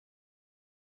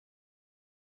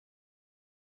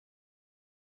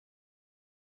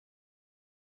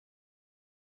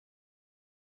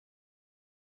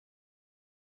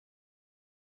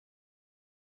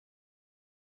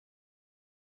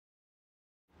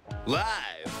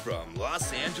Live from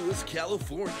Los Angeles,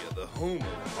 California, the home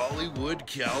of Hollywood,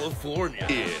 California,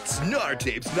 it's GNAR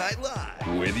Tapes Night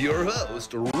Live with your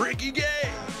host, Ricky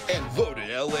Gay, and voted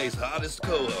LA's hottest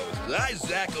co-host,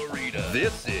 Isaac Arita.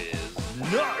 This is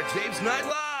GNAR Tapes Night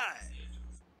Live.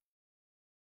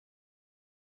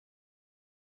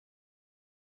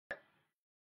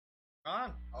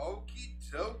 On. Okie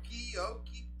dokie,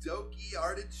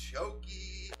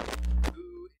 artichokey.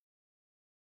 Who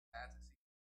fantasy?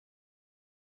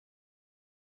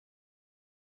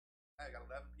 I got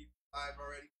 11 people live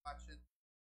already watching.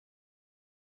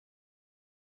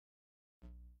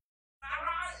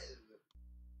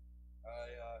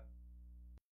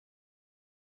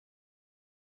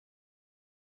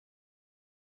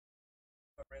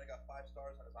 Brandon got 5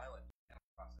 stars on his island.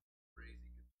 Crazy,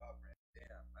 good job, Brandon.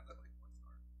 Damn, I got like 1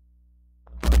 star.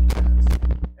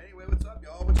 Anyway, what's up,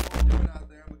 y'all? What y'all doing out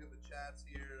there? Look at the chats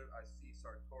here. I see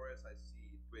Sartorius. I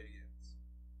see Twidians.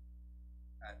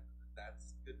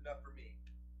 That's good enough for me.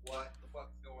 What the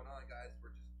fuck is going on, guys?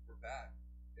 We're back.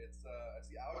 It's I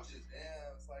see ouches.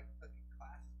 Damn, it's like fucking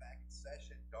class is back in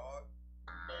session, dog.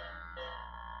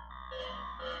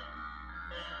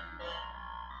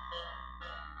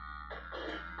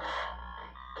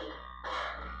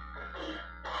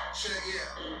 Check it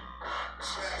out.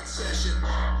 It's back in session.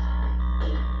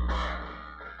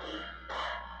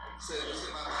 Say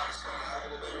my mouth is coming out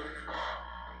a little bit over here.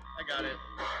 I got it.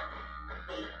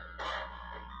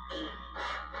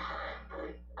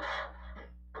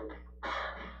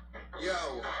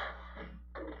 Yo.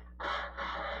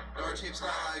 GNAR Tapes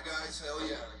Night Live, guys. Hell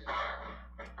yeah.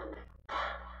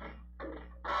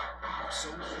 I'm so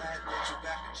glad that you're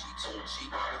back at GTG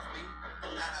with me.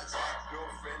 And Isaac's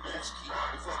girlfriend, that's key.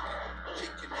 We're fucking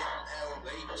kicking it in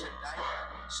LA tonight.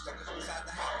 Stuck us inside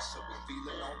the house, so we're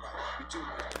feeling alright. We're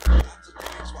doing lots of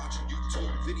things, watching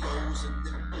YouTube videos, and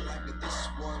then we like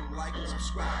this one, like and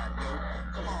subscribe, yo.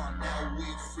 Come on, now we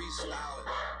freestyling,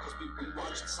 cause we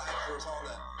watching ciphers on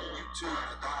the YouTube,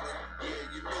 my darling.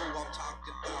 Yeah, you know I'm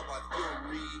talking about my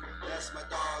Fury. That's my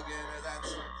dog, and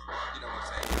that's, you know what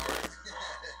I'm saying?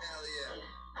 Hell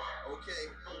yeah.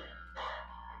 Okay.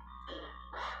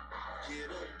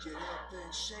 Get up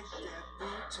and shake that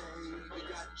booty. We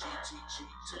got GTG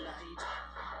tonight.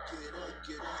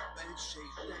 Get up and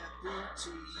shake that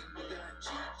booty. We got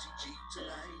GTG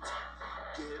tonight.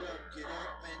 Get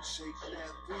up and shake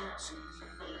that booty.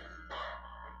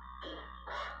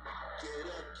 Get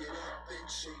up and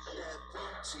shake that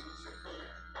booty.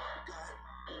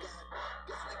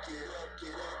 Gotta get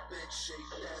up and shake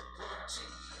that booty.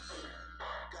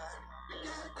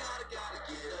 Gotta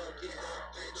get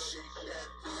up and shake that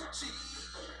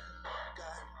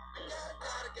booty.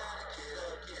 Gotta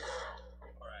get up.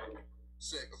 Alright.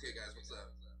 Sick. Okay, guys, what's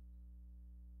up?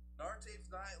 GNAR Tapes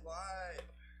Night Live.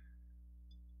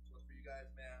 What's for you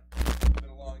guys, man? It's been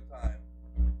a long time.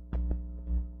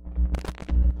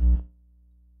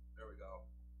 There we go.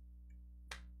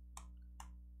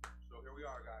 So here we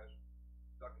are, guys.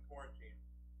 Stuck in quarantine.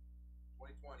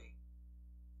 2020.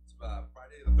 It's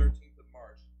Friday the 13th of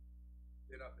March.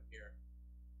 Get up in here.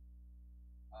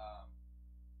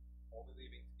 Only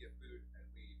leaving to get food and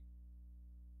weed.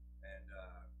 And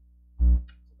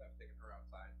sometimes taking her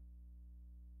outside.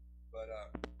 But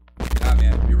yeah,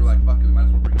 man, we were like, fuck it, we might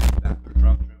as well bring it back. We were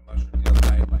drunk, doing mushrooms the other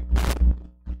night, like,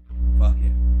 fuck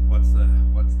it. What's the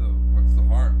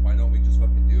harm? Why don't we just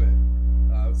fucking do it?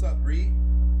 What's up, Bree?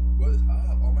 What is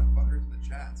up? All my fuckers in the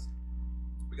chats.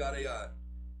 We got a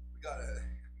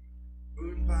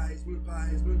moon pies. We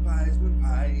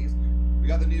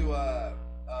got the new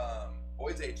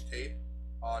Boys Age tape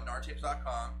on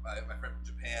GNARtapes.com by my friend from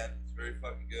Japan. It's very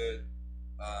fucking good.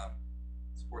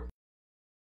 Support.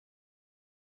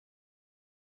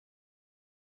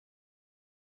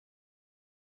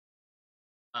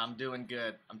 I'm doing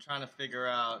good. I'm trying to figure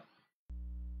out.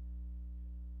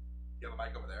 You have a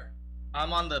mic over there?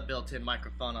 I'm on the built-in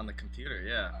microphone on the computer,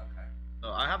 yeah. Okay. So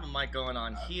I have a mic going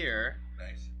on here.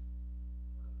 Nice.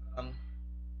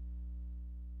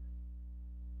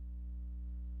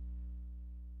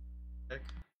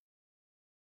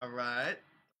 All right.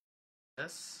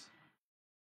 Yes.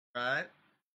 All right.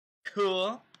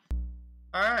 Cool.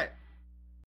 All right.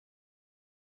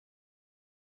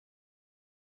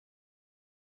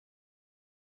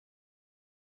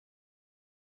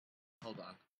 Hold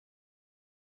on.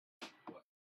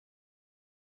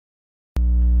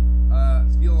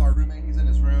 Steele, our roommate, he's in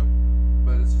his room,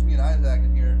 but it's just me and Isaac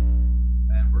in here,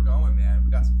 and we're going, man.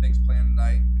 We got some things planned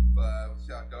tonight. We'll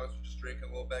see how it goes. We're just drinking a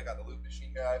little bit. Got the loop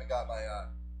machine here. I even got my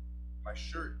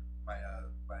shirt, my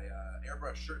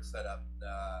airbrush shirt set up.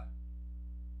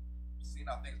 seeing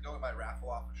how things go. We might raffle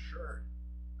off a shirt.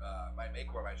 Might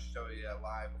make one. Might show you a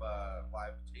live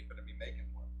taping of me making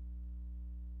one.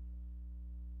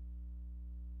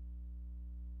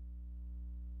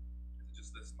 Is it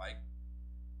just this mic?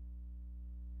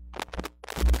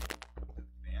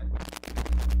 Man.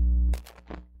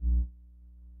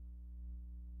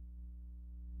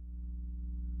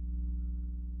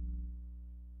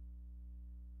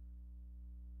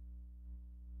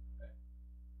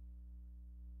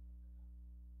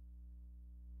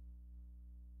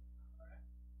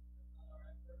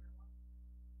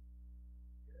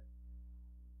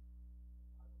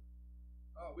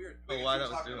 Oh, weird. Oh, We why were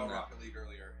that was talking doing about that. Rocket League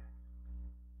earlier.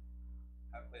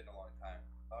 Haven't played in a long time.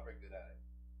 Not very good at it.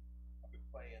 I've been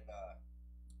playing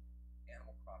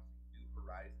Animal Crossing New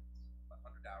Horizons. I'm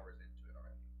 100 hours into it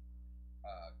already.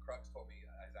 Crux told me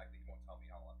exactly. He won't tell me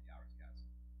how long the hours he has.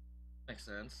 Makes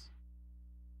sense.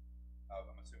 I'm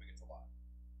assuming it's a lot.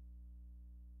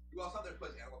 Who else out there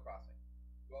plays Animal Crossing?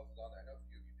 Who else is on there? I know a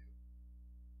few of you do.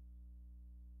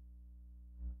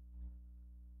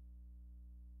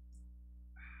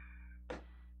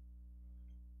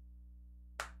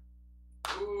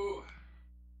 Ooh.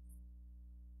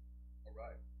 All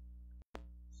right.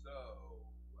 So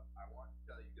I want to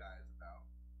tell you guys about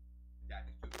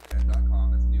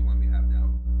GNIGHT.com. That's a new one we have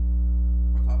now.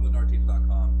 On top of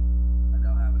GNAR.com, I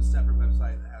now have a separate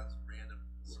website that has random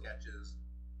sketches,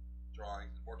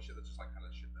 drawings, and more shit that's just like kind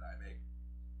of shit that I make.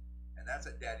 And that's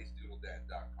at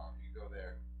daddysdoodledan.com. You can go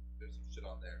there. There's some shit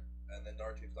on there. And then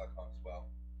GNAR.com as well.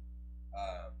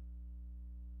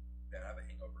 Man, I have a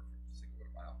hangover from singing What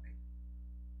a Mile Me.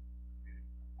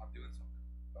 I'm doing something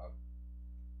about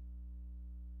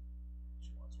she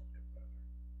wants one hip better.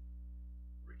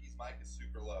 Ricky's mic is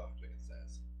super low, like it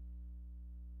says.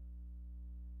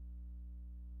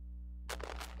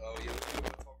 Oh yeah,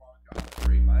 what's so wrong?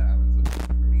 Great, my island's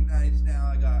looking pretty nice now.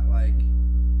 I got like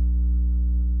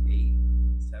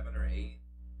 7 or 8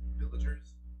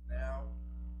 villagers now,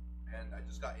 and I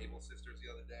just got Able Sisters the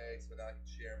other day, so now I can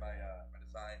share my my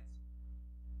designs,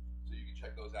 so you can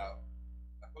check those out.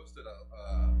 I posted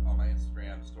on my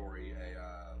Instagram story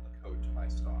the code to my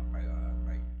stock, my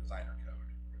designer code, or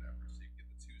whatever, so you can get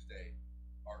the Tuesday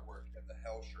artwork and the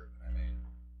Hell shirt that I made.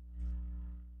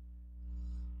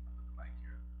 I'll put the mic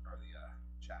here, or the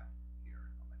chat here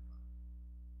on my phone.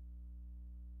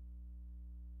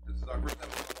 This is our first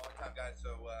episode in a long time, guys,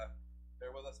 so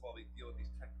bear with us while we deal with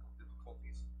these technical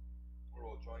difficulties.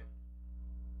 We'll join.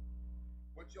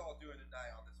 What y'all doing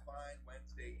tonight on this fine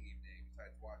Wednesday evening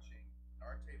besides watching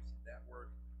our Tapes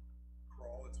Network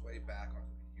crawl its way back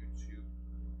onto the YouTube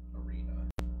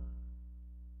arena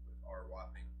with our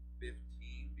whopping 15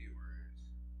 viewers?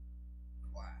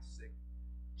 Classic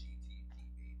GTP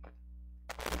 80.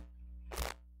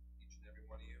 Each and every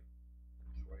one of you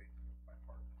enjoy my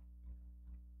part.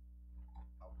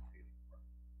 Palpitating part.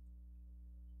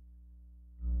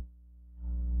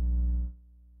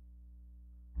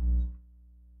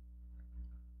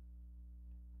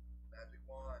 Magic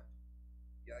wand.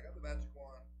 Yeah, I got the magic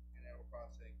wand in Animal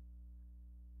Crossing,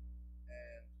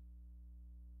 and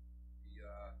the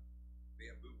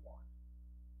bamboo wand.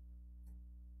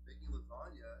 Making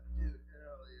lasagna, dude.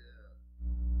 Hell yeah.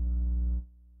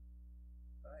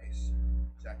 Nice.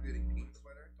 Zach getting pink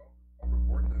sweater. Don't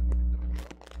report them.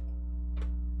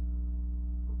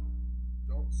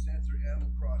 Don't censor Animal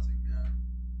Crossing, man.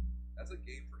 That's a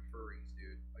game for furries,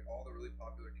 dude. Like all the really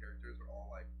popular characters are all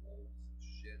like wolves and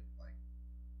shit, like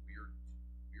weird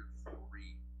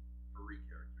furry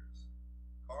characters.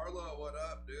 Carlo, what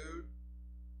up, dude?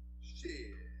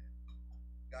 Shit.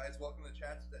 Guys, welcome to the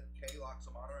chat. That K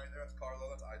Loxamana right there. That's Carlo.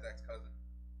 That's Isaac's cousin.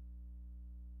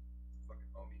 Fucking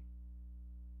homie.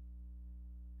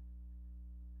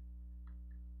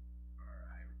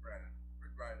 Alright,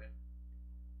 we're grinding.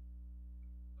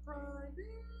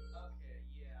 Okay,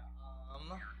 yeah.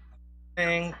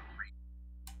 Thing.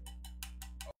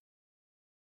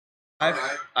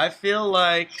 I feel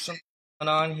like something going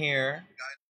on here.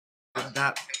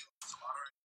 That.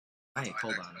 Hey,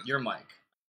 hold on. Your mic.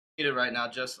 Muted right now.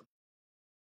 Just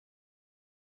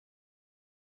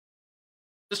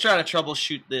trying to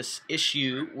troubleshoot this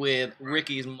issue with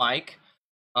Ricky's mic.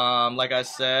 Like I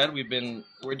said,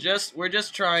 we're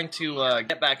just trying to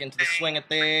get back into the swing of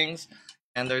things,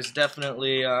 and there's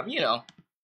definitely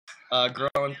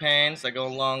growing pains that go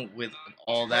along with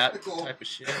all that type of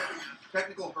shit.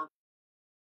 Technical hurt.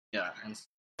 Yeah, and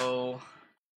so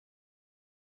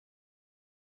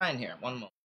fine here. One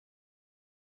moment.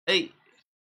 Hey.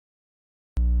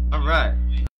 All right.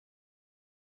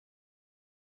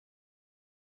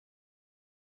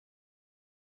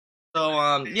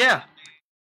 So yeah.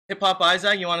 Hip Hop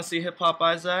Isaac, you want to see Hip Hop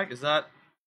Isaac? Is that?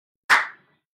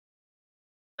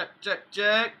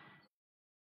 Check.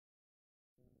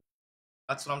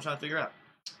 That's what I'm trying to figure out.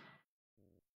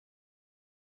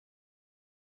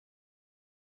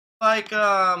 Like,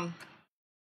 oh,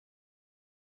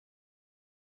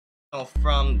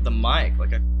 from the mic,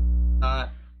 like I'm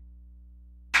not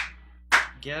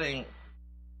getting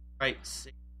right. Because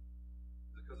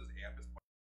his amp is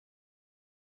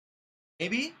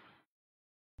Maybe?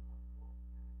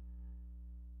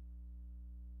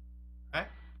 Alright.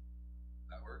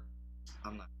 that work.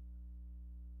 I'm not.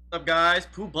 What's up, guys?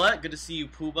 Pooh Butt, good to see you,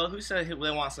 Pooba. Who said they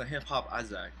want some Hip Hop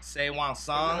Isaac? Say one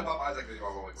song. Hip Hop Isaac, they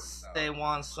all go like this now. Say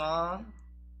one song.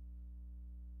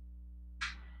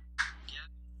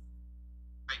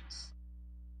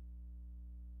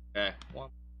 Okay, one.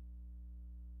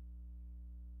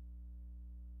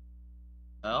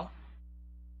 Well,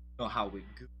 know how we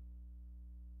go.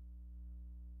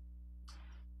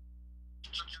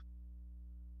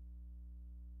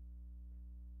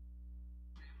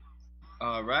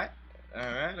 All right.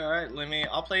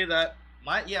 I'll play that.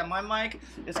 My mic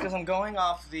is because I'm going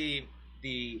off the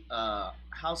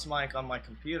house mic on my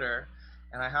computer,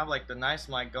 and I have like the nice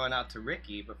mic going out to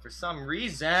Ricky, but for some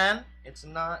reason it's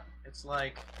not. It's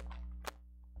like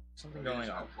something going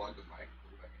on. Unplug the mic.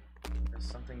 There's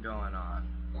something going on.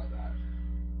 Not that.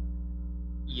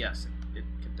 Yes, it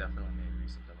could definitely maybe be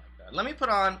something like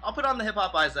that. I'll put on the Hip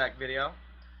Hop Isaac video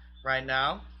right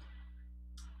now,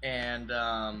 and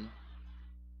how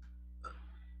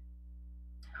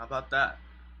about that?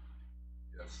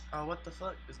 Yes. Oh, what the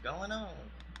fuck is going on?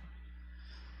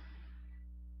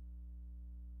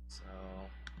 So,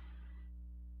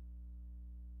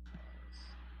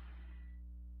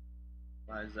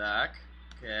 Isaac,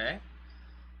 okay,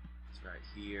 it's right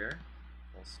here,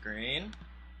 full screen.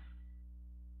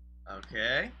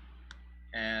 Okay,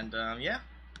 and yeah,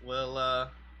 we'll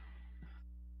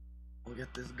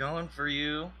get this going for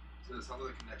you. So it sounds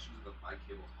like the connection to the mic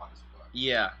cable is hot as fuck.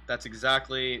 Yeah, that's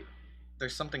exactly.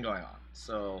 There's something going on.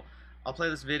 So I'll play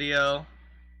this video,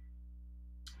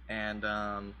 and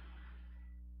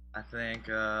I think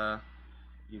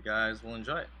you guys will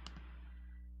enjoy it.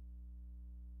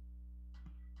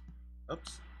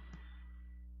 Oops.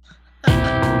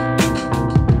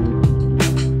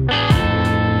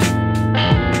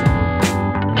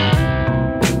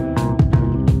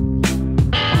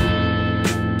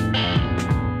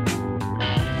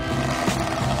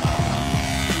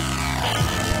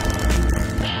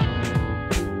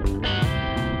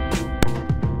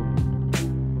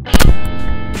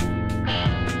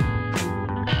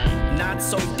 Not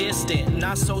so distant,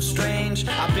 not so strange.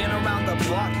 I've been around the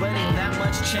block, but ain't that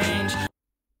much change.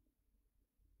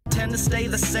 Tend to stay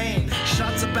the same.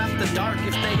 Shots up after dark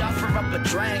if they offer up a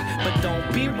drink. But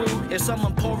don't be rude if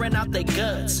someone pouring out their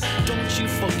guts. Don't you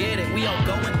forget it, we all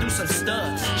going through some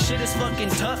stuff. Shit is fucking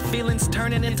tough, feelings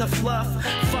turning into fluff.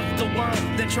 Fuck the world,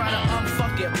 then try to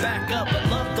unfuck it back up. But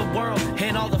love the world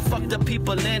and all the fucked up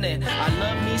people in it. I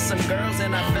love me some girls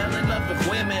and I fell in love with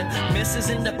women.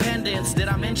 Mrs. Independence, did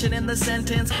I mention in the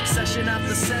sentence? Session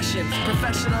after session,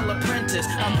 professional apprentice.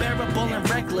 Unbearable and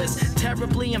reckless,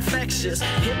 terribly infectious.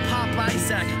 Hip-hop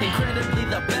Isaac, incredibly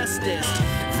the bestest.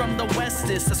 From the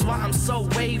westest, that's why I'm so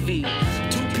wavy.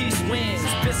 Two-piece wings,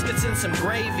 biscuits and some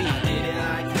gravy. I did it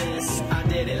like this, I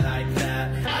did it like that.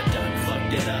 I done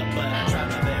fucked it up, but I tried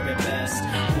my very best.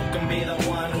 Who can be the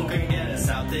one who can get us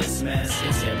out this mess?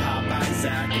 It's Hip-Hop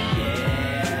Isaac,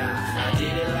 yeah. I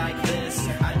did it like this,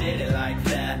 I did it like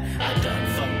that. I done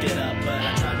fucked it up, but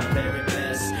I tried my very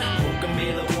best. Who can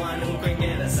be the one who can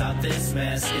get us out this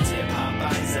mess? It's Hip-Hop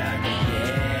Isaac,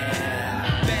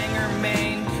 yeah. Banger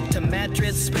Maine to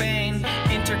Madrid, Spain.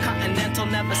 Intercontinental,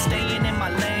 never staying in my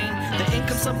lane. The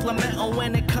income supplemental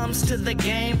when it comes to the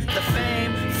game. The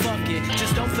fame, fuck it,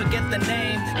 just don't forget the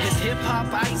name. It's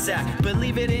Hip-Hop Isaac,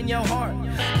 believe it in your heart.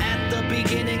 At the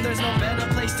beginning, there's no better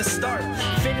place to start.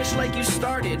 Finish like you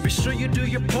started, be sure you do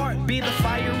your part. Be the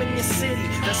fire in your city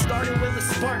that started with a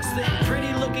spark. Sitting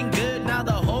pretty, looking good, now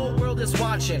the whole world is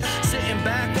watching. Sitting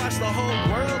back, watch the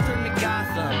whole world turn to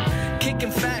Gotham.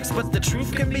 Kicking facts, but the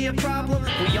truth can be a problem.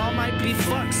 We all might be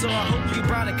fucked, so I hope you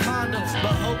brought a condom.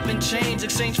 But hope and change,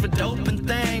 exchange for dope and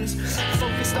things.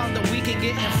 Focused on the weak and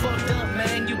getting fucked up,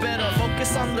 man. You better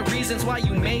focus on the reasons why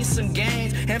you made some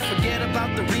gains, and forget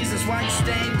about the reasons why you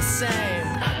staying the same.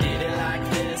 I did it like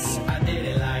this, I did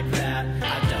it like that.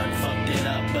 I done fucked it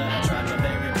up, but I tried my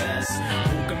very best.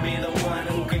 Who can be the one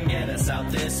who can get us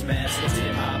out this mess? It's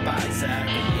Hip-Hop Isaac,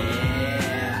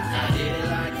 yeah. I did it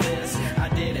like this, I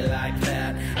did it like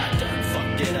that. I done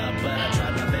fucked it up, but I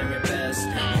tried my very best.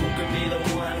 Who can be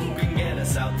the one who can get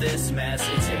us out this mess?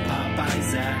 It's Hip-Hop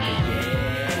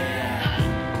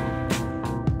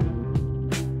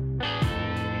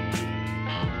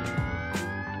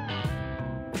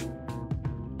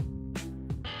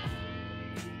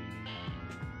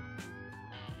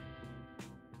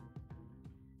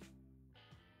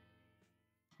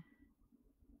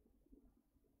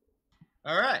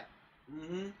All right.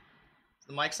 Mm-hmm. Does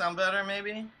the mic sound better,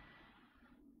 maybe?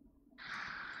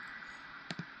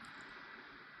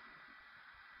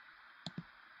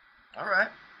 All right.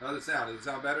 How's it sound? Does it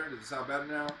sound better? Does it sound better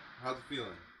now? How's it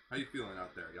feeling? How you feeling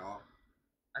out there, y'all?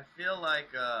 I feel like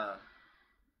what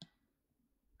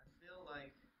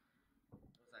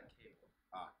was that cable?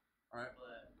 All right.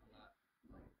 But I'm not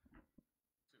like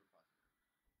super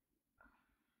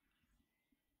positive.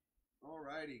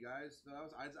 Alrighty, guys. So that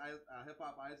was Hip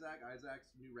Hop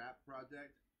Isaac's new rap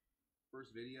project.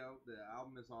 First video. The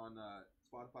album is on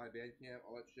Spotify, Bandcamp,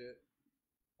 all that shit.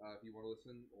 If you want to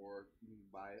listen, or you can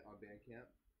buy it on Bandcamp.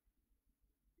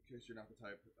 In case you're not the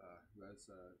type who has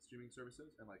streaming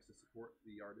services and likes to support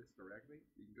the artist directly,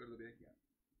 you can go to the Bandcamp.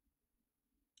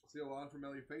 See a lot of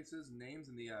familiar faces and names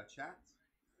in the chats.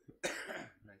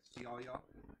 Nice to see all y'all.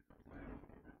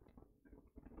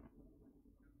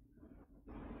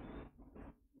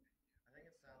 I think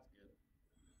it sounds good.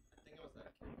 I think it was that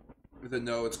cable. With a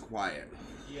no, it's quiet.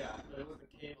 Yeah, it was the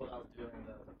cable that was doing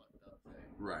the fucked up thing.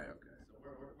 Right. Okay. So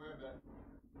we're good.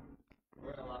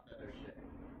 We're in a lot better shape.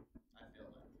 I feel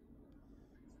that.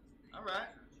 All right.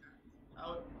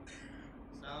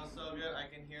 Sounds so good. I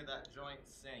can hear that joint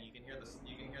sing. You can hear the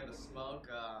smoke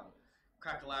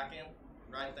crack-a-lacking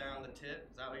right there on the tip.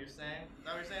 Is that what you're saying? Is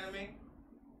that what you're saying to me?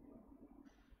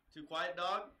 Too quiet,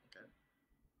 dog? Okay.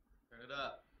 Turn it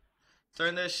up.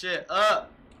 Turn this shit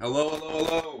up.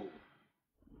 Hello.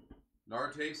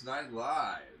 GNAR Tapes Night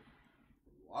Live.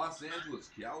 Los Angeles,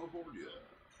 California.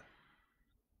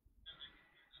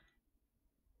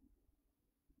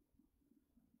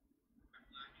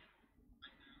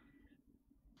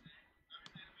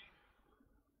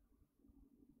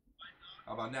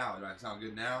 How about now? Do I sound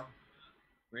good now?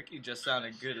 Ricky just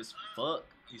sounded good as fuck,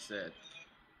 he said.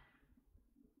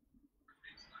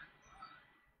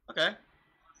 Okay.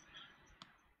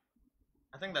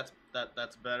 I think that's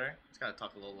better. Just gotta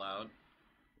talk a little loud.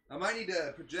 I might need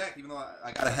to project, even though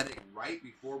I got a headache right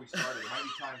before we started. It might be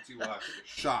time to take a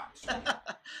shot.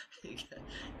 He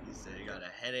said he got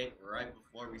a headache right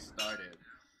before we started.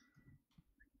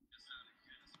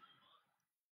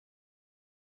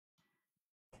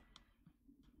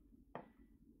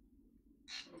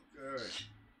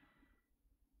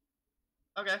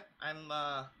 Okay, I'm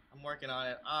working on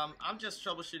it. I'm just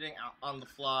troubleshooting on the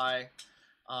fly.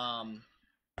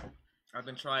 I've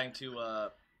been trying to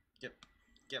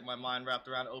get my mind wrapped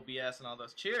around OBS and all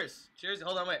those. Cheers!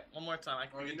 Hold on, wait, one more time.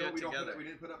 We can do it together. We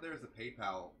didn't put up there is the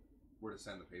PayPal. Where to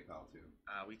send the PayPal to?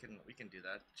 We can do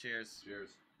that. Cheers.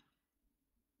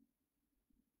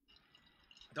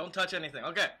 Don't touch anything.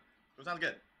 Okay, that sounds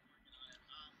good.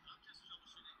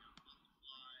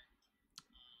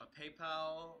 A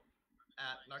PayPal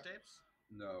at GNAR Tapes?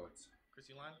 No, it's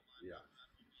Chrissy Line? Yeah.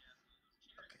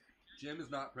 Okay. Jim is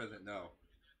not present, no.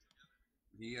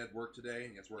 He had work today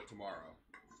and he has work tomorrow.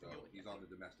 So he's on the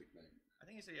domestic thing. I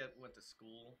think he said he went to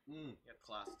school. He had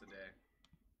class today.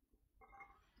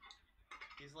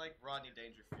 He's like Rodney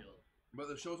Dangerfield. But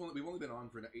the show's we've only been on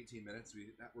for 18 minutes.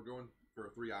 We're going for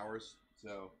 3 hours,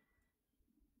 so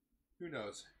who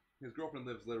knows? His girlfriend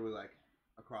lives literally like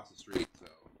across the street, so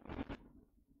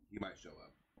he might show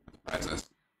up. That's us.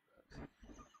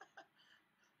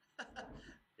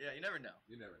 Yeah, you never know.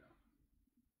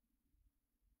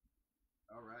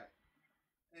 All right.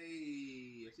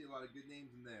 Hey, I see a lot of good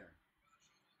names in there.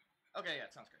 Okay, yeah,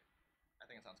 it sounds great. I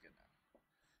think it sounds good now.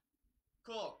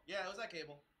 Cool. Yeah, it was that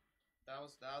cable. That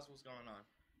was what's going on.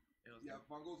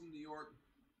 Fungal's in New York.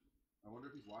 I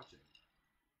wonder if he's watching.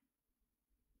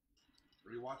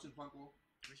 Are you watching, Funkle?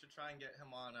 We should try and get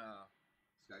him on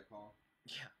Skype call.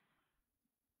 Yeah.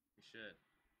 We should.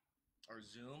 Or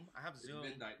Zoom. I have Zoom.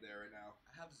 It's midnight there right now.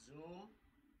 I have Zoom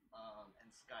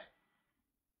and Skype.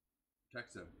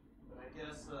 Text him. But I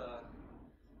guess the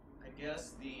I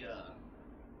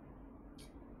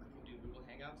can do Google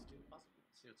Hangouts too, possibly.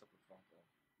 Let's see what's up with Funkle.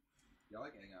 Yeah, I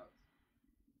like Hangouts.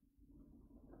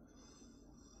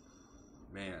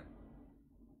 Man.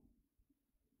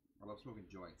 I love smoking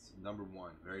joints. Number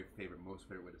one, most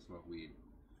favorite way to smoke weed.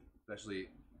 Especially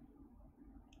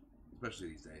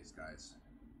these days, guys.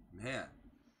 Man.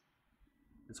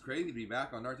 It's crazy to be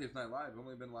back on GNAR Tapes Night Live. We've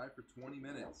only been live for 20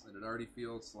 minutes, and it already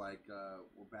feels like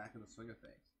we're back in the swing of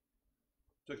things.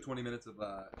 Took 20 minutes of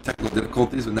technical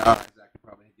difficulties, but now Isaac can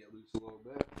probably get loose a little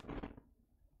bit.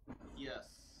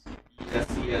 Yes. Yeah,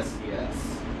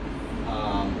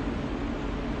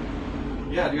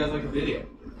 do you guys like the video?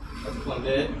 That's a fun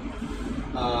vid.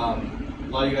 A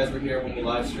lot of you guys were here when we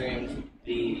live streamed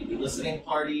the listening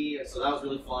party, so that was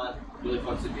really fun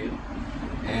to do.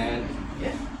 And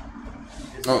yeah,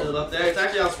 it's still up there. It's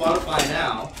actually on Spotify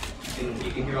now.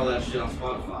 You can hear all that shit on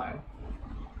Spotify.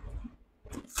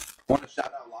 I want to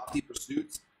shout out Lofty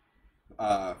Pursuits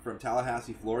from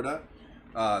Tallahassee, Florida.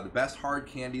 The best hard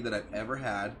candy that I've ever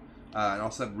had. And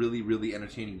also have really, really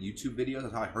entertaining YouTube videos.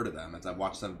 That's how I heard of them, as I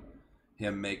watched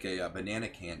him make a banana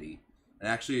candy. And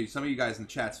actually, some of you guys in the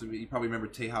chat, so you probably remember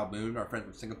Tehao Moon, our friend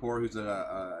from Singapore, who's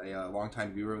a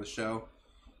longtime viewer of the show.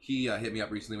 He hit me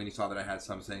up recently when he saw that I had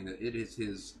some, saying that it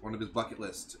is one of his bucket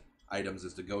list items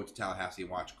is to go to Tallahassee and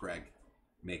watch Craig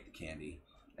make the candy.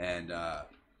 And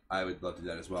I would love to do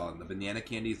that as well. And the banana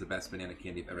candy is the best banana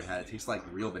candy I've ever had. It tastes like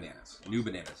real bananas, new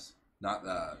bananas, not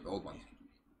the old ones.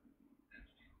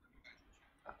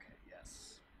 Okay,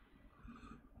 yes.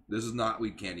 This is not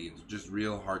weed candy. It's just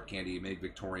real hard candy made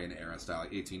Victorian era style,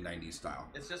 like 1890s style.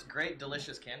 It's just great,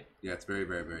 delicious candy. Yeah, it's very,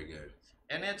 very, very good.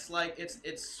 And it's like,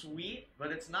 it's sweet,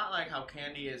 but it's not like how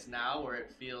candy is now, where it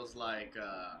feels like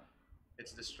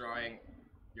it's destroying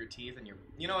your teeth and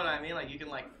you know what I mean? Like, you can,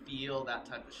 like, feel that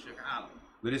type of sugar. I don't know.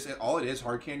 All it is,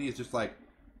 hard candy, is just like,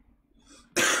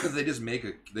 they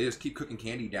just keep cooking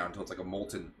candy down until it's like a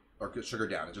molten, or sugar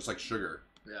down. It's just like sugar.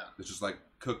 Yeah. It's just like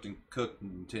cooked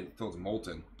until it's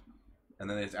molten. And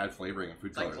then they just add flavoring and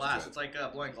food colors. It's like glass. It's like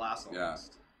blowing glass almost. Yeah.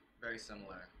 Very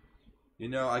similar. You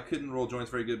know, I couldn't roll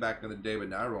joints very good back in the day, but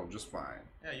now I roll them just fine.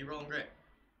 Yeah, you roll them great.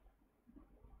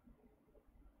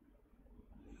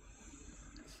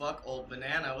 Fuck old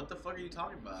banana. What the fuck are you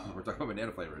talking about? We're talking about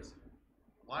banana flavors.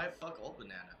 Why fuck old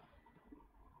banana?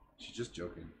 She's just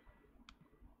joking.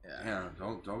 Yeah. Yeah,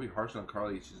 don't be harsh on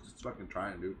Carly. She's just fucking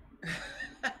trying, dude.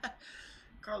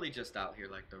 Carly just out here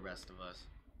like the rest of us,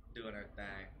 doing her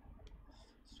thing.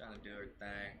 Just trying to do her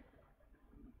thing.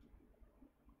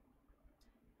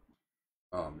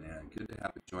 Oh man, good to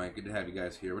have a joint. Good to have you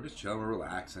guys here. We're just chilling. We're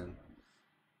relaxing.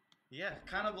 Yeah,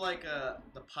 kind of like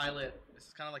the pilot. This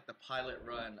is kind of like the pilot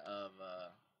run of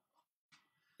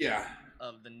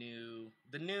of the new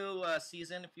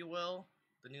season, if you will,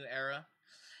 the new era.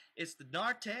 It's the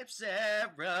GNAR Tapes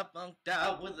era, bunked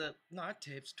out with a GNAR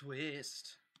Tapes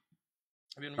twist.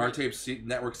 GNAR Tapes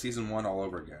Network Season 1 all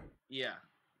over again. Yeah.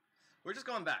 We're just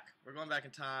going back. We're going back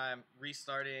in time,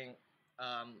 restarting.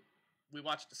 We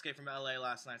watched Escape from LA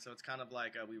last night, so it's kind of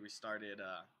like we restarted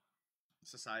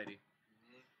Society.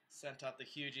 Mm-hmm. Sent out the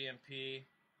huge EMP.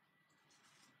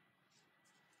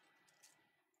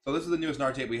 So this is the newest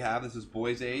GNAR tape we have. This is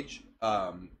Boy's Age.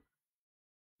 I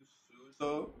don't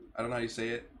know how you say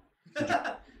it. He's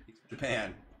from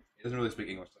Japan. He doesn't really speak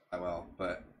English that well,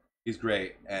 but he's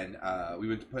great. And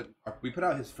we put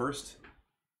out his first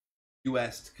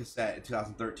U.S. cassette in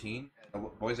 2013.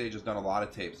 And Boy's Age has done a lot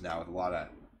of tapes now with a lot of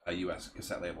U.S.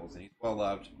 cassette labels, and he's well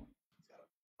loved. He's got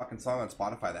a fucking song on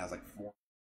Spotify that has like 4.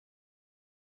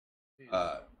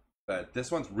 But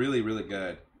this one's really, really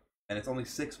good, and it's only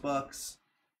 $6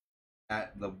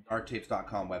 at the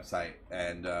GNARtapes.com website,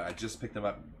 and I just picked them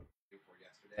up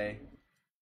yesterday.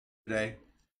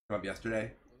 Come up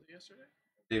yesterday. Was it yesterday?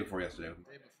 Day before yesterday.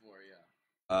 Day before,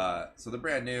 yeah. So they're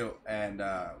brand new, and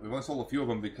we've only sold a few of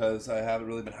them because I haven't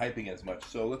really been hyping it as much.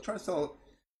 So let's try to sell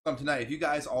some tonight. If you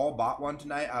guys all bought one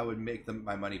tonight, I would make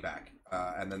my money back,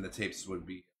 and then the tapes would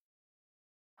be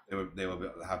they would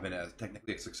have been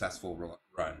technically a successful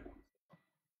run.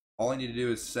 All I need to do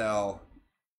is sell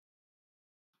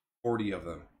 40 of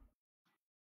them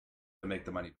to make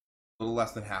the money. A little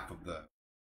less than half of the.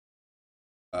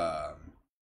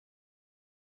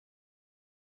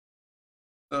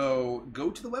 So go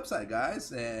to the website,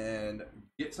 guys, and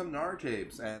get some GNAR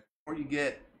tapes. And the more you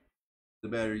get, the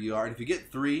better you are. And if you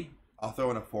get 3, I'll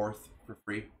throw in a 4th for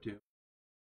free too.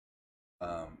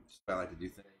 Just I like to do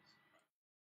things.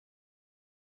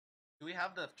 Do we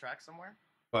have the track somewhere?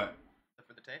 What?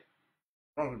 For the tape?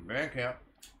 On Bandcamp.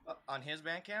 On his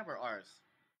Bandcamp or ours?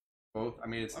 Both. I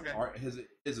mean, it's okay. His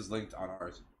is linked on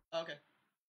ours. Okay.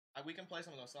 We can play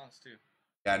some of those songs too.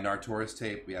 Yeah, Nartoris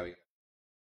tape. Yeah,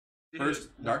 the first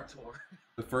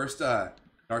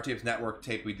GNAR Tapes Network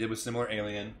tape we did with Similar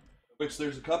Alien, which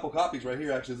there's a couple copies right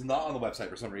here. Actually, it's not on the website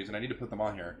for some reason. I need to put them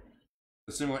on here.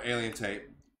 The Similar Alien tape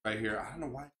right here. I don't know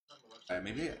why.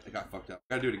 Maybe it got fucked up.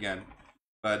 Gotta do it again.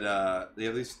 But they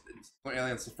have these Similar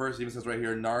Aliens. The first even says right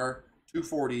here GNAR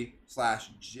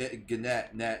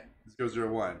 240/GNET net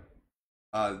 001.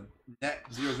 Net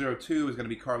 002 is gonna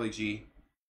be Carly G.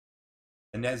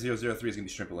 And net 003 is gonna be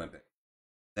Shrimp Olympic.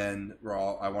 Then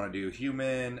I want to do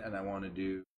Human, and I want to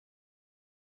do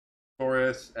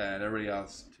Taurus, and everybody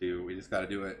else too. We just got to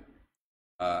do it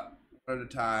one at a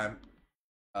time.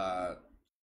 Hype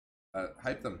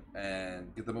them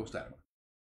and get the most out of them.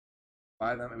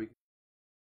 Buy them, and we get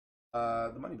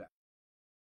the money back.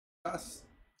 Costs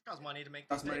money to make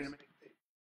these tapes.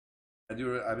 I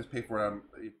just pay for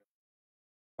it.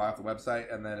 buy off the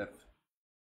website, and then if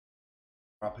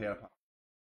I'll pay it.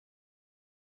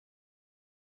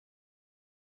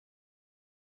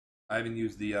 I even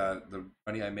use the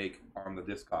money I make on the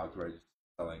Discogs, where I just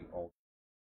selling old.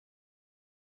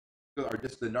 So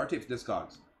the GNAR Tapes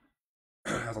Discogs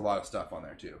has a lot of stuff on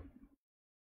there too.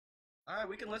 All right,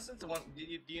 we can listen to one. Do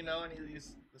you know any of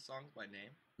the songs by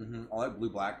name? I like Blue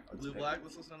Black. Blue Black.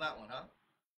 Let's listen to that one, huh?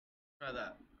 Try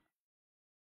that.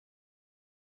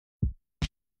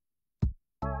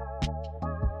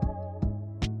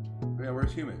 Yeah,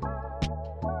 where's Human?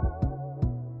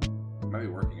 Might be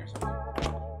working or something.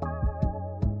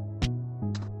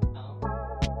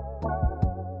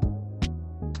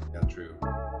 Yeah, true.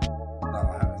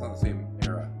 It's not the same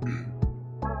era.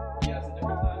 Yeah, it's a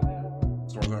different time, man.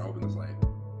 Stores aren't open this late.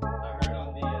 I heard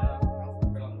on the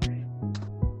radio.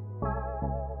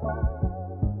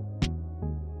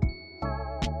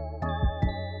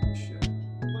 Shit.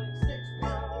 26,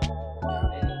 man.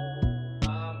 And,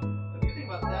 the good thing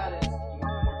about that is you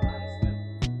have more time to spend.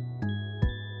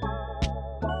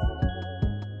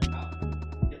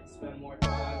 You get to spend more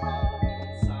time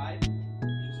inside,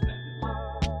 introspectively,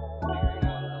 figuring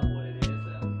out what it is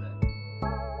that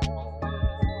wants to do in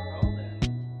this world, and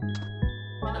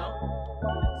you know,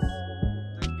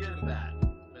 there's good and bad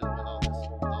with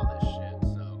all this shit.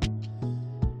 So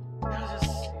you gotta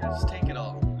just take it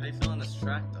all. How you feeling this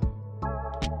track though?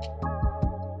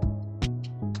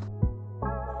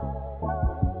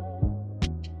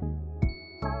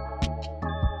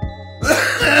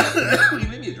 You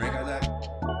made me a drink, Isaac.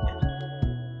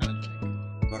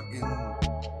 Fucking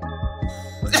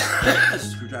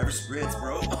screwdriver spritz,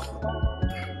 bro.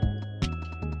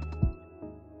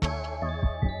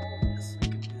 Yes, we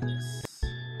can do this.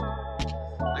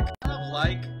 I kind of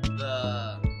like the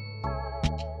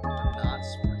not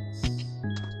spritz.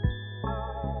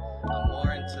 I'm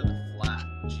more into the flat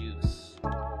juice. I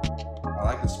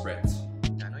like the spritz.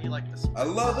 I know you like the spritz. I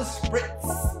love the spritz.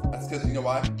 That's because you know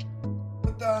why?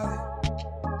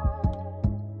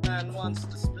 Man wants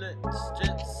to split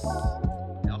jits.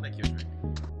 Yeah, I'll make you a drink.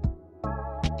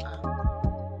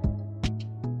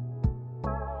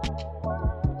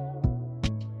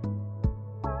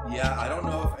 Yeah, I don't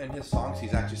know if in his songs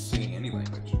he's actually singing any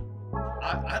language.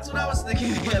 That's what I was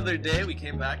thinking the other day. We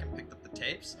came back and picked up the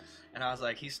tapes, and I was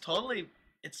like, he's totally.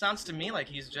 It sounds to me like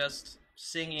he's just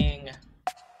singing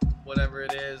whatever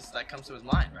it is that comes to his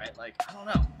mind, right? Like, I don't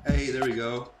know. Hey, there we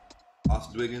go.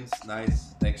 Austin Wiggins,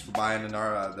 nice. Thanks for buying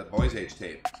the Boys Age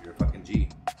tape. You're a fucking G.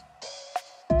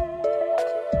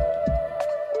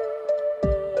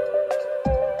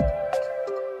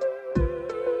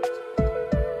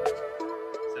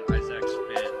 Said Isaac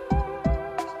spit.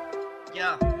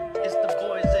 Yeah, it's the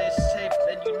Boys Age tape,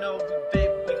 and you know we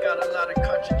babe, we got a lot of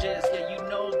cartridges. Yeah, you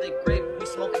know they grape, we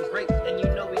smoking grape, and you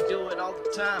know we do it all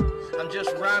the time. I'm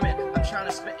just rhyming, I'm trying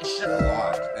to spit and shit. A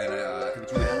lot, and I think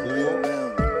it's really cool.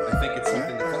 I think it's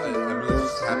something that I'm really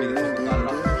just happy that people got it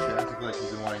off their chest. I feel like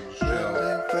he's been wanting to show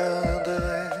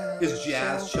his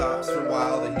jazz chops for a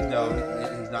while. That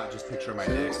he's not just picture my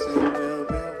dick.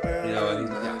 You know, and he's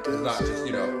not just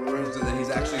that he's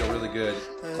actually a really good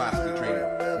classically trained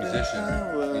musician.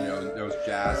 You know, knows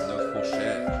jazz and knows cool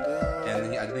shit,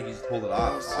 and I think he's pulled it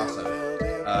off. It's awesome,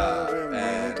 and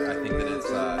I think that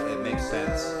it makes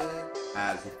sense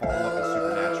as the follow-up to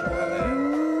Supernatural, and then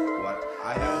what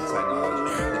I have inside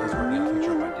knowledge that he's working on a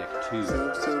picture of my dick too.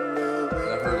 And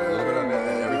I've heard a little bit of it,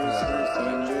 and everything I've heard from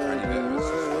it, just a tiny bit, was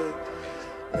just fucking amazing.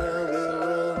 So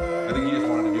I think he just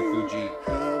wanted to do Fuji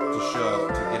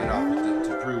to get it off,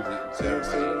 to prove it to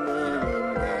everybody,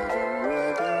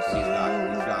 that he's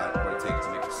got what it takes to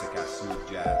make a sick-ass smooth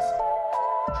jazz,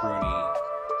 croony,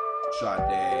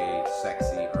 Sade,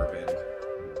 sexy, urban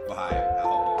vibe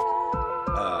album.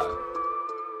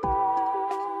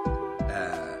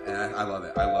 And I love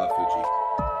it. I love Fuji.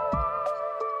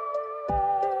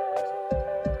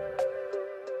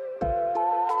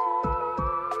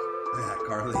 Yeah,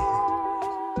 Carly.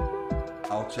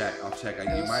 I'll check.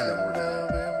 You might have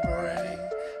ordered it already.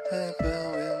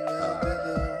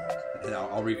 And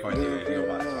I'll refund you if you don't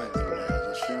want it.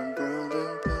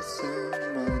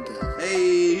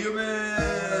 Hey,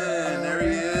 Human! There he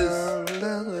is.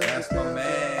 That's my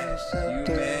man.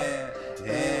 Human.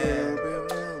 Damn.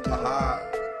 Aha.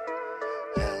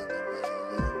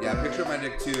 Yeah, picture of my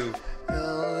dick too.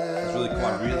 It's really cool.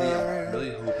 I'm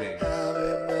really hoping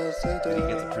that he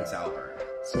gets a Prince Albert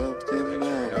picture. You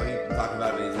know, he can talk about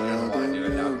it, but he doesn't want to do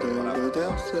it now because what I'm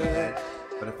saying.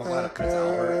 But if I'm not a Prince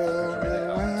Albert, a picture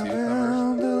of my dick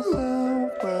Albert 2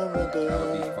 cover, that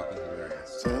would be fucking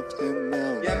hilarious.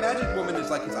 Yeah, Yeah, Magic Woman is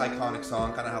like his iconic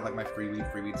song. Kind of how like my Free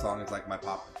Weed song is like my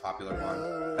popular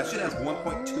one. That shit has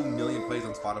 1.2 million plays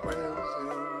on Spotify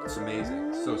now. It's amazing.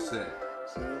 It's so sick.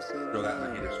 Throw that in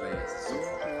my hater's face. It's so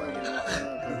fucking funny.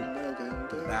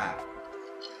 That.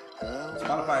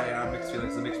 Spotify, I have mixed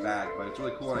feelings. It's a mixed bag, but it's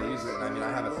really cool when I use it. And I mean,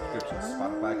 I have a subscription to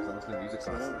Spotify because I listen to music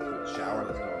constantly. I do a shower,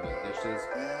 listen to all the dishes.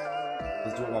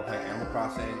 Let's do it while playing Animal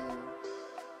Crossing.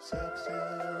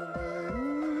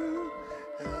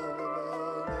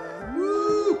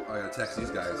 Woo! I gotta text these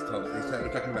guys. They're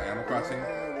talking about Animal Crossing,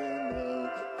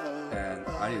 and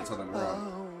I need to tell them we're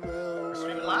on. We're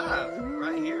streaming live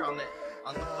right here on the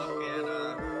fucking on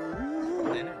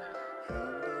the internet.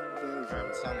 Alright,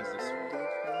 what song is this one?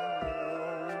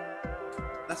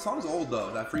 That song's old though.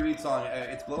 That Free Weed song,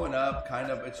 it's blowing up. Kind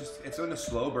of. It's in a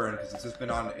slow burn because it's just been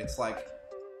on. It's like,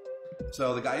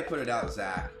 so the guy who put it out,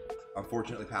 Zach,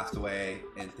 unfortunately passed away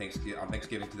on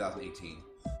Thanksgiving 2018.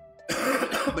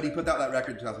 But he put out that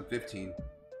record in 2015,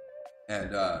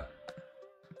 and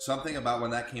something about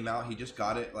when that came out, he just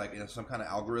got it like in some kind of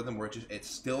algorithm where it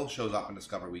still shows up on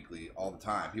Discover Weekly all the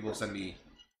time. People send me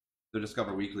the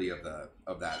Discover Weekly of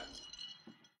that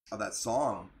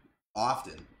song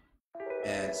often,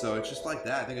 and so it's just like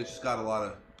that. I think it's just got a lot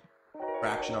of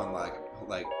traction on like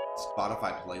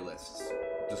Spotify playlists,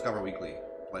 Discover Weekly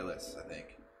playlists. I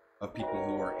think of people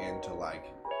who are into like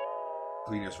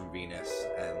Cleaners from Venus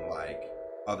and like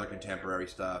other contemporary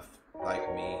stuff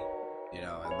like me, you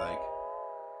know, and like,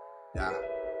 yeah,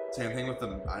 same thing with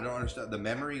them. I don't understand the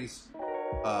memories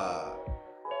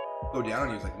go down on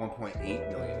you. It's like 1.8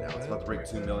 million now. It's about to break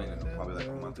 2 million in probably like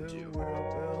a month or two.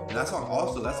 And that song's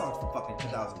from fucking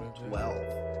 2012.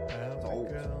 It's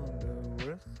old,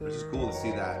 which is cool to see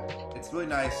that. It's really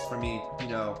nice for me, you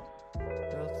know,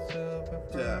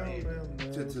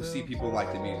 to see people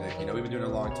like the music. You know, we've been doing it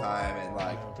a long time and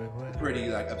like pretty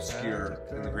like obscure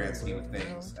in the grand scheme of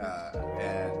things,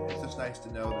 and it's just nice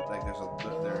to know that like there's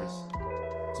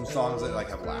some songs that like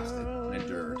have lasted and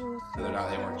endured. So they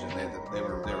weren't just they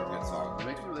were good songs. It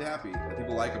makes me really happy that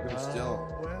people like them.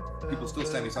 People still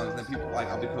send me songs, and then people like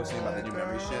I'll be posting about the new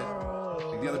memory shit.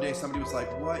 Like the other day, somebody was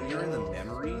like, "What? You're in the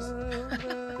memories?"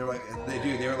 They're like,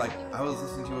 they were like, "I was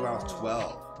listening to you when I was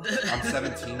 12. I'm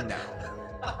 17 now."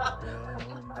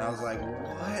 And I was like,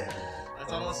 "What?"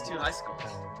 That's almost 2 high schools.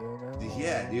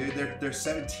 Yeah, dude, they're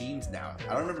 17s now.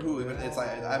 I don't remember who. It's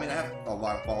like, I mean, I have a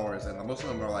lot of followers, and most of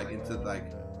them are like into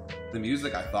like the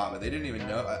music I thought, but they didn't even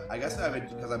know. I guess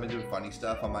because I've been doing funny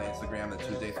stuff on my Instagram, the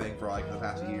Tuesday thing for like the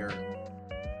past year.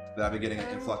 That I've been getting an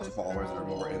influx of followers that are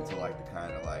more into like the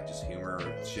kind of like just humor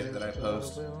shit that I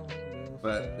post.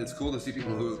 But it's cool to see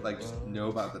people who like just know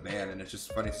about the band, and it's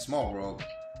just funny. It's a small world.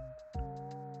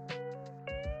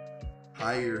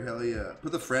 Higher, hell yeah.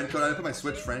 Put the friend code. I didn't put my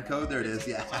Switch friend code. There it is.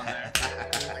 Yeah. It's on there.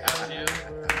 I got you.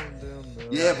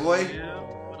 Yeah, boy.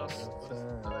 What else?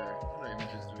 Other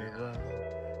images do we have?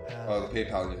 Oh, the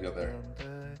PayPal needs to go there.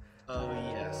 Oh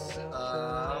yes.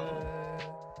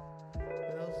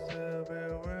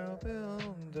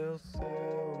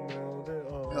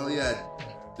 Hell yeah,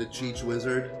 the Cheech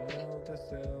Wizard.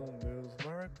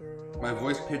 My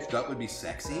voice pitched up would be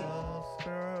sexy.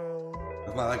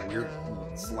 With my like weird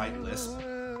slight lisp.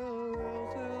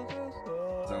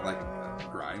 Sound like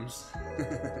Grimes.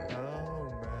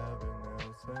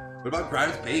 What about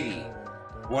Grimes Baby?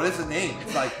 What is the name?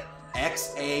 It's like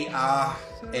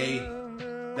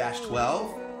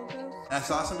XARA-12. And I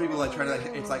saw some people like trying to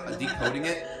like, it's like decoding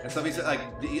it, and somebody said like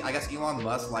I guess Elon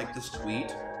Musk liked this tweet.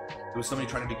 There was somebody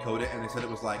trying to decode it, and they said it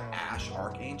was like Ash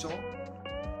Archangel.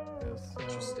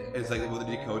 Interesting. It's like well,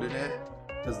 they decoded it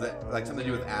because that like something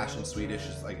to do with Ash in Swedish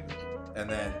is like, and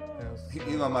then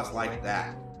Elon Musk liked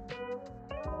that.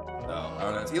 So I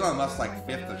don't know. It's Elon Musk's like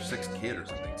 5th or 6th kid or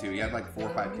something too. He had like 4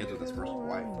 or 5 kids with his first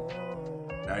wife.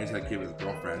 Now he's got a kid with his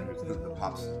girlfriend, who's the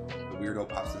weirdo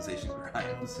pop sensation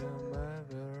Grimes.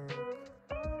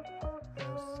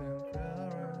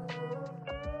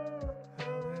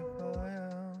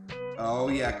 Oh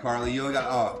yeah, Carly, you only got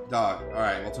dog. All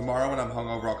right, well tomorrow when I'm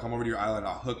hungover, I'll come over to your island.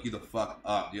 I'll hook you the fuck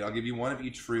up, dude. I'll give you one of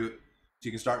each fruit, so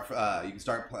you can start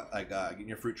getting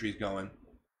your fruit trees going,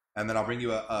 and then I'll bring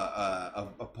you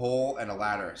a pole and a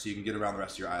ladder so you can get around the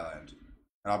rest of your island,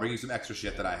 and I'll bring you some extra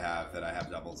shit that I have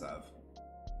doubles of.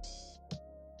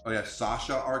 Oh yeah,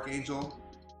 Sasha Archangel.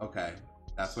 Okay,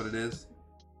 that's what it is.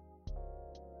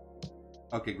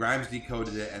 Okay, Grimes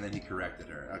decoded it and then he corrected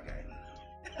her. Okay.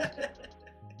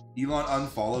 Elon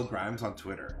unfollowed Grimes on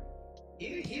Twitter.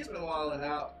 He's been wilding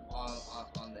out on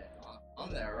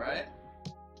there, right?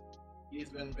 He's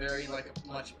been very like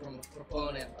much from a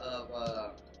proponent of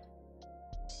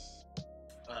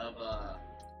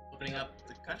what opening up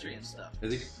the country and stuff.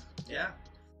 Is he? Yeah.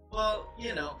 Well,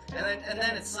 you know, and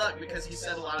then it sucked because he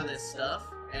said a lot of this stuff,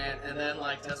 and then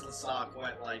like Tesla stock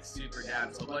went like super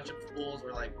down. So a bunch of fools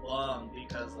were like bummed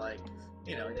because like,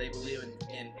 you know, they believe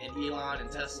in Elon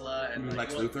and Tesla and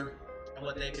like, Luthor and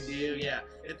what they can do. Yeah,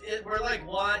 we're like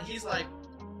he's like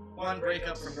one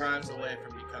breakup from Grimes away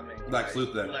from becoming Lex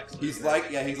Luthor. Lex Luthor. He's like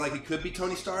he could be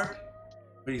Tony Stark,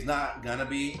 but he's not gonna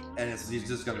be, and he's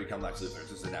just gonna become Lex Luthor. It's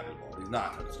just inevitable. He's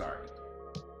not Tony Stark.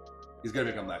 He's gonna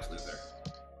become Lex Luthor.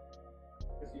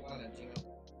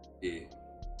 Yeah.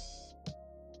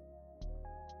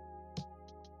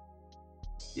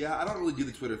 Yeah, I don't really do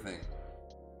the Twitter thing.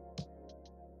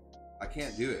 I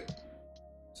can't do it.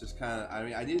 It's just kind of, I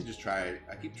mean, I need to just try it.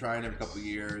 I keep trying every couple of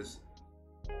years.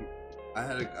 I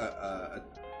had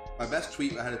my best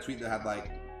tweet, I had a tweet that had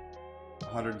like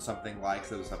 100 and something likes.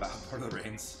 That was about Lord of the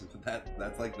Rings.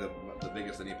 That's like the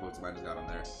biggest any post of mine has got on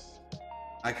there.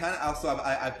 I kind of also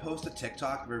I post a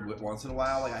TikTok every once in a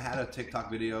while. Like I had a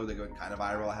TikTok video that went kind of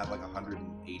viral. I have like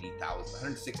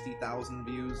 160,000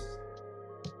 views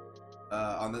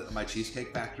on my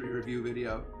Cheesecake Factory review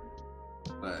video.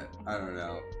 But I don't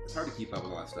know. It's hard to keep up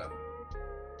with all that stuff.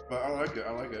 But I like it.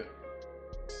 I like it.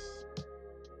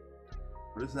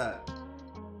 What is that?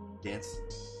 Dance?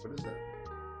 What is that?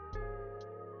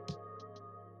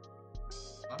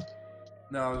 Huh?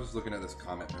 No, I was just looking at this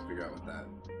comment trying to figure out what that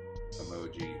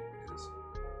emoji is.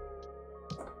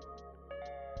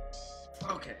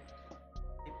 Okay.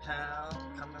 Hey pal,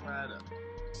 coming right up.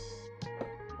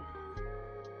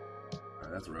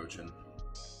 Alright, that's roaching.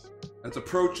 That's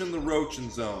approaching the roaching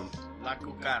zone. La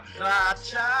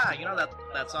cucaracha. You know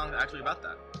that song's actually about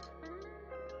that.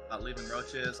 About leaving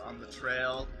roaches on the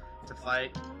trail to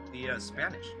fight the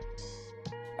Spanish.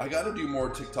 I gotta do more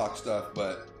TikTok stuff,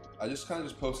 but I just kind of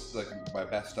just post like my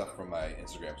best stuff from my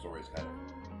Instagram stories, kind of.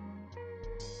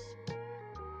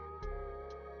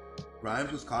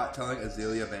 Grimes was caught telling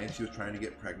Azealia Banks she was trying to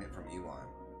get pregnant from Elon.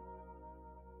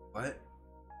 What?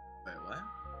 Wait, what?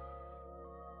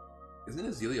 Isn't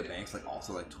Azealia Banks like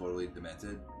also like totally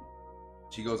demented?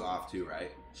 She goes off too,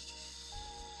 right?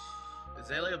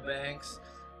 Azealia Banks,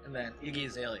 and then Iggy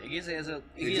Azalea. Iggy Azalea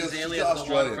She's is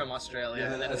the one from Australia.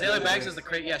 Yeah, and then Azealia Banks is the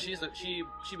crazy. Yeah, she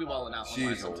be walling out.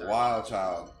 She's a wild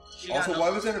child. Also,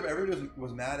 why was everybody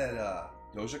was mad at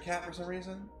Doja Cat for some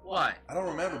reason? Why? I don't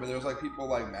remember, but there was like people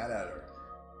like mad at her.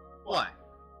 Why?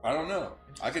 I don't know.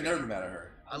 I could never be mad at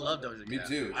her. I love Doja Cat. Me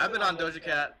too. I've been on Doja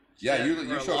Cat. Yeah, you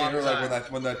showed me her like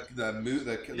when the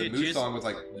Dude, Moose song was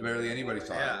like barely anybody's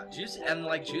song. Yeah, Juicy and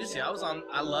like Juicy.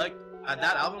 I liked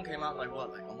that album came out like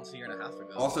what, like almost a year and a half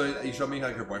ago. Also, you showed me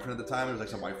like her boyfriend at the time. It was like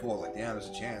some white fool. I was like, damn, there's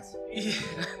a chance.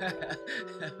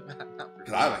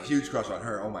 Because I have a huge crush on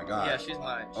her. Oh my god. Yeah, she's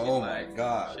my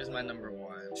god. She's my number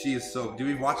one. She is so. Do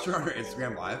we watch her on her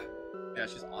Instagram live? Yeah,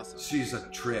 she's awesome. She's a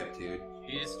trip, dude.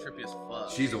 She's trippy as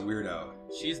fuck. She's a weirdo.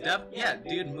 She's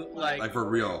dude, like for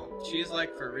real. She's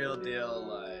like for real deal,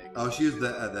 like. Oh, she used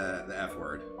the F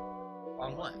word.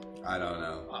 On what? I don't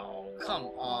know. Oh,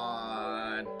 come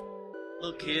on.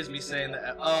 Little kids be saying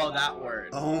that. Oh, that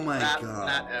word. Oh my god.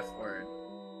 That F word.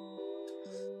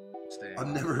 I've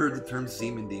never heard the term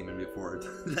semen demon before.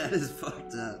 That is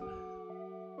fucked up.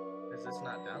 Is this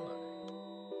not downloading?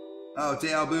 Oh,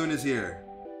 J.L. Boone is here.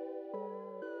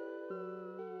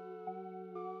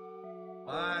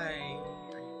 Why are you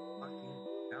fucking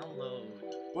download?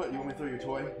 What? You want me to throw your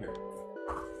toy? Here.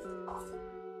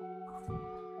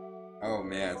 Oh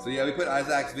man. So yeah, we put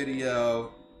Isaac's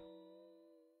video.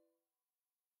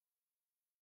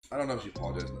 I don't know if she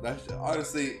apologized. That's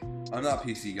honestly, I'm not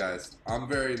PC, guys. I'm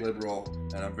very liberal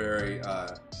and I'm very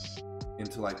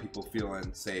into like people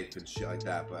feeling safe and shit like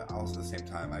that. But also at the same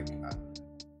time, I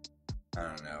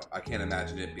don't know. I can't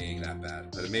imagine it being that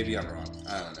bad. But maybe I'm wrong.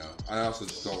 I don't know. I also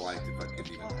just don't like if I could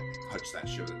even touch that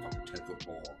shit with a fucking 10-foot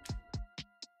pole.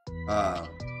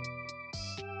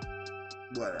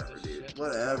 Whatever, dude.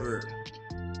 Whatever.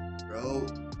 Bro.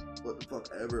 What the fuck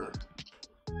ever.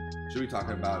 Should we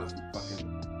talking about is fucking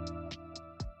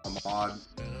Ahmaud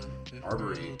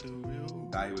Arbery,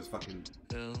 guy who was fucking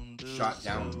shot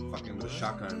down fucking with a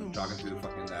shotgun jogging through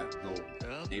fucking that little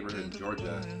neighborhood in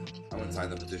Georgia. I went and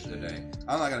signed the petition today.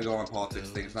 I'm not gonna go on politics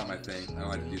thing, it's not my thing. I don't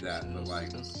like to do that, but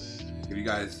like if you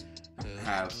guys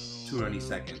have 290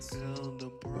 seconds,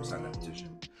 go sign that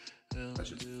petition. That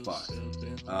shit's fucked.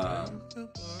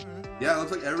 Yeah, it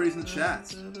looks like everybody's in the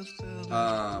chats.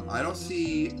 I don't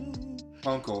see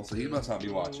Punkle, so he must not be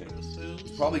watching.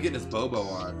 He's probably getting his Bobo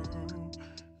on.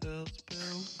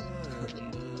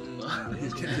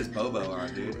 He's getting his Bobo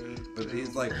on, dude. But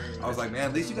he's like, I was like, man,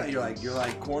 at least you got you're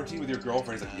like quarantined with your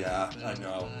girlfriend. He's like, yeah, I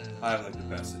know. I have like the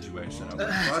best situation. I was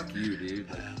like, fuck you, dude.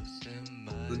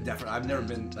 Like, definitely, I've never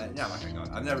been. Like, yeah, I'm not gonna go.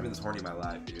 I've never been this horny in my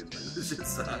life, dude. Like, this shit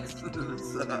sucks. It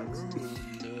sucks.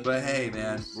 But hey,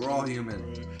 man, we're all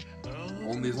human.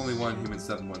 There's only one human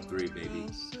 713, baby.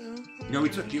 You know, we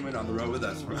took human on the road with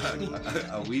us for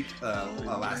a week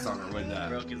last summer when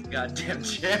broke his goddamn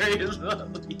cherry as well.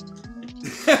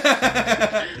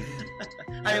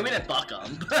 I mean, we didn't buck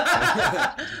him,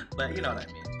 but you know what I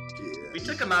mean. Yeah. We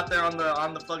took him out there on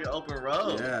the fucking open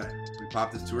road. Yeah, we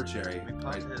popped his tour cherry. We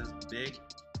popped his big.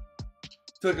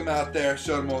 Took him out there,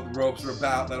 showed him what the ropes were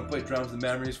about, let him play drums and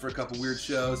memories for a couple weird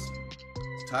shows.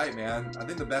 It's tight, man. I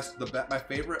think my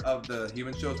favorite of the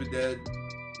human shows we did,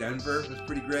 Denver was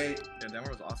pretty great. Yeah, Denver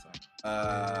was awesome.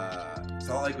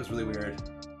 Salt Lake was really weird,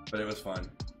 but it was fun.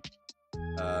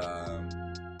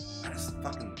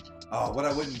 What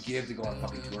I wouldn't give to go on a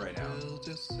fucking tour right now.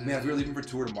 Man, if we were leaving for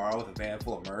tour tomorrow with a van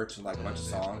full of merch and like a bunch of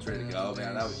songs ready to go,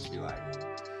 man, that would just be like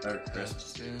better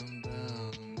Christmas, dude.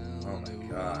 Oh my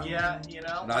god. Yeah, you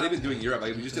know. Not even doing Europe.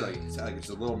 Like we just did like it's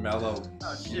a little mellow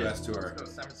US tour. Let's go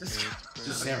to San Francisco.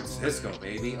 Just San Francisco,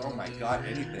 baby. Oh my god,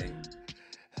 anything.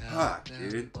 Fuck,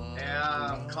 dude.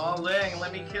 Yeah, calling.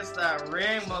 Let me kiss that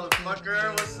ring, motherfucker.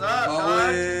 What's up,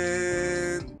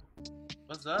 Colin.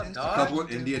 What's up, A dog? couple in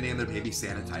India named their baby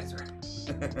Sanitizer.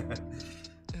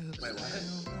 Wait,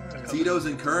 what? Tito's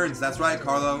and Kerns. That's right,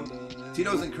 Carlo.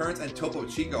 Tito's and Kerns and Topo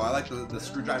Chico. I like the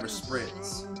screwdriver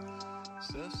spritz.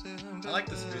 I like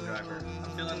the screwdriver.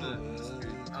 I'm feeling the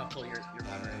screw. Oh, cool. You're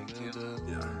powering too.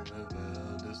 Yeah.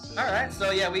 Alright,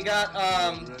 so yeah, we got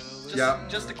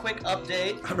just a quick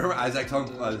update. I remember Isaac telling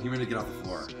Human to get off the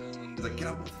floor. He's like, get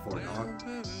up off the floor, dog.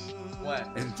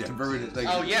 What? In Denver, like,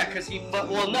 oh yeah, because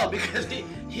because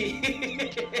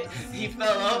he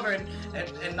fell over and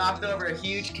knocked over a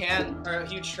huge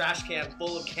trash can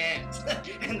full of cans,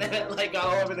 and then it like got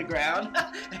all over the ground.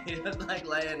 And he was like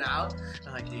laying out.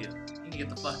 I'm like, dude, you need to get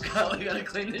the fuck up. We gotta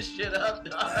clean this shit up,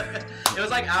 dog. It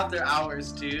was like after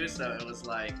hours too, so it was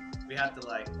like we have to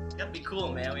be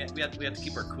cool, man. We have to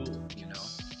keep her cool, you know.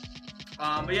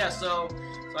 But yeah, so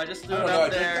I just threw it up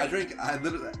there.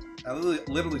 I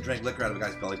literally drank liquor out of a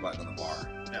guy's belly button on the bar.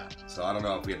 Yeah. So I don't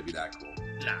know if we had to be that cool.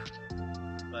 Nah.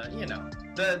 But you know,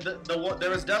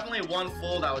 there was definitely one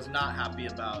fool that I was not happy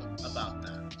about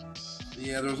that.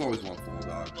 Yeah, there was always one fool,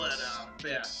 dog. But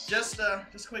yeah, just a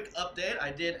quick update.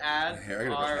 I did add Keep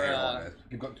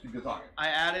talking. I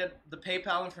added the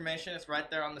PayPal information. It's right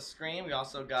there on the screen. We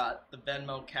also got the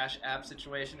Venmo Cash App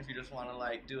situation if you just want to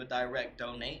like do a direct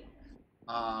donate.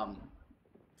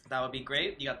 That would be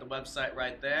great. You got the website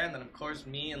right there, and then of course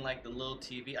me and like the little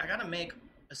TV. I gotta make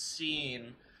a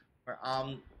scene where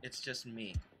it's just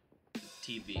me,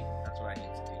 TV. That's what I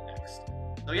need to do next.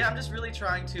 So yeah, I'm just really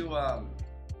trying to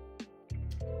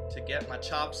get my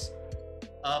chops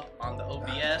up on the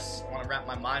OBS. I want to wrap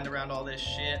my mind around all this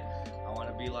shit. I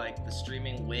want to be like the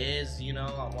streaming whiz, you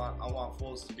know. I want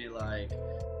fools to be like,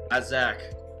 Zach,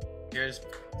 here's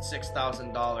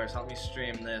 $6,000. Help me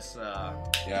stream this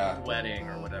wedding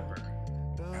or whatever.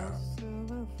 Yeah.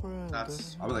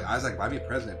 That's. I was like, Isaac, buy me a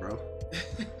present, bro.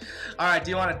 All right.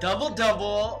 Do you want a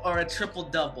double or a triple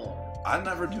double? I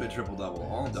never do a triple double.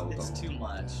 All double. It's too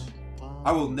much.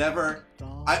 I will never.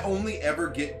 I only ever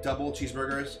get double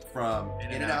cheeseburgers from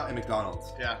In-N-Out and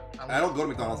McDonald's. Yeah. I don't go to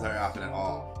McDonald's very often at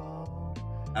all.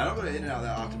 I don't go to In-N-Out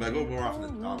that often, but I go more often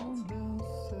than McDonald's.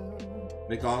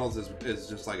 McDonald's is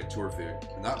just like a tour food.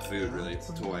 Not food, really. It's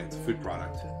a toy. It's a food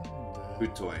product.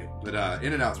 Food toy. But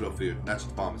In-N-Out's real food. And that's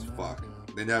just bomb as fuck.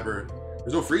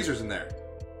 There's no freezers in there.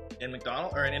 In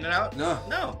McDonald's or in In-N-Out? No.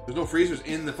 There's no freezers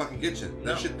in the fucking kitchen.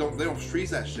 No. That shit they don't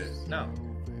freeze that shit. No.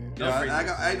 You know,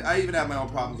 I even have my own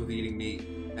problems with eating meat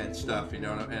and stuff, you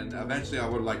know, and eventually I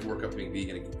would like to work up being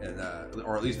vegan and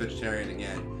or at least vegetarian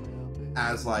again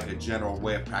as like a general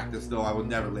way of practice, though I would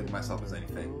never label myself as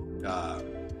anything.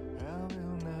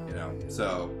 You know,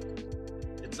 so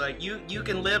it's like you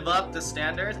can live up to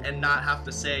standards and not have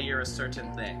to say you're a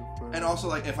certain thing. And also,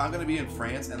 like, if I'm gonna be in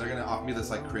France and they're gonna offer me this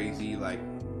like crazy like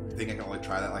thing I can only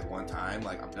try that like one time,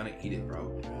 like I'm gonna eat it,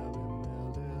 bro.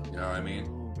 You know what I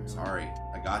mean? Sorry,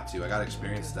 I gotta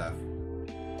experience stuff.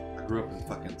 I grew up in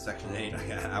fucking Section 8.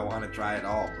 I want to try it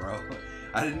all, bro.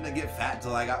 I didn't get fat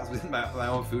until I got my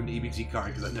own food and EBT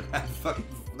card because I never had fucking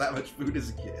that much food as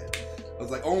a kid. I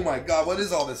was like, oh my god, what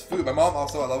is all this food? My mom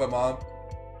also, I love my mom.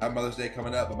 I have Mother's Day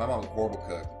coming up, but my mom's a horrible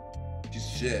cook. She's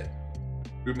shit.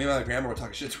 Me and my grandma were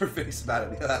talking shit to her face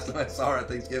about it the last time I saw her at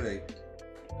Thanksgiving.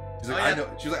 She's like, I know.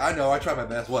 She's like, I know. I tried my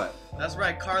best. What? That's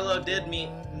right. Carlo did meet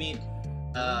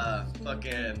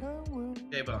fucking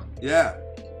J-Bone. Yeah.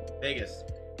 Vegas.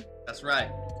 That's right.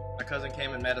 My cousin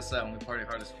came and met us up and we partied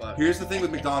hard as fuck. Here's the thing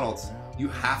with McDonald's. You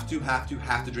have to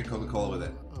drink Coca-Cola with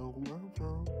it.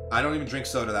 I don't even drink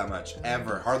soda that much.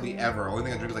 Ever. Hardly ever. Only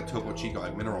thing I drink is like Topo Chico,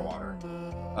 like mineral water.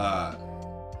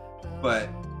 But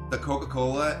the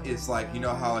Coca-Cola is like, you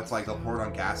know how it's like they'll pour it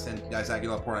on gas and guys like, you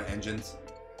know, they'll pour it on engines.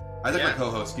 I like my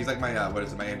co-host. He's like my what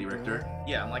is it? My Andy Richter.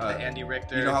 Yeah, I'm like the Andy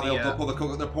Richter. You know how they'll pull the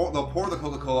they'll pour the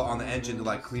Coca-Cola on the engine to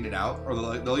like clean it out, or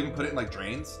they'll even put it in like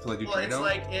drains to like do. Well, it's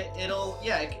like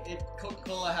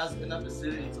Coca-Cola has enough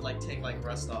acidity to like take like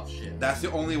rust off shit. That's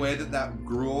the only way that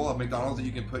gruel of McDonald's that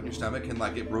you can put in your stomach can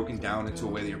like get broken down into a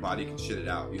way that your body can shit it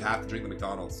out. You have to drink the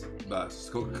McDonald's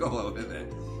Coca-Cola with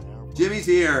it. Jimmy's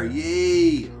here,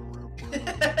 yay!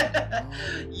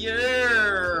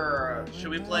 Yeah. Should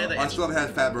we play the? I still haven't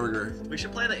had Fat Burger. We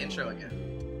should play the intro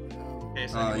again. Okay,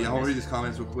 so yeah, I'll read these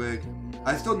comments real quick.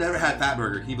 I still never had Fat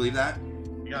Burger. Can you believe that?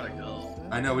 We gotta go.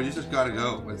 I know, we just gotta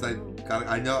go. It's like,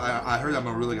 I know, I heard I'm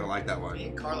really gonna like that one. Me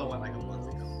and Carlo went like a month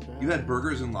ago. You had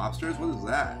burgers and lobsters? What is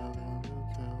that?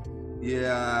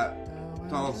 Yeah,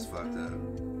 McDonald's is fucked up.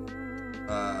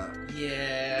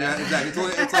 Yeah, exactly.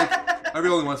 It's like every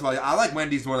only once in a while. I like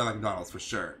Wendy's more than I like McDonald's for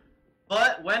sure.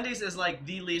 But Wendy's is like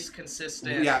the least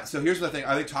consistent. Yeah. So here's the thing.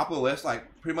 I think top of the list, like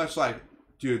pretty much like,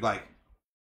 dude, like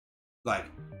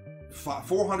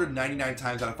 499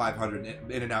 times out of 500,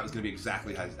 In-N-Out is gonna be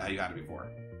exactly how you had it before.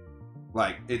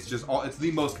 Like it's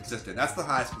the most consistent. That's the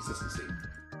highest consistency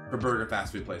for burger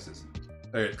fast food places.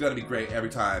 It's gonna be great every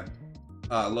time.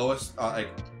 Lowest, like,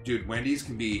 dude, Wendy's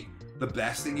can be the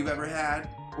best thing you've ever had,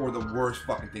 or the worst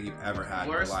fucking thing you've ever had.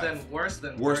 Worse in your life. than worse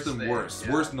than worse worst than thing. worse.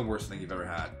 Yeah. Worse than the worst thing you've ever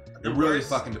had. The It really worst-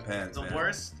 fucking depends. The man.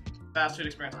 worst fast food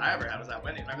experience I ever had was at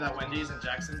Wendy's. Remember that Wendy's in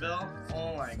Jacksonville?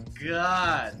 Oh my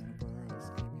god.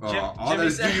 Oh, Jimmy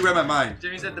dude, said- you read my mind.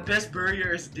 Jimmy said the best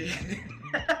burger is Dick.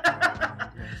 I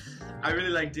really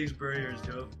like Dick's burgers,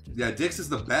 Joe. Yeah, Dick's is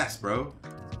the best, bro.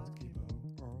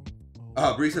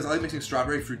 Bree says, I like mixing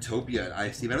strawberry Fruitopia and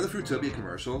iced tea. Remember the Fruitopia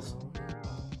commercials?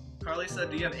 Carly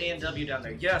said, do you have A&W down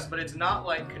there? Yes, but it's not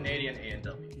like Canadian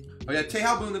A&W. Oh yeah, Tae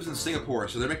Hao Boon lives in Singapore,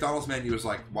 so their McDonald's menu is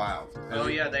like wild. Oh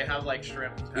yeah, they have like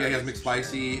shrimp. Yeah, he has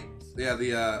McSpicy.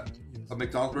 Yeah, a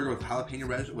McDonald's burger with jalapeno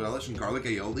relish and garlic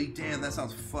aioli. Damn, that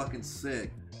sounds fucking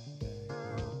sick.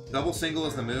 Double single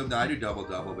is the move. No, I do double,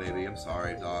 baby. I'm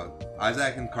sorry, dog.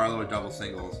 Isaac and Carlo are double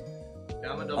singles.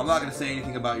 Yeah, I'm not gonna say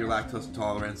anything about your lactose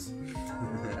intolerance.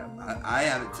 I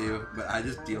have it too, but I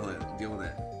just deal with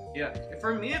it. Yeah,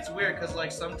 for me it's weird because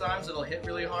like sometimes it'll hit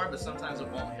really hard, but sometimes it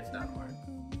won't hit that hard.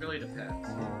 It really depends.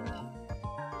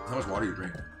 How much water you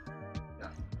drink? Yeah.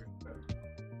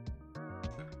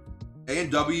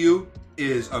 A&W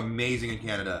is amazing in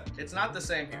Canada. It's not the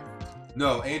same here.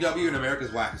 No, A&W in America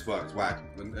is whack as fuck. It's whack.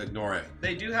 Ignore it.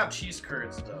 They do have cheese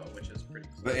curds though, which is pretty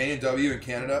cool. But A&W in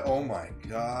Canada, oh my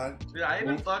god. Dude, I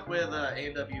even fuck with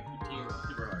A&W poutine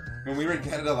super hard. When we were in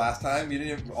Canada last time, you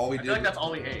didn't even, all we I did. feel like that's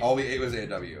all we ate. All we ate was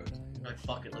A&W. Like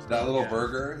fuck it, let's That go little again.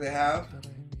 burger they have,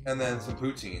 and then some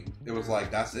poutine. It was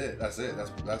like that's it. That's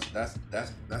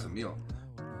a meal.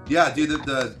 Yeah, dude.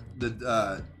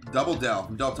 The Double Del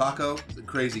from Del Taco,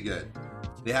 crazy good.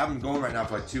 They have them going right now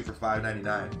for like 2 for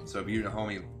 $5.99. So if you're a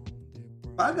homie,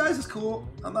 Five Guys is cool.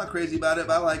 I'm not crazy about it,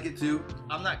 but I like it too.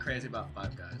 I'm not crazy about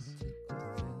Five Guys.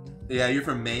 Yeah, you're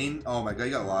from Maine. Oh my god,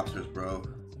 you got lobsters, bro.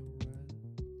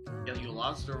 Yo, you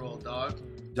lobster roll, dog.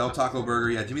 Del Taco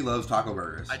Burger. Yeah, Jimmy loves taco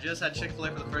burgers. I just had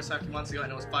Chick-fil-A for the first time 2 months ago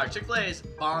and it was fire. Chick-fil-A is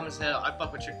bomb as hell. I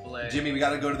fuck with Chick-fil-A. Jimmy, we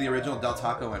gotta go to the original Del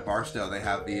Taco in Barstow. They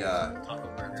have the Taco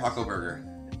burgers. taco burger.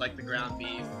 It's like the ground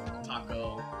beef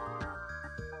taco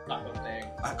thing.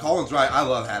 Colin's right. I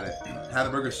love Habit.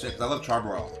 Habit Burger 6. I love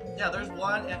Charbroil. Yeah, there's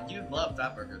one and you'd love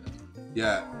that burger.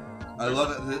 Yeah. I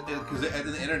love it because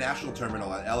in the international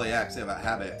terminal at LAX, they have a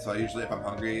Habit. So I usually, if I'm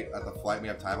hungry at the flight and we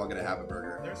have time, I'll get a Habit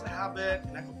Burger. There's a Habit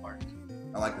in Echo Park.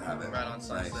 I like the Habit. Right on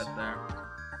Sunset Nice. there.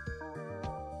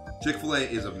 Chick-fil-A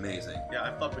is amazing. Yeah,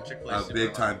 I fuck with Chick-fil-A. super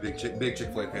Big hard. time, big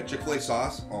Chick-fil-A fan. Chick-fil-A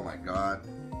sauce. Oh my god.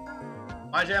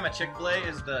 My jam at Chick-fil-A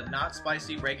is the not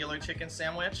spicy regular chicken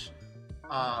sandwich,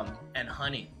 and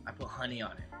honey. I put honey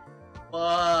on it.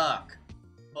 Fuck.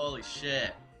 Holy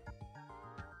shit.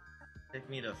 Take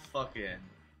me to fucking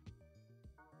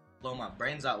blow my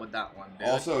brains out with that one, dude.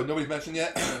 Also, nobody's mentioned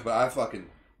yet, but I fucking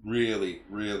really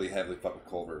heavily fuck with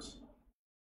Culver's.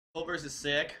 Culver's is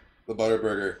sick. The Butter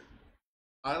Burger.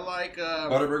 I like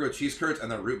Butter Burger with cheese curds and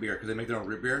then root beer because they make their own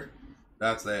root beer.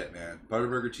 That's it, man. Butter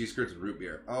Burger, cheese curds, and root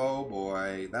beer. Oh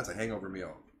boy, that's a hangover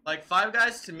meal. like Five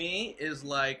Guys to me is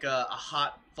like a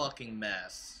hot fucking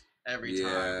mess every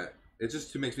time. Yeah, it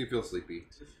just makes me feel sleepy.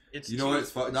 It's You know what?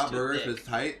 It's not too burgers, thick. but it's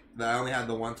tight. That I only had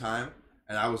the one time,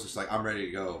 and I was just like, I'm ready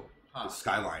to go. Huh. The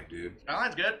Skyline, dude.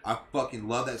 Skyline's good. I fucking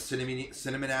love that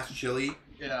cinnamon ass chili.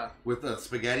 Yeah. With the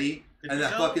spaghetti Did and we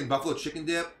that go- fucking buffalo chicken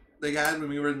dip they had when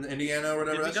we were in Indiana or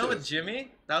whatever. Did we that go shit with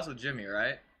Jimmy? That was with Jimmy,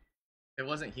 right? It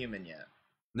wasn't human yet.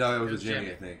 No, it was It was with Jimmy,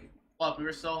 Jimmy. I think. Fuck, we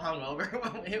were so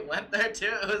hungover when we went there too.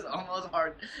 It was almost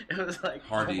hard. It was like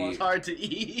Hard to almost eat. hard to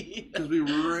eat. Because we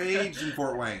raged in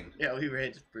Fort Wayne. Yeah, we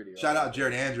raged pretty hard. Shout out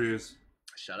Jared Andrews.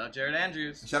 Shout out Jared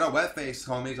Andrews. Shout out Wetface,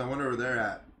 homies. I wonder where they're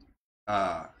at.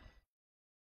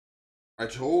 I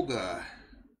told,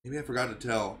 maybe I forgot to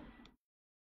tell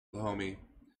the homie.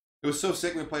 It was so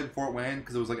sick when we played in Fort Wayne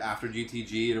because it was like after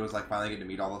GTG and it was like finally getting to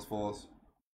meet all those fools.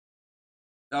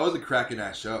 That was a cracking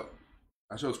ass show.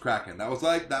 That show was cracking. That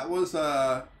was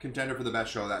a contender for the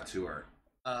best show of that tour.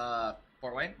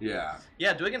 Fort Wayne? Yeah.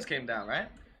 Yeah, Dwiggins came down, right?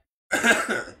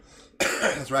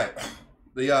 That's right.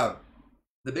 The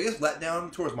biggest letdown on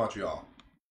the tour is Montreal.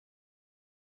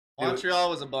 Montreal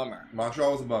was a bummer.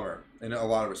 Montreal was a bummer in a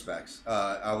lot of respects.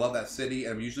 I love that city,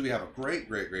 and usually we have a great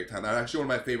time. Actually,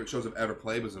 one of my favorite shows I've ever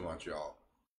played was in Montreal.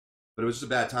 But it was just a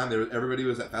bad time. Everybody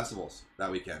was at festivals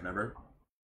that weekend, remember?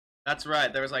 That's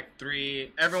right. There was like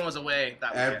 3. Everyone was away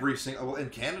that weekend. Every single... Well, in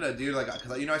Canada, dude, like,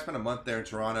 because, I spent a month there in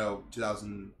Toronto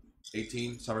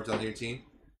 2018, summer 2018.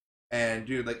 And,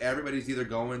 dude, like, everybody's either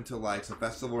going to, like, some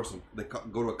festival or they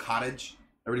go to a cottage.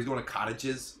 Everybody's going to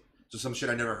cottages. Just some shit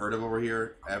I never heard of over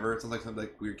here, ever. It sounds like some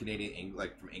like weird Canadian,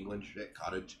 like from England shit,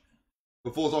 cottage.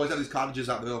 But fools always have these cottages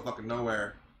out in the middle of fucking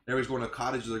nowhere. Everybody's going to a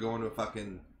cottage, they're going to a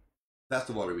fucking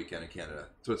festival every weekend in Canada.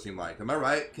 That's what it seemed like. Am I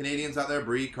right? Canadians out there,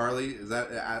 Bree, Carly, is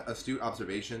that an astute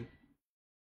observation?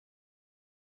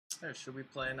 Hey, should we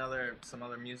play some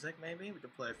other music maybe? We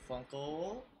could play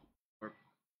Funkle or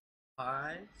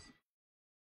Pies.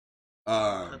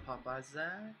 Hip Hop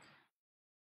Isaac.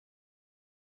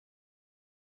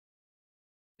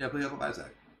 Yeah, play Hip Hop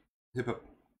Isaac. Hip Hop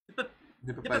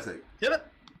Isaac. Hip it.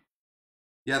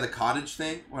 Yeah, the cottage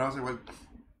thing. When I was like,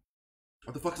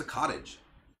 what the fuck's a cottage?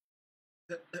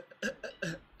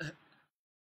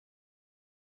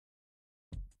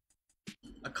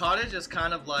 A cottage is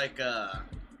kind of like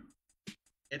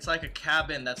it's like a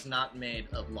cabin that's not made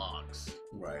of logs.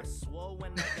 Right.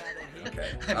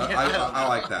 Okay. I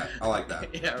like that. I like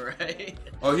that. Yeah, right.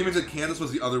 Oh, he mentioned Kansas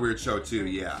was the other weird show too.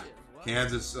 Yeah.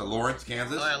 Kansas, Lawrence,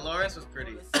 Kansas. Oh yeah, Lawrence was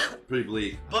pretty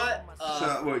bleak. But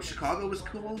So, wait, Chicago was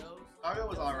cool? Chicago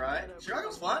was alright. Chicago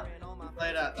was fun. We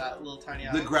played at that little tiny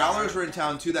The Growlers were in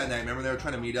town too that night. Remember, they were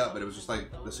trying to meet up, but it was just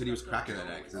like the city was cracking that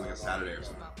night because it was like a Saturday or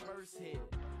something.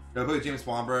 Yeah, I played James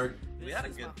Swanberg. We had a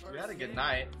good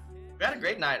night. We had a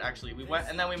great night actually. We went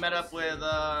and then we met up with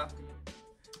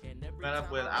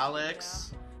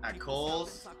Alex at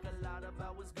Cole's.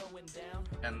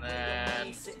 And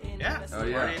then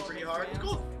partied pretty hard. It's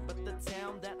cool.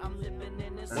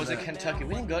 Was it Kentucky?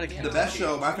 We didn't go to Kentucky. The best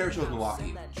show, my favorite show was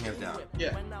Milwaukee, hands down.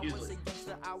 Yeah, usually.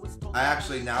 I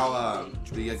actually now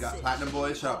got Platinum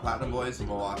Boys. Shout out Platinum Boys in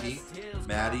Milwaukee.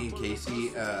 Maddie and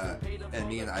Casey and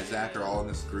me and Isaac are all in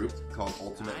this group called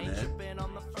Ultimate Men.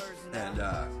 And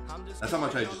that's how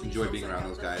much I just enjoy being around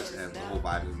those guys, and the whole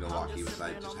vibe in Milwaukee was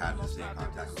I just had to stay in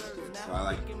contact with those dudes. So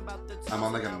I'm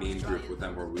on like a meme group with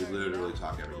them where we literally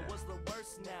talk every day.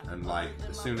 And like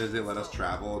as soon as they let us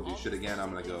travel, do shit again,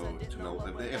 I'm gonna go to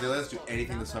Milwaukee. If they let us do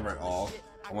anything this summer at all,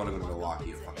 I want to go to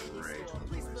Milwaukee and fucking rage on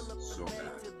those boys so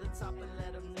bad.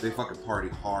 They fucking party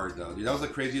hard though, dude. That was the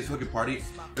craziest fucking party.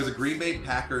 There's a Green Bay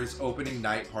Packers opening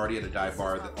night party at a dive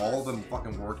bar that all of them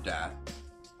fucking worked at.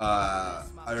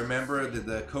 I remember that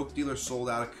the Coke dealer sold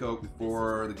out of Coke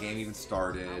before the game even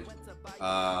started.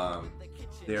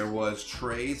 There was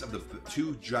trays of the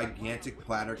 2 gigantic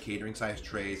platter catering size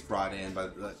trays brought in by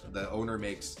the owner.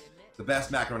 Makes the best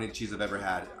macaroni and cheese I've ever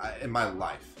had in my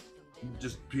life.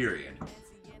 Just period.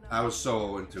 I was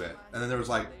so into it. And then there was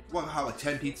like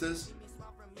 10 pizzas?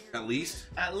 At least?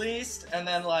 At least, and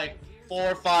then like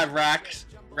 4 or 5 racks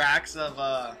of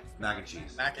mac and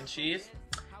cheese. Mac and cheese.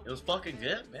 It was fucking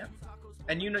good, man.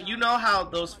 And you know how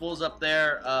those fools up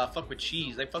there fuck with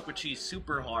cheese. They fuck with cheese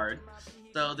super hard.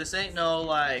 So this ain't no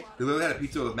like. They literally had a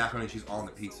pizza with macaroni and cheese on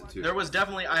the pizza too. There was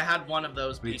definitely. I had one of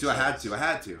those. Me pizzas. too. I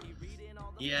had to.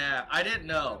 Yeah, I didn't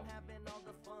know.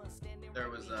 There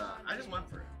was. I just went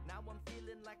for it.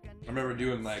 I remember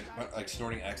doing like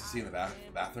snorting ecstasy in the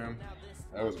bathroom.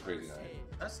 That was a crazy night.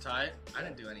 That's tight. I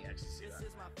didn't do any ecstasy that night.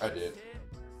 I did.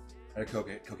 I had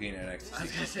cocaine and ecstasy. I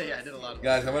was gonna say I did a lot of.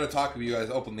 Guys, I'm gonna talk to you guys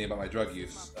openly about my drug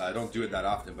use. I don't do it that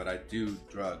often, but I do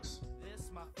drugs.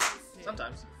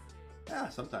 Sometimes. Yeah,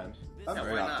 sometimes. Not Yeah,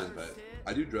 very why often, not? but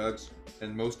I do drugs,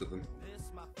 and most of them.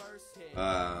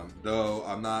 Though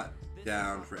I'm not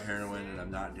down for heroin, and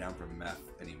I'm not down for meth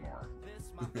anymore.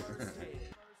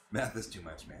 Meth is too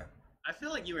much, man. I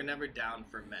feel like you were never down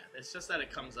for meth. It's just that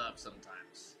it comes up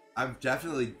sometimes. I've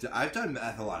done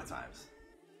meth a lot of times.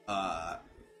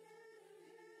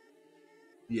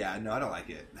 Yeah, no, I don't like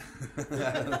it.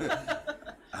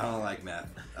 I don't like meth.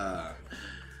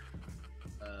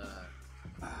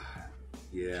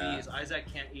 Yeah. Cheese. Isaac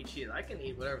can't eat cheese. I can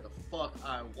eat whatever the fuck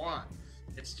I want.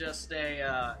 It's just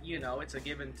a, you know, it's a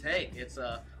give and take. It's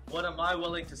a, what am I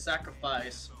willing to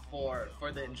sacrifice for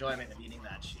the enjoyment of eating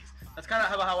that cheese? That's kind of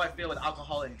how I feel with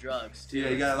alcohol and drugs too. Yeah,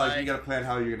 you gotta plan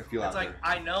how you're gonna feel out it's like, there.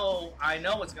 I know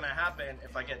what's gonna happen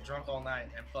if I get drunk all night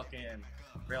and fucking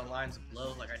rail lines of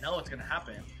blow. Like, I know what's gonna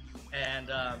happen, and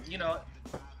you know,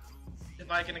 if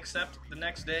I can accept the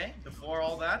next day before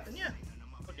all that, then yeah,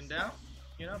 I'm fucking down.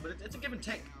 You know, but it's a give and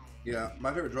take. Yeah,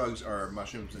 my favorite drugs are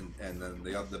mushrooms, and then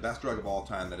the best drug of all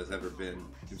time that has ever been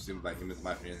consumed by humans, in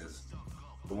my opinion, is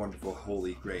the wonderful,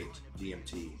 holy, great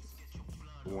DMT.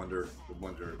 The wonder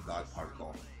God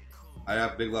particle. I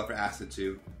have big love for acid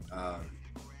too,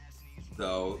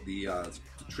 though the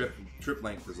trip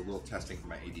length is a little testing for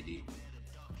my ADD.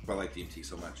 But I like DMT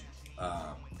so much,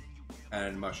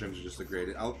 and mushrooms are just the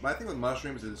greatest. My thing with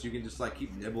mushrooms is you can just like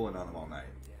keep nibbling on them all night.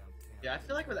 Yeah, I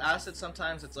feel like with acid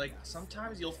sometimes it's like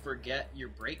sometimes you'll forget your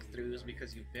breakthroughs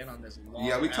because you've been on this long.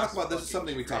 Yeah, we talk about this is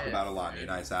something we talk about a lot, me and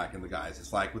Isaac and the guys.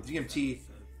 It's like with DMT,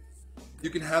 you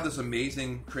can have this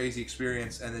amazing, crazy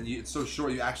experience, and then it's so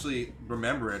short you actually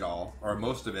remember it all or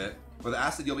most of it. With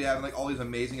acid, you'll be having like all these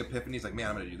amazing epiphanies, like, man,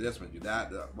 I'm gonna do this, I'm gonna do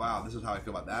that. Wow, this is how I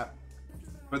feel about that.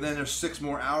 But then there's 6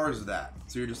 more hours of that,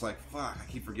 so you're just like, fuck, I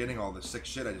keep forgetting all this sick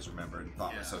shit I just remembered and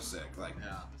thought was so sick. Like,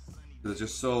 it's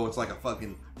just so, it's like a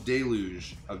fucking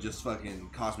deluge of just fucking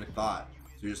cosmic thought.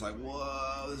 So you're just like,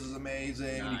 whoa, this is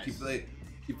amazing. Nice. You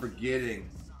keep forgetting.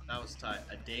 That was tight.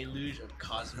 A deluge of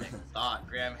cosmic thought.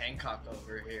 Graham Hancock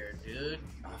over here, dude.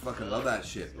 I fucking love that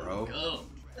shit, bro. Go.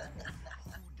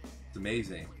 It's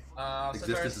amazing.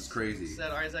 Existence is crazy.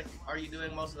 Said, Isaac, are you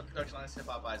doing most of the production on this Hip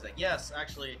Hop Isaac? Yes,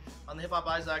 actually, on the Hip Hop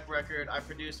Isaac record, I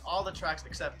produced all the tracks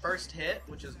except First Hit,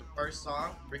 which is the first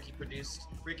song. Ricky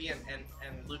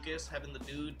and Lucas, Heaven the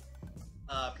Dude,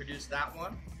 produced that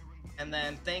one. And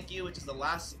then Thank You, which is the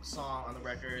last song on the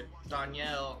record,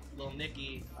 Danielle, Lil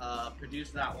Nicky,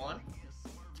 produced that one.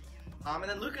 And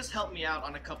then Lucas helped me out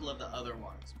on a couple of the other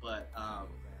ones, but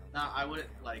I wouldn't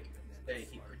like say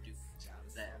he produced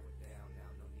them.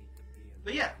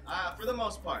 But yeah, for the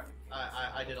most part,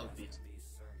 I did all the beats.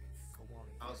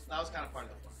 That was kind of part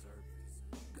of the fun.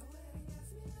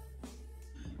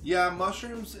 Yeah,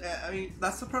 mushrooms, I mean,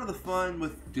 that's the part of the fun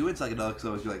with doing psychedelics,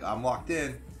 though, is you're like, I'm locked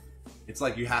in. It's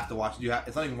like you have to watch,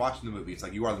 it's not even watching the movie, it's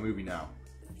like you are the movie now.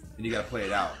 And you gotta play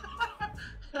it out.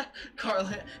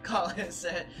 Colin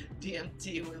said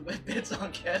DMT with bits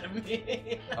on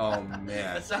ketamine. Oh, man.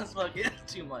 That sounds fucking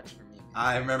too much for me.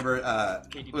 I remember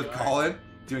with Colin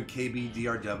doing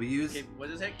KBDRWs. What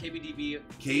is it? KBDB.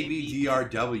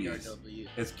 KBDRWs.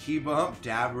 It's Key Bump,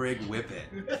 Dab Rig, Whip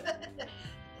It.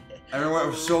 I remember I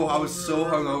was so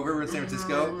hungover in San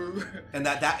Francisco, and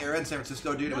that era in San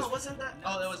Francisco, dude. No, wasn't that?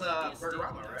 Oh, that was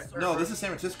Burgerama, right? No, this is San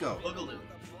Francisco. Boogaloo.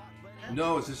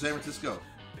 No, it's just San Francisco.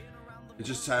 It's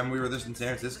just time we were this in San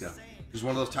Francisco. Just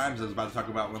one of those times I was about to talk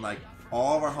about when like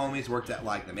all of our homies worked at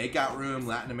like the Makeout Room,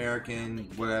 Latin American,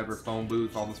 whatever, phone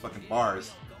booth, all those fucking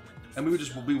bars, and we would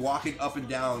just be walking up and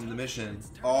down the Mission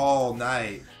all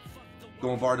night,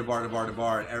 going bar to bar to bar to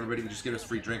bar, and everybody would just give us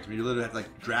free drinks. We literally had to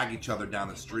like drag each other down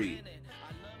the street.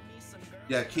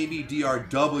 Yeah,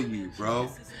 KBDRW, bro.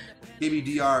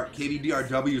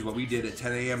 KBDRW is what we did at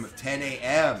 10 a.m. 10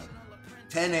 a.m.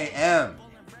 10 a.m.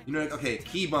 You know, like, okay,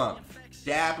 Key Bump,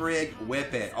 Dab Rig,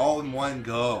 Whip It, all in one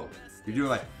go. You're doing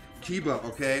like Key Bump,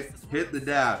 okay? Hit the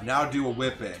dab, now do a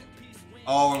Whip It.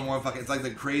 All in one fucking, it's like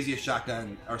the craziest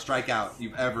shotgun or strikeout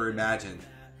you've ever imagined.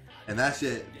 And that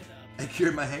shit, it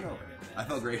cured my hangover. I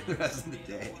felt great the rest of the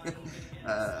day.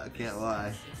 I can't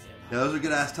lie. Yeah, those were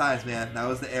good ass times, man. That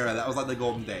was the era. That was like the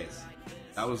golden days.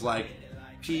 That was like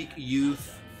peak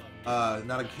youth,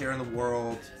 not a care in the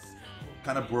world,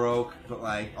 kind of broke, but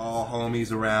like all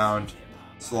homies around,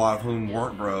 so a lot of whom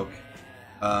weren't broke,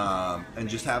 and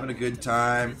just having a good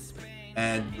time,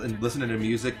 and listening to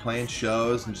music, playing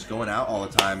shows, and just going out all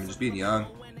the time, and just being young.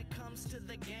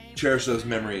 Cherish those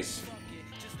memories.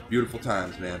 Beautiful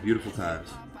times, man. Beautiful times.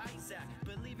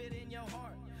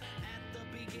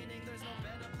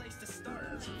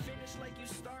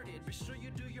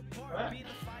 Right.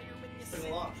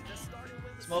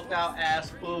 Smoked out ass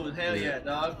food. Hell yeah,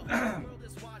 dog. That's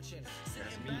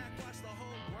me.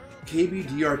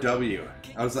 KBDRW.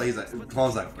 I was like, he's like,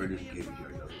 Paul's like, we're doing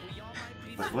KBDRW.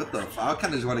 Like, what the fuck? I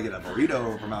kind of just want to get a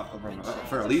burrito from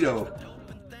Farolito.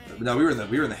 no, we were in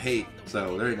the hate,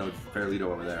 so there ain't no Fairlito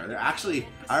over there. Actually,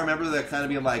 I remember that kind of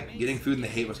being like getting food in the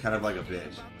hate was kind of like a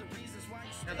bitch.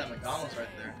 Yeah, that McDonald's right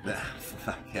there.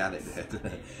 Fuck yeah, they did.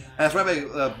 And that's right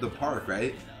by the park,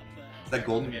 right? That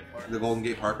Golden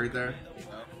Gate Park right there.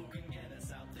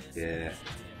 Yeah.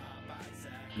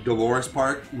 Dolores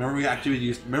Park. Remember when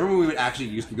we would actually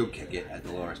used to go kick it at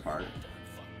Dolores Park?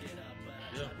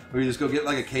 Yeah. We would just go get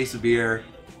like a case of beer,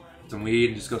 some weed,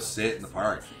 and just go sit in the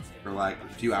park for like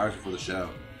a few hours before the show,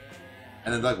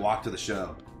 and then like walk to the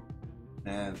show.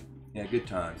 And yeah, good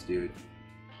times, dude.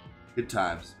 Good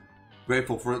times.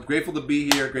 Grateful to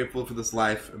be here. Grateful for this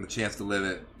life and the chance to live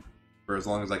it for as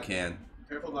long as I can.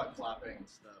 Careful about clapping and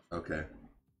stuff. Okay.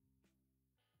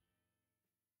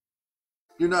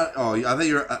 You're not. Oh, I think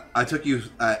you're. I took you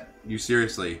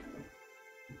seriously.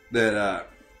 That I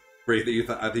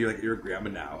think you're like you're a grandma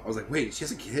now. I was like, wait, she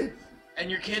has a kid. And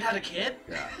your kid had a kid?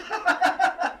 Yeah.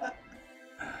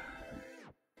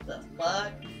 The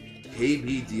fuck?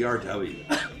 KBDRW.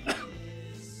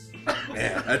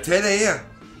 Man, at 10 a.m.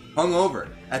 hungover.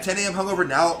 At 10 a.m. hungover.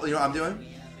 Now you know what I'm doing?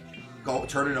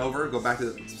 Turn it over. Go back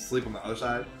to sleep on the other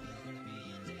side.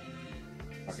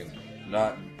 Fucking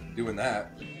not doing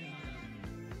that.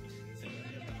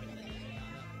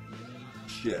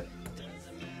 Shit.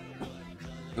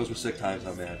 Those were sick times,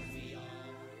 though, man.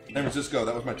 San Francisco,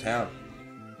 that was my town.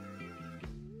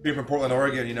 Being from Portland,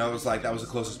 Oregon, you know, it was like that was the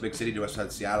closest big city to us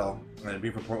besides Seattle. And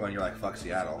being from Portland, you're like, fuck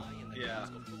Seattle. Yeah.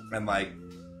 And like,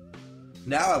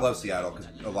 now I love Seattle because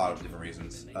a lot of different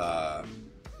reasons.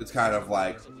 It's kind of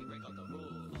like,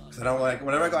 cause I don't like,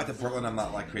 whenever I go back to Portland, I'm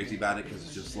not like crazy about it because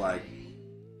it's just like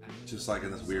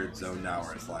in this weird zone now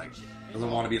where it's like, it doesn't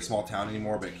want to be a small town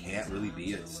anymore, but it can't really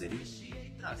be a city.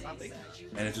 No, it's not big.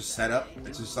 And it's just set up.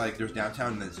 It's just like there's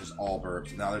downtown and it's just all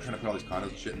burbs. Now they're trying to put all these condos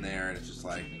and shit in there, and it's just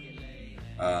like,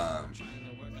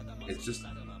 it's just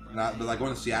not. But like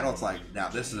going to Seattle, it's like now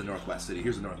this is a Northwest city.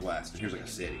 Here's the Northwest, and here's like a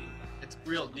city. It's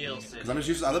real deal city. Because I'm just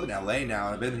used to, I live in LA now,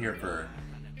 and I've been here for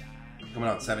coming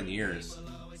on 7 years,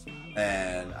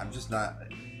 and I'm just not.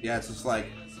 Yeah, it's just like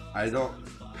I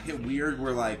get weird.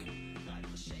 Where like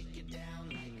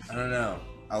I don't know.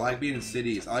 I like being in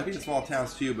cities. I like being in small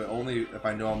towns too, but only if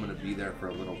I know I'm going to be there for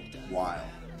a little while.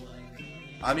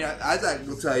 I mean, Isaac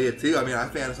will tell you too. I mean, I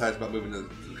fantasize about moving to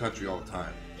the country all the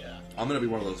time. Yeah. I'm going to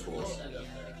be one of those fools.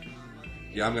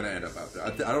 Yeah, I'm going to end up out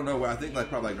there. I don't know where. I think like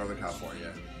probably like Northern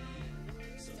California.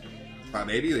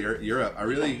 Maybe Europe. I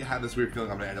really have this weird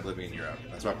feeling I'm going to end up living in Europe.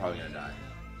 That's where I'm probably going to die.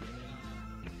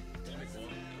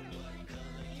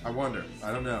 I wonder.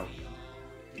 I don't know.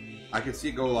 I can see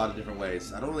it go a lot of different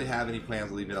ways. I don't really have any plans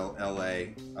to leave LA.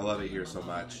 I love it here so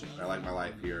much. I like my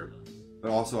life here.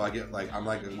 But also I get like, I'm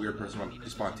like a weird person. I'm pretty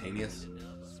spontaneous.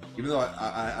 Even though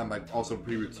I'm like also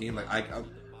pretty routine. Like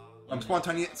I'm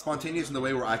spontaneous in the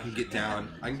way where I can get down.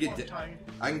 I can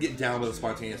get down with a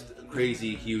spontaneous,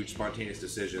 crazy, huge spontaneous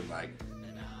decision. Like,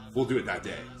 we'll do it that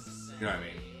day. You know what I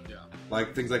mean? Yeah.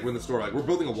 Like things like when the store, like we're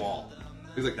building a wall.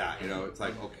 Things like that, you know? It's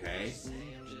like, okay.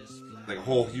 Like a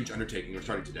whole huge undertaking. We're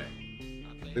starting today.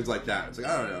 Things like that. It's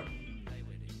like, I don't know.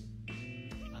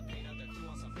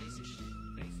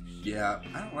 Yeah,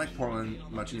 I don't like Portland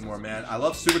much anymore, man. I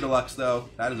love Super Deluxe, though.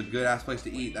 That is a good-ass place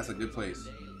to eat. That's a good place.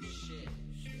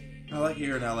 I like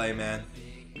here in LA, man.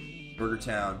 Burger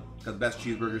Town. Got the best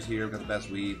cheeseburgers here. Got the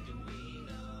best weed.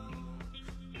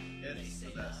 It's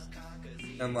the best.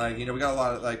 And, like, you know, we got a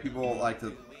lot of, like, people like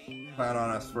to clown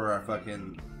on us for our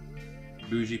fucking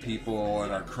bougie people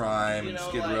and our crime and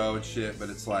Skid Row and shit, but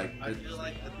it's like... I feel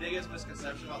like the biggest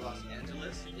misconception about Los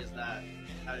Angeles is that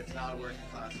it's not a working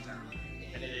class town.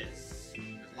 And it is.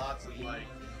 There's lots of, like,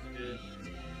 good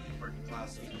working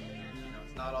class people here. You know,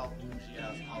 it's not all bougie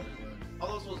ass Hollywood. All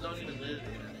those fools don't even live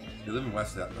in it. They live in the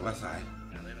west side.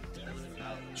 Yeah, they live in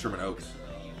Valley. Sherman Oaks.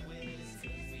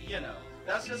 You know,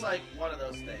 that's just like one of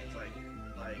those things.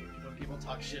 Like when people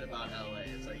talk shit about LA,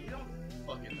 it's like, you don't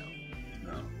fucking know.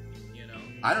 No. You know?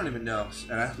 I don't even know,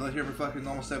 and I've lived here for fucking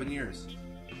almost 7 years.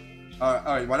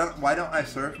 Alright, why don't I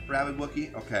surf Rabid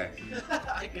Wookie? Okay.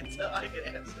 I can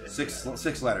answer.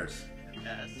 Six letters.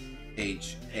 S.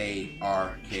 H-A-R-K-S.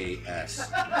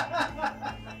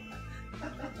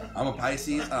 I'm a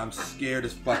Pisces. I'm scared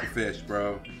as fuck of fish,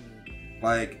 bro.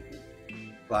 Like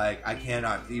I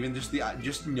cannot. Even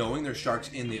just knowing there's sharks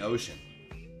in the ocean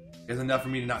is enough for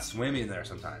me to not swim in there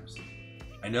sometimes.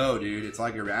 I know, dude. It's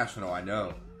like irrational. I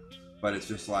know. But it's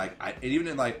just like, I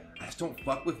just don't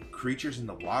fuck with creatures in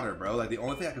the water, bro. Like, the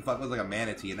only thing I can fuck with is like a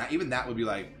manatee. And even that would be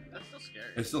like... That's still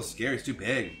scary. It's still scary. It's too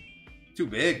big. Too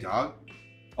big, dog.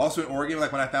 Also in Oregon,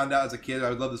 like when I found out as a kid,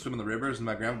 I would love to swim in the rivers. And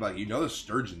my grandma would be like, you know there's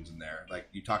sturgeons in there. Like,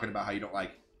 you talking about how you don't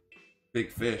like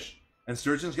big fish. And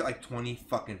sturgeons get like 20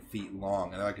 fucking feet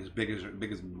long, and they're like as big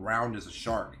as round as a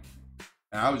shark.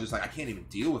 And I was just like, I can't even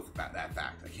deal with that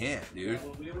fact. I can't, dude.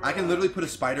 I can literally put a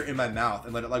spider in my mouth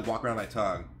and let it like walk around my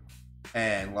tongue,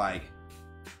 and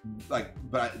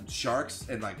but sharks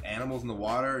and like animals in the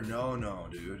water, no,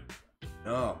 dude,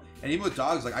 no. And even with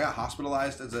dogs, like I got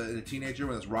hospitalized as a teenager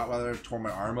when this Rottweiler tore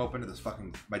my arm open at this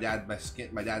fucking my dad's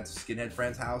skinhead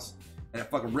friend's house, and it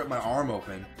fucking ripped my arm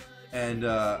open. And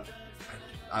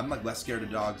I'm like less scared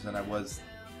of dogs than I was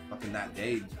fucking that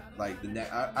day. Like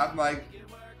I'm like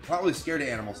not really scared of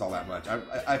animals all that much.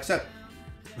 I except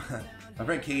my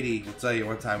friend Katie will tell you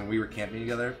one time when we were camping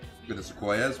together with the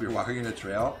sequoias, we were walking in the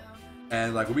trail,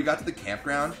 and like when we got to the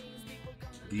campground,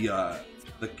 the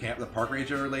park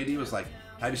ranger lady was like,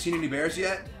 "Have you seen any bears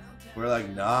yet?" We're like,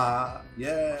 "Nah,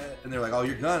 yeah," and they're like, "Oh,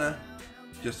 you're gonna.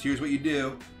 Just here's what you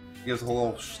do." Give us a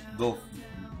whole little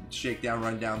shakedown,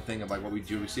 rundown thing of like what we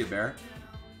do. We see a bear.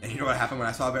 And you know what happened when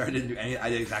I saw a bear? I didn't do any. I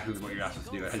did exactly what you're not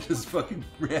supposed to do. I just fucking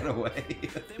ran away.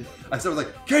 I was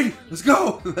like, "Katie, let's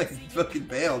go!" Like fucking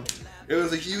bailed. It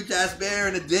was a huge ass bear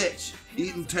in a ditch,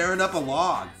 tearing up a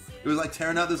log. It was like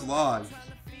tearing out this log.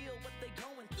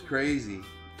 It's crazy.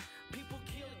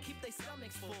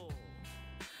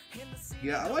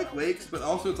 Yeah, I like lakes, but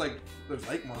also it's like there's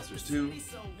lake monsters too.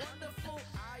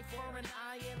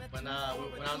 When I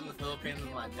was in the Philippines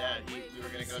with my dad, we were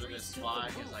gonna go to this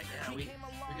spot. He was like, "Yeah, we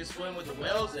can swim with the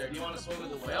whales there. Do you want to swim with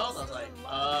the whales?" I was like,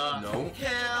 No.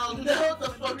 Hell no! What the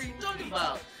fuck are you talking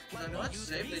about?" He's like, "No, it's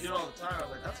safe. They do it all the time." I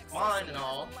was like, "That's fine and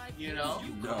all, you know."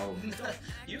 No.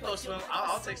 You go swim.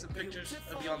 I'll take some pictures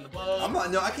of you on the boat. I'm not.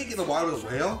 No, I can't get in the water with a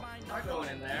whale. I'm not going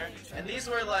in there. And these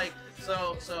were like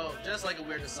so just like a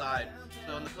weird aside.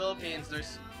 So in the Philippines,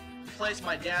 there's place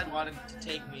my dad wanted to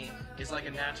take me is like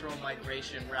a natural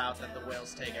migration route that the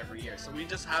whales take every year. So we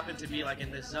just happen to be like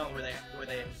in this zone where they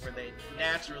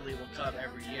naturally will come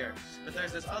every year. But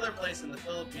there's this other place in the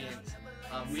Philippines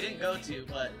we didn't go to,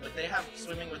 but they have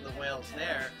swimming with the whales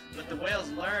there. But the whales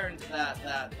learned that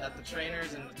the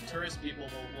trainers and the tourist people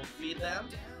will feed them,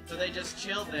 so they just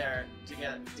chill there to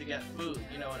get food.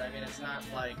 You know what I mean? It's not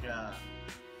like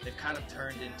they've kind of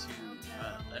turned into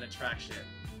an attraction.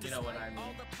 You know what I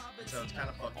mean? And so it's kind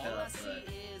of fucked up, but...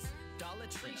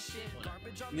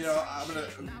 You know, I'm gonna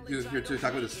do here to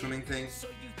talk about the swimming thing.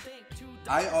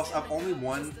 I've only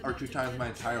 1 or 2 times in my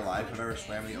entire life I've ever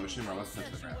swam in the ocean where I wasn't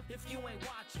touching the ground.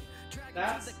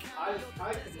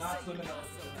 I could not swim in the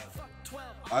ocean.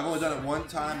 I've only done it 1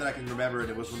 time that I can remember, and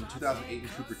it was when 2008 in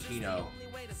Cupertino.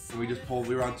 And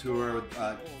we were on tour with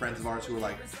friends of ours who were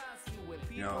like,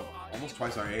 you know, almost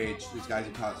twice our age. These guys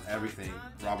who taught us everything.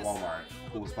 Rob Walmart,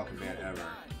 coolest fucking band ever.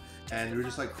 And we were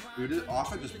just like, we would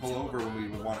often just pull over when we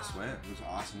would want to swim. It was an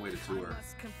awesome way to tour.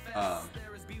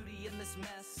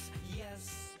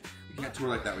 You can't tour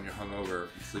like that when you're hungover,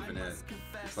 sleeping in.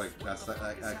 It's like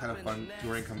that kind of fun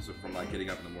touring comes from like getting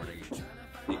up in the morning.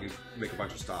 You can make a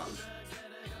bunch of stops.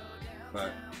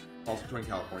 But also touring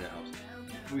California helps.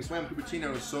 When we swam Cupertino,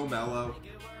 it was so mellow.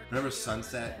 I remember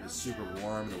sunset, it was super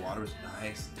warm, the water was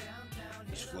nice.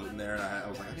 Just floating there, and I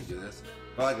was like, I can do this.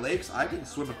 But like lakes, I can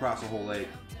swim across a whole lake.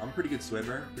 I'm a pretty good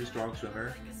swimmer, pretty strong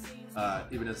swimmer.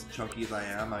 Even as chunky as I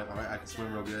am, I can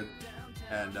swim real good.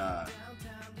 And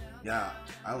yeah,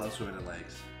 I love swimming in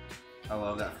lakes. I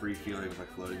love that free feeling of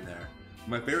like floating there.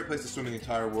 My favorite place to swim in the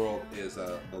entire world is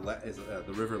the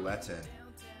River Letten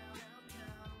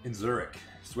in Zurich,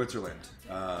 Switzerland,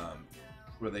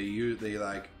 where they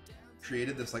like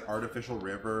created this like artificial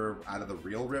river out of the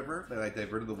real river. They like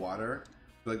diverted the water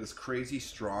to like this crazy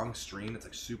strong stream that's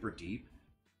like super deep,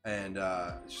 and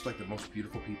it's just like the most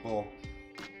beautiful people,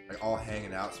 like all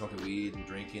hanging out, smoking weed and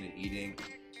drinking and eating,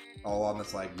 all on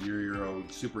this like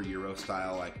super Euro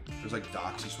style. Like there's like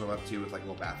docks you swim up to with like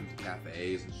little bathrooms and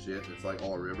cafes and shit. It's like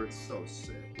all a river. It's so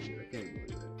sick, dude. I can't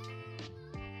believe it.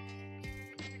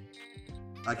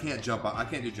 I can't jump up. I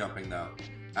can't do jumping though.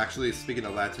 Actually, speaking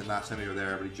of Latin, last time we were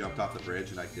there, everybody jumped off the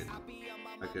bridge, and I didn't.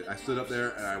 I stood up there,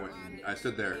 and I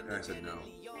stood there, and I said no.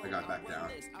 I got back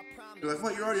down. They're like,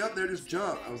 "What? You're already up there? Just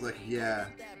jump." I was like, "Yeah,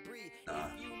 nah,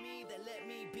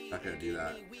 not gonna do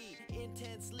that."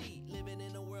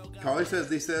 Carly says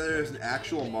they say there's an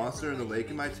actual monster in the lake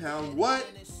in my town. What?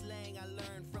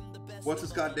 What's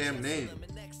his goddamn name?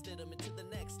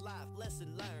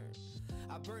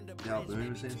 Now Boone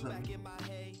was saying something.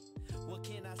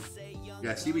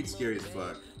 Yeah, seaweed's scary as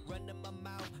fuck.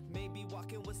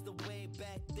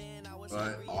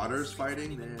 But otters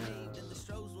fighting? Man.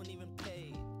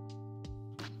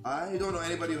 I don't know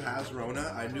anybody who has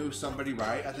Rona. I knew somebody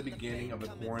right at the beginning of the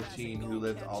quarantine who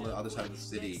lived on the other side of the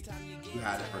city who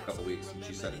had it for a couple weeks, and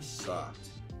she said it sucked.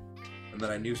 And then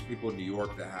I knew some people in New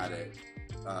York that had it,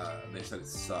 and they said it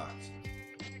sucked.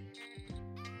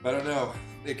 But I don't know.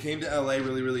 It came to LA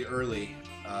really, really early.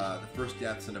 The first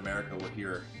deaths in America were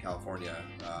here in California.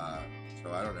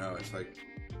 So I don't know. It's like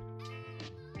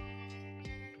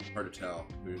hard to tell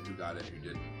who got it and who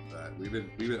didn't. But we've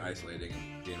been isolating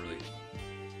and being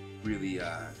really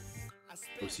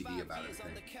OCD about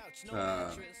everything.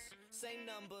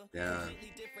 Yeah,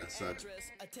 that sucks.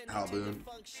 Halboon.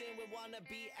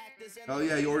 Oh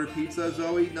yeah, you ordered pizza,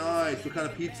 Zoe? Nice. What kind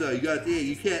of pizza? You got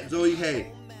you can't, Zoe.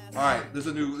 Hey. All right. There's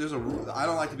a rule. I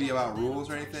don't like to be about rules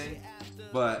or anything,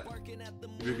 but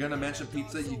if you're gonna mention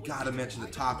pizza, you gotta mention the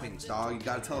toppings, dog. You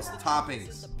gotta tell us the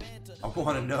toppings. I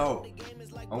want to know.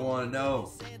 I want to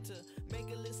know.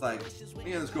 It's like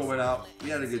me and this girl went out. We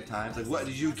had a good time. It's like, what?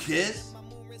 Did you kiss?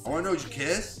 I want to know. Did you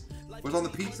kiss? What's on the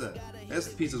pizza? I guess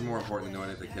the pizza's more important than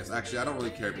knowing if they kiss. Actually, I don't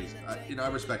really care if he's, I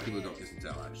respect people who don't kiss and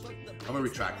tell, actually. I'm going to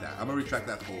retract that. I'm going to retract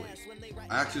that fully.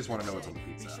 I actually just want to know what's on the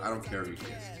pizza. I don't care who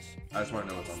kissed. I just want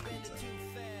to know what's on the pizza.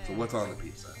 So what's on the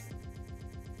pizza?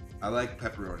 I like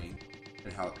pepperoni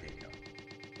and jalapeno.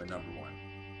 My number one.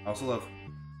 I also love,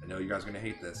 I know you guys are going to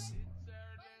hate this,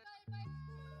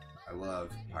 I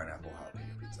love pineapple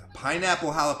jalapeno pizza.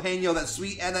 Pineapple jalapeno, that's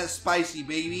sweet and that's spicy,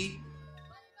 baby.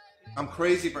 I'm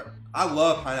crazy for. I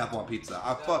love pineapple on pizza.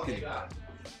 I fucking.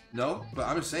 No, but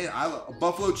I'm just saying.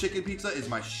 Buffalo chicken pizza is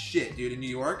my shit, dude. In New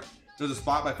York, there's a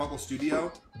spot by Funkle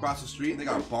Studio across the street, and they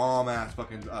got a bomb ass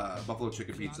fucking buffalo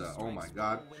chicken pizza. Oh my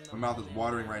god, my mouth is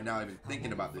watering right now even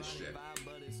thinking about this shit.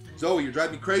 Zoe, you're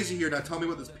driving me crazy here. Now tell me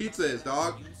what this pizza is,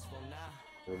 dog.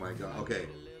 Oh my god. Okay,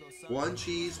 one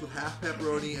cheese with half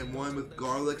pepperoni and one with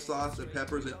garlic sauce and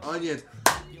peppers and onions.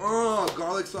 Oh,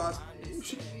 garlic sauce.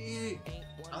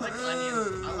 I like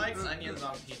onions. I like onions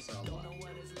on pizza.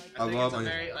 I love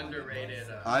onions. Very underrated.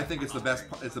 I think it's the best.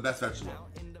 It's the best vegetable.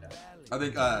 I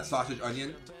think sausage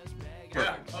onion.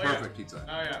 Perfect. Perfect pizza.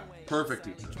 Oh yeah. Perfect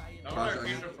pizza. That was our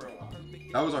pizza for a while.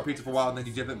 That was our pizza for a while, and then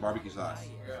you dip it in barbecue sauce.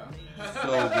 Yeah.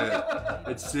 So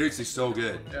good. It's seriously so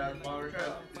good. Yeah.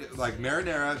 Like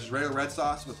marinara, just regular red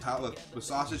sauce with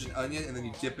sausage and onion, and then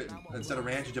you dip it instead of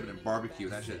ranch, you dip it in barbecue.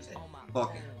 And that shit is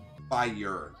fucking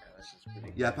fire.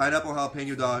 Yeah, pineapple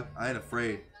jalapeno, dog. I ain't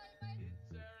afraid.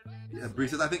 Yeah, Bree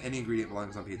says, I think any ingredient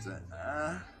belongs on pizza.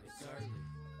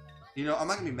 You know, I'm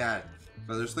not gonna be mad,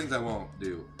 but there's things I won't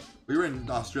do. We were in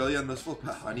Australia and this full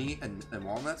put honey and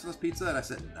walnuts in this pizza, and I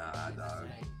said, nah, dog.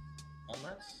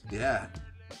 Walnuts? Yeah.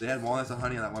 They had walnuts and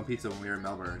honey on that one pizza when we were in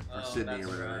Melbourne, or Sydney, or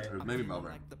whatever. Right. Or maybe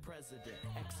Melbourne.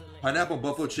 Pineapple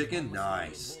buffalo chicken,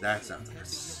 nice. That sounds like a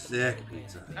sick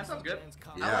pizza. That sounds good.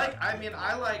 Yeah.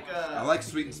 I like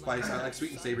sweet and spicy. I like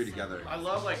sweet and savory together. I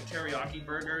love like teriyaki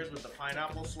burgers with the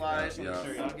pineapple slice and the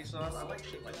teriyaki sauce. I like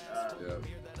shit like that. Yeah.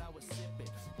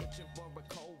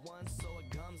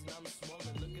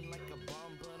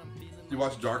 You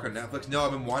watch Dark on Netflix? No,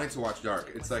 I've been wanting to watch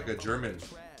Dark. It's like a German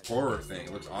horror thing.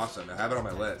 It looks awesome. I have it on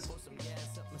my list.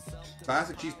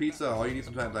 Classic cheese pizza, all you need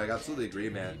sometimes. I absolutely agree,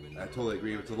 man. I totally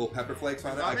agree with the little pepper flakes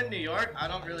on it. If I'm in New York, I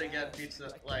don't really get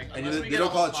pizza. Like, and they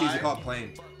don't call it cheese, they call it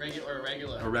plain. Regular or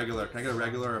regular? A regular. Can I get a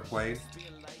regular or a plain?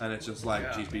 And it's just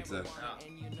like cheese pizza.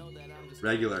 Yeah.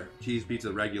 Regular. Cheese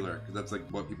pizza, regular. Because that's like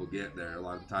what people get there. A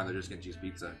lot of the time they're just getting cheese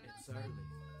pizza.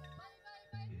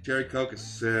 Cherry Coke is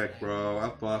sick, bro. I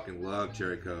fucking love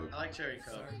Cherry Coke. I like Cherry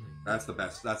Coke. That's the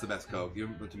best. That's the best Coke.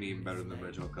 Even to me, even better than the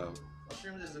original Coke.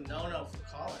 Mushrooms is a no-no for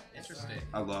Colin. Interesting.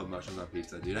 I love mushrooms on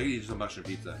pizza, dude. I could eat just a mushroom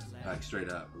pizza, like straight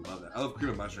up. I love that. I love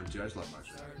cream of mushroom too. I just love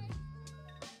mushrooms.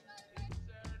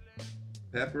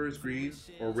 Peppers, green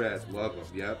or red? Love them.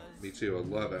 Yep, me too. I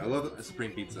love it. I love a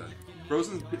Supreme pizza.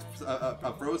 Frozen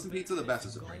pizza, the best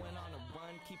is Supreme.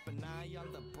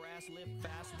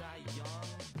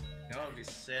 You know what would be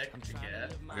sick to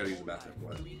get? I gotta use the bathroom.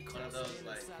 What? One of those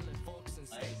like stands,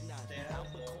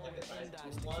 like a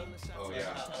nice one. Oh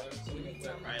yeah. So you can put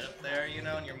it right up there, you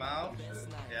know, in your mouth.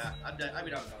 Yeah, I'd be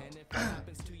down with that.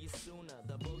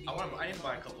 I need to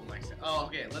buy a couple mics. Oh,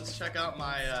 okay. Let's check out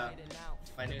my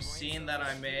my new scene that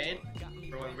I made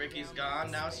for when Ricky's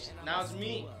gone. Now it's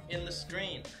me in the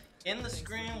screen. In the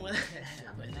screen with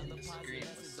in the screen.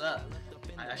 What's up?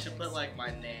 I should put like my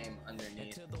name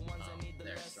underneath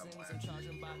there somewhere.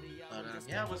 But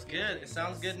yeah, it was good. It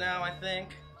sounds good now, I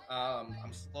think.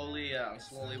 I'm slowly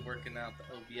working out the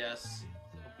OBS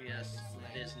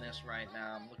business right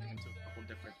now. I'm looking into a couple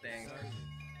different things.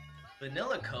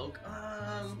 Vanilla Coke.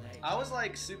 I was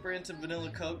like super into Vanilla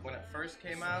Coke when it first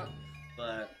came out,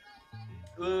 but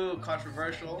ooh,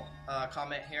 controversial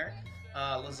comment here.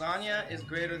 Lasagna is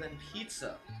greater than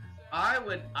pizza. I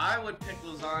would pick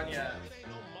lasagna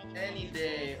any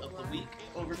day of the week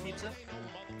over pizza.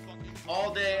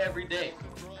 all day, every day.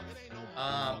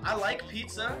 I like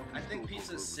pizza. I think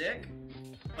pizza's sick,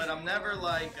 but I'm never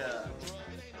like,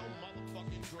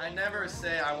 I never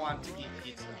say I want to eat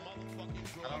pizza.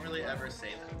 I don't really ever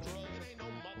say that.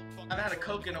 I haven't had a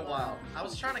Coke in a while. I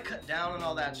was trying to cut down on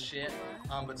all that shit,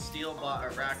 but Steele bought a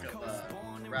rack of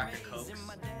Cokes,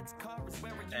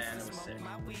 and it was sick.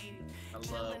 I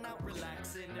love Coke.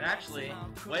 And actually,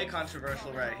 way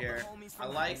controversial right here. I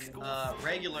like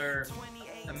regular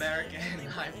American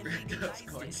high fructose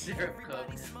corn syrup Coke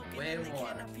way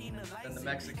more than the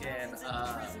Mexican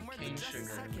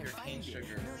cane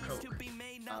sugar Coke.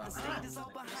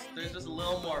 There's just a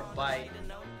little more bite,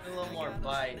 to the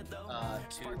American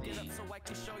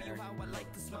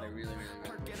what I really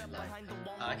like.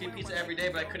 I can eat pizza every day,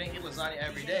 but I couldn't eat lasagna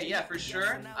every day. Yeah, for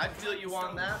sure. I feel you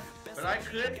on that. But I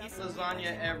could eat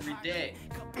lasagna every day.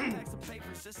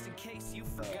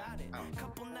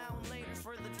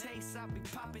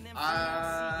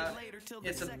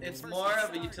 It's more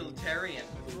of a utilitarian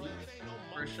food,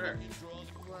 for sure.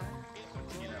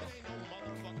 You know.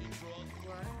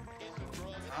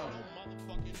 I don't know.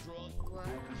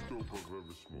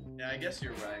 Yeah, I guess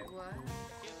you're right.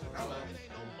 I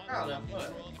don't know.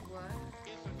 What?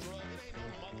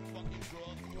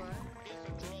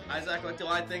 Isaac, what do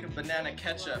I think of banana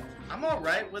ketchup? I'm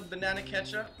alright with banana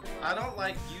ketchup. I don't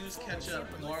like use ketchup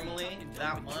normally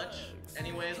that much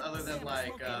anyways, other than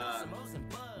like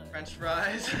French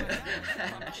fries.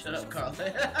 Shut up, Carl.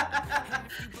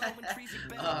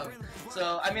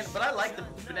 So, I mean, but I like the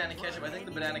banana ketchup. I think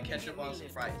the banana ketchup on some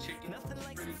fried chicken is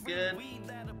pretty good.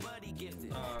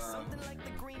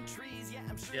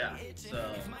 Yeah,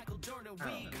 so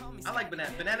I like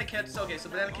banana ketchup. Okay, so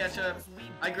banana ketchup,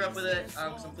 I grew up with it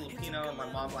because I'm Filipino and my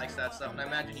mom likes that stuff, and I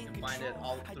imagine you can find it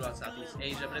all throughout Southeast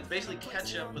Asia, but it's basically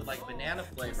ketchup with like banana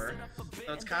flavor,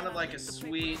 so it's kind of like a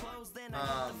sweet,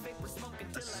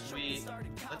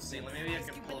 let's see, maybe I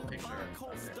can pull a picture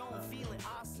of it.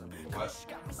 What?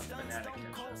 Banana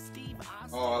ketchup.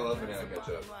 Oh, I love banana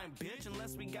ketchup.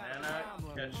 Banana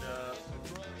ketchup.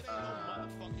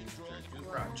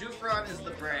 Jufron is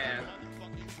the brand.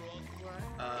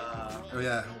 Oh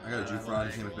yeah, I got a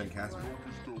Jufron. Came with Ben Casper.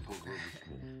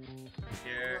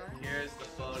 Here's the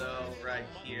photo right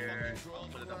here. I'll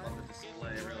put it up on the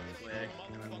display real quick,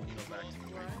 and then we'll go back to the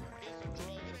regular.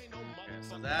 Okay,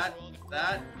 so that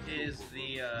is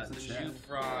the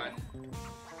Jufron.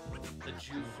 The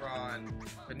Jufron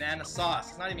banana sauce.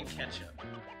 It's not even ketchup.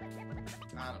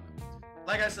 I don't know.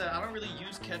 Like I said, I don't really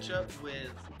use ketchup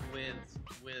with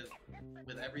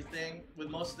everything. With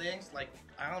most things, like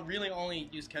I don't really only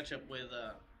use ketchup with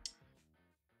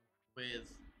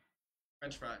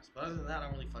French fries. But other than that, I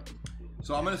don't really fucking.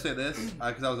 So I'm gonna say this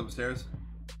because I was upstairs.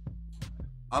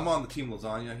 I'm on the team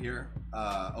lasagna here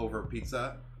over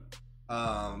pizza.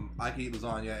 I can eat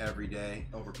lasagna every day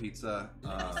over pizza.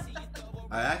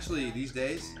 I actually these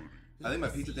days, I think my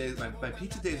pizza days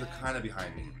are kind of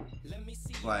behind me.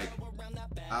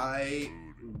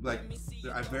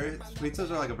 Pizzas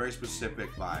are like a very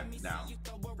specific vibe now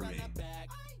for me.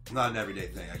 It's not an everyday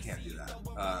thing. I can't do that.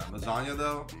 Lasagna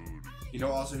though, you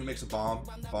know also who makes a bomb.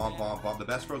 The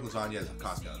best frozen lasagna is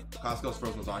Costco. Costco's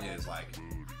frozen lasagna is like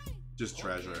just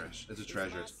treasure. It's a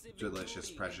treasure. It's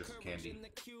delicious, precious candy.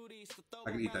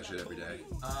 I can eat that shit every day.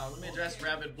 Let me address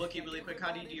Rabbit Bookie really quick.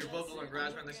 How do you do your vocal or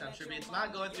GarageBand? They sound trippy. It's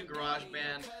not going through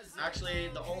GarageBand. Actually,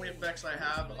 the only effects I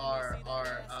have are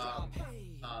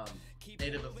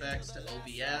native effects to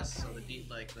OBS, so the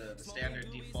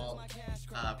standard default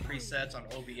presets on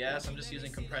OBS. I'm just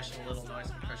using compression, a little noise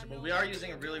compression, but we are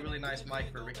using a really nice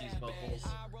mic for Ricky's vocals.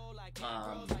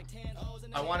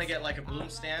 I want to get like a boom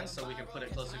stand so we can put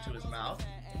it closer to his mouth.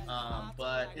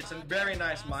 But it's a very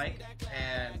nice mic,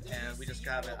 and we just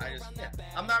got it.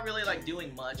 I'm not really like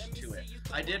doing much to it.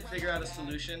 I did figure out a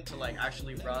solution to like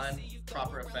actually run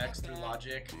proper effects through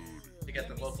Logic to get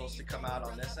the vocals to come out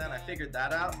on this end. I figured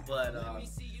that out, but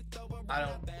I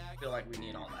don't feel like we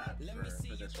need all that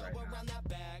for this right now.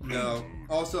 No.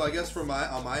 Also, I guess on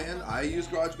my end, I use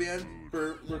GarageBand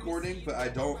for recording, but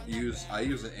I use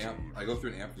an amp. I go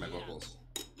through an amp for my vocals.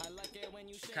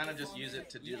 Kind of just use it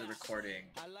to do the recording.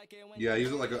 Yeah, I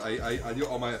use it like I do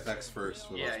all my effects first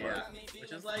for the most part. Yeah,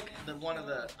 which is like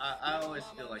I always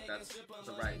feel like that's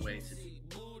the right way to do.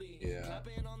 Yeah.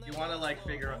 You want to like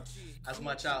figure as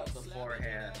much out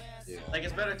beforehand. Yeah. Like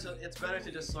it's better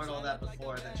to just sort all that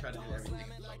before than try to do everything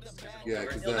in post. Yeah,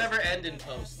 it'll never end in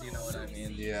post. You know what I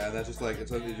mean? Yeah, that's just like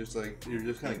you're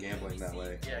just kind of gambling that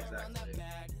way. Yeah, exactly.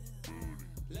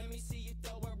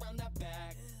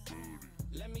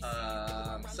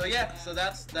 So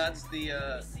that's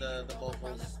the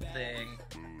vocals thing.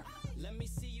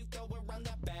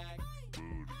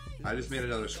 I just made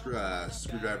another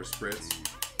screwdriver spritz.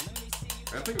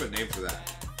 I gotta think of a name for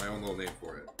that. My own little name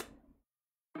for it.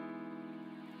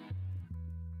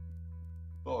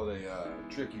 Oh, they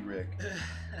Tricky Rick.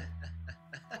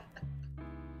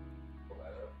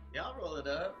 Yeah, I'll roll it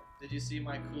up. Did you see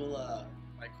my cool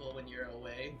when you're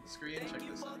away screen? Check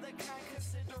this out.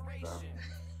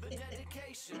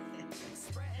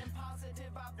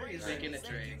 He's making a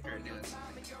drink or doing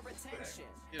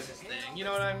his thing. You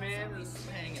know what I mean? Just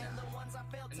hanging out.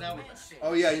 And now we're back.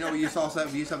 Oh yeah, you know we used to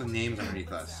have the names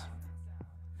underneath us.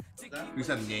 What's that? We used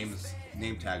to have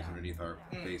name tags underneath our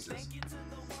faces.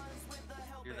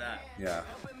 Do that. Yeah.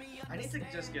 I need to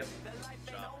just get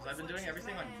a job because I've been doing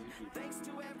everything on YouTube.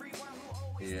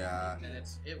 Yeah. And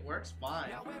it works fine.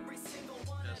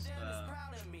 Just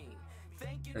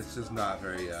It's just not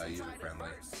very user friendly.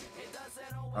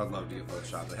 I'd love to get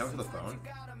Photoshop. They have it for the phone.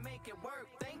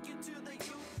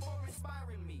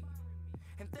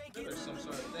 there's some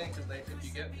sort of thing because if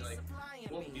you get like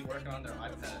people be working on their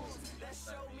iPads, that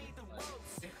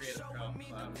can create a problem.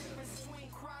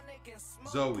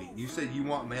 Zoe, you said you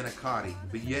want manicotti,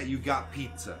 but yet you got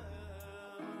pizza.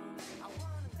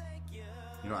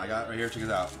 You know, I got right here. Check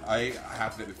it out. I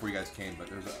have it before you guys came, but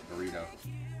there's a burrito.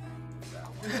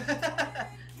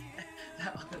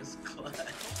 That was clutch.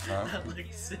 Huh? That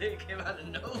looked sick. Came out of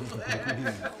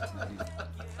nowhere.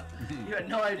 You had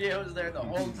no idea it was there the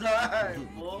whole time,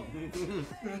 fool.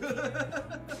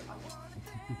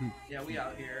 Yeah, we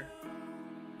out here.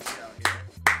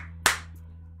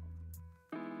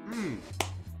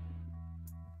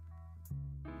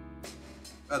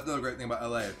 That's another great thing about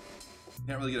LA. You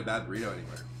can't really get a bad burrito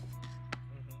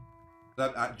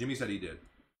anywhere. Jimmy said he did.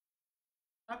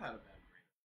 I've had a bad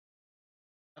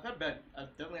burrito. I've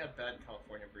definitely had bad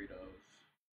California burritos.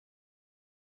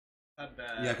 Had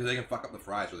bad. Yeah, because they can fuck up the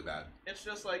fries really bad. It's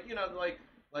just like, you know, like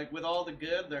with all the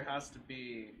good, there has to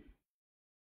be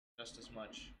just as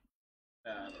much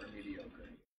bad or mediocre.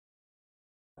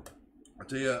 I'll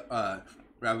tell you,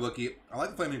 Ravlucky, I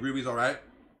like the Flaming Groovies, alright.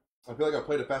 I feel like I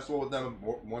played a festival with them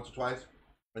once or twice.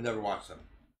 I never watched them.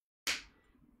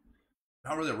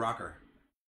 Not really a rocker.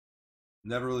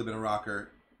 Never really been a rocker.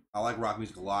 I like rock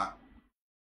music a lot.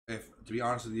 To be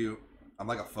honest with you, I'm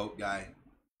like a folk guy,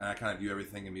 and I kind of view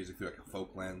everything in music through like a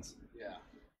folk lens. Yeah.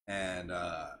 And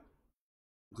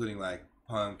including like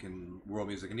punk and world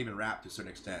music and even rap to a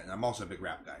certain extent. And I'm also a big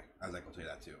rap guy. I'll tell you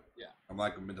that too. Yeah. I'm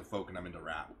into folk and I'm into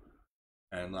rap.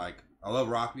 And like I love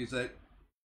rock music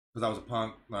because I was a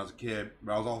punk when I was a kid,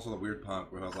 but I was also a weird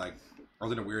punk where I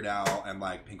was into Weird Al and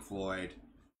like Pink Floyd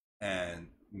and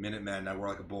Minutemen. I wore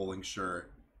like a bowling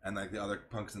shirt. And like the other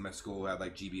punks in my school had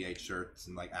like GBH shirts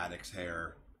and like Addicts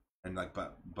hair and like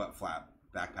butt flap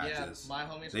back patches. Yeah, my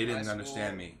homies. They didn't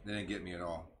understand me. They didn't get me at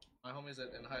all. My homies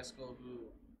in high school who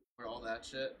were all that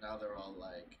shit. Now they're all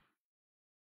like,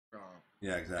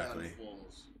 yeah, exactly.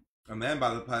 Fools. And then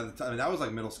by the time, I mean, that was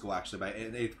like middle school actually. By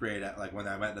 8th grade, like when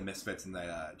I went to the Misfits and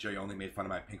Jerry Only made fun of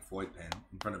my Pink Floyd pin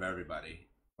in front of everybody.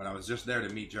 When I was just there to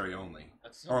meet Jerry Only,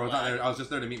 I was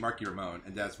just there to meet Marky Ramone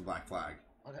and Dez from Black Flag.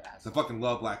 So I fucking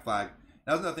love Black Flag.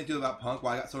 That was another thing too about punk.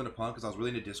 Why I got so into punk because I was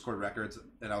really into Discord records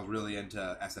and I was really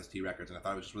into SST records, and I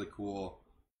thought it was just really cool.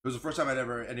 It was the first time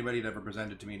anybody had ever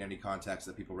presented to me in any context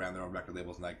that people ran their own record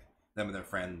labels and like them and their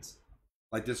friends.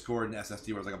 Like Discord and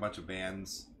SST was like a bunch of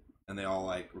bands, and they all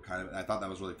like were kind of. I thought that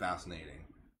was really fascinating,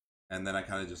 and then I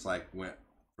kind of just like went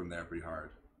from there pretty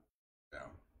hard. Yeah.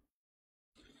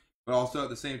 But also at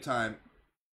the same time,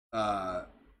 I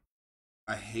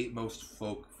hate most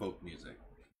folk music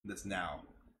that's now.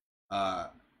 I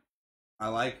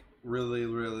like really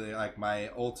like my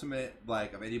ultimate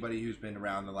like of anybody who's been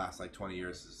around the last like 20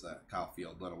 years is Kyle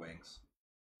Field, Little Wings.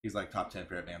 He's like top 10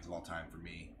 favorite bands of all time for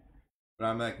me. But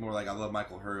I'm like more like I love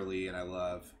Michael Hurley and I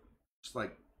love just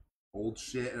like old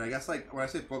shit. And I guess like when I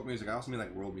say folk music, I also mean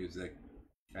like world music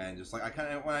and just like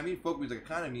when I mean folk music, I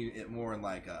kind of mean it more in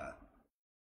like a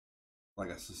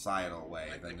societal way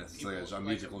than necessarily a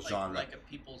musical genre. Like a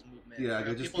people's movement. Yeah,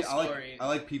 I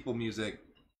like people music.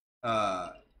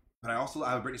 But I also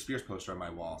have a Britney Spears poster on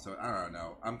my wall, so I don't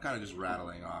know. I'm kind of just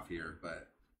rattling off here, but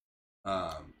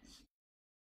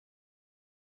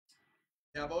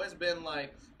yeah, I've always been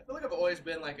like I feel like I've always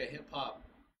been like a hip hop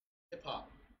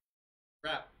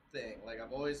rap thing. Like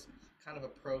I've always kind of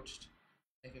approached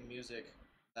making music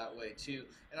that way too.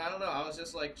 And I don't know, I was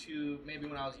just like maybe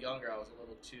when I was younger I was a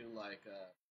little too like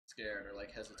scared or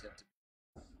like hesitant to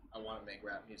I want to make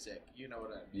rap music. You know what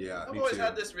I mean? Yeah, I've me always too.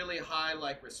 had this really high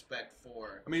like respect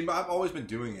for. I mean, I've always been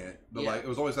doing it, but Yeah. like it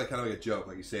was always like kind of like a joke,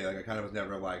 like you say. Like I kind of was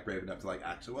never like brave enough to like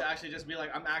actually. To actually just be like,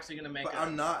 I'm actually gonna make. But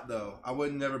I'm not though. I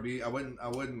would never be. I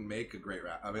wouldn't make a great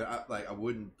rap. I mean, I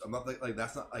wouldn't. I'm not like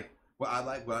that's not like what I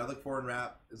like. What I look for in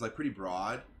rap is like pretty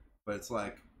broad, but it's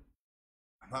like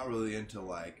I'm not really into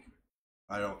like.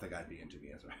 I don't think I'd be into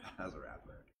me as a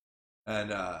rapper.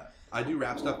 And I do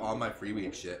rap stuff on my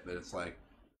Freeweed shit, but it's like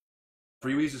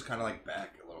Freeweed's just kind of like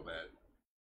back a little bit,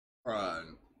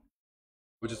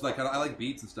 which is like I like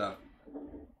beats and stuff.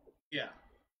 Yeah.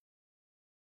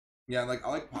 Yeah, like I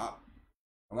like pop.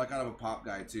 I'm like kind of a pop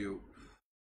guy too.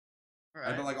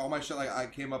 Right. But like all my shit, like I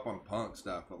came up on punk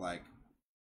stuff, but like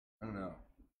I don't know.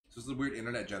 It's just a weird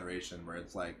internet generation where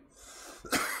it's like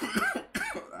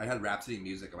I had Rhapsody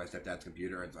music on my stepdad's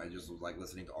computer, and so I just was like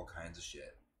listening to all kinds of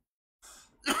shit.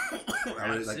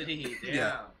 Rhapsody, damn.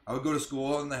 Yeah, I would go to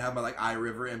school and they have my like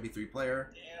iRiver MP3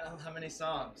 player. Damn, how many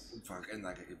songs? Fucking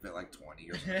like I could fit like 20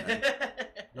 or something.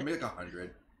 Maybe like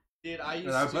 100. Dude, I used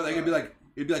and I, to. but like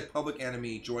it'd be like Public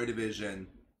Enemy, Joy Division,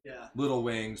 Yeah. Little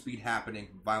Wing, Speed Happening,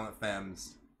 Violent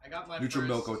Femmes, I got my Neutral first,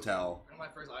 Milk Hotel. I got my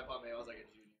first iPod maybe I was like a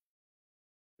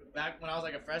junior. Back when I was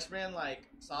like a freshman, like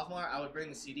sophomore, I would bring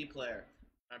the CD player.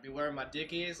 I'd be wearing my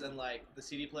Dickies, and like the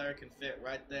CD player can fit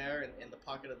right there in the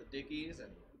pocket of the Dickies, and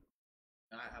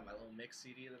I had my little mix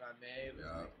CD that I made.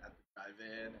 Yeah. Like, at the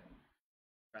drive-in and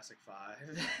Jurassic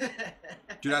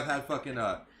 5. Dude, I've had fucking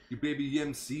you baby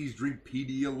MCs drink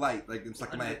Pedialyte. Like it's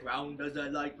stuck in my head. Underground does I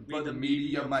like to be But the the medium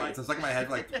Medium-ite. light. It's stuck in my head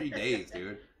for like 3 days,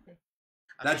 dude.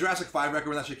 I That mean, Jurassic 5 record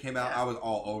when that shit came out, Yeah. I was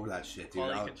all over that shit, dude.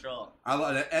 quality control. I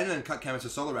love it. And then Cut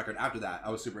Chemist's solo record after that. I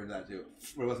was super into that too.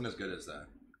 But it wasn't as good as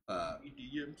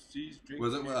EDMC's drink.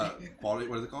 was it quality?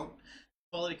 What is it called?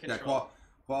 Quality Yeah, control.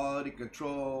 quality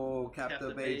control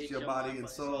captivates your body and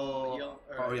soul.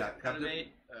 Oh yeah, captivate.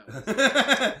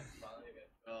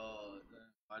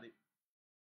 Body.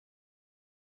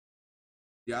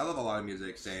 Yeah, I love a lot of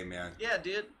music. Same man. Yeah,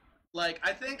 dude. Like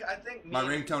I think me My and-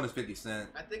 ringtone is 50 Cent.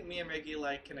 I think me and Ricky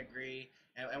like can agree,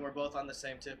 and we're both on the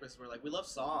same tip. Is we're like we love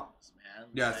songs, man.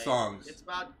 Yeah, Like, songs. It's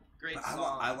about great But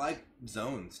songs. I like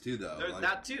zones too, though. There's Like,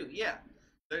 that too. Yeah.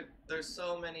 There's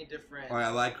so many different. I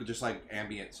like just like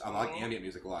ambient. I like Mhm. ambient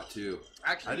music a lot too.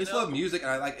 Actually, I just love music, and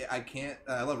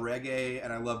I love reggae,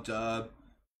 and I love dub.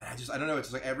 And I don't know. It's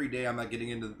just like every day I'm like getting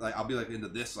into like I'll be like into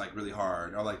this like really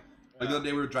hard. Or like the other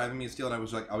day we were driving me and Steel, and I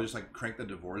was just like crank the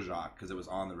Dvorak because it was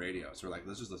on the radio. So we're like,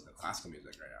 let's just listen to classical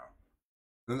music right now.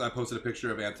 And then I posted a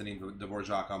picture of Anthony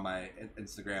Dvorak on my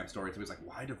Instagram story. So he was like,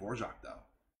 why Dvorak though?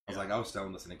 I was like, I was still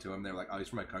listening to him. They were like, oh, he's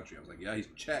from my country. I was like, yeah, he's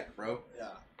Czech, bro. Yeah.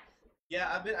 Yeah,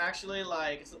 I've been actually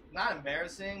like it's not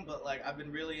embarrassing, but like I've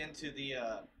been really into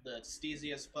the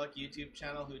Steezy as Fuck YouTube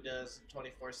channel who does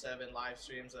 24/7 live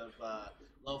streams of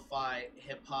lo-fi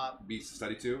hip hop Beats to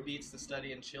study too. beats to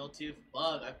study and chill to.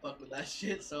 Fuck, I fuck with that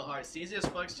shit so hard. Steezy as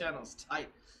Fuck's channel is tight.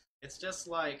 It's just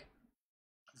like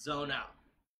zone out,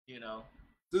 you know.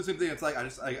 It's the same thing. It's like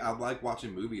I like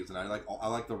watching movies, and I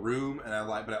like The Room, and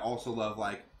but I also love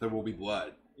like There Will Be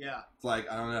Blood. Yeah. It's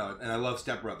like I don't know, and I love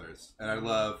Step Brothers, and I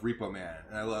love Repo Man,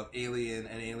 and I love Alien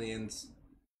and Aliens,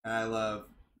 and I love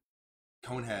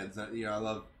Coneheads. And, you know,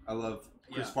 I love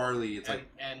Chris Yeah. Farley. It's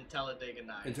and Talladega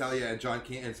Nights. and John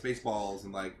Candy and Spaceballs,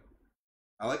 and like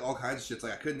I like all kinds of shit. It's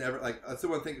like I could never like that's the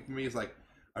one thing for me is like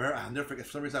I'll never forget.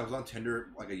 For some reason, I was on Tinder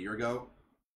like a year ago.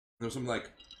 There was some like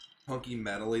punky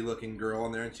metally looking girl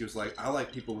on there, and she was like, I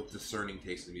like people with discerning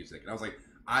taste in music, and I was like,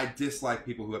 I dislike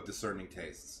people who have discerning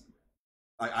tastes.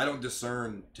 I don't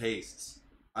discern tastes.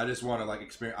 I just want to like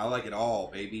experience. I like it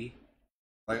all, baby.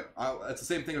 Like it's the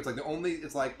same thing. It's like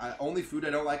only food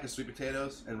I don't like is sweet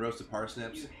potatoes and roasted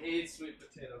parsnips. You hate sweet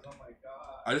potatoes. Oh my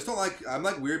god. I just don't like. I'm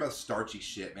like weird about starchy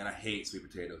shit, man. I hate sweet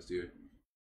potatoes, dude.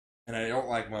 And I don't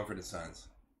like Mumford & Sons.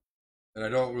 And I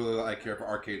don't really like care for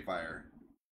Arcade Fire.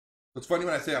 It's funny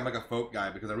when I say I'm like a folk guy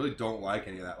because I really don't like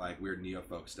any of that like weird neo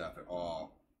folk stuff at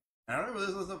all. And I don't really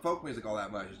listen to folk music all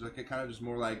that much. It's like kind of just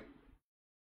more like.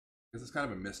 Because it's kind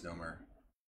of a misnomer.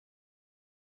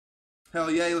 Hell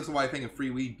yeah, you listen to White Thing and Free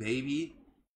Weed, baby.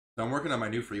 So I'm working on my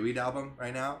new Free Weed album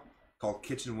right now called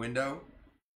Kitchen Window.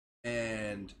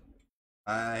 And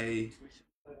We should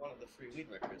put one of the free weed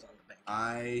records on the bank.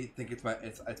 I think it's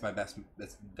my best.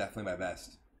 It's definitely my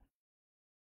best.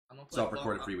 I'm gonna play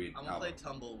Self-recorded free weed I'm gonna play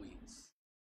album. Tumbleweeds.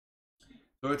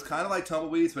 So it's kind of like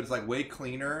Tumbleweeds, but it's like way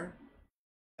cleaner,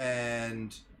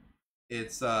 and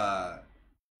it's oh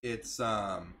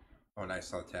nice,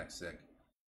 saw the text, sick.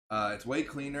 It's way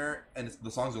cleaner, and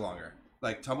the songs are longer.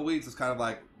 Like Tumbleweeds is kind of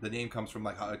like the name comes from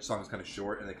like how each song is kind of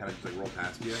short, and they kind of just like roll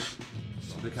past you.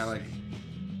 So they kind of like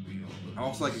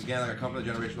Also, like, again, like, I come from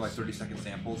the generation where, like, 30-second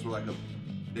samples were, like, a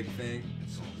big thing.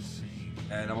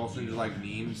 And I'm also into, like,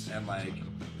 memes and, like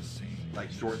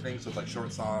short things, so it's, like,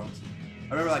 short songs.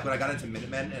 I remember, like, when I got into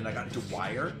Minutemen and I got into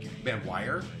Wire, band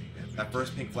Wire, that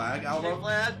first Pink Flag album. Pink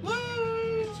Flag,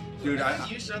 woo! Dude,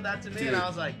 you showed that to me, and I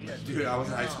was like, yeah, dude, I was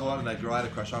in high school, and that girl I had a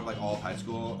crush on, like, all of high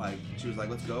school. Like, she was like,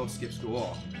 let's go, skip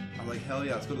school. I was like, hell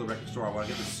yeah, let's go to the record store. I want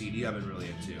to get the CD I've been really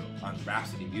into on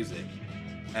Rhapsody Music.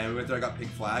 And we went there, I got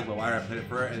Pink Flag, but Wire, I played it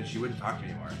for her, and she wouldn't talk to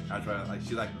me anymore. I was trying to, like,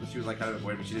 she was like, kind of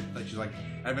avoiding me. She didn't, like, she was like,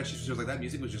 I bet she was like, that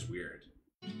music was just weird.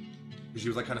 She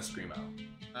was, like, kind of screamo.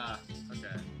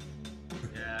 Okay.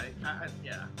 Yeah,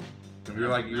 yeah. And we were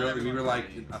like, we were like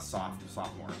a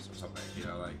sophomores or something, you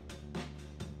know, like.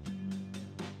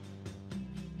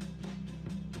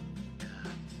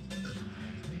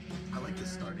 I like the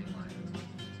starting line.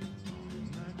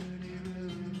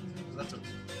 That's a.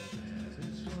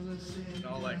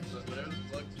 No, like whatever the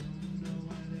fuck.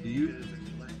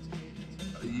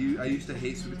 I used to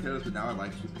hate sweet potatoes, but now I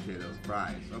like sweet potatoes.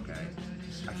 Fries, okay.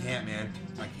 I can't, man.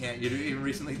 I can't. You know, even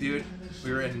recently, dude,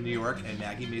 we were in New York and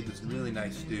Maggie made this really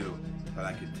nice stew, but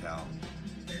I could tell.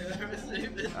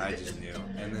 I just knew.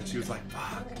 And then she was like,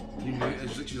 fuck. You knew.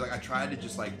 She was like, I tried to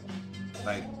just like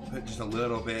put just a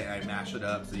little bit and I mash it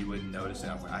up so you wouldn't notice it.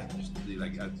 I was like, I just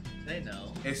like. They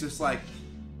know. It's just like.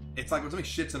 It's like when something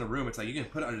shits in a room, it's like you can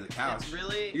put it under the couch. It's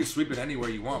really, you can sweep it anywhere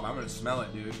you want, but I'm gonna smell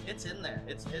it, dude. It's in there.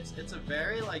 It's a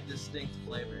very like distinct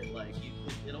flavor. Like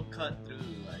it'll cut through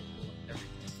like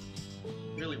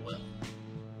everything really well.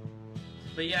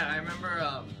 But yeah, I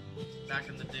remember back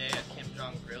in the day at Kim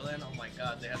Jong Grillin'. Oh my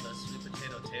god, they had the sweet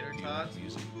potato tater tots.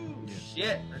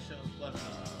 Shit, that shit was fun.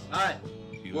 All right.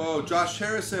 Whoa, Josh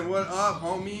Harrison, what up,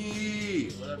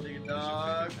 homie? What up, big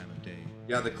dog?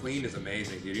 Yeah, the Clean is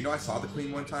amazing, dude. You know, I saw the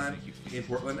Clean one time in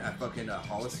Portland at fucking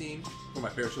Holocene. One of my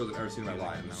favorite shows I've ever seen in my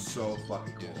life. It was so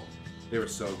fucking cool. They were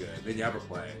so good. They never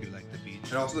play.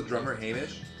 And also the drummer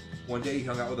Hamish. One day he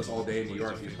hung out with us all day in New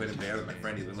York. He played in band with my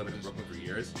friend. He's been living in Brooklyn for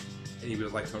years. And he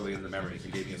was like totally into the memories.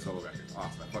 He gave me a solo record.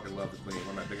 Awesome. I fucking love the Clean.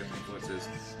 One of my biggest influences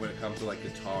when it comes to like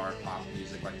guitar, pop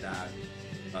music like that.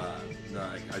 No,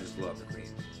 I just love the Clean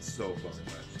so fucking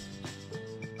much.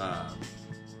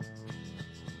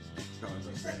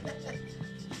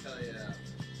 Hell yeah.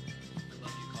 I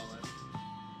love you, Colin.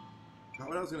 Not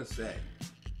what I was gonna say.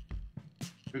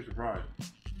 Big surprise.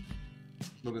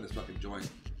 Look at this fucking joint.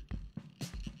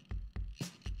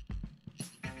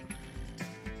 I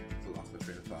lost my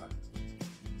train of thought.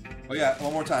 Oh yeah,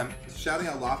 one more time. Shouting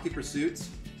out Lofty Pursuits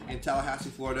in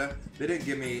Tallahassee, Florida. They didn't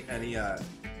give me any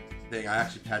thing. I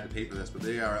actually had to pay for this, but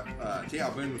they are T.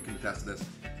 Al Boone can attest to this.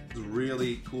 It's a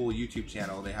really cool YouTube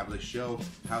channel. They have the show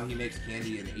how he makes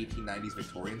candy in the 1890s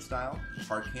Victorian style,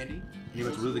 hard candy. And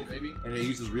it's really, and it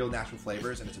uses real natural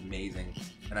flavors, and it's amazing.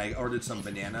 And I ordered some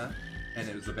banana, and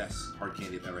it was the best hard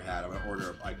candy I've ever had. I'm gonna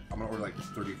order like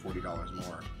 $30-40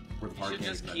 more worth of hard candy. You should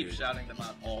just keep shouting them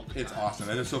out all the time. It's awesome,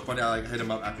 and it's so funny. I like hit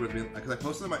them up afterwards because I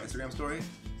posted on my Instagram story,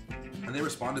 and they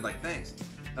responded like, "Thanks."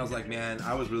 And I was like, man,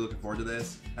 I was really looking forward to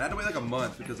this. And I had to wait like a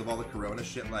month because of all the Corona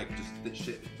shit. Like, just this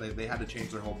shit. Like, they had to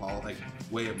change their whole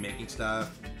way of making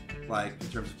stuff, like in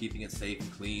terms of keeping it safe and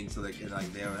clean, so they don't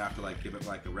have to like give it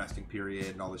like a resting period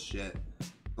and all this shit.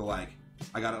 So like,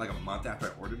 I got it like a month after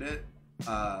I ordered it.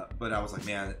 But I was like,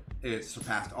 man, it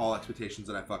surpassed all expectations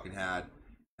that I fucking had.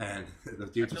 And the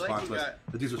dude's response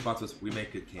was, "We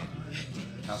make good candy."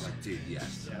 I was like, "Dude,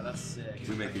 yes." Yeah, that's sick.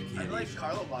 We make good candy. I feel like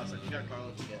Carlo bought it. You got Carlo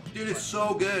to get. Dude, it's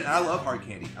so good. I love hard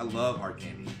candy. I love hard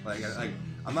candy. Like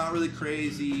I'm not really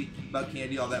crazy about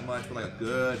candy all that much, but like a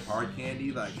good hard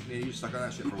candy, like man, you just suck on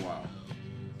that shit for a while.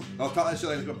 I was taught that shit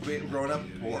like growing up,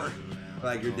 or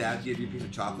like your dad gave you a piece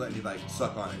of chocolate and you like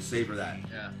suck on it, savor that.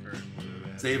 Yeah,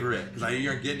 savor it, because you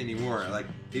aren't getting any more. Like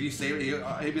if you savor,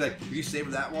 he'd be like, if you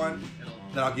savor that one,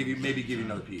 then I'll give you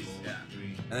another piece. Yeah.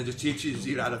 And then just teaches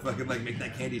you how to fucking like make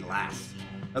that candy last.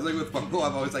 I was like with Funko,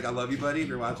 I'm always like, I love you, buddy, if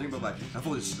you're watching, but like, that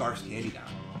fool just scarfs candy down.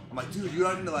 I'm like, dude, you're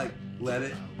not gonna like let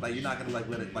it, like you're not gonna like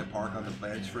let it like park on the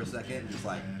bench for a second and just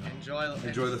like enjoy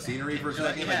the scenery for a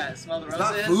second. Yeah, like, smell the roses.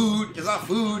 It's not food. It's not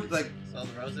food. Like smell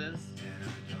the roses.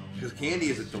 Because candy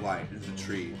is a delight. It's a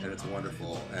treat, and it's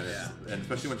wonderful, and and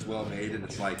especially when it's well made and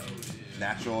it's like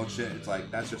natural and shit. It's like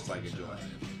that's just like enjoy.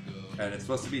 And it's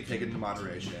supposed to be taken in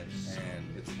moderation,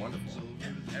 and it's wonderful.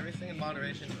 And everything in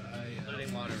moderation,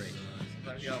 including moderation.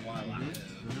 Sometimes you gotta wild out.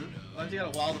 Sometimes you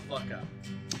gotta wild the fuck up.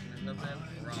 There's nothing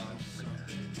wrong with that.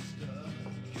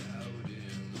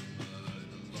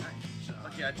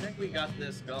 Okay, I think we got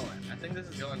this going. I think this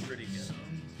is going pretty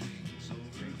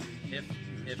good.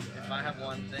 If I have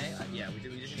one thing, we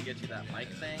just need to get you that mic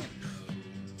thing.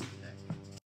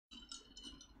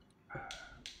 Okay.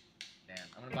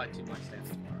 buy 2 mic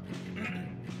stands tomorrow.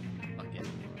 Fuck it.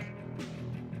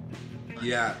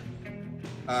 Yeah.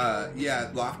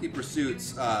 Yeah, Lofty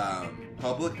Pursuits,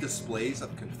 public displays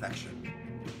of confection,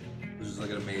 which is like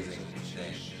an amazing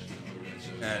thing.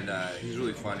 And he's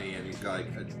really funny, and he's got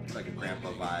like a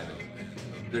grandpa vibe. And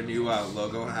their new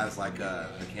logo has like a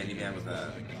Candyman with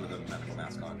a medical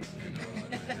mask on.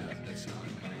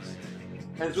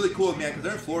 And it's really cool, man, because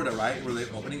they're in Florida, right? Where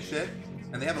they're opening shit,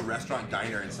 and they have a restaurant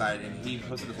diner inside, and he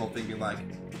posted this whole thing being like,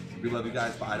 "We love you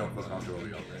guys, but I don't feel comfortable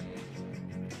reopening."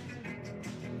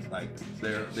 Like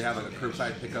they have like a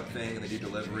curbside pickup thing, and they do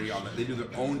delivery on they do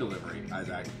their own delivery.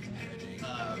 Isaac.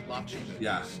 Lofty?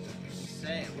 Yeah.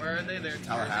 Say, where are they? They're in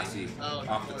Tallahassee. Oh,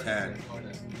 off the 10.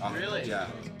 Really? Yeah.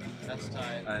 That's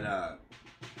tight. And the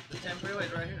 10 freeway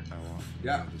is right here.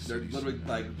 yeah, they're literally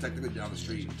like technically down the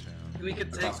street. We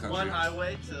could take one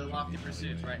highway to Lofty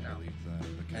Pursuits right now.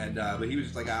 And but he was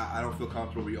just like, I don't feel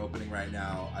comfortable reopening right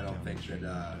now. I don't think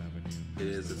that it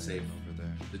is safe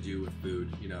to do with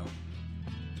food, you know.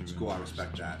 It's cool, I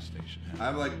respect that. I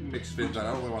have like mixed feelings. I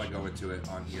don't really want to go into it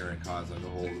on here and cause like a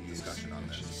whole discussion on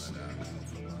this,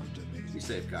 but be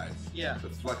safe, guys. Yeah.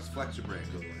 But flex your brain.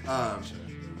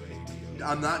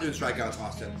 I'm not doing strikeouts,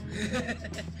 Austin.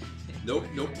 Nope.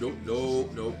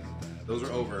 Those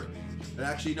are over. And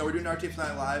actually, no, we're doing our Tapes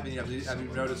Night Live, and have you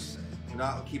noticed we're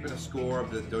not keeping a score of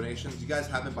the donations? You guys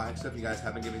have been buying stuff. You guys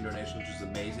have been giving donations, which is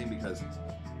amazing because,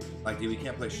 like, dude, we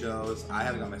can't play shows. I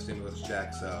haven't got my stimulus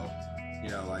check, so. You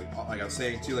know, like I was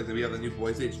saying too, like we have the new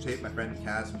Boys Age tape. My friend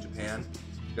Kaz from Japan,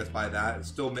 you guys buy that. I'm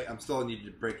still needed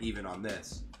to break even on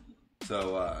this.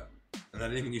 So, and I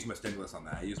didn't even use my stimulus on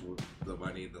that. I used the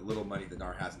little money that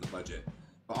GNAR has in the budget.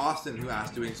 But Austin, who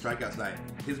asked doing Strikeouts Night,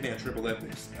 his band Shrimp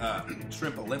Olympics,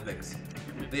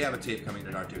 they have a tape coming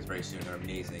to GNAR Tapes very soon. They're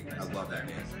amazing. I love that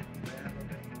band.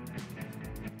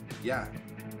 Yeah,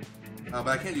 but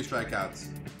I can't do Strikeouts.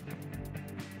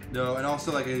 No, and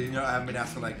also like you know I haven't been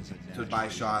asking like to buy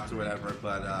shots or whatever,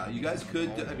 but you guys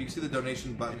could if you see the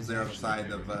donation buttons there on the side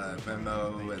of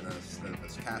Venmo and the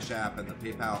Cash App and the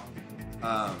PayPal.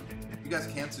 You guys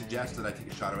can suggest that I take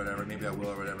a shot or whatever. Maybe I will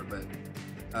or whatever. But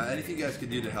anything you guys can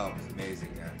do to help is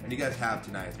amazing, man. And you guys have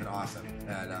tonight. It's been awesome.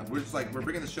 And we're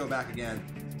bringing the show back again,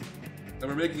 and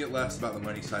we're making it less about the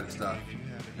money side of stuff.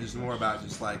 It's more about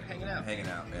just like hanging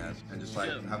out, man, and just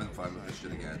like having fun with this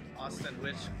shit again. Austin,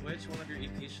 which one of your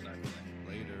EPs should I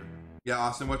play? Later. Yeah,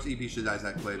 Austin, which EP should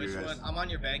Isaac play to you guys? I'm on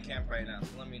your Bandcamp right now,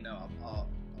 so let me know. I'll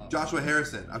Joshua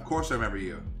Harrison, of course I remember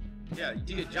you. Yeah,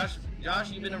 dude, Josh,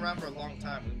 you've been around for a long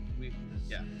time.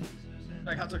 Yeah.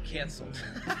 Strikeouts are canceled.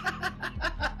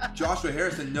 Joshua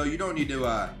Harrison, no, you don't need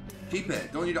to keep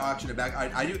it. Don't need to auction it back.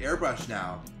 I do airbrush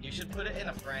now. You should put it in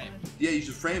a frame. Yeah, you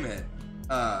should frame it.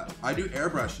 I do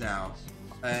airbrush now,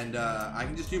 and I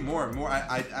can just do more and more.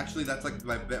 I actually, that's like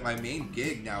my main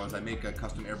gig now is I make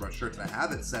custom airbrush shirts, and I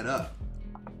have it set up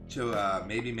to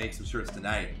maybe make some shirts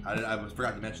tonight. I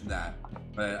forgot to mention that,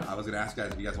 but I was gonna ask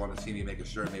guys if you guys wanted to see me make a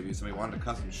shirt. Maybe if somebody wanted a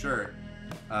custom shirt,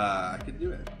 I could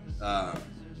do it.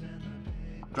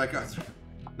 Strikeouts,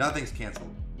 nothing's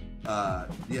canceled. Yeah,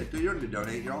 dude, you don't need to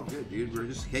donate. You're all good, dude. We're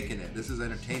just kicking it. This is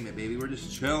entertainment, baby. We're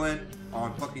just chilling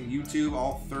on fucking YouTube.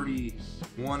 All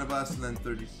 31 of us, and then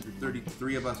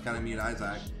 33 of us, kind of me and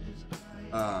Isaac.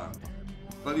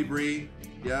 Love you, Bree.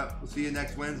 Yeah, we'll see you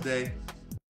next Wednesday.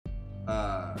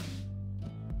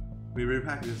 We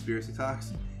repack conspiracy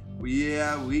talks.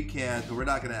 Yeah, we can, but we're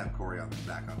not gonna have Corey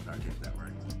back on Dark Tapes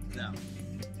Network. No.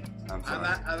 I'm sorry.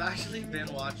 I've actually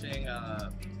been watching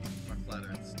our Flat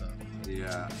Earth stuff.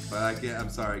 Yeah, but I can't. I'm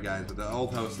sorry, guys, but the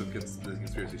old host of the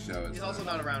conspiracy show is. He's also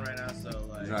not around right now, so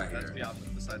like that's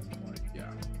besides the point.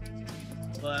 Yeah.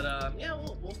 But yeah,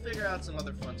 we'll figure out some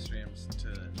other fun streams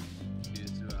to do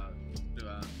throughout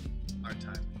our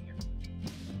time here.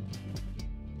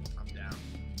 I'm down.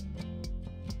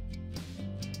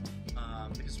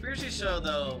 The conspiracy show,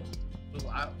 though,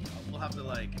 we'll have to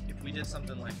like if we did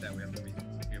something like that, we have to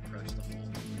reapproach the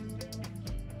whole.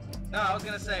 No, I was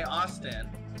gonna say Austin.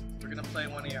 We're gonna play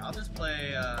one of your. I'll just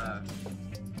play.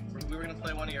 We were gonna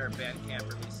play one of your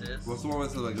Bandcamp releases. What's the one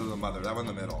with the mother? That one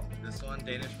in the middle. This one,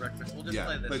 Danish Breakfast. We'll just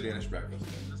play this. Play Danish Breakfast.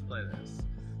 We'll just play this.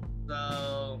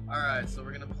 So, all right. So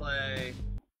we're gonna play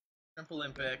Shrimp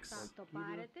Olympics.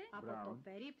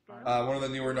 One of the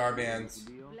newer NAR bands.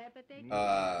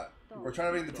 We're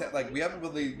trying to bring the we haven't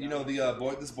really, you know,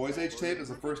 this Boys Age tape is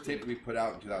the first tape that we put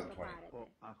out in 2020,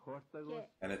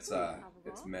 and it's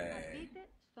May.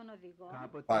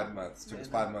 5 months. Took us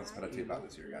 5 months to put a tape out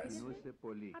this year, guys.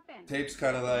 Tape's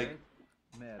kind of like,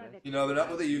 you know, they're not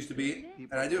what they used to be,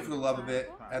 and I do it for the love of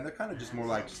it, and they're kind of just more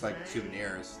like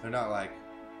souvenirs. They're not like,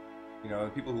 you know,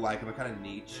 the people who like them are kind of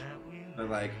niche. But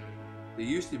like, they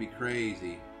used to be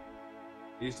crazy.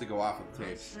 They used to go off with the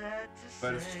tapes,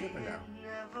 but it's just different now.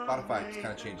 Spotify just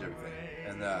kind of changed everything,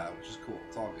 and which is cool.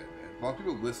 It's all good, man. A lot of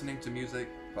people listening to music,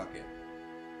 fuck it.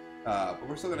 But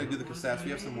we're still gonna do the cassettes. We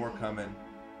have some more coming,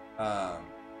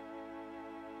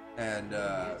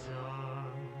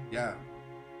 yeah,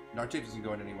 our tapes isn't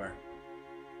going anywhere.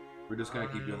 We're just gonna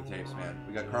keep doing the tapes, man.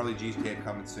 We got Carly G's tape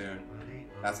coming soon.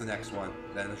 That's the next one.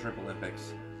 Then the Shrimp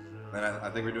Olympics. Then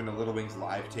I think we're doing the Little Wings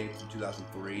live tape from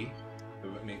 2003.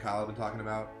 That me and Kyle have been talking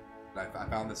about. I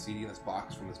found this CD in this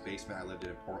box from this basement I lived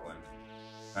in Portland.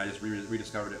 And I just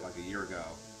rediscovered it like a year ago.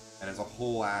 And it's a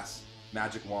whole ass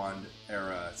Magic Wand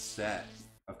era set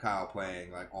of Kyle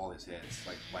playing like all his hits,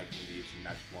 like Viking Leaves and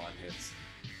Magic Wand hits.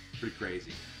 Pretty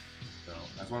crazy. So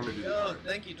that's what I'm gonna do. Yo,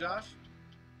 thank you, Josh.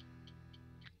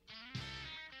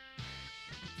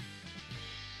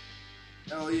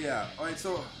 Hell yeah. Alright,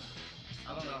 so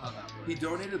I don't know how that works. he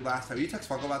donated last time. You text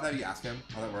Funko about that? You ask him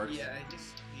how that works? Yeah,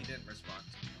 he didn't respond.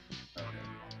 Okay.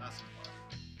 That's fine.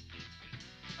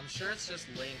 I'm sure it's just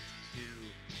linked to.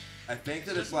 I think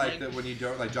that it's like that when you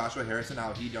don't, like Joshua Harrison,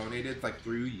 how he donated like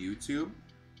through YouTube.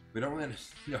 We don't really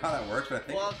know how that works, but I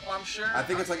think. Well, I'm sure. I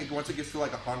think it's like once it gets to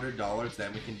like $100,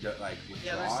 then we can like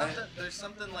withdraw it. There's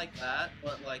something like that,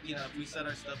 but like if we set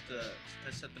our stuff to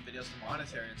set the videos to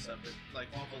monetary and stuff, but like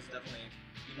Uncle's definitely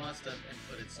he wants to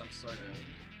input some sort of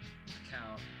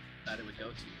account that it would go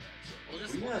to. Right?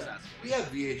 So we'll just ask him. We have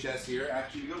VHS here.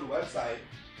 Actually, you go to the website.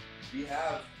 We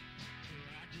have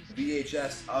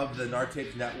VHS of the GNAR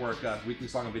Tapes Network weekly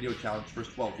song and video challenge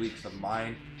first 12 weeks of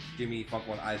mine, Jimmy,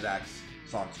 Funko, and Isaac's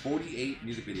songs. 48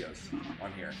 music videos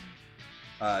on here.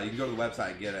 You can go to the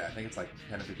website and get it. I think it's like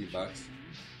 10 or 15 bucks.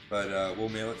 But we'll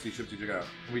mail it to you, ship it to you, check it out.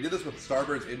 We did this with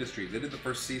Starbirds Industries. They did the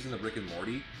first season of Rick and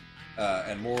Morty,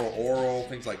 and Moral Oral,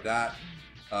 things like that.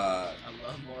 I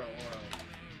love Moral Oral.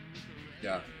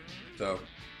 Yeah. So,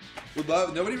 would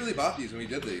love. Nobody really bought these when we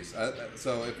did these.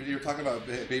 So if you're talking about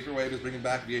Vaporwave is bringing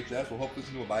back VHS, we'll hopefully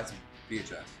someone will buy some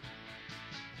VHS.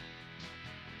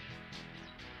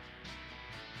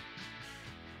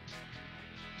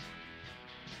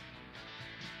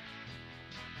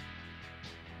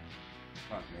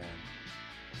 Fuck, man.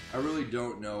 I really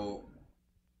don't know.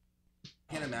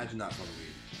 Can't imagine not fun to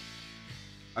read.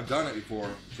 I've done it before,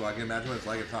 so I can imagine what it's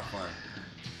like. It's not fun.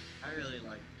 I really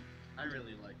like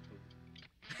poop.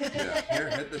 Yeah, here,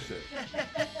 hit this shit. I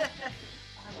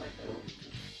like poop.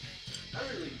 I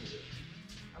really do.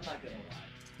 I'm not gonna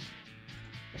lie.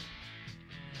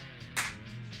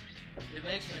 It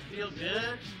makes me feel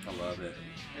good. I love it.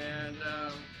 And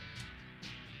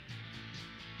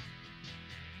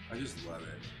I just love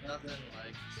it. nothing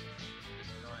like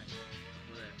going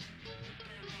with it.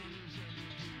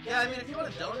 Yeah, I mean, if you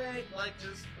want to donate, like,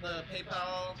 just the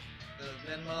PayPal, the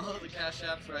Venmo, the Cash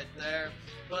App's right there.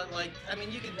 But, like, I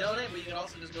mean, you can donate, but you can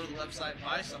also just go to the website and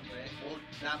buy something. Well,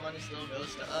 that money still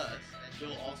goes to us, and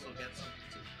you'll also get something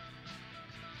too.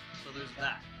 So there's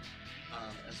that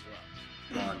as well.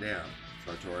 Come on down,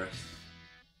 Sartorius.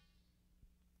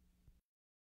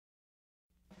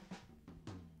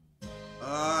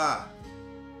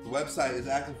 The website is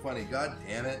acting funny. God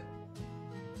damn it.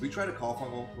 We try to call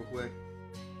Funko real quick.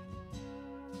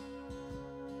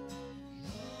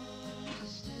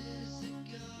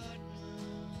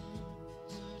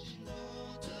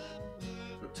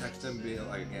 So text him, being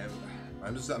like, again.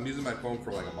 I'm using my phone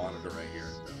for like a monitor right here.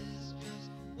 So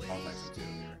I'll text him too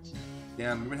here.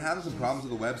 Damn, we've been having some problems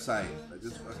with the website. It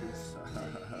just fucking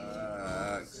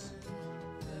sucks.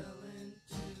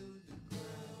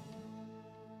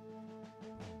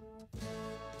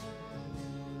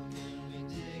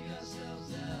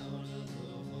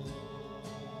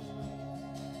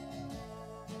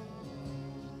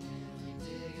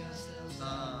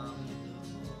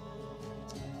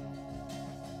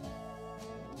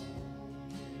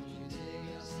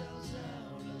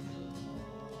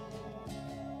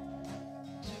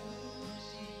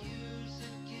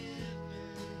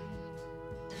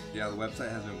 Yeah, the website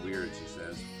has been weird, she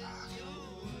says.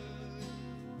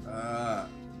 I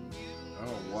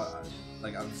don't know what.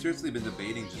 Like, I've seriously been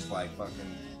debating just like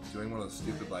fucking doing one of those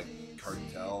stupid like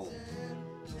cartel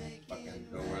fucking,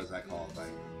 what is that called?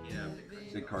 Like, Yeah.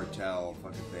 big cartel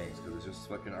fucking things. Because it's just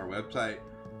fucking our website.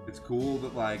 It's cool,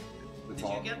 but like, it's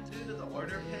Did all. you get through to the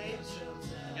order page?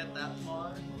 Get that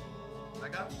far?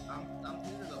 I'm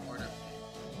through to the order page.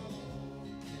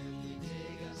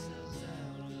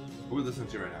 What are we listening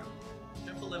to right now?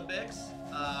 Shrimp Olympics,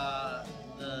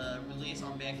 the release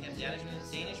on Bandcamp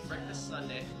Danish Breakfast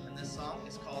Sunday, and this song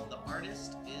is called The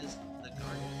Artist is the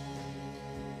Garden.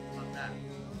 How about that?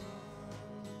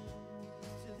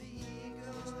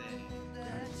 Stay. God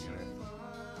damn it.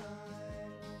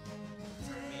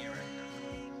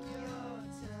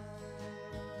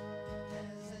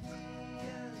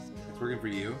 working for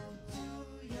you?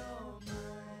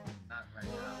 Not right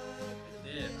now.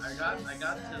 It did. I got to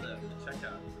the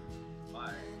checkout.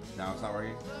 Why? Now it's not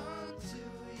working?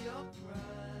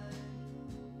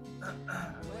 Up.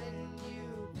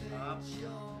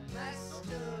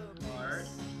 Card.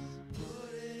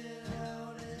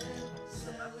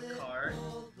 Select the card.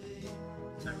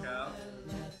 Check out.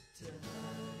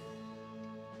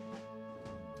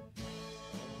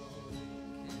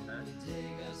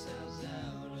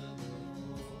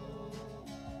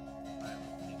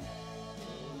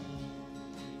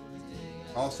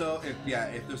 Also, if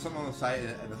there's something on the site,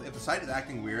 if the site is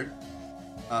acting weird,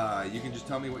 you can just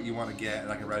tell me what you want to get,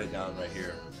 and I can write it down right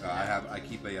here. I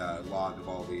keep a log of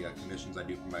all the commissions I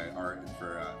do for my art and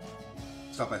for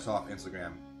stuff I saw off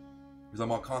Instagram, because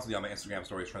I'm all constantly on my Instagram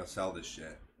stories trying to sell this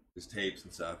shit, these tapes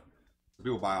and stuff. So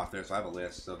people buy off there, so I have a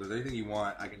list. So if there's anything you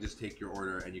want, I can just take your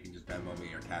order, and you can just Venmo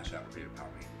me or Cash App or PayPal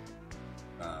me,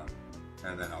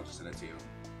 and then I'll just send it to you.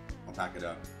 I'll pack it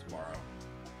up tomorrow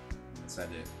and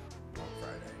send it on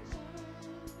Friday.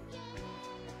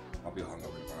 I'll be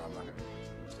hungover tomorrow. I'm not gonna.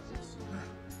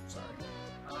 Sorry.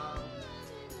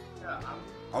 Yeah,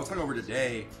 I was hungover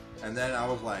today, and then I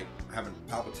was like having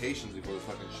palpitations before the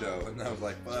fucking show, and then I was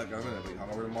like, "Fuck, I'm gonna be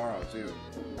hungover tomorrow too."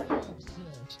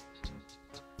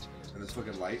 And this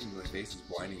fucking light in the face is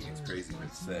blinding me. It's crazy, but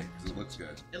it's sick because it looks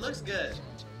good. it looks good.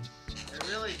 It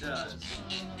really does.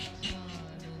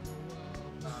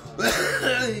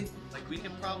 Like we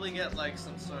could probably get like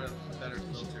some sort of better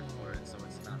filter for it, so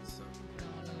it's not so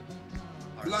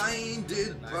harsh.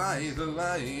 Blinded by the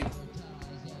light,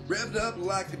 revved up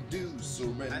like a deuce,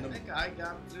 surrender. I think I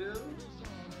got to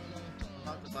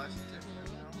about to buy some tickets now.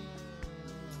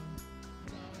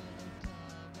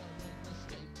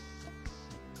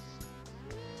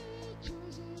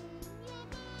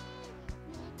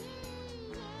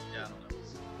 Yeah, I don't know.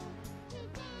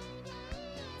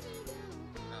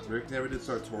 Rick never did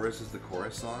Sartorius as the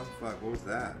chorus song? Fuck, what was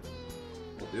that?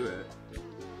 We'll do it.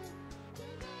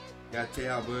 Yeah,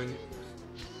 Teha Boon.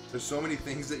 There's so many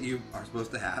things that you are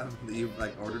supposed to have that you've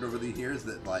like ordered over the years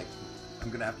that like I'm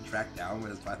gonna have to track down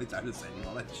when it's finally time to send you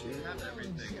all that shit. I have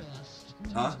everything.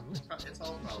 Huh? It's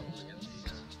all probably in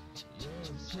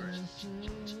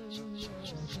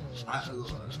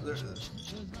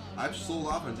I've sold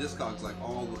off on Discogs like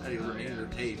all the any of their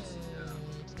tapes.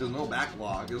 There's no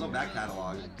backlog. There's no back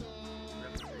catalog.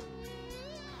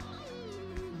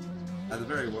 At the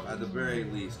very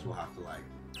least, we'll have to like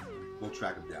we'll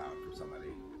track them down from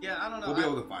somebody. Yeah, I don't know. We'll be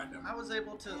able to find them. I was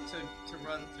able to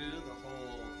run through the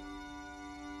whole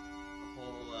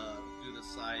through the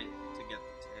site to get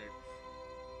the tape.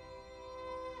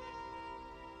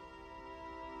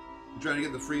 I'm trying to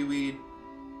get the Free Weed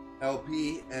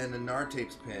LP and the GNAR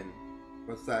Tapes pin.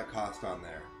 What's that cost on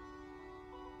there?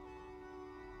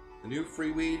 The new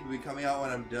Free Weed will be coming out when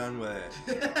I'm done with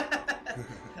it.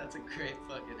 That's a great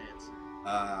fucking answer.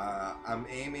 I'm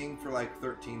aiming for like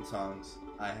 13 songs.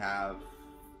 I have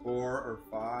 4 or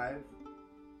 5.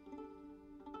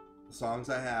 The songs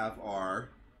I have are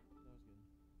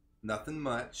Nothing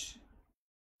Much,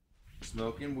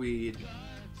 Smoking Weed,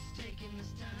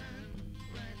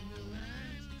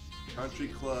 Country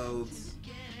Clothes,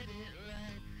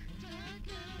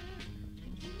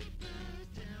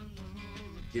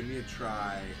 Give Me a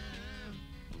Try,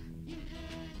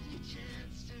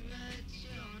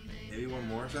 maybe one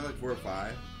more. Is that like 4 or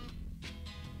 5?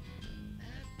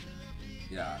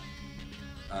 Yeah.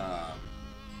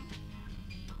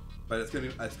 But it's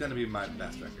gonna be my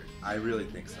best record. I really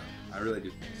think so. I really do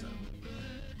think so.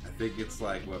 I think it's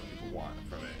like what people want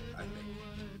from it. I think.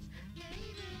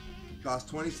 It costs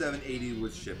 $27.80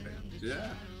 with shipping.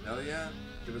 Yeah. Hell yeah.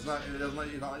 If it's not, if it doesn't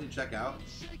let you, not let you check out,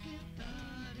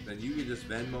 then you can just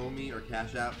Venmo me or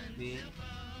Cash App me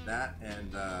that,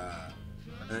 and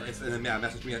then yeah,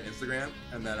 message me on Instagram,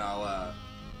 and then I'll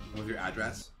with your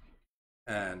address,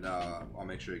 and I'll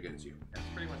make sure to get it to you. It's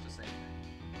pretty much the same thing.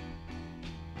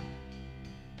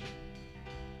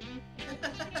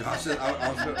 Josh said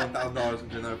I'll spend $1,000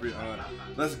 and another free.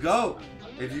 Let's go.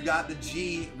 If you got the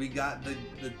G, we got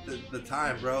the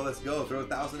time, bro. Let's go. Throw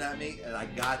 1,000 at me, and I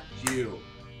got you.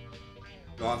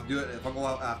 So I'll have to do it. Funko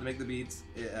will have to make the beats.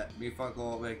 Me and Funko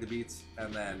will make the beats,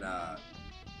 and then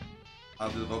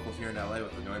I'll do the vocals here in LA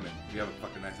with the Neumann. We have a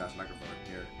fucking nice ass microphone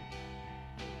here.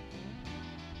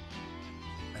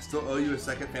 I still owe you a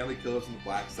second Family Killers from the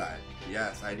Black Side.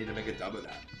 Yes, I need to make a dub of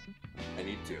that. I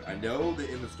need to. I know that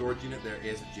in the storage unit there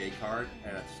is a J card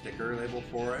and a sticker label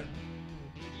for it,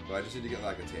 but I just need to get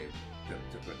like a tape to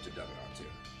dub it on too.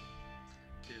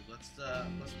 Dude, let's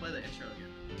play the intro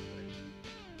again.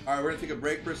 All right, we're gonna take a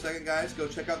break for a second, guys. Go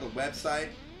check out the website.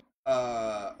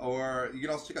 Or you can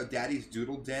also check out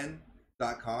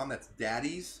daddysdoodleden.com. That's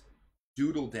Daddy's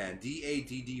Doodle Den,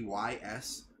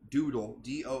 DADDYS Doodle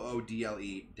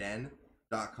DOODLE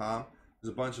den.com.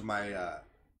 There's a bunch of my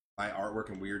my artwork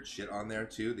and weird shit on there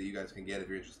too that you guys can get if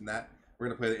you're interested in that. We're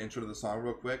gonna play the intro to the song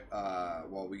real quick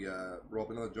while we roll up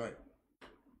another joint.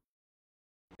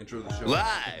 Intro to the show.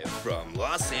 Live from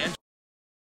Los Angeles,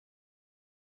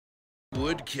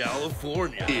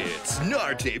 California, it's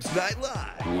GNAR Tapes Night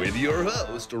Live with your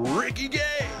host, Ricky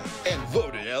Gay, and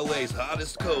voted LA's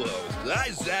hottest co-host,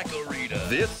 Isaac Arita.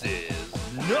 This is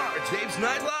GNAR Tapes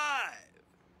Night Live.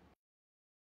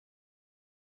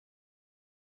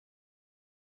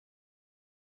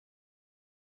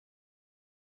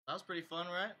 That was pretty fun,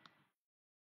 right?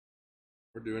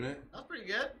 We're doing it. That was pretty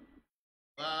good.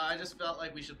 I just felt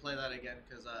like we should play that again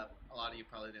because a lot of you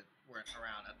probably weren't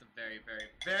around at the very, very,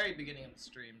 very beginning of the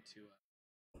stream to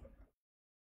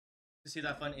see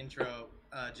that fun intro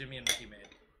Jimmy and Ricky made.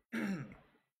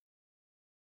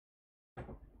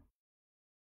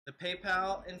 The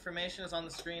PayPal information is on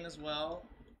the screen as well,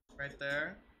 right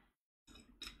there.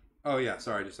 Oh yeah,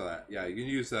 sorry, I just saw that. Yeah, you can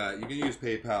use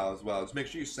PayPal as well. Just make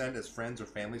sure you send as friends or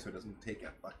family so it doesn't take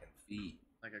a fucking fee.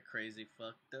 Like a crazy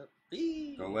fucked up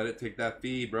fee. Don't let it take that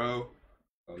fee, bro.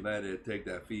 Don't let it take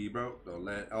that fee, bro. Don't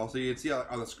let. Also, you can see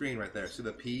on the screen right there. See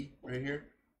the P right here?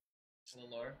 Just a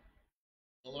little lower.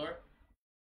 A little lower.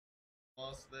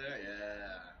 Almost there.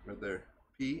 Yeah. Right there.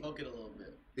 P. Poke it a little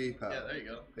bit. PayPal. Yeah, there you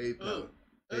go. PayPal. Ooh.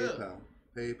 PayPal.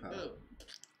 PayPal. Ooh.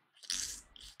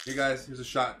 Hey guys, here's a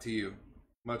shot to you.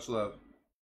 Much love.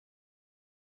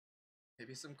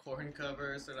 Maybe some corn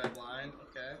covers that I blind.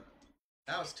 Okay.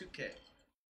 Now it's 2K.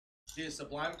 See a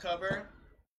Sublime cover.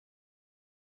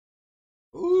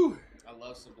 Ooh. I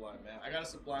love Sublime, man. I got a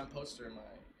Sublime poster in my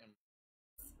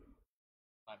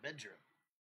bedroom.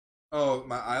 Oh,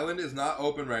 my island is not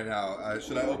open right now.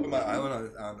 Should I open my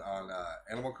island on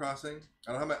Animal Crossing?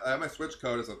 I have my Switch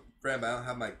code as a friend, but I don't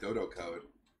have my Dodo code.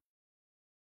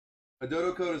 A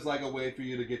Dodo code is like a way for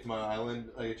you to get to my island.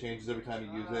 Like it changes every time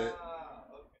you use it.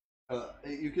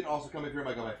 Okay. You can also come if you're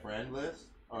like on my friend list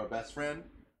or a best friend,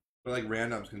 but like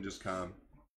randoms can just come.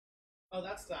 Oh,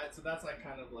 that's that. So that's like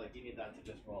kind of like you need that to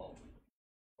just roll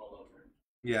over.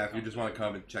 Yeah, if you just want to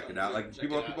come and check it out. Like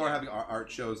people are having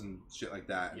art shows and shit like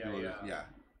that. Yeah.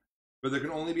 But there can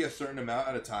only be a certain amount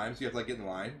at a time, so you have to like get in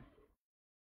line.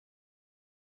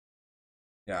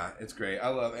 Yeah, it's great. I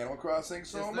love Animal Crossing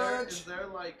so much. Is there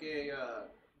like a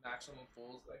maximum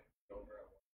pulls that can go over at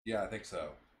once? Yeah, I think so.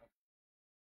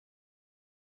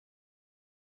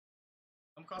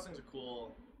 Animal Crossing's a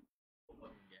cool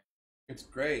looking game. It's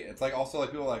great. It's like also like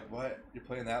people are like, what? You're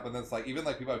playing that? But then it's like even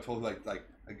like people I've told like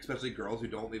especially girls who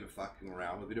don't even fucking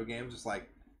around with video games, just like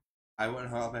I went and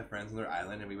hung out with my friends on their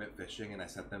island and we went fishing and I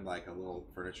sent them like a little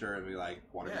furniture and we like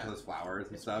watered each other's flowers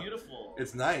and stuff. It's beautiful.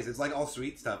 It's nice. It's like all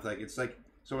sweet stuff. Like it's like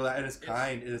sort of that, and it's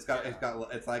kind. And it's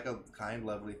like a kind,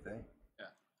 lovely thing. Yeah.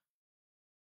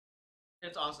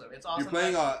 It's awesome. It's awesome. You're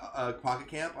playing a Pocket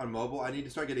Camp on mobile. I need to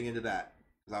start getting into that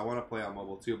because I want to play on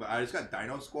mobile too. But I just got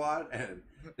Dino Squad and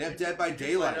they have Dead by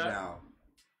Daylight now,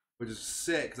 which is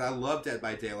sick because I love Dead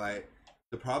by Daylight.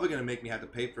 They're probably gonna make me have to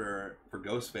pay for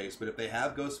Ghostface, but if they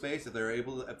have Ghostface, if they're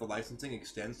able to, if the licensing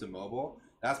extends to mobile,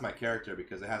 that's my character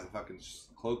because it has a fucking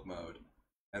cloak mode,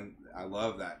 and I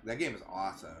love that. That game is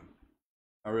awesome.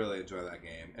 I really enjoy that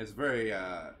game. It's very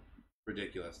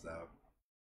ridiculous though.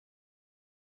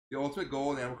 The ultimate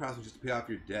goal in Animal Crossing is just to pay off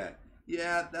your debt.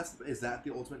 Yeah, is that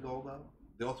the ultimate goal though?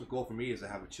 The ultimate goal for me is to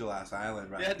have a chill ass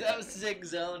island, right? Yeah, that was a sick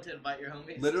zone to invite your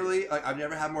homies. Literally, like I've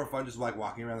never had more fun just like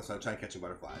walking around the sunshine catching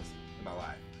butterflies in my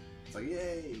life. It's like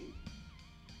yay!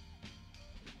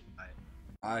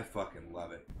 I fucking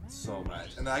love it so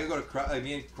much. And then I could go to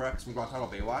me and Crux from Guantanamo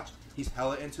Baywatch. He's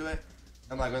hella into it.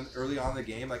 And like early on in the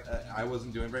game, like I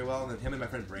wasn't doing very well, and then him and my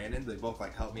friend Brandon, they both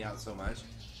like helped me out so much.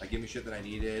 Like give me shit that I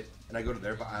needed, and I go to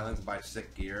their islands and buy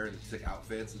sick gear and sick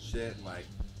outfits and shit. And like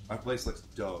my place looks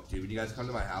dope, dude. When you guys come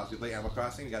to my house, we play Animal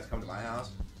Crossing. You guys come to my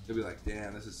house, you'll be like,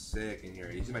 damn, this is sick in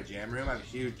here. You see my jam room? I have a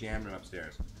huge jam room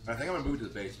upstairs. But I think I'm gonna move to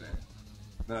the basement.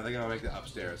 Then I think I'm gonna make the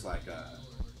upstairs like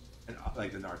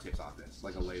like the GNAR Tapes office,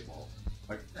 like a label,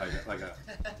 like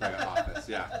an office,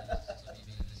 yeah.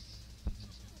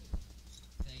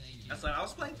 That's like I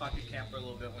was playing Pocket Camp for a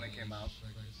little bit when it came out.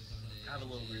 I have a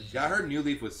little weird. Yeah, I heard New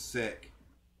Leaf was sick.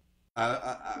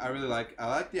 I really like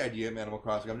the idea of Animal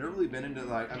Crossing. I've never really been into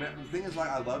like. I mean, the thing is like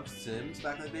I loved Sims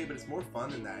back in the day, but it's more fun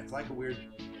than that. It's like a weird.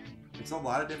 It's a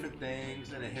lot of different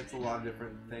things, and it hits a lot of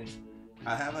different things.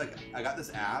 I got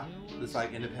this app, this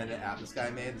like independent app this guy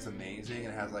made. It's amazing,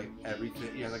 and it has like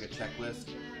everything. He has like a checklist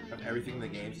of everything in the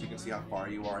game, so you can see how far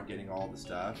you are in getting all the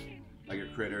stuff, like your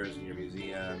critters and your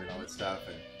museum and all that stuff,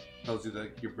 and tells you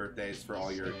your birthdays for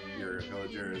all your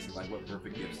villagers and like what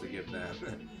perfect gifts to give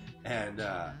them. And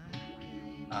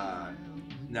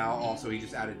now also he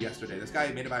just added yesterday. This guy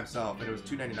made it by himself, and it was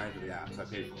 $2.99 for the app, so I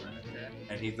paid for it. Okay.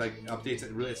 And he like updates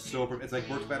it. Really, it's so it's like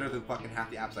works better than fucking half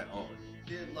the apps I own.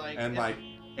 Dude, like, And like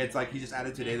it's like he just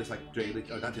added today this like daily,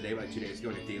 not today, but like 2 days ago,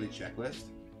 like a daily checklist.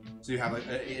 So you have like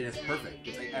it's perfect.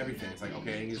 It's like everything. It's like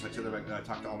okay, you just like sit there, like I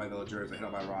talk to all my villagers. I hit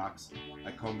all my rocks.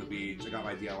 I combed the beach. I got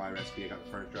my DIY recipe. I got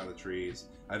the furniture out of the trees.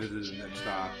 I visited the next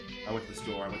stop. I went to the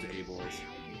store. I went to Abel's.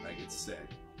 Like it's sick.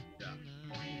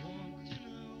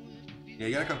 Yeah,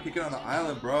 you gotta come kick it on the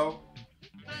island, bro.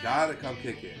 Gotta come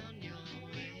kick it.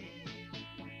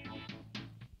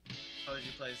 How did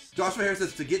you play? Joshua Harris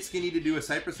says to get Skinny to do a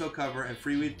Cypress Hill cover and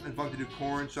Freeweed and Funk to do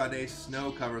Corn, Sade, Snow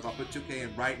covers. I'll put 2K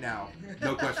in right now.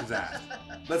 No questions asked.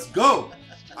 Let's go.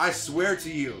 I swear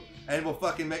to you. And we'll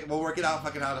fucking we'll work it out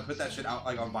fucking how to put that shit out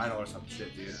like on vinyl or some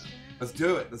shit, dude. Let's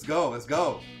do it. Let's go. Let's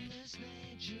go.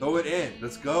 Throw it in.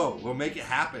 Let's go. We'll make it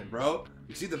happen, bro.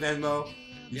 You see the Venmo.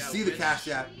 You see the Cash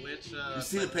App. You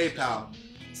see the PayPal.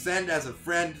 Send as a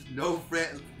friend, no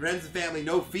friends and family,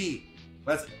 no fee.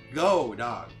 Let's go,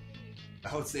 dog.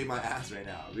 That would save my ass right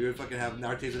now. We would fucking have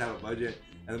Nartes would have a budget,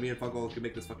 and then me and Funko could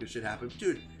make this fucking shit happen.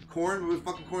 Dude, Corn, we would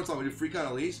fucking Corn song. We do Freak Out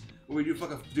Elise. Or we do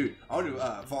fucking dude. I want to do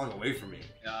Falling Away From Me.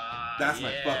 That's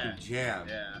my fucking jam.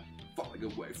 Yeah. Falling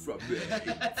away from me,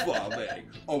 falling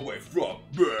away from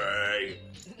me,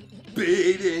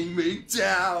 beating me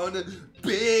down,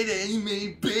 beating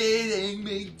me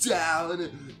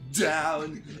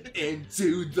down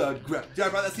into the ground. Dude, I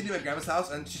brought that CD to my grandma's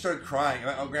house and she started crying.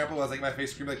 And my grandpa was like in my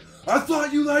face screaming like, I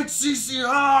thought you liked CCR!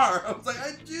 I was like,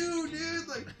 I do, dude.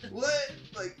 Like, what?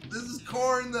 Like, this is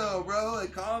Corn though, bro.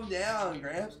 Like, calm down,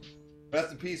 Gramps.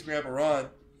 Rest in peace, Grandpa Ron.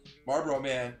 Marlboro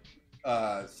Man.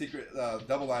 Secret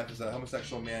Double Life is a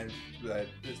homosexual man that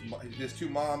his 2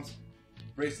 moms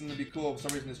raised him to be cool. For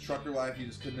some reason, his trucker life, he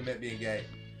just couldn't admit being gay.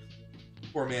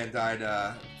 Poor man died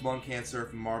lung cancer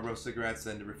from Marlboro cigarettes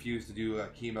and refused to do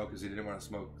chemo because he didn't want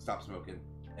to stop smoking,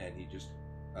 and he just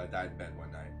died in bed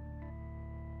one night.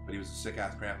 But he was a sick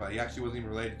ass grandpa. He actually wasn't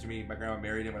even related to me. My grandma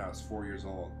married him when I was 4 years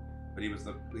old. But he was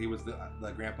the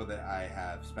grandpa that I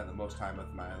have spent the most time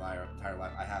with my entire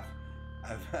life.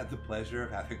 I've had the pleasure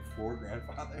of having 4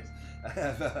 grandfathers. I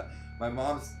have my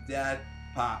mom's dad,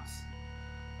 Pops.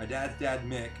 My dad's dad,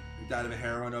 Mick, who died of a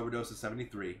heroin overdose at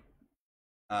 73.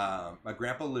 My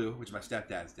grandpa Lou, which is my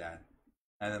stepdad's dad.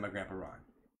 And then my grandpa Ron,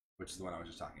 which is the one I was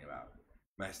just talking about.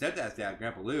 My stepdad's dad,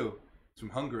 Grandpa Lou, is from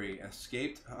Hungary,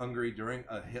 escaped Hungary during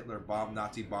a Hitler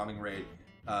Nazi bombing raid.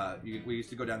 We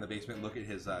used to go down the basement and look at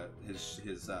his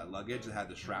luggage that had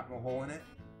the shrapnel hole in it.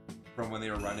 From when they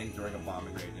were running during a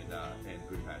bombing raid in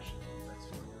Budapest. That's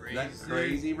crazy. Isn't that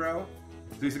crazy, bro?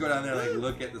 So we used to go down there and like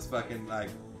look at this fucking like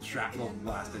shrapnel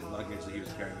blasted luggage that he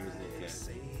was carrying when he was a little kid.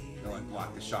 And like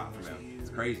block the shot from him. It's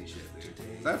crazy shit, dude.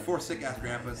 So I have 4 sick ass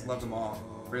grandpas. Love them all.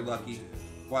 Very lucky.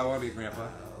 Well, I want to be a grandpa.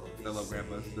 I love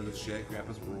grandpas. They're the shit.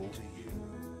 Grandpas rule.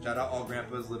 Shout out all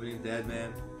grandpas, living and dead,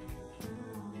 man.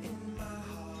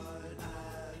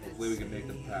 Hopefully we can make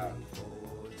them proud.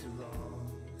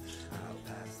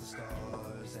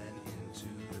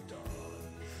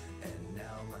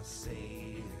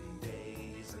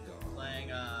 Playing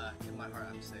In My Heart,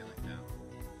 I'm Sailing now.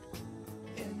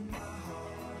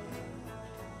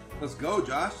 Let's go,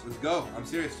 Josh. Let's go. I'm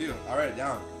serious too. I'll write it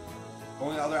down.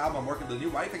 Only other album I'm working. The new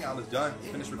White Thing album is done.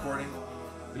 Finished recording.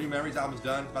 The new Memories album is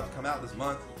done. It's about to come out this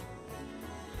month.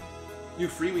 New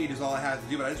Freeweed is all I had to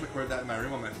do, but I just recorded that in my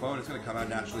room on my phone. It's gonna come out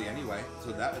naturally anyway.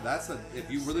 So that's if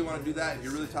you really want to do that, if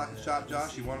you're really talking shop,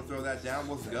 Josh, you want to throw that down,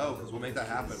 let's go, because we'll make that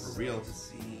happen for real.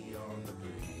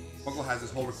 Uncle has this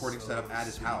whole recording set up at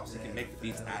his house. He can make the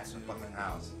beats at his fucking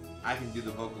house. I can do the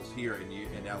vocals here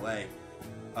in LA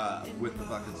with the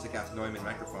fucking sick ass Neumann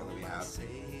microphone that we have,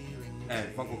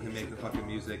 and Funkle can make the fucking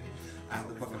music at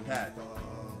the fucking pad,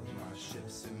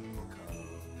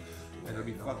 and it'll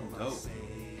be fucking dope.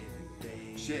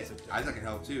 Shit, Isaac can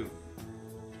help too.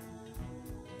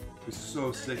 It's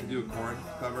so sick to do a Korn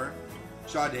cover.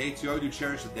 Sade too. I would do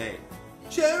Cherish the Day.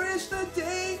 Cherish the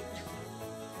day.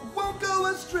 Won't go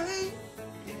astray.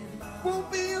 Won't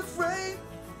be afraid.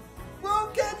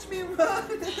 Won't catch me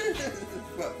running.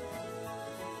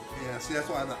 Yeah, see, that's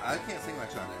why I can't sing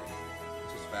like Sade.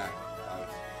 It's just fact.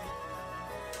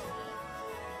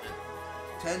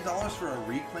 $10 for a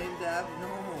Reclaim dab? No.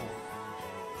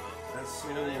 That's so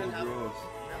gross.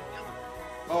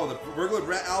 Oh, the Burglar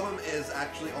Brett album is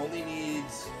actually only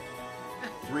needs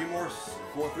 3 or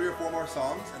 4 more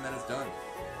songs, and then it's done.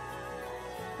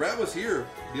 Brett was here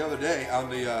the other day on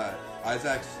the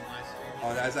Isaac's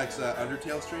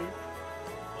Undertale stream.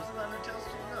 Was it the Undertale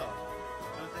stream? No.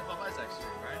 It was the Hip Hop Isaac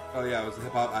stream, right? Oh yeah, it was the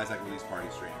Hip Hop Isaac release party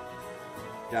stream.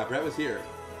 Yeah, Brett was here.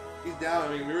 He's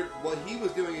down. I mean, what he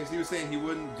was doing is he was saying he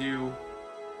wouldn't do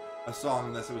a song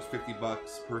unless it was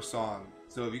 $50 per song.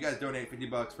 So if you guys donate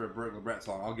 $50 for a Burglar Brett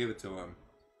song, I'll give it to him,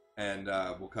 and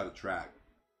we'll cut a track.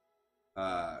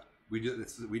 We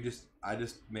just do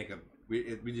it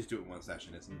in one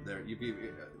session. It's there.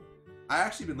 I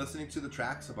actually been listening to the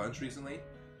tracks a bunch recently,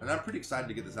 and I'm pretty excited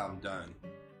to get this album done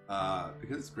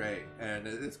because it's great and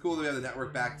it's cool that we have the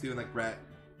network back too. And like Brett,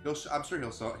 I'm sure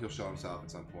he'll show himself at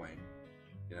some point.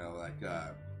 You know, like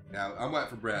now I'm wet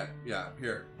for Brett. Yeah,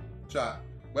 here, shot.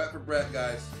 Wet for Brett,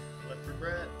 guys. Wet for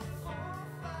Brett.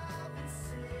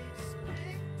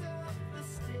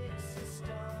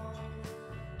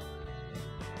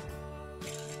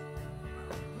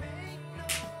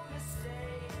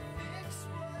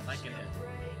 Liking it.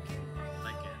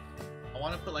 Like it. I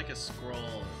want to put like a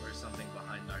scroll or something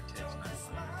behind our tapes. You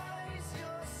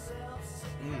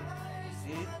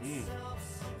know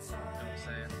what I'm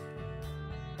saying?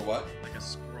 A what? Like a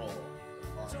scroll.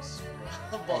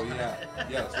 Oh yeah,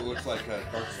 yeah. So it looks like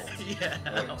Dark Souls. Yeah.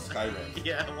 Or like Skyrim.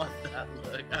 Yeah, I want that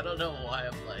look. I don't know why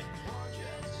I'm like.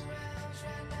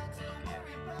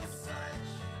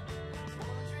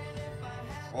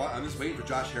 Well, I'm just waiting for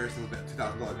Josh Harrison's $2,000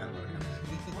 download.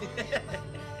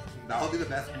 That'll be the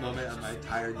best moment of my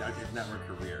entire network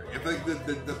career. If like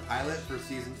the pilot for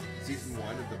season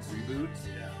 1 of the reboot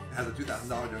has a $2,000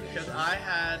 donation. Because I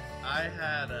have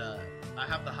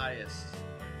the highest.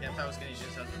 Anti Skinny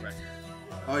just has the record.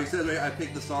 Oh, he says right, I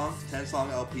picked the songs, 10-song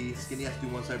LP. Skinny has to do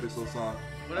one Cypress Hill song.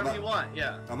 Whatever you want,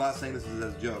 yeah. I'm not saying this is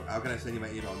as a joke. How can I send you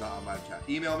my email? Not on my chat.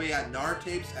 Email me at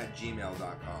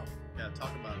nartapes@gmail.com. Yeah,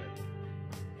 talk about it.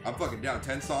 I'm fucking down.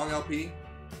 10-song LP,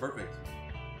 perfect.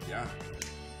 Yeah.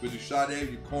 We do Sade,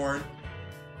 we do Corn.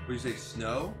 What do you say?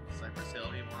 Snow. Cypress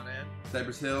Hill, you wanted.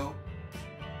 Cypress Hill.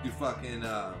 Do fucking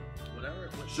whatever.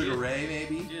 Sugar Ray,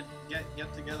 maybe. Dude, get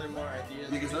together more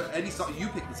ideas. Because any song you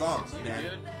pick the songs, man.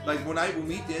 Dude. Like when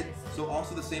we did. So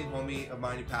also the same homie of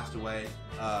mine who passed away,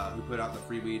 who put out the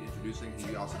Free Weed Introducing.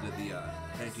 He also did the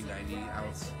 1990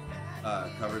 ounce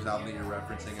covers album that you're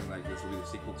referencing, and like this will be the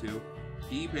sequel to.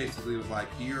 He basically was like,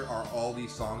 here are all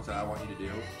these songs that I want you to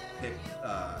do. Pick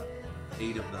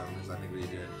 8 of them, is I think what he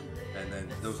did, and then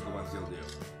those are the ones he'll do.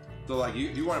 So like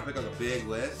you want to pick up a big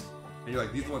list, and you're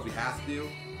like, these are the ones we have to do,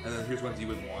 and then here's ones you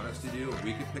would want us to do, and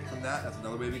we could pick from that. That's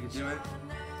another way we could do it.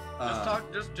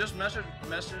 Just message.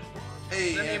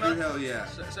 Hey, Andrew, hell yeah.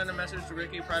 Send a message to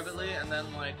Ricky privately, and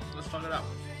then like let's talk it out.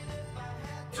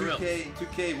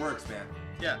 2K works, man.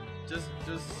 Yeah, just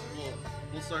we'll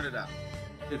sort it out.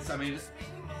 It's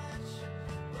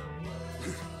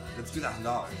it's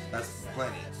 $2,000. That's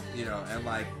plenty, you know. And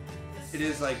like, it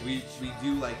is like we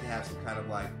do like to have some kind of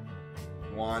like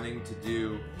wanting to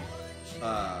do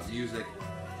music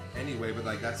anyway, but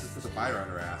like that's just puts a fire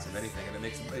under our ass if anything, and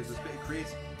it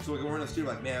creates. So we're in the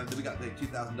studio like, man, we got like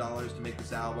 $2,000 to make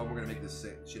this album. We're gonna make this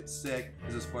shit sick.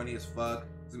 This is funny as fuck.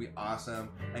 It's gonna be awesome.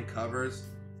 And covers,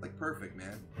 like perfect,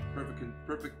 man.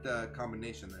 Perfect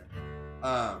combination there.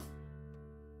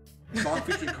 Song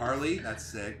featuring Carly, that's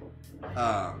sick.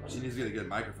 She needs to get a good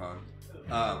microphone.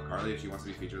 Carly, if she wants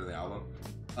to be featured on the album.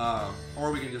 Or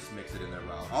we can just mix it in there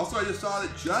well. Also, I just saw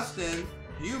that Justin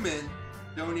Human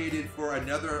donated for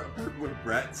another Burglar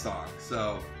Brett song.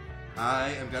 So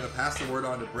I am going to pass the word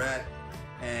on to Brett,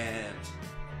 and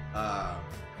I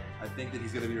think that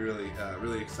he's going to be really,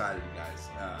 really excited, you guys.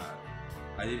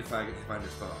 I need to find his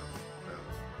phone.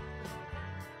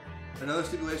 So. Another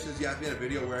stipulation is you have to be in a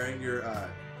video wearing your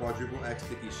Quadruple X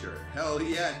Sticky shirt. Hell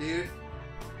yeah, dude.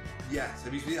 Yes.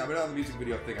 Have you seen? I've been on the music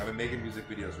video thing. I've been making music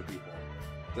videos for people.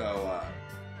 So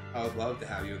I would love to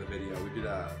have you in the video. We could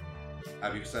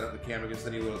have you set up the camera, we can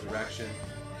send you a little direction,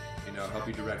 you know, help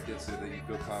you direct it so that you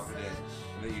feel confident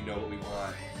and that you know what we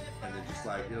want. And then just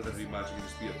like, it doesn't have to be much. It can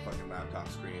just be a fucking laptop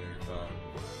screen or your phone.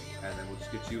 And then we'll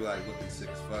just get you like looking sick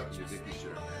as fuck in your Dickie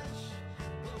shirt, man.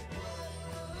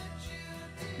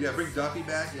 Yeah, bring Duffy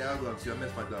back. Yeah, I'd love to. I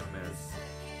miss my Duff, man.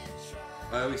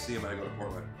 I always see him when I go to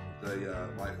Portland. The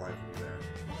lifeline for me there.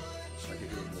 I get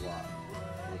with him a lot.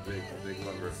 I'm a big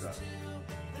lover of stuff.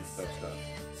 Stuff.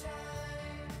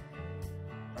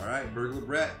 Alright, Burglar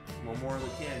Brett. One more in the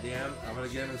can, damn. I'm gonna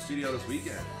get him in the studio this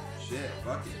weekend. Shit,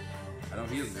 fuck it. I know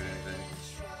he doesn't do anything.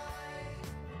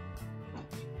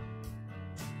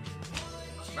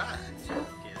 Right.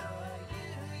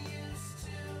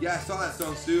 Yeah, I saw that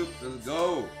Stone Soup. Let's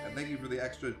go. And thank you for the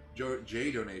extra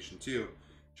J donation, too.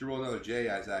 Should roll another J,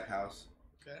 Isaac House.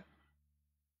 Okay.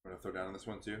 Want to throw down on this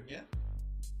one too? Yeah.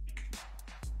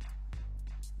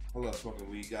 I love smoking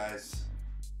weed, guys.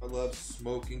 I love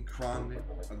smoking chronic.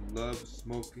 I love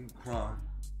smoking chronic.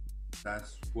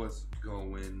 That's what's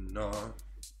going on.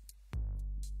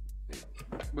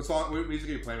 What music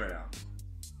are you playing right now?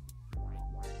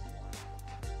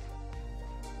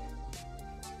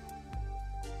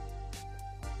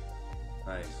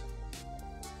 Nice.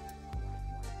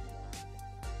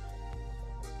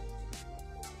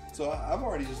 So I'm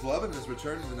already just loving this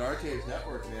return to the GNAR TAPES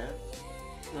network, man.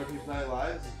 GNAR TAPES Night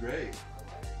Live, this is great.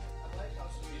 I like how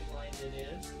streamlined it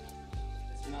is.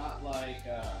 It's not like,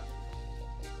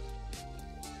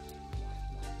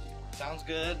 sounds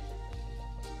good.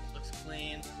 Looks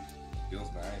clean. Feels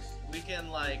nice. We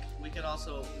can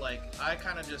also, like, I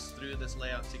kind of just threw this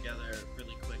layout together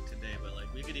really quick today, but,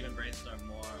 like, we could even brainstorm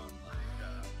more on, like,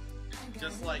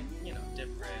 just, like, you know,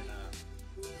 different,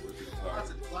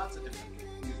 lots of different.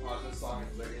 You just pause this song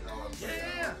and play it all up.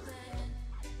 Yeah.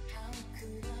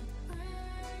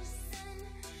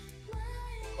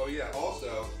 Oh yeah,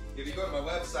 also, if you go to my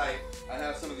website, I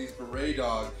have some of these Beret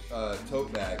Dog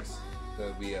tote bags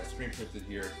that we screen printed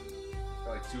here.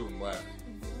 Got like 2 of them left.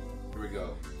 Here we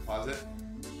go. Pause it.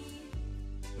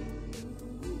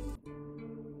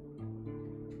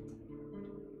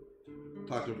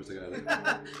 Talk to him for a second.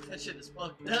 That shit is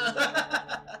fucked.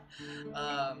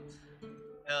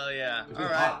 Hell yeah. It's All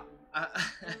been right. hot.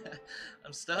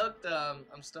 I'm stoked.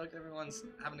 I'm stoked. Everyone's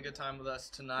having a good time with us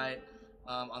tonight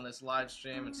on this live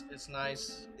stream. It's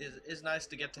nice. It's nice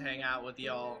to get to hang out with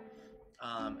y'all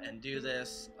and do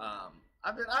this.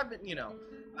 I've been you know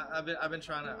I've been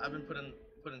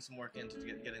putting some work into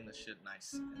getting this shit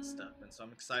nice and stuff. And so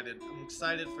I'm excited. I'm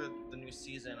excited for the new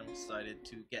season. I'm excited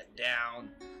to get down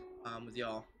with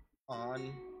y'all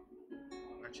on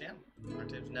our channel, our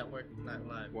TAPES Network Night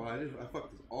Live. Well, I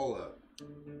fucked this all up.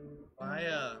 My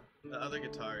the other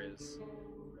guitar is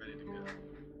ready to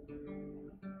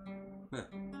go.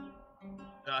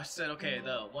 Josh said, okay,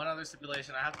 though, one other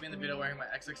stipulation, I have to be in the video wearing my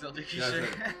XXLD shirt.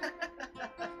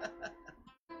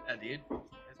 Yeah, dude,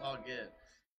 it's all good.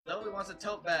 Zoe wants a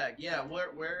tote bag. Yeah,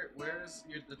 where's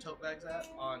the tote bags at?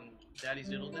 On Daddy's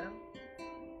Doodle Den?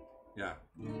 Yeah.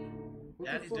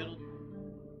 Daddy's Doodle.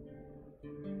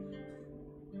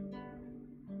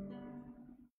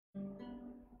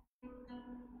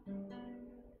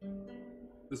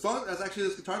 The song that's actually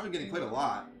this guitar's been getting played a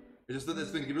lot. It's just that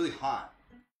it's been really hot.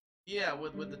 Yeah,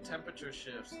 with the temperature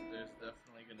shifts, there's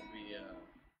definitely gonna be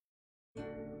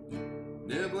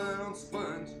Nibbling on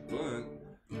sponge.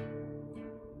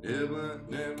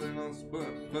 Nibbling on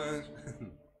sponge.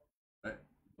 Right.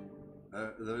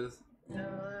 Is that what it is?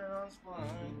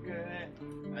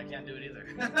 I can't do it either.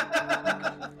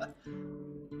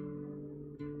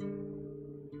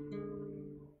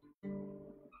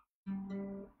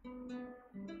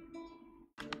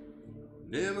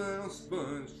 Nibbling on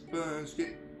sponge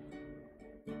cake.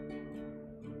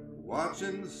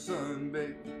 Watching the sun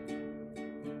bake.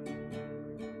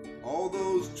 All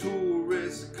those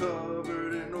tourists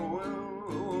covered in oil.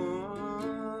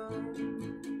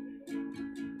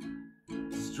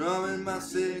 Strumming my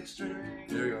 6 string.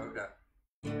 There you go, okay.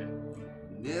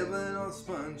 Nibbling on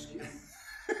sponge cake.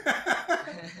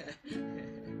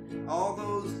 All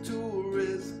those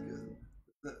tourists.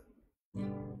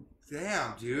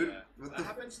 Damn, dude. Yeah. What That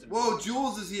happens to Whoa,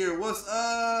 Jules is here. What's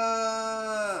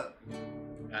up?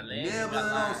 Nibbling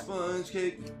on sponge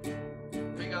cake.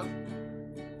 There you go.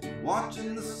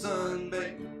 Watching the sun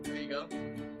bake. There you go.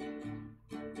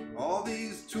 All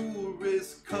these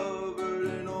tourists covered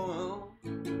in oil.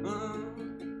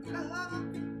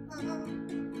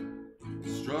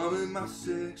 Strumming my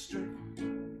 6 string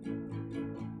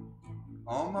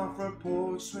on my front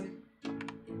porch swing.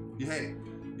 Hey,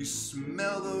 you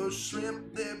smell those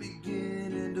shrimp, they're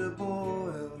beginning to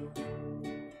boil.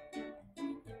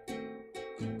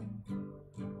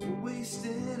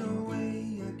 Wasting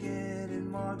away again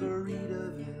in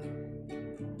Margaritaville.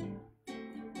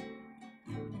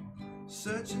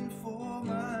 Searching for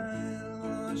my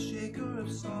lost shaker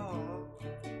of salt.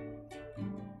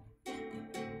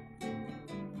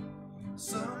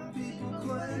 Some people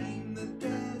claim that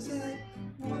there's a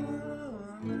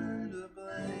woman to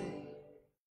blame,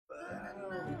 but I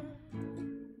know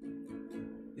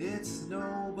it's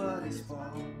nobody's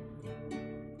fault.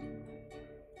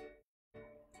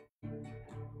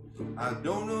 I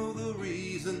don't know the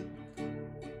reason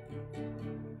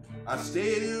I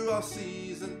stayed here all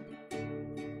season.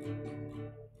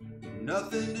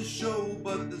 Nothing to show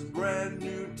but this brand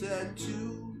new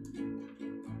tattoo.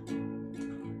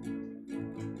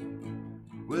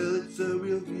 Well, it's a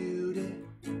real beauty,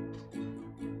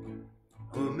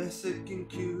 or a mess sick and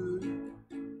cute.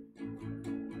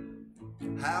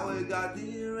 How it got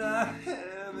there, I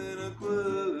haven't a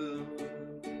clue.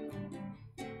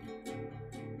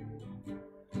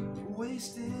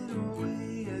 Wasted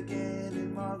away again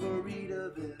in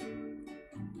Margaritaville,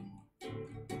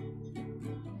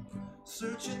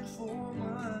 searching for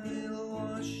my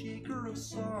lost shaker of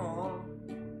song.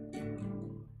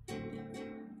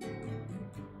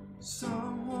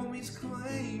 Some homies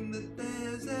claim that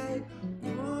there's a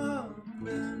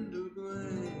woman to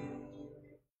blame,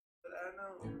 but I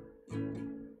know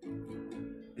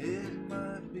it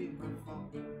might be my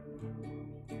fault.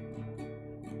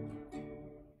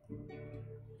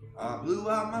 I blew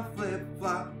out my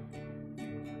flip-flop,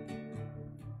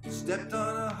 stepped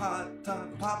on a hot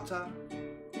top, pop top,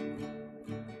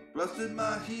 busted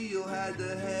my heel, had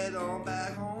to head on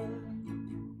back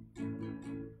home.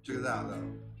 Check it out though.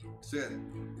 Sit.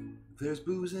 There's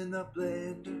booze in the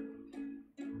blender,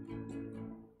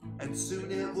 and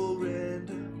soon it will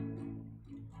render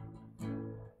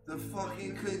the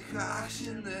fucking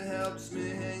concoction that helps me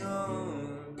hang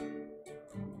on.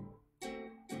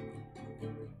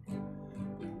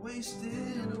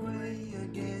 Wasted away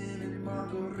again in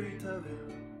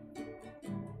Margaritaville,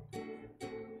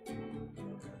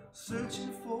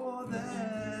 searching for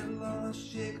that lost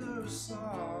shaker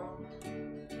song.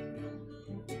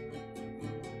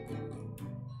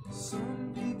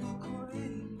 Some people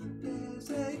claim that there's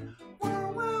a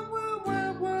world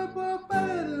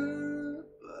better,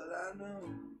 but I know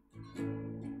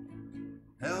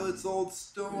hell, it's old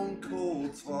Stone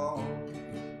Cold's fault.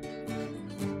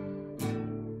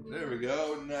 There we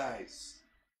go, nice.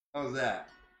 How's that?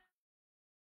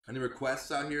 Any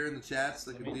requests out here in the chats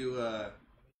that could do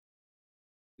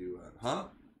huh?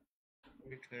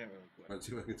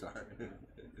 Do a guitar.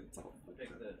 It's all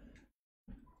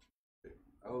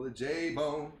oh, the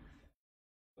J-bone.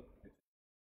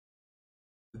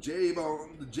 The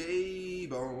J-bone, the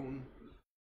J-bone.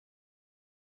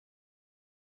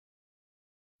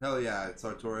 Hell yeah, it's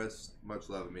Arturus. Much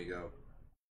love, amigo.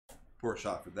 Pour a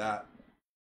shot for that.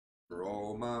 For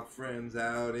all my friends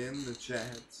out in the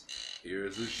chats,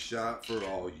 here's a shot for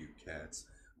all you cats.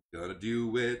 Gonna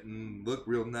do it and look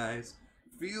real nice.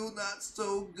 Feel not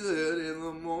so good in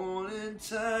the morning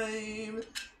time.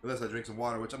 Unless I drink some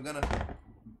water, which I'm gonna.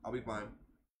 I'll be fine.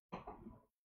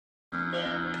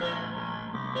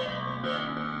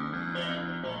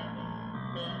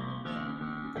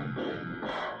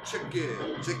 Check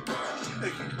it, check it,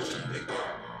 check it, check it.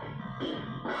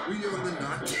 We on the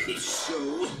Naughty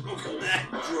Show. Look at that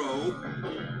dro.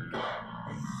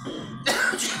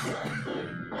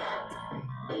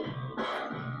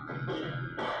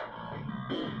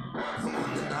 I'm on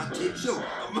the Naughty Show.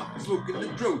 I'm smoking the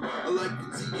dro. I like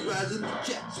to see you guys in the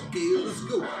chat. So okay, let's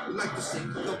go. We like to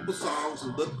sing a couple songs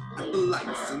and look at the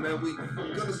lights, and then we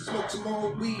gonna smoke some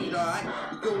more weed. Alright,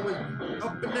 we're going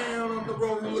up and down on the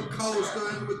roller coaster,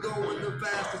 and we're going the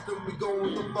fastest, and we're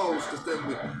going the most. Then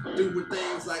we're doing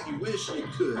things like you wish you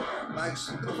could, like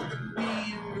some fucking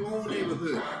weed in your own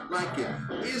neighborhood. Like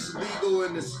it's legal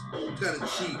and it's kind of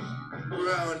cheap.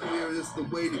 Around here, it's the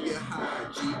way to get high,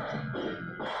 G.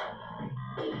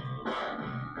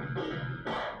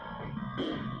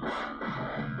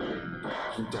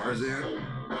 From Tarzan.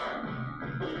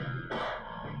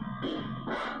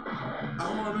 I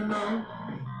wanna know,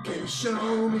 can you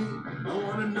show me? I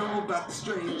wanna know about the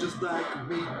strangers like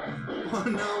me. I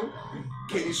wanna know,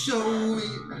 can you show me?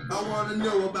 I wanna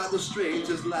know about the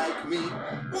strangers like me.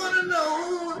 Wanna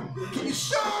know, can you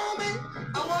show me?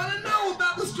 I wanna know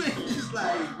about the strangers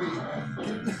like me.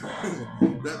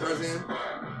 That Tarzan?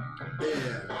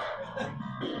 Yeah.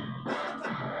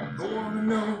 I wanna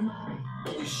know,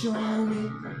 can you show me?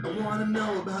 I wanna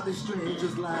know about these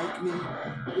strangers like me.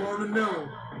 Wanna know,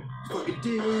 fucking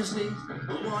Disney.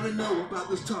 I wanna know about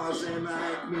this Tarzan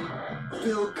like me.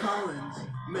 Phil Collins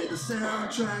made the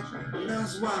soundtrack, and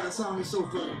that's why that song is so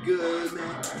fucking good,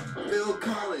 man. Phil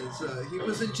Collins, he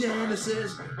was in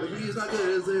Genesis, but he's not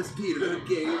good as this Peter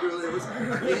Gabriel. It was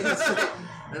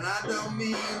and I don't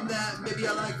mean that. Maybe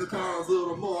I like the Collins a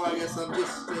little more. I guess I'm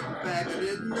just sitting back. I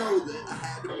didn't know that I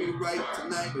had to be right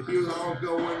tonight, but here's how I'm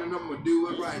going, and I'm gonna do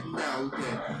it right now.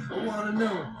 Okay, I wanna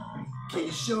know, Can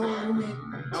you show me?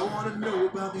 I wanna know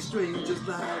about these strangers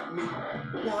like me.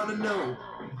 Wanna know?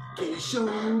 Can you show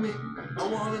me? I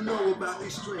wanna know about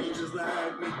these strangers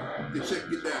like me. You check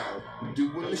it out,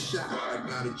 doing the shot. I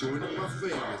got a joint in my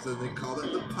fingers and they call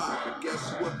it the pot. But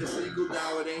guess what? It's legal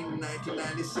now. It ain't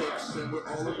 1996 and we're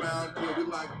all around here. We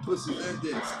like pussies and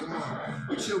dicks. Come on,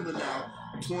 we're chilling now.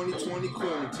 2020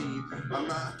 quarantine. I'm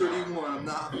not 31, I'm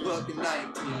not fucking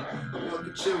 19. I'm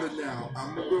fucking chilling now.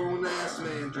 I'm a grown ass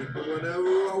man drinking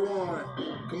whatever I want.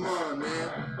 Come on, man.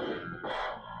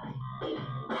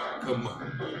 Come on.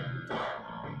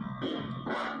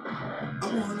 I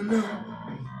wanna know,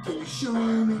 can you show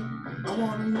me? I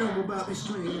wanna know about these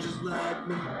strangers like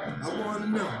me. I wanna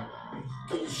know,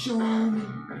 can you show me?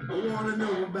 I wanna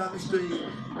know about these strangers.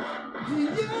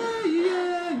 Yeah, yeah,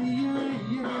 yeah,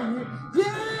 yeah,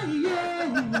 yeah, yeah.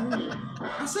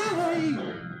 I say, hey,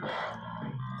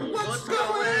 what's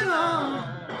going on?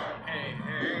 Hey,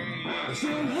 hey. I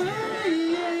say, hey,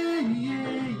 yeah, yeah,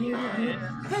 yeah,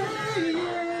 hey,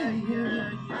 yeah,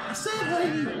 yeah. I say, hey,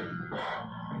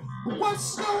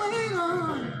 what's going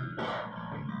on?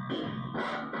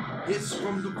 It's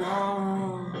from the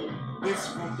bar. It's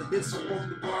from the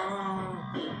bar.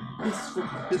 It's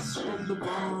from the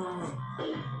bar.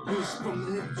 It's from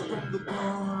the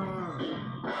bar.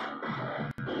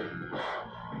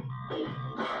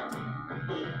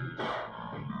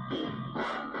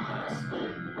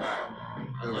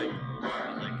 I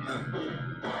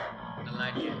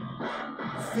like it.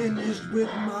 Finished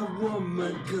with my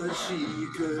woman cause she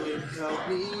couldn't help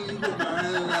me with my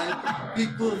life.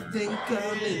 People think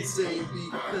I'm insane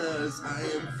because I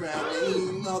am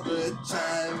frowning all the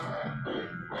time.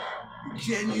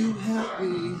 Can you help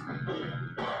me?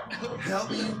 Help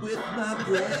me with my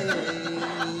brain.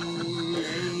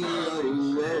 Oh,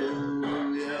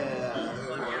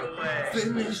 yeah.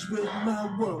 Finished with my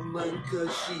woman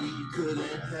cause she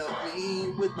couldn't help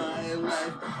me with my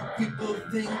life. People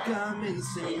think I'm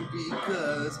insane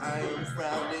because I am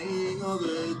frowning all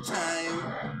the time.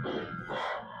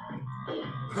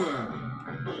 Come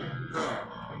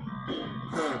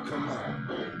on.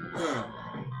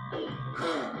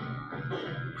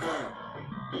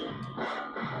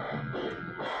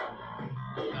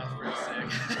 That was pretty sick.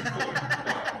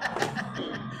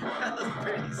 That was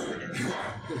pretty sick.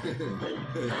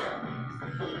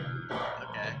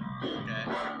 Okay.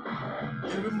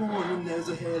 Every morning there's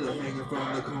a halo hanging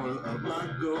from the corner of my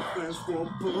girlfriend's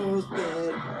four-post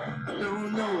bed. I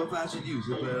don't know if I should use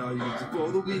it, but I'll use it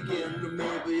for the weekend or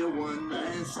maybe a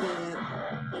one-night stand.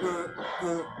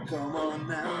 Come on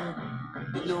now.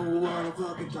 You know what I'm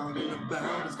fucking talking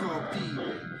about. It's called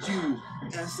P-U-S-S-Y,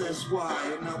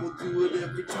 and I will do it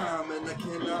every time, and I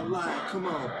cannot lie. Come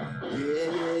on.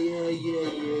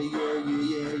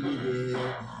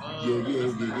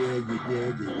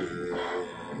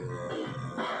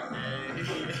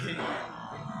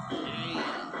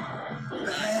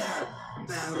 Yeah.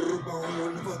 Bad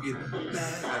bone fucking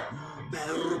bad.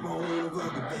 Bad bone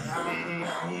fucking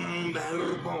bad.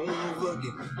 Bad bone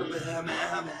fucking bad.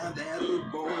 Bad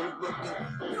bone fucking.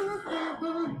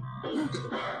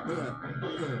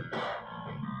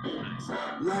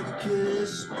 Like a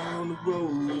kiss on the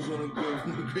rose on a girl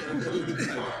from the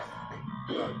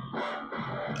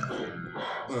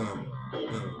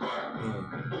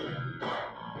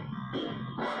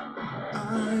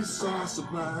I saw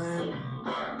Sublime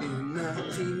in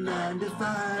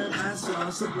 1995. I saw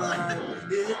Sublime,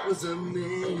 it was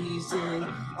amazing.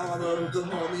 All of the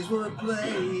homies were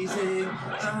blazing.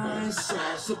 I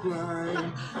saw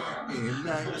Sublime in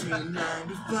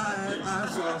 1995. I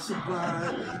saw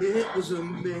Sublime, it was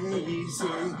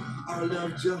amazing. All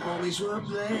of your homies were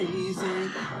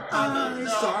blazing. I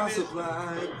saw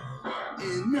Sublime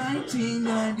in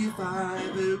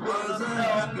 1995, it was a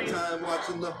happy time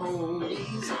watching the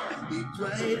homies. We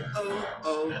played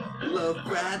Love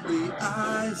Bradley.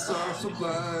 I saw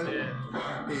Sublime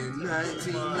in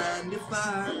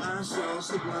 1995. I saw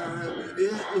Sublime.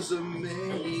 It was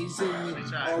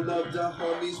amazing. All of the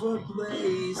homies were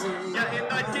blazing. Yeah, in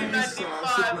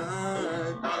 1995.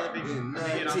 In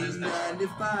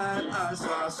 1995, I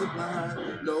saw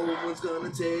Sublime. No one's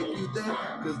gonna take you there,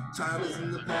 cause time is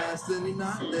in the past and you're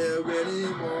not there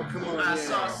anymore. Come on, I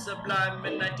saw Sublime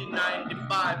in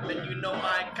 1995, and you know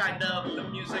my kind of the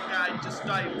music I just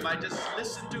type. I just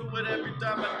listen to it every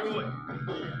time I do it.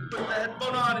 Put the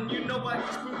headphone on, and you know I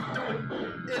just move through it.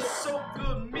 It's so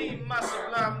good, me, my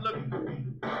Sublime look.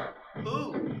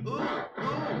 Ooh, ooh,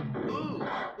 ooh, ooh,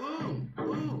 ooh, ooh,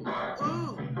 ooh, ooh,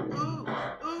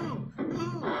 ooh, ooh.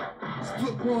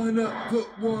 One up,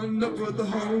 put one up for the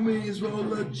homies.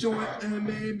 Roll a joint and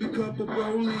maybe a couple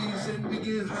rollies, and we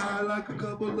get high like a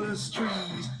couple of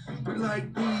trees. We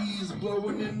like these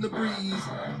blowing in the breeze.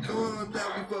 Come on now,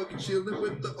 we fucking chilling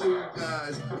with the old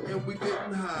guys, and we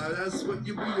getting high. That's what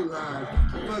you realize.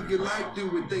 We fucking like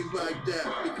doing things like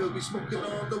that because we smoking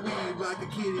on the weed like a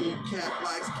kitty cat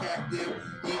likes catnip,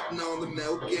 eating on the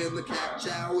milk and the cat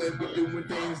chow, and we doing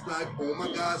things like, oh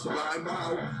my god, sublime,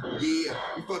 wow, yeah.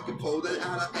 We fucking pull that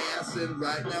out of ass, and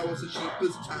right now it's the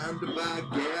cheapest time to buy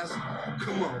gas.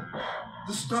 Come on.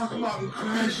 The stock market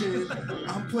crashing.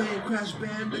 I'm playing Crash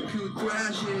Bandicoot,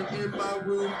 thrashing in my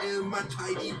room in my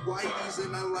tidy whities,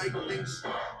 and I like things.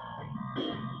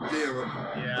 There.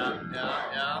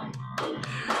 Yeah.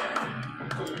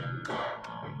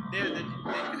 Dude, did you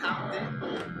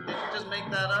just make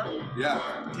that up? Yeah.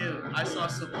 Dude, I saw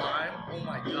Sublime. Oh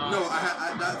my god. No,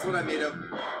 I that's what I made up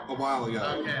a while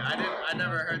ago. Okay, I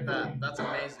never heard that. That's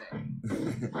amazing.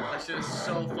 That shit is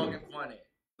so fucking funny.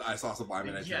 I saw Sublime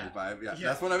in 1995. Yeah, Yeah.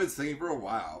 that's what I've been singing for a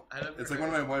while. It's like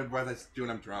one of my heard ones I do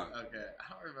when I'm drunk. Okay, I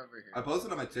don't remember here. I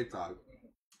posted on my TikTok.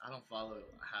 I don't follow.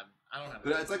 I don't have.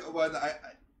 But it's like one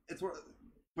it's where,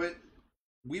 but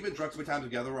we've been drunk so many times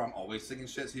together where I'm always singing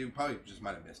shit, so you probably just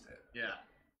might have missed it. Yeah.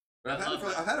 But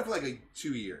I've had it for like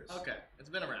 2 years. Okay, it's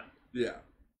been around. Yeah.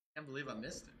 Can't believe I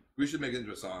missed it. We should make it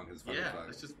into a song. It's fucking Yeah, fun.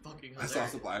 it's just fucking I hilarious. saw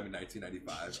Sublime in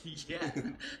 1995. Yeah,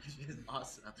 it's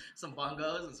awesome. Some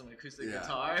bongos and some acoustic Yeah.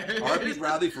 guitar. R.I.P.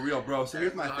 Bradley for real, bro. So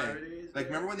here's my thing. Parties, Like, yeah.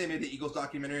 remember when they made the Eagles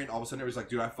documentary and all of a sudden everybody's like,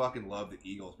 dude, I fucking love the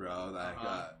Eagles, bro.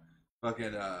 Like,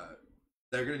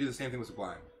 they're gonna do the same thing with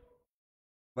Sublime.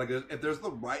 Like, if there's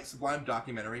the right Sublime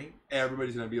documentary,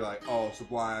 everybody's gonna be like, oh,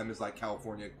 Sublime is like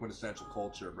California quintessential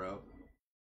culture, bro.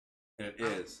 And it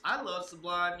is. I love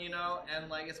Sublime, you know, and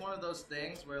like it's one of those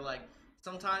things where like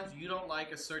sometimes you don't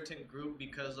like a certain group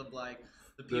because of like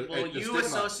the people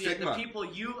stigma. the people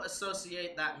you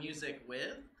associate that music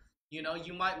with. You know,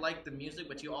 you might like the music,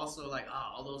 but you also like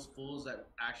all those fools that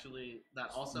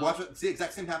also Watch it. See,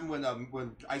 exact same happened when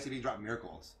ICP dropped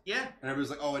Miracles. Yeah. And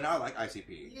everybody's like, oh, and now I like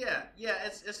ICP. Yeah.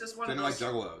 It's just one of Didn't those. like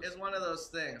Juggalos. It's one of those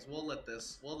things. We'll let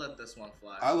this one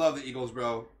fly. I love the Eagles,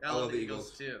 bro. I love the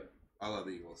Eagles too. I love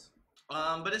the Eagles.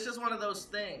 But it's just one of those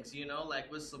things, you know,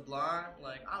 like with Sublime,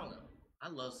 like I don't know. I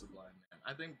love Sublime, man.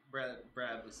 I think Brad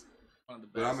was one of the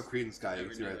best. But I'm a Creedence guy. You ever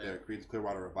can see do right that. there. Creedence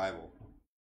Clearwater Revival.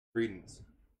 Creedence.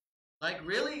 Like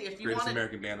really, if you Greatest want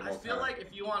American band of all I feel time. like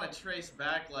if you want to trace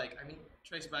back like that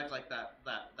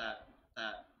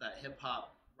hip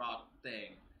hop rock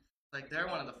thing, like they're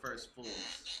one of the first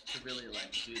fools to really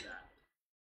like do that.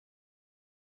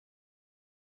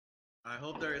 I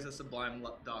hope there is a Sublime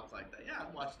doc like that. Yeah,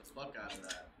 I'd watch the fuck out of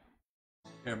that.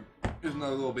 Here, here's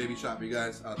another little baby shot for you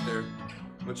guys out there.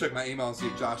 I'm gonna check my email and see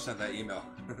if Josh sent that email.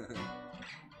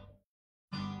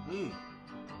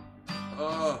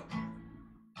 Oh.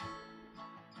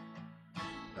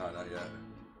 No, not yet.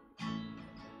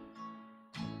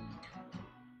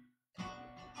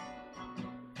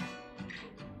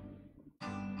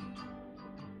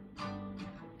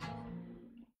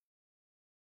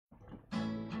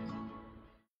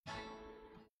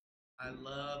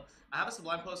 I have a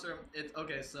Sublime poster. It's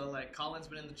okay, so like Colin's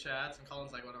been in the chats, and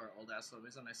Colin's like one of our old ass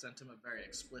homies, and I sent him a very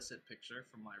explicit picture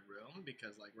from my room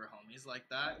because like we're homies like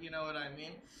that, you know what I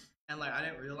mean? And like I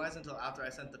didn't realize until after I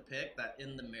sent the pic that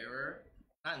in the mirror,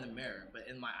 not in the mirror, but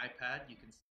in my iPad, you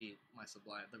can see my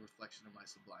Sublime, the reflection of my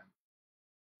Sublime.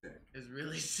 It's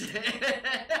really sick.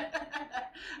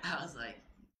 I was like,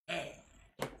 hey,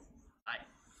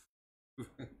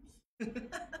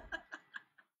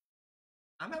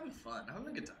 I'm having fun. I'm having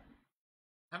a good time.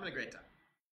 Having a great time.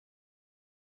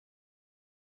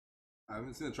 I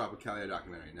haven't seen the Tropicalia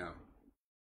documentary, no.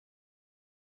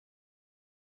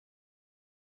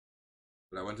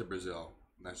 But I went to Brazil,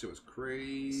 and that shit was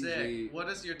crazy. Sick. What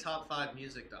is your top 5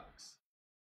 music docs?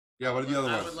 Yeah, what are the other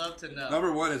ones? I would love to know.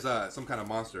 Number 1 is some kind of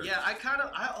monster. Yeah,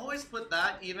 I always put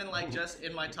that even like just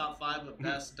in my top 5 of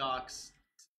best docs.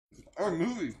 Or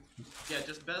movie. Yeah,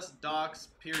 just best docs,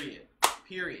 period.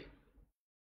 Period.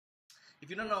 If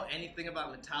you don't know anything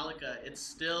about Metallica, it's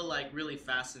still like really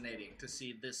fascinating to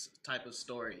see this type of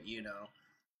story, you know.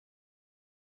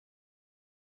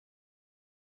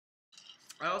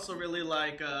 I also really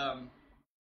like, I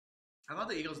thought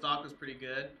the Eagles doc was pretty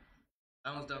good.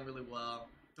 That one's done really well.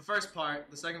 The first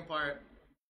part, the second part.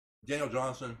 Daniel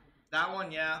Johnson. That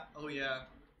one, yeah. Oh, yeah.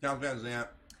 Count Van Zandt.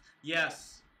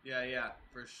 Yes. Yeah,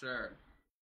 for sure.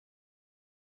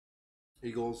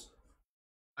 Eagles.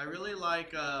 I really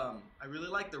like the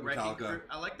Wrecking Crew.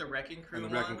 I like the Wrecking Crew. And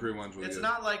the Wrecking Crew one's really It's good.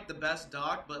 not like the best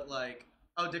doc, but like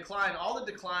Decline. All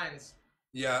the Declines.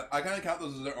 Yeah, I kind of count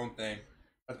those as their own thing.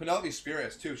 That's Penelope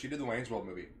Spheris too. She did the Wayne's World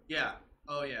movie. Yeah.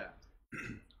 Oh yeah.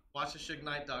 Watch the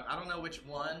GNIGHT doc. I don't know which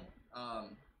one.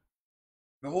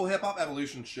 The whole Hip Hop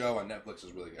Evolution show on Netflix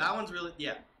is really good. That one's really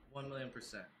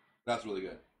 1,000,000%. That's really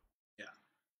good. Yeah.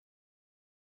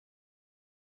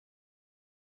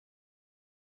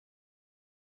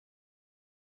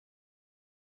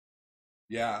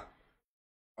 Yeah.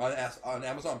 On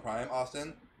Amazon Prime,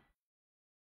 Austin,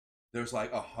 there's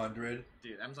like 100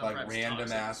 dude, Amazon like Prime's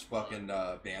random ass toxic fucking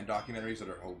band documentaries that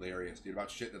are hilarious, dude.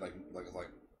 About shit that like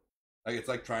it's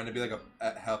like trying to be like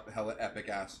a hella epic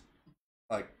ass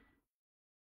like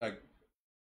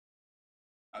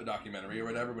a documentary or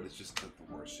whatever, but it's just like the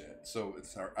worst shit. So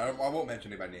it's hard. I won't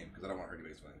mention it by name because I don't want to hurt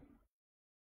anybody's feelings.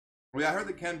 Well, yeah, I heard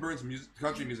that Ken Burns'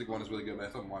 country music one is really good, but I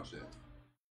still haven't watched it.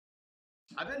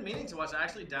 I've been meaning to watch it. I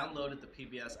actually downloaded the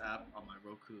PBS app on my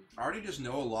Roku. I already just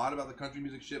know a lot about the country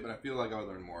music shit, but I feel like I'll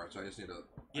learn more, so I just need to...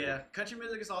 Yeah, country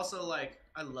music is also like...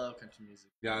 I love country music.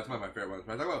 Yeah, that's one of my favorite ones.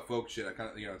 When I talk about folk shit, I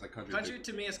kind of, you know, it's like country Country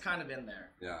music. to me is kind of in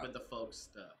there. Yeah. With the folk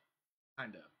stuff.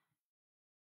 Kind of.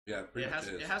 Yeah, pretty much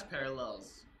it has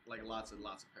parallels. Like lots and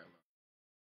lots of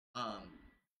parallels.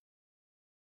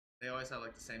 They always have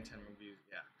like the same 10 reviews.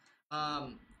 Yeah.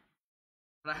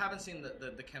 But I haven't seen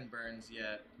the Ken Burns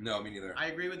yet. No, me neither. I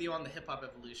agree with you on the Hip Hop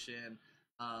Evolution.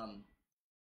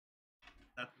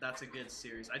 That's a good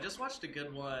series. I just watched a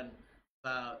good one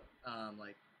about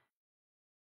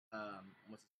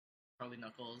what's Charlie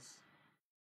Knuckles.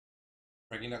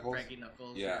 Frankie Knuckles? Frankie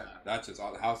Knuckles. Yeah, that's just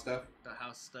all the house stuff. The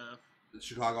house stuff. The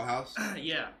Chicago house.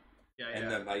 Yeah. Yeah. And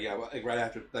then like right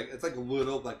after, like it's like a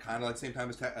little like kind of like same time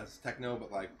as techno,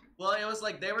 but like. Well, it was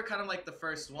like they were kind of like the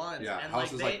first ones. Yeah, and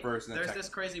house is like first. And there's this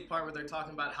crazy part where they're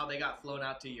talking about how they got flown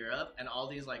out to Europe, and all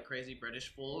these like crazy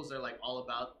British fools are like all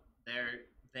about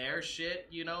their shit,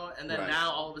 you know. And then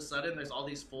now all of a sudden there's all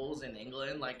these fools in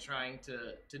England like trying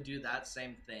to do that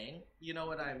same thing. You know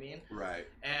what I mean? Right.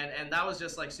 And that was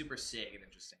just like super sick and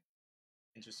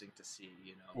interesting to see,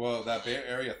 you know. Well, that Bay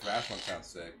Area thrash one sounds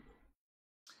sick.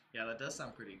 Yeah, that does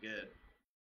sound pretty good.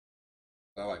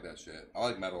 I like that shit. I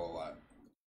like metal a lot.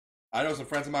 I know some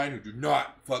friends of mine who do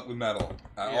not fuck with metal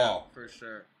at all. For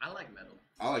sure. I like metal.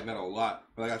 I like metal a lot,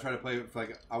 but like I try to play with,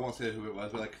 like, I won't say who it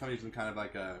was, but like somebody's kind of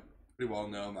like a pretty well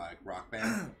known like rock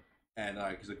band, and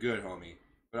like he's a good homie.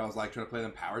 But I was like trying to play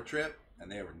them Power Trip,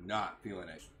 and they were not feeling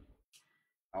it.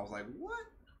 I was like, what?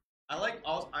 I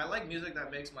like music that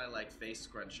makes my like face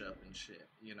scrunch up and shit.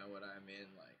 You know what I mean?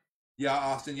 Like. Yeah,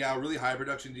 Austin. Yeah, a really high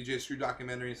production DJ Screw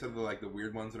documentary instead of the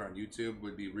weird ones that are on YouTube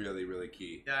would be really, really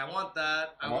key. Yeah, I want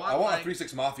that. I want like, a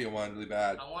 3-6 Mafia one really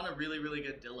bad. I want a really, really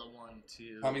good Dilla one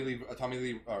too. Tommy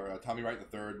Wright the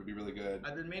Third would be really good.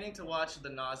 I've been meaning to watch the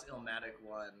Nas Illmatic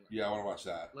one. Yeah, I want to watch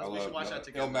that. We should watch that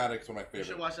together. Illmatic's one of my favorites.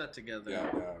 We should watch that together.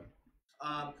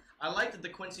 Yeah. I liked the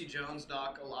Quincy Jones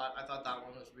doc a lot. I thought that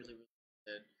one was really, really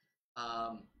good.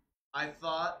 I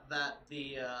thought that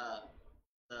the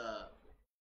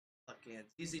fucking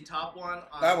ZZ Top one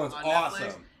on, that one's on awesome.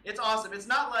 Netflix, it's awesome. It's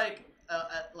not like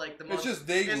the most.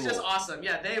 It's just awesome.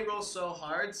 Yeah, they roll so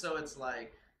hard, so it's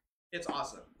like it's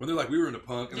awesome. When they're like, we were into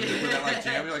punk, and then they put that like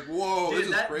jam, you're like, whoa, dude, this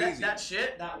is crazy.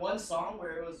 That one song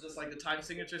where it was just like the time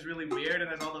signature is really weird,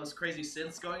 and there's all those crazy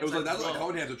synths going. It was like that's what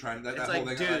Coneheads were trying. That whole thing,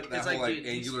 that whole like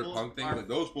angular punk thing. Like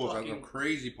those fools have some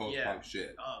crazy post punk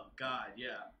shit. Oh god,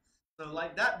 yeah. So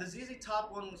like that, the ZZ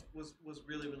Top one was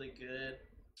really, really good.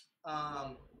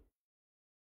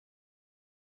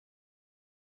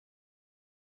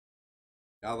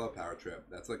 I love Power Trip.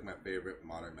 That's like my favorite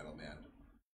modern metal band.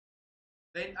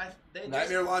 They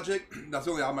Nightmare Logic. That's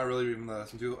the only album I really even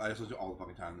listen to. I just listen to all the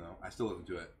fucking time though. I still listen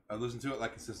to it. I listened to it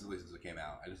like consistently since it came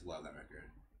out. I just love that record.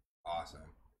 Awesome.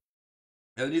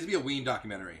 And it needs to be a Ween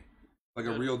documentary, like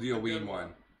a real deal Ween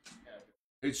one. Yeah.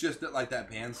 It's just that like that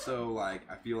band's so like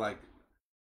I feel like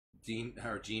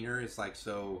GNAR is like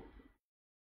so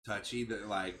touchy that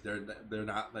like they're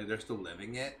not like they're still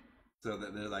living it. So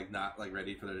that they're like not like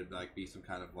ready for there to like be some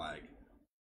kind of like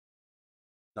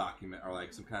document or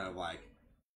like some kind of like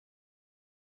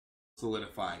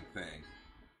solidifying thing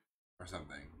or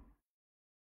something.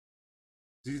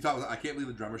 ZZ Top was like, I can't believe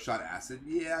the drummer shot acid.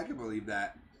 Yeah, I can believe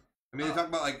that. I mean, they talk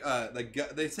about like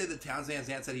they say that Townsend Van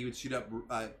Zandt said he would shoot up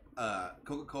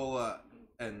Coca-Cola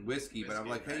and whiskey, but I'm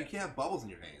like, hey, you can't have bubbles in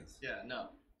your veins. Yeah, no,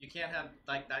 you can't have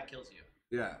like that kills you.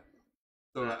 Yeah.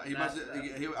 So he must.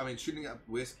 I mean, shooting up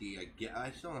whiskey. I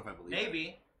just don't know if I believe.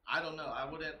 Maybe I don't know. I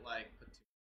wouldn't like put too.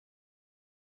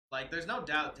 Like, there's no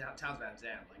doubt Towns Van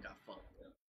Zandt like got fucked.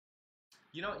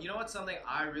 You know what's something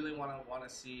I really want to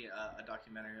see a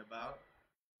documentary about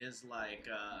is like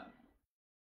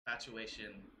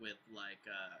infatuation with like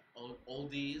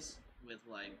oldies with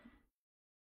like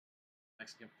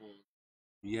Mexican fools.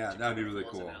 Yeah, that'd be really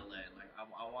cool. In LA. Like I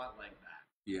want like that.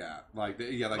 Yeah, like the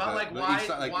why, East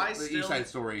Side, like why the still, East Side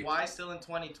Story. Why still in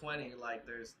 2020? Like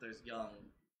there's young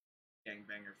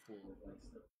gangbanger fools like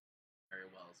still very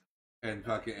well. And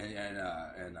fucking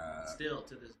and still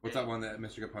to this. What's day. that one that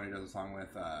Mr. Capone does a song with?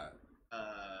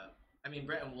 I mean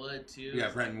Brenton Wood too. Yeah,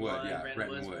 Brenton Wood. One, Yeah, Brenton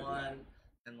Wood's Wood. one.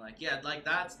 Yeah. And like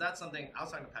that's something. I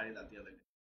was talking to Patty that the other day.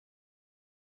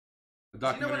 The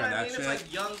documentary you know what I on mean? that It's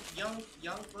shit. like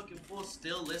young fucking fools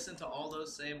still listen to all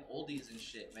those same oldies and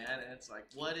shit, man. And it's like,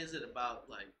 what is it about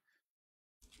that?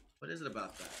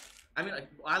 I mean,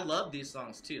 I love these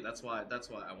songs too. That's why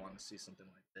I want to see something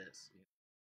like this.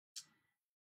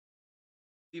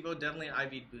 Steve-O definitely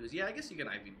IV'd booze. Yeah, I guess you can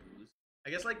IV booze. I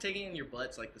guess like taking it in your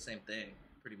butt's like the same thing,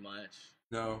 pretty much.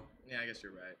 No. Yeah, I guess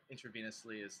you're right.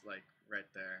 Intravenously is like right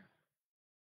there.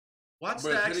 But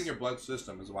hitting your blood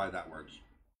system is why that works.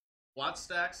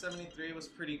 Wattstack 73 was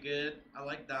pretty good. I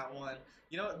like that one.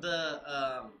 You know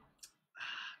the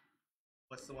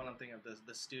what's the one I'm thinking of?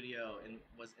 The studio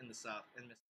was in the South in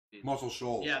Mississippi. Muscle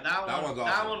Shoals. Yeah, that one's awesome.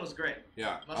 That one was great.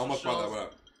 Yeah, Muscle I almost brought that one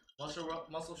up.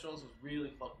 Muscle Shoals was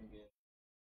really fucking good.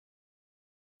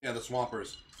 Yeah, the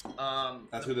Swampers.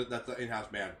 That's that's the in-house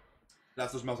band.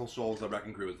 That's those Muscle Shoals. The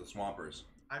Wrecking Crew is the Swampers.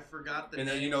 I forgot the name.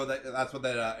 And then you know that's what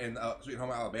that in Sweet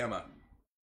Home Alabama.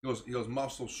 He goes.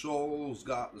 Muscle Shoals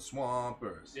got the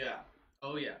Swampers. Yeah.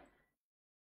 Oh yeah.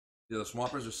 Yeah, the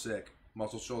Swampers are sick.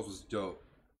 Muscle Shoals was dope.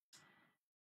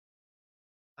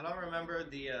 I don't remember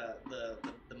the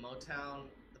Motown.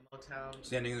 The Motown.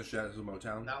 Standing in the Shadows of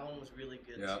Motown. That one was really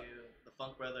good too. The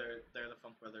Funk Brothers. They're the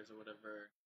Funk Brothers or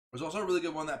whatever. There's also a really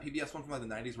good one, that PBS one from like the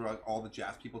 90s, where like all the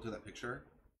jazz people took that picture.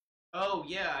 Oh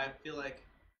yeah, I feel like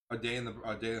A Day in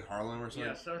Harlem or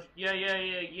something.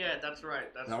 Yeah. That's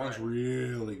right. That one's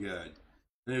really good.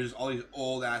 And there's all these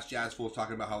old ass jazz fools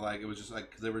talking about how like it was just like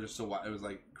because they were just so it was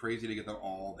like crazy to get them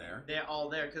all there. They're all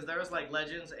there because there was like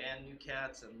legends and new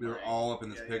cats and they were like, all up in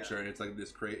this picture, and it's like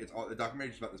this crazy. It's all the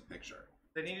documentary just about this picture.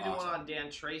 They need to do one on Dan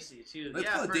Tracy too. Let's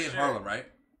yeah, call it for Day in Harlem, right?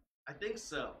 I think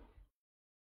so.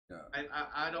 Yeah.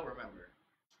 I don't remember.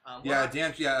 A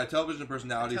television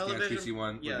personality Dan Tracy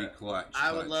one would be clutch.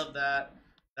 I would love that.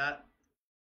 That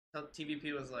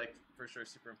TVP was like for sure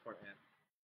super important.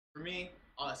 For me,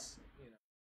 us, you know.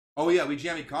 Oh yeah, we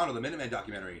jammed Kondo, the Minuteman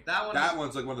documentary. That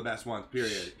one's like one of the best ones.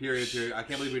 Period. I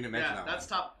can't believe we didn't mention that. That's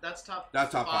one. That's top.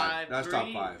 That's top five. That's top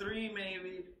five. Three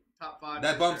maybe top five.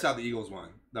 That bumps out the Eagles one.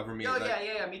 That for me. Oh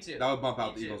yeah, me too. That would bump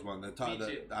out the Eagles one.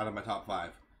 Out of my top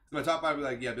five. So my top five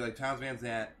would be like Towns Van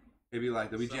Zandt. Maybe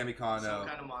like the We Jammy Kondo. Some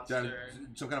kind of monster.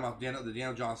 Some kind of monster. The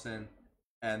Daniel Johnston,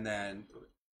 and then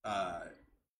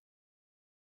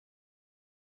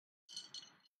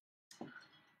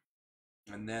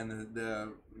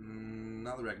the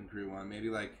not the Wrecking Crew one. Maybe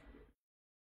like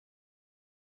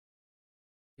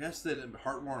I guess that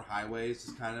Heartworn Highways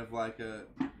is kind of like a.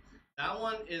 That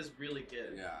one is really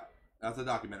good. Yeah, that's a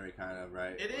documentary kind of,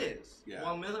 right? It is. Yeah.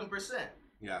 1,000,000%.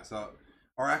 Yeah. So,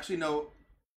 or actually no.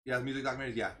 Yeah, the music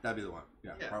documentaries. Yeah, that'd be the one.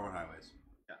 Yeah. Heartworn Highways.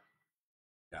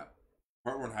 Yeah.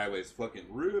 Heartworn Highways fucking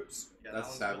rips. Yeah,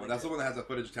 that's a sad one. That's the one that has the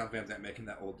footage of Town Fans that making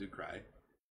that old dude cry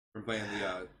from playing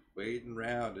the "Waiting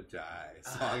Round to Die"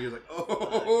 song. You're like,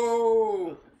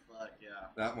 oh, fuck yeah.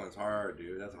 That one's hard,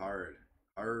 dude. That's hard.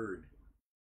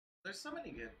 There's so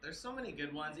many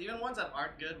good ones. Even ones that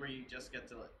aren't good, where you just get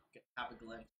to have a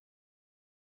glimpse.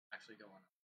 Actually, go on.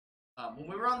 When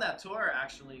we were on that tour,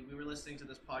 actually, we were listening to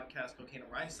this podcast, Cocaine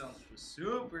and Rhinestones, which was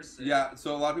super sick. Yeah,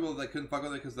 so a lot of people couldn't fuck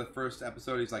with it because the first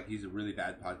episode, he's a really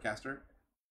bad podcaster.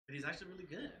 But he's actually really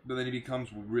good. But then he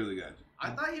becomes really good.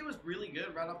 I thought he was really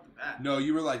good right off the bat. No,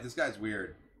 you were like, this guy's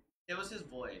weird. It was his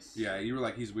voice. Yeah, you were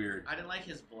like, he's weird. I didn't like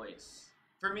his voice.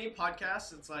 For me,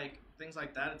 podcasts, it's like, things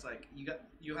like that, it's like,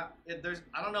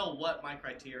 I don't know what my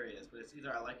criteria is, but it's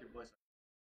either I like your voice,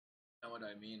 or you know what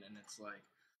I mean, and it's like,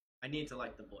 I need to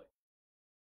like the voice.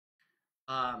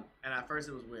 And at first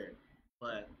it was weird,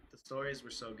 but the stories were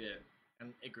so good,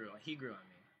 and he grew on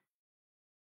me.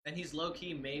 And he's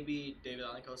low-key maybe David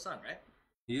Allenco's son, right?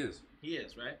 He is,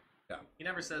 right? Yeah. He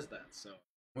never says that, so.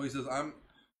 Well, he says, I'm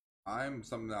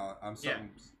something now, I'm something,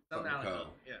 something Allenco.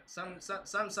 Yeah, some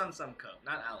co.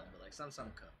 Not Allen, but like some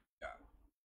co. Yeah.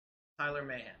 Tyler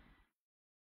Mahan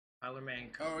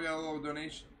co. Oh, we got a little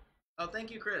donation. Oh, thank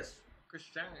you, Chris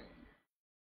Chang.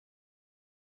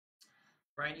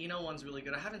 Brian Eno one's really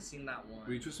good. I haven't seen that one.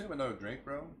 Were you just have another drink,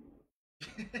 bro?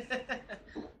 That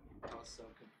was so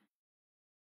good.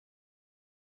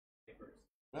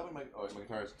 My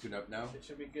guitar is tuned up now. It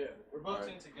should be good. We're both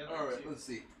tuned together. All right, let's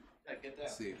see. Yeah, get that.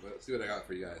 Let's see what I got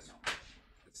for you guys.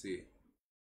 Let's see.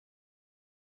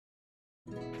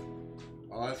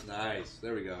 Oh, that's nice.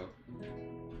 There we go.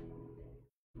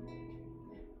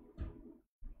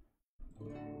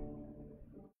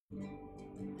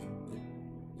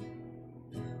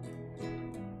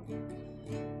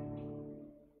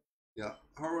 Yeah,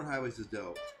 Hard Road Highways is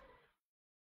dope.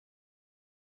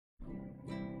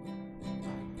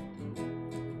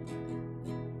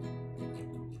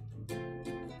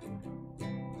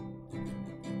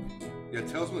 Yeah,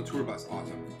 Tales from the Tour Bus,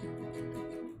 awesome.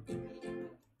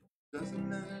 Doesn't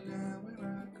matter now where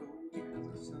I go because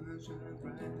the sun shines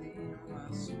brightly on my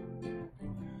soul.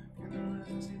 And I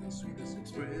see the sweetest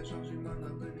expression. She might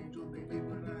love an angel, baby,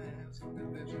 but I have some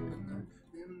confession tonight.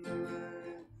 In the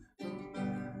light of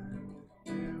mine,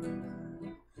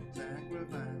 paradise,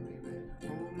 sacrifice me, baby.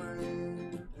 Hold my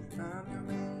hand, I'm your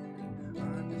man.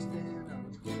 Understand, I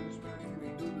was touched by an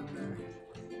angel tonight.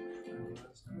 I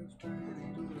was touched by an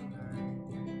angel tonight.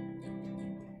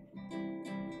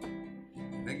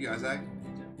 Thank you, Isaac.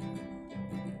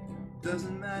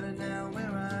 Doesn't matter now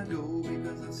where I go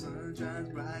because the sun shines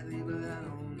brightly, but I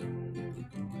don't know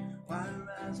why her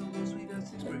eyes are the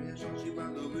sweetest expression. She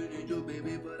might love an angel,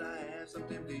 baby, but I have some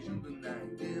temptation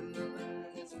tonight. Dim the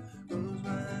lights, close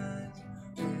my eyes,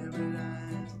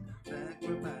 paradise,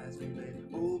 sacrifice me, baby.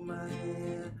 Hold my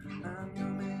hand, I'm your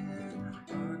man.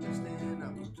 Understand, I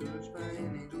was touched by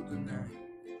an angel tonight.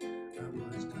 I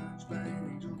was touched by an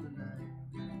angel tonight.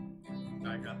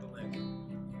 I got the link.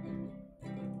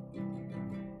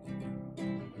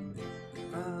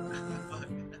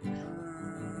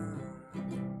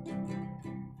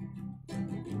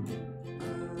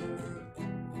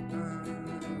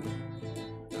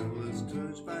 I was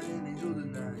touched by an angel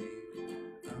tonight.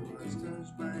 I was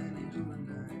touched by an angel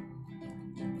tonight.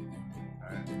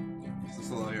 Alright, it's the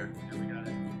solo here. Yeah, we got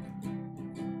it.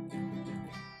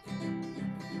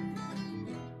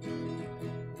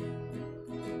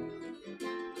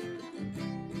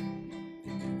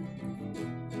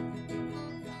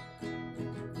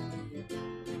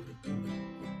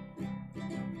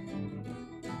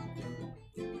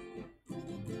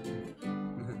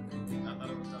 I thought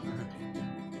it was done already.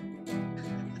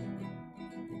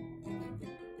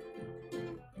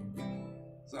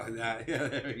 So like that. Yeah,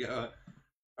 there we go.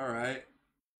 Alright.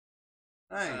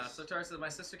 Nice. So Tar says, my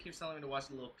sister keeps telling me to watch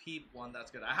the Little Peep one.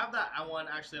 That's good. I have that one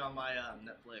actually on my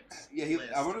Netflix. Yeah,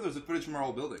 list. I wonder if there's a footage from our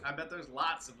old building. I bet there's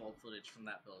lots of old footage from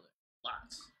that building.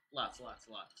 Lots.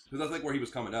 Because that's like where he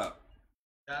was coming up.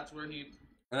 That's where he.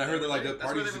 And I heard that like the That's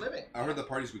where parties. they were living. I heard the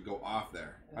parties would go off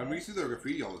there. I mean, we used to do their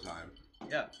graffiti all the time.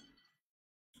 Yeah.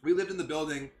 We lived in the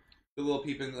building. The Little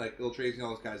Peepin', like Little Tracy and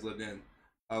all those guys lived in.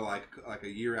 Like a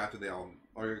year after they all,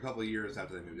 or a couple of years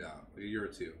after they moved out, a year or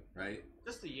two, right?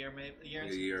 Just a year, maybe a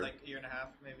year, like a year and a half,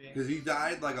 maybe. Because he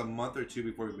died like a month or two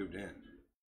before we moved in.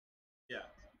 Yeah.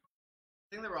 I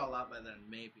think they were all out by then,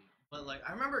 maybe. But like,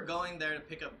 I remember going there to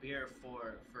pick up beer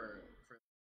for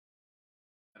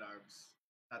at Arbs.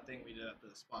 That thing we did at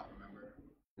the spot, remember?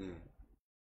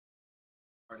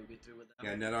 Party we threw with them.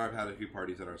 Yeah, NetArb had a few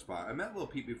parties at our spot. I met Lil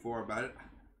Pete before about it.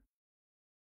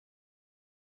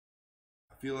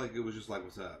 I feel like it was just like,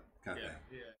 what's up, kind of thing.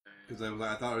 Yeah. Because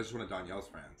I thought it was just one of Danielle's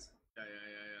friends. Yeah.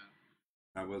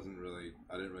 I didn't really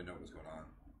know what was going on.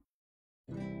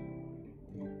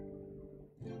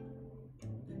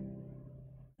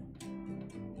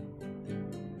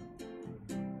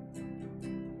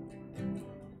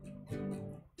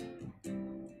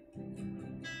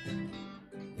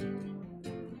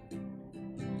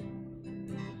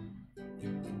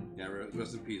 Yeah,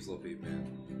 rest in peace, Lil Peep, man.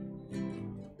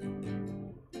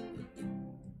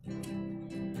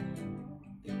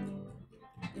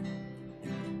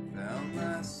 Found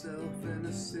myself in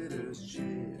a sitter's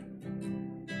chair.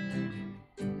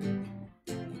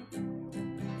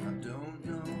 I don't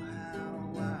know how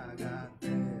I got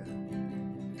there.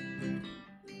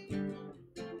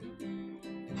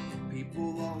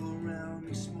 People all around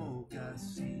me smoke, I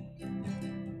see.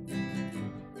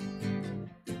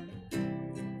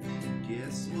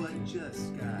 Guess what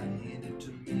just got handed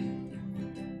to me?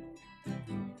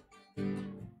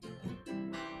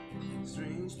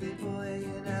 Strange people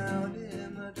hanging out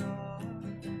in the dark.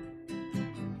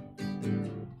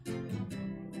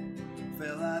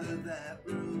 Fell out of that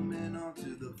room and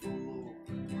onto the floor.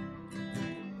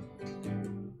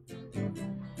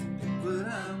 But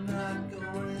I'm not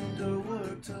going to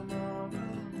work tomorrow.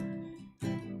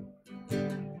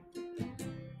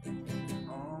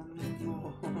 On the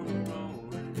floor,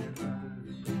 rolling in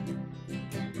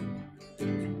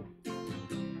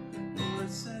for a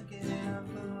second I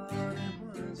thought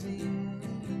it was the end.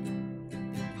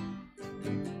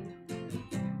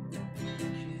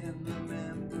 Can't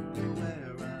remember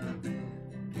where I've been.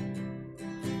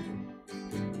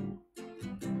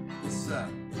 up?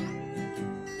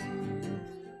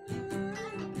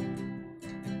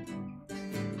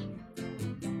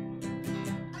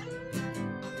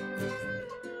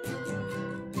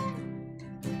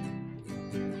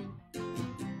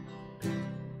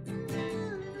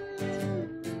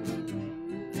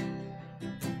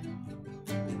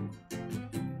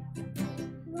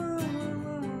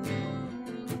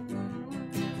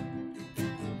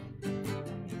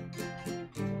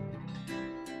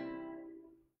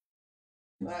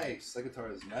 Nice. That guitar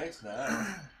is nice now.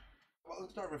 Well,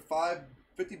 let's start with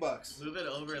 $50. Move it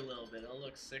over a little bit. It'll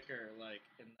look sicker, like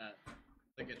in that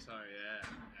the guitar. Yeah,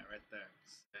 right there.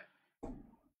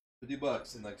 Sick.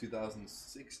 $50 in like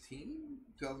 2016,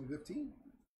 2015.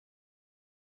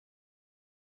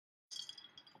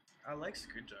 I like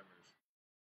screwdrivers.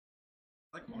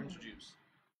 I like orange juice.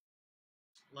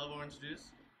 Love orange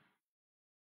juice.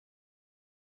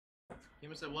 He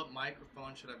said, "What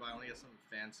microphone should I buy? I want to get something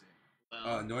fancy."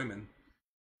 Well, Neumann.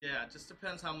 yeah, it just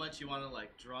depends how much you want to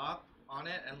like drop on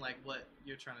it and like what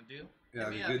you're trying to do. Yeah,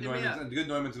 the good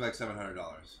Neumann's are like $700.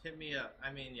 Hit me up.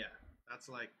 I mean, yeah, that's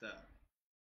like the.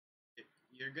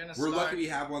 You're gonna. We're lucky we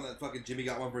have one that fucking Jimmy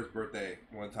got one for his birthday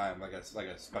one time, like a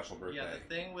special birthday. Yeah, the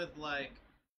thing with like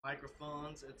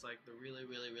microphones, it's like the really,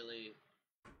 really, really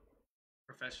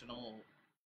professional.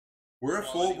 We're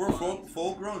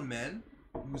full grown men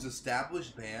whose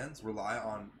established bands rely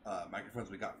on microphones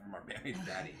we got from our bandmate's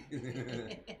daddy.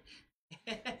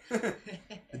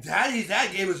 Daddy's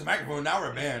dad gave us a microphone. Now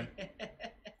we're a band.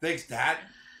 Thanks, Dad.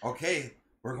 Okay,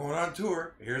 we're going on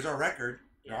tour. Here's our record.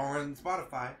 Now we're on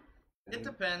Spotify. It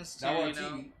depends too. Now we're on you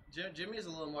know, TV. Jimmy is a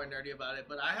little more nerdy about it,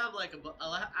 but I have like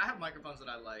I have microphones that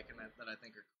I like and that I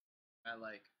think are cool. I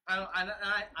like.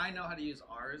 I know how to use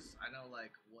ours. I know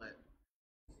like what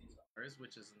ours,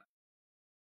 which is.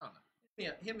 I don't know.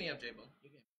 Hit me up, J-Bone. You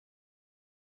can.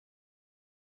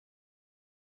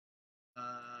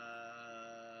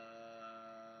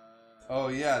 Oh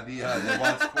yeah, the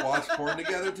watch porn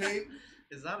together tape.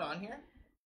 Is that on here?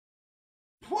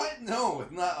 What? No,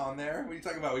 it's not on there. What are you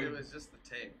talking about? It was just the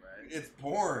tape, right? It's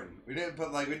porn. We didn't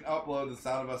upload the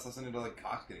sound of us listening to like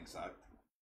cocks getting sucked,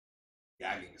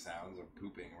 gagging sounds, or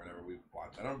pooping, or whatever we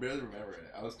watched. I don't barely remember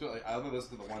it. I only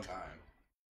listened to it the one time.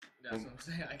 That's what I'm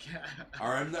saying. I can't.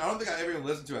 I don't think I ever even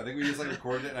listened to it. I think we just like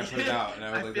recorded it and I put it out, and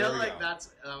I was like, feel there we like go. that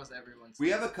was everyone's. We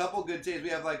have a couple good days. We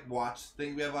have like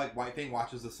We have like White Fang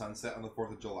watches the sunset on the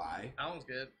 4th of July. That one's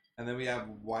good. And then we have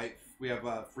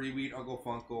Free Weed, Uncle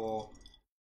Funkle,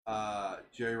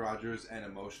 Jerry Rogers, and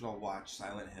Emotional watch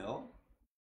Silent Hill.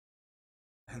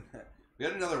 And then we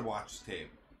had another watch tape.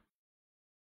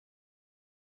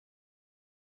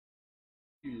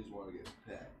 You just want to get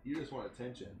pet. You just want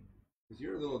attention. Because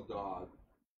you're a little dog,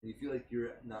 and you feel like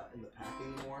you're not in the pack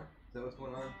anymore. Is that what's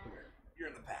going on? Come here. You're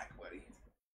in the pack, buddy.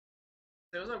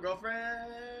 Hey, what's up,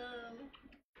 girlfriend?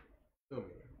 Come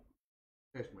here.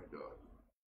 That's my dog.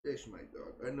 That's my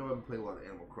dog. I know I've been playing a lot of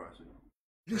Animal Crossing.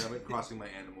 I've been crossing my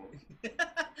animal.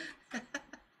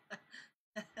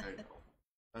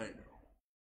 I know.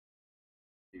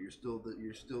 You're still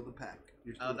the pack.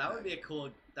 That would be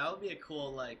a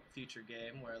cool like future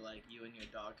game where like you and your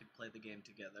dog could play the game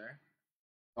together.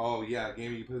 Oh yeah, a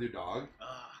game you play with your dog?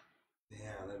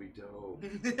 Damn, that'd be dope.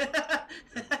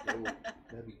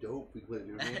 That'd be dope. We play a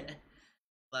video game.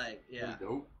 Like, yeah. That'd be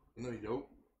dope. That'd be dope.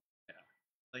 Yeah.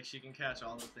 Like she can catch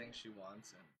all the things she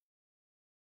wants and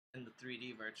in the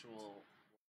 3D virtual.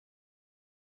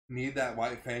 Need that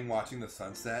White Fang watching the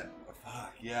sunset? Oh,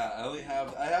 fuck yeah!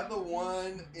 I have the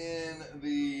one in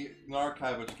the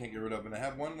archive which you can't get rid of, and I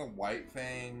have one in the White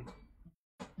Fang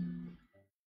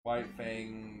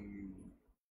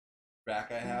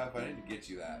back. I need to get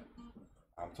you that.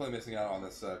 I'm totally missing out on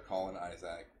this Colin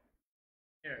Isaac.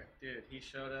 Here, dude, he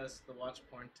showed us the watch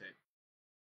porn tape.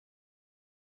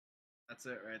 That's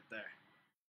it right there.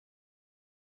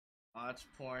 Watch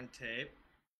porn tape.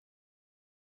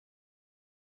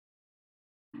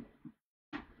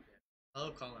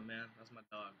 Hello, Colin, man. That's my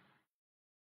dog.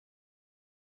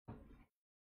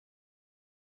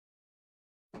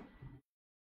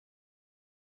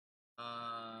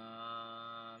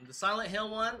 The Silent Hill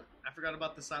one. I forgot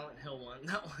about the Silent Hill one.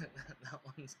 That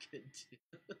one's good too.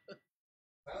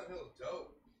 Silent Hill's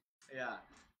dope. Yeah.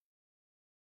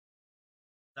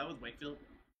 That was Wakefield.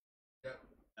 Yep.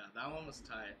 Yeah, that one was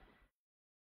tight.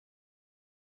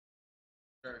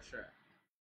 Sure.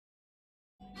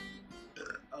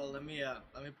 Oh, let me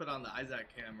put on the Isaac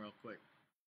cam real quick.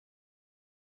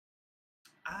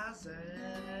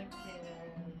 Isaac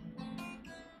cam.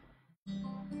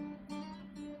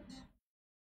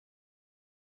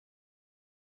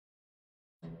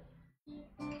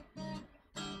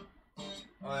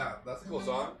 Oh yeah, that's a cool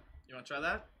song. You want to try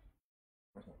that?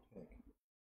 Where's my pick?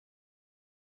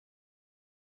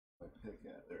 My pick,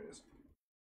 yeah, there it is.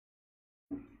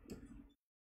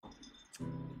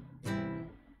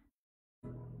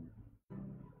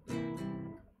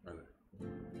 Right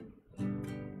there.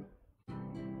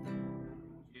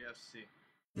 GFC.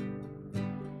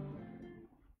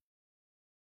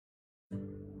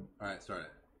 Alright, start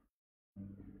it.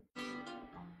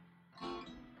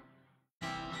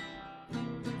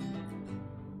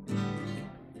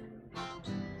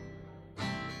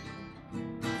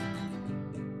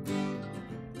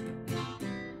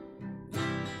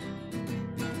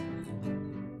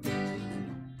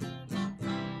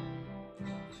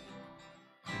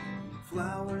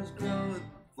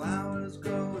 Flowers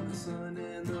grow in the sun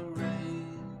and the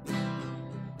rain.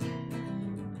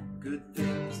 Good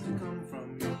things can come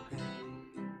from your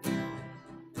pain.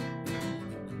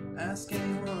 Ask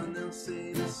anyone, they'll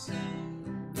say the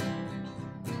same.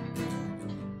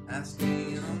 Ask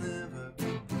me and I'll never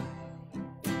complain.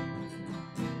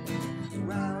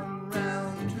 Round,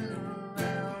 round, turn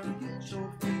around, get your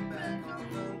feet back on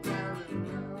the ground, and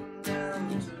round, round,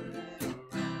 turn it around.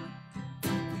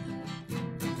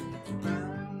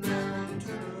 Round, round,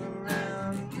 turn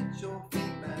around, get your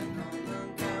feet back on the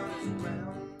ground, and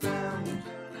round, round,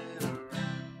 turn it around.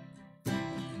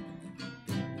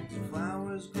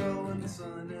 Flowers grow in the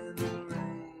sun and the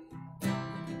rain.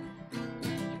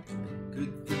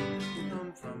 Good things will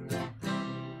come from your pain.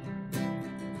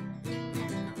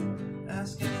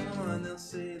 Ask anyone, they'll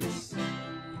say the same.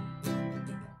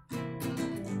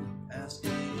 Ask me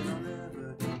and I'll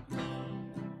never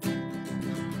complain.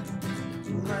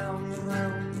 Round,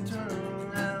 round,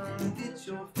 turn around, get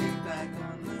your feet back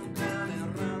on the ground,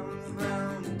 and round,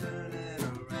 round, turn it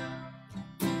around.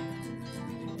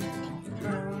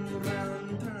 Round,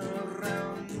 round, turn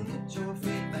around, get your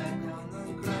feet back on the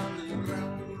ground, and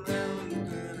round, round,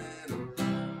 turn it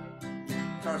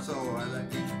around. Guitar solo, I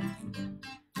like it.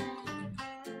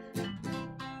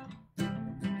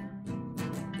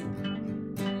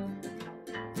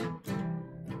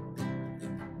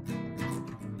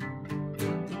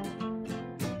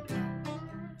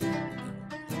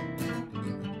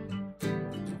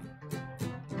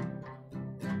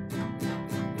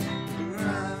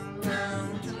 Round,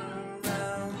 round, turn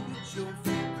around, get your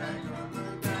feet back on the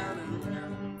ground, and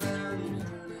round, round,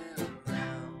 turn it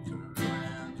around, turn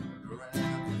around,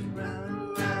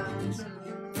 round, round, turn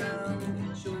around,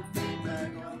 get your feet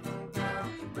back on the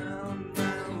ground, round,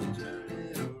 round, turn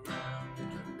it around,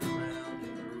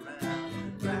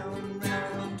 round,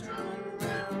 round, turn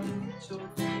around, get your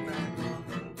feet back on the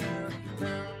ground, round, round, turn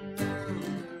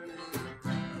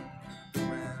it around, round,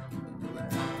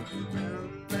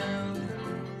 round,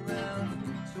 round, round,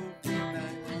 get your feet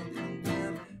back on the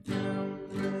ground,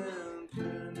 round, round,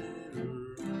 turn it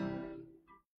around.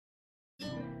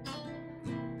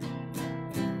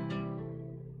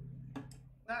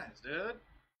 Nice, dude.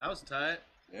 That was tight.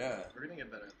 Yeah, We're gonna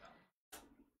get better at that.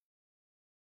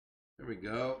 there we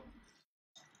go.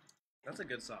 That's a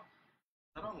good song.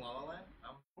 Is that on La La Land?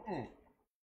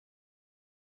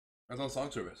 That's on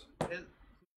Song Service. Whose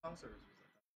song service was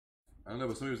that? I don't know,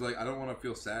 but somebody was like, I don't want to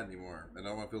feel sad anymore, and I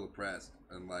don't want to feel depressed,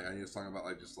 and like, I need a song about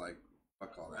like, just like,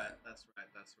 fuck all Right, that. that's right,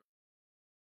 that's right.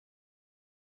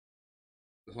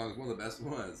 The song is one of the best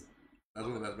ones. That's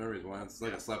one of the best memories ones. It's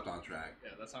like a slept on track.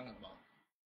 Yeah, that song is bomb.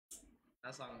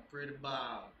 That song is pretty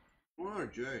bomb. Oh,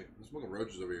 Jay, I'm smoking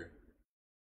roaches over here.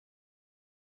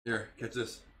 Here, catch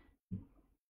this.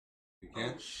 You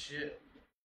can? Oh shit.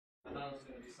 I thought it was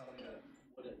gonna be something that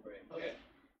wouldn't break. Okay.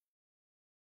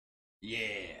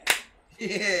 Yeah.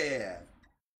 Yeah.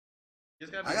 He's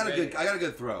gotta be I got ready. a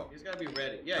good throw. He's gotta be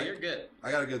ready. Yeah, you're good.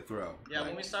 I got a good throw. Yeah, Like,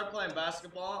 when we start playing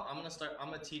basketball, I'm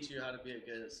gonna teach you how to be a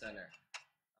good center.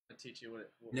 I'm gonna teach you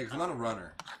what yeah, because I'm not a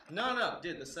runner. No,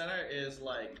 dude, the center is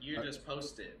like you're just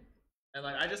posted. And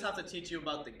like I just have to teach you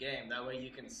about the game. That way you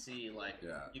can see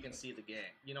you can see the game.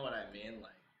 You know what I mean?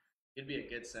 Like you'd be a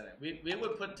good center. We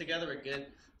would put together a good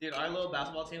dude, our little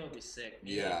basketball team would be sick.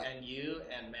 Me Yeah. and you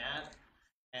and Matt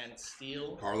and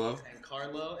Steele Carlo? and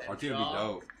Carlo and Our team would be Shaw.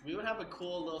 dope. We would have a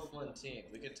cool little fun team.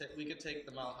 We could take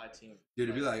the Mile High team. Dude,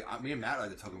 it'd be like, me and Matt are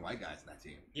like the token white guys in that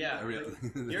team. Yeah,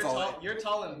 It's you're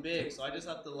tall and big, so I just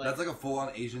have to like. That's like a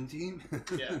full-on Asian team.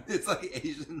 Yeah. It's like an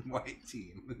Asian white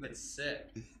team. It's sick.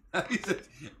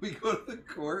 We go to the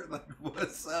court like,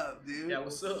 what's up, dude? Yeah,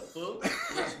 what's up, folks?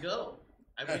 Let's go.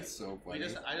 That's so funny. I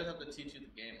just have to teach you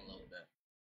the game a little bit.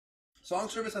 Song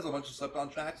Service has a bunch of slept-on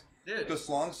tracks. Dude. Because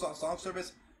Song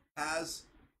Service has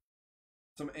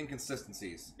some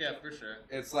inconsistencies. Yeah, for sure.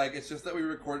 It's like, it's just that we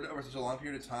recorded it over such a long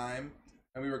period of time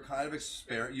and we were kind of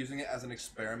using it as an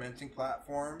experimenting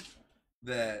platform.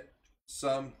 That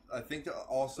I think that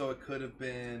also it could have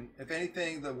been, if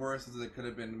anything, the worst is it could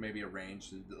have been maybe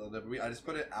arranged. I just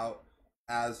put it out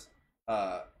as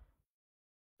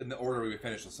in the order we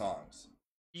finished the songs.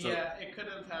 So, yeah, it could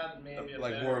have had maybe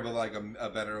like better, more of a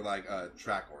better like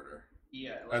track order.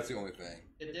 Yeah, like, that's the only thing.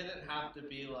 It didn't have to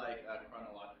be like a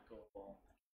chronological.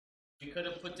 You could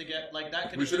have put together like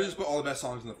that. We should have just put all the best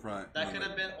songs in the front. That could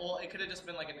have been, it could have just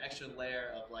been like an extra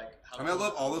layer of like. How I mean, I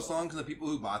love all the songs, and the people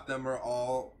who bought them are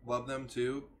all love them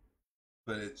too.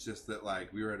 But it's just that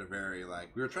like we were at a very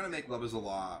we were trying to make Love Is a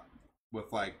Law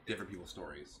with like different people's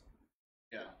stories.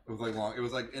 Yeah. It was like long. It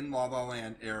was like in La La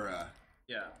Land era.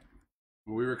 Yeah.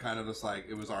 But we were kind of just like,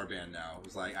 it was our band now. It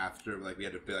was like after like we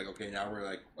had to be like, okay, now we're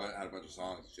like had a bunch of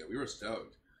songs and shit. We were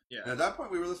stoked. Yeah. And at that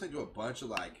point, we were listening to a bunch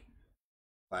of like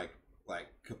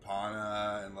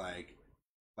Capana and like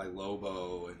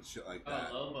Lobo and shit like that.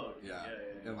 Oh, Lobo. Yeah.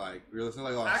 And like we were listening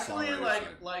to like a lot of songs. Actually,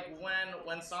 like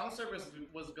when Song Service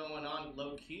was going on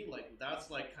low key, like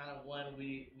that's like kind of when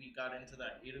we got into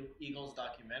that Eagles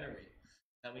documentary,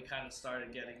 and we kind of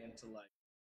started getting into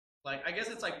like I guess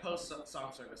it's like post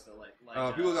Song Service though, like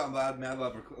people got mad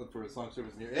love for Song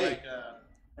Service near. Hey,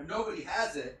 if nobody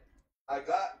has it, I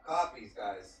got copies,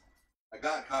 guys. I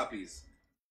got copies.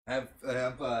 I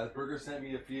have Burger sent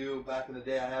me a few back in the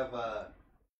day. I have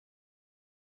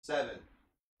 7.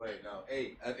 Wait, no,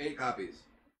 8. I have 8 copies.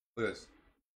 Look at this.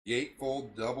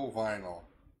 Gatefold double vinyl.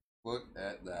 Look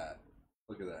at that.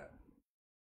 Look at that.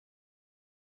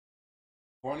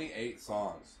 28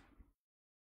 songs.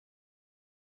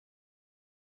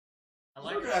 I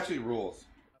like it actually rules.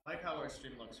 I like how our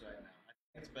stream looks right now. I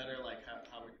think it's better like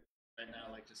how we're right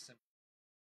now, like just simple.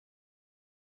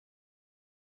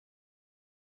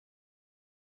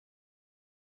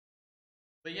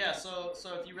 But yeah, so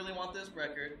if you really want this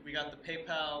record, we got the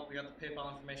PayPal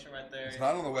information right there. It's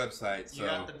not on the website, so you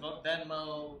got the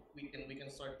Venmo. We can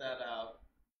sort that out.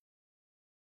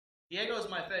 Diego's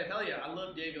my fave. Hell yeah, I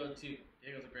love Diego too.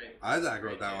 Diego's a great. Isaac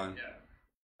wrote that one.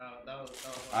 Yeah. That was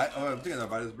I'm thinking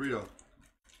about his burrito.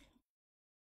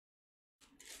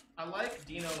 I like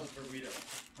Dino's burrito.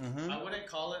 Mm-hmm. I wouldn't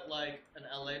call it like an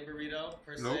LA burrito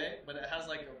per se, but it has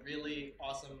like a really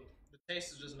awesome. The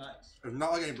taste is just nice. It's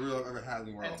not like any burrito I've ever had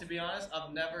anywhere else. And to be honest,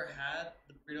 I've never had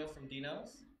the burrito from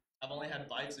Dino's. I've only had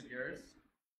bites of yours.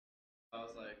 I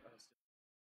was like,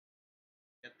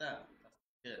 get that. That's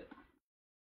good.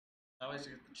 I always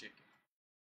get the chicken.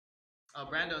 Oh,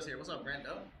 Brando's here. What's up,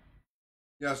 Brando?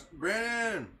 Yes,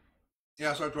 Brandon.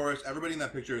 Yeah, Sartorius. Everybody in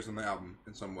that picture is on the album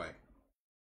in some way.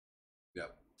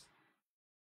 Yep.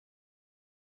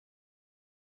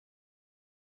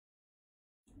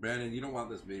 Brandon, you don't want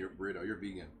this burrito. You're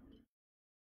vegan.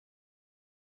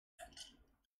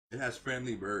 It has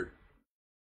friendly bird.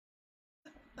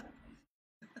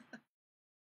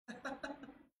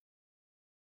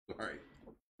 Sorry.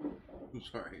 I'm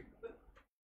sorry.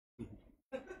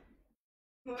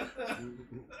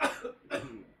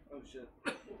 Oh shit.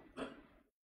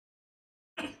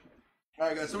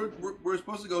 Alright guys, so we're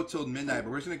supposed to go till midnight,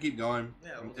 but we're just gonna keep going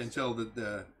until we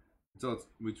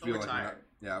feel like we're not,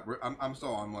 yeah. I'm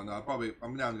still on one though.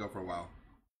 I'm down to go for a while.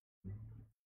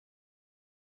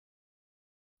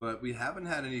 But we haven't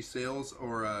had any sales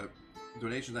or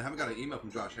donations. I haven't got an email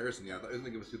from Josh Harrison yet. I thought he was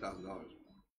gonna give us $2,000.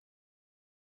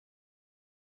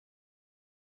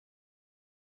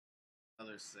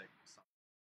 Another sick song.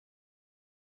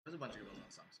 There's a bunch of good ones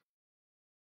on songs.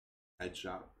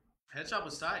 Headshot. Headshot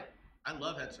was tight. I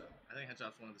love Headshot. I think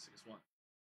Headshot's one of the sickest ones.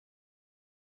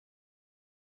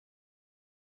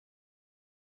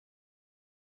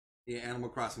 Yeah, Animal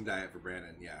Crossing diet for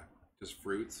Brandon. Yeah, just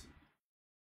fruits.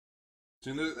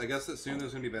 Soon, I guess that soon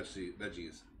there's gonna be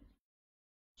veggies.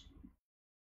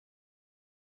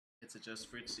 It's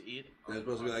just fruits to eat. There's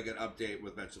supposed to be like an update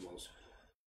with vegetables.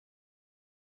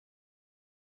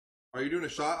 Are you doing a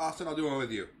shot, Austin? I'll do one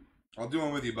with you. I'll do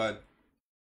one with you, bud.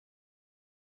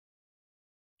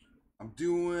 I'm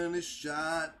doing a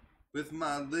shot with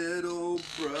my little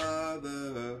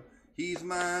brother. He's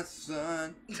my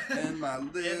son and my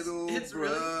little brother. It's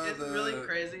really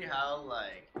crazy how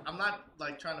like I'm not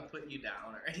like trying to put you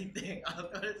down or anything.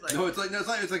 It's like, no, it's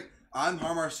like I'm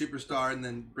Harmar Superstar, and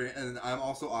then I'm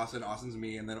also Austin. Austin's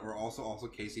me, and then we're also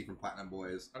Casey from Platinum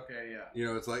Boys. Okay, yeah. You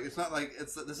know, it's like this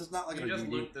is not like you just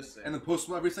look the same. And the Post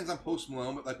Malone, everything's on Post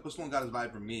Malone, but like Post Malone got his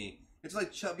vibe from me. It's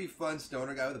like chubby, fun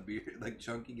stoner guy with a beard, like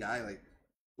chunky guy, like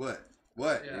what?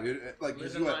 Yeah. Dude? Like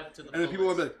what? And then people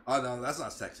will be like, oh no, that's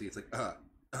not sexy. It's like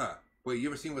wait, you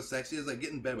ever seen what sexy is? Like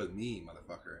get in bed with me,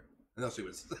 motherfucker, and they'll see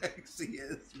what sexy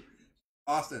is.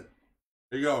 Austin,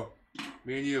 here you go,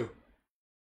 me and you.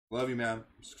 Love you, man. I'm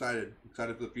excited.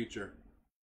 Excited for the future.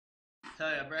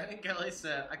 Tell ya, Brandon Kelly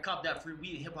said, I copped that free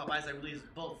weed and Hip Hop Isaac released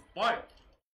both. Fart.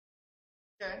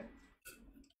 Okay.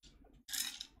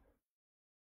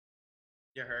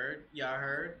 You heard? Yeah, I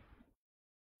heard.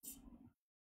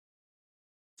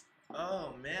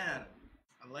 Oh, man.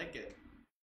 I like it.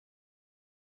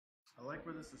 I like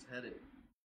where this is headed.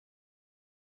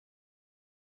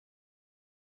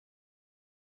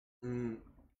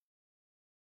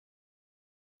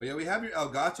 But yeah, we have your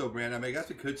Elgato brand. I mean, I guess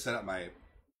we could set up my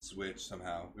Switch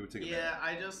somehow. It would take a minute. Yeah,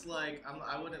 I just like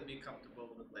I wouldn't be comfortable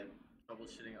with like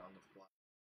troubleshooting on the fly.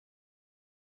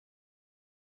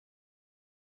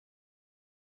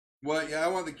 Well, yeah, I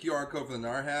want the QR code for the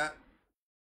GNAR hat.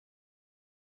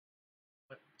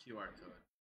 What QR code?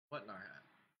 What NAR hat?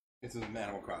 It's an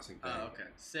Animal Crossing thing. Oh, okay.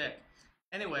 Sick.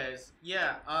 Anyways,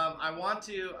 yeah, I want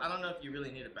to, I don't know if you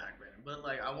really need a background, but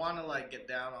like, I want to like get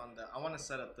down on I want to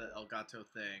set up the Elgato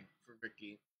thing for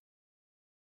Ricky.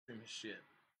 Stream his shit.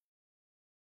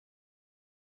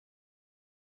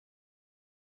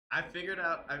 I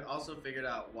also figured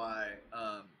out why,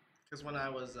 because when I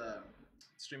was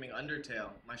streaming Undertale,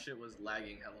 my shit was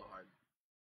lagging hella hard.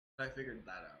 But I figured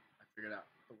that out. I figured out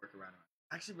the workaround.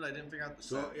 Actually, but I didn't figure out the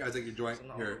So, yeah, I think you're joint so I'm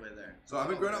not here. all the way there. So I've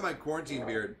been growing out my quarantine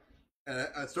beard, and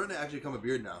it's starting to actually become a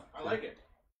beard now. I like it.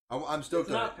 I'm stoked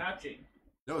It's on not it. patchy.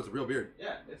 No, it's a real beard.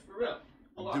 Yeah, it's for real.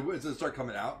 Hold on. Dude, it's gonna start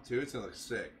coming out too. It's gonna look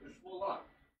sick. It's full on.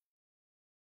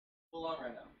 Full on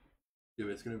right now. Dude,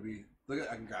 it's gonna be. Look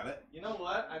at, I can grab it. You know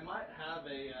what? I might have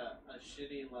a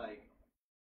shitty like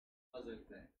other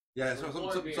thing. Yeah, so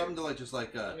Or beard. something to like just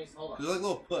like Let me hold there's on. like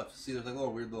little puffs. See, there's like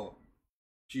little weird little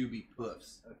cubey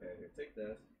puffs. Okay, here, take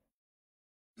this.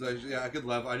 So I could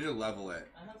level. I need to level it.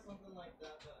 I have something like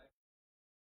that that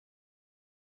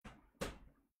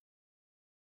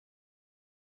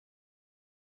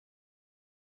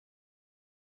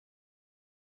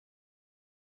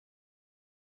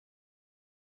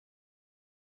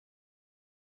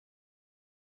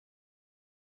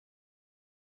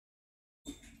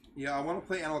Yeah, I want to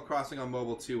play Animal Crossing on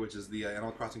mobile too, which is the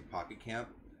Animal Crossing Pocket Camp.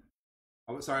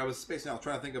 I was spacing out. I was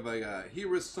trying to think of like,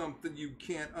 here is something you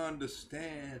can't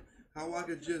understand. How I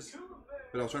could just.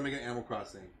 But I was trying to make an Animal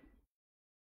Crossing.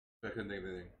 But I couldn't think of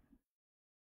anything.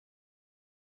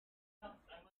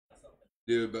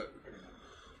 Dude, but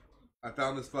I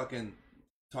found this fucking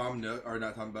Tom Nook, or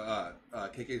not Tom, but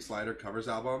KK Slider covers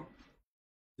album.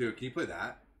 Dude, can you play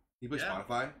that? Can you play Yeah.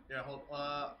 Spotify? Yeah, hold.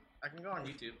 I can go on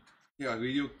YouTube. Yeah,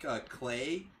 we do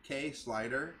Clay K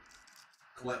Slider,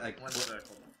 Clay, like, One sec,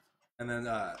 hold on. and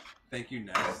then Thank You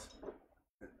Next.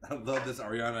 I love this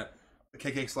Ariana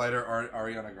KK Slider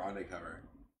Ariana Grande cover.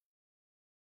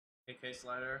 KK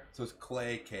Slider. So it's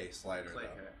Clay K Slider. Clay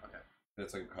though. K. Okay.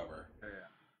 It's like a cover. Yeah.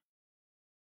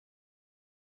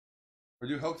 Or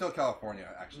do Hotel California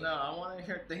actually. No, I want to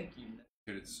hear Thank You.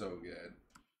 Dude, it's so good.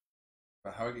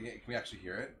 But how can we actually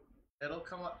hear it? It'll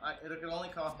come up. It can only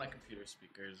come off my computer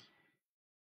speakers.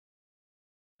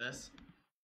 This.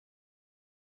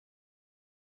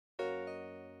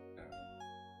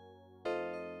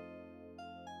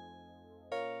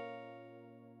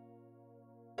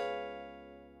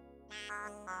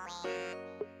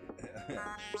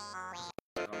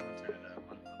 I'm gonna turn it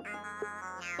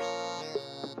up.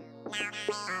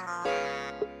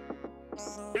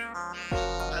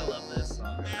 I love this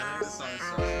song. I think this song is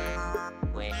so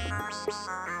good.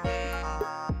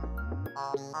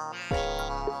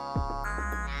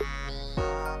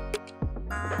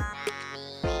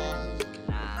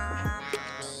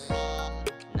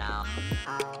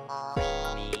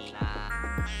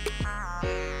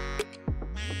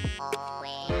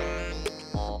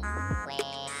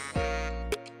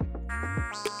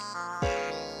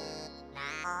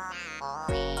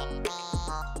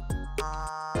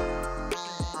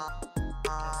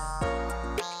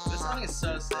 This song is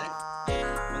so sick.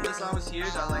 When this song was huge,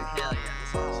 I was like, hell yeah,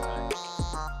 this song is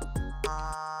tight.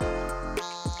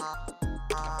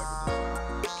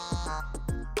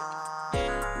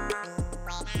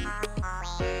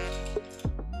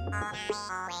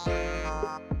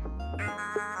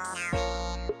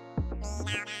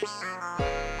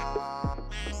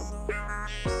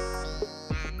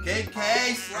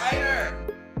 KK Slider!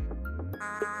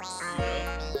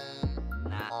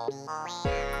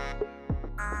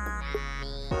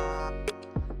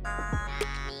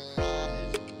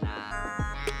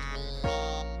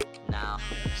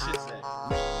 Shit sick.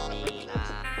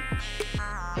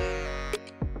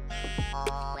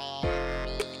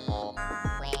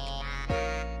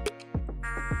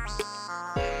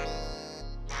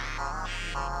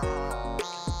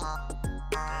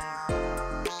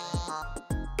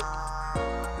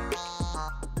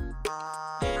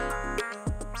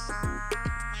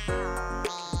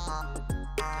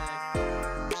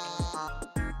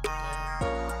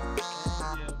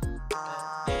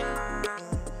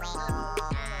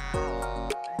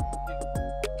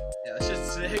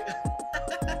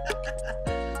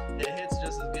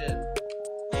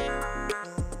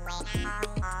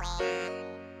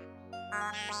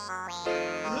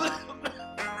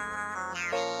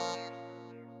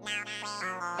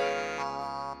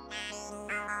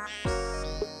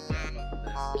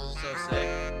 so sick.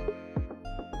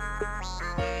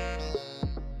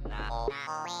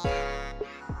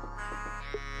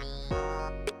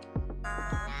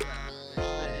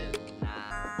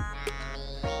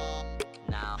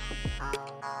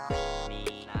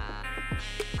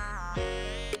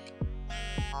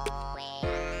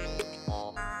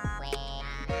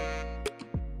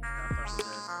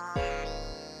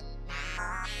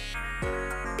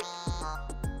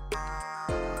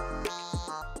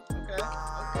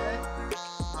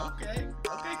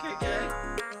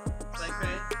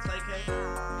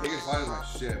 Slide is my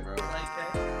shit, bro.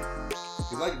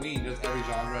 He's like me, he does every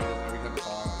genre, does every type of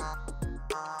song.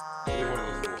 He's like one of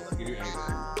those fools. He can do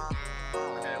anything.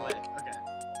 Okay, wait, okay.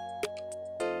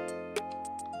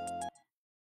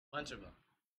 Bunch of them.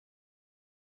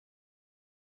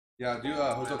 Yeah, do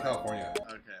Hotel California.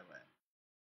 Okay, wait.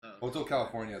 Oh. Hotel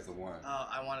California is the one. Oh,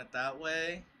 I want it that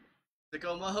way.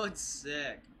 Sicko mode,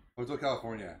 sick. Hotel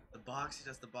California. The box, he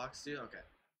does the box too? Okay.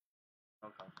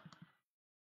 Okay.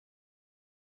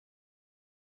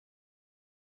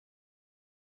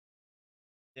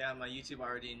 Yeah, my YouTube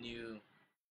already knew. I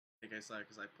think I saw it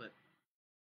because I put.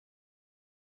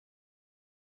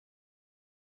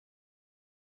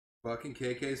 Fucking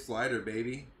KK Slider,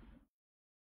 baby.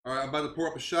 Alright, I'm about to pour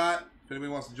up a shot. If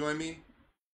anybody wants to join me.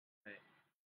 Hey.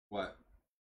 What?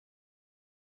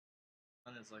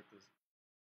 One is like this.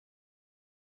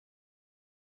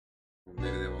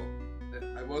 Maybe they won't.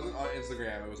 It wasn't on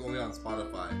Instagram, it was only on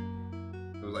Spotify.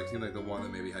 It was like seemed like the one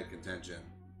that maybe had contention.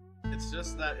 It's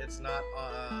just that it's not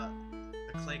a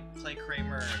Clay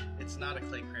Kramer. It's not a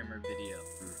Clay Kramer video.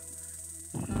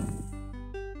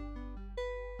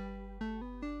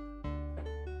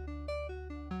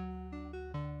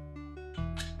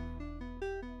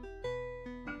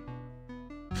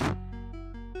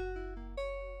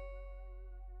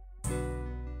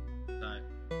 Right.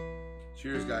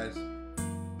 Cheers, guys.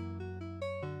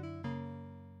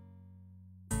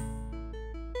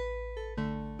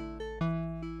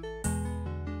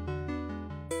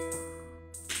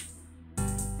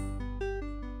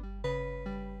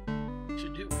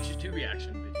 We should do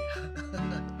reaction video.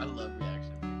 I love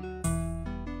reaction video.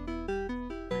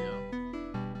 There you go.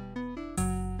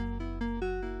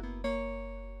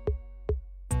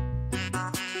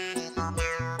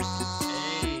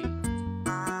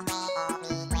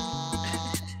 Hey.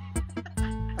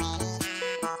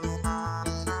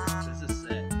 This is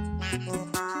sick.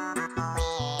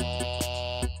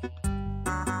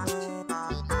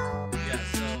 Yeah,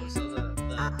 so the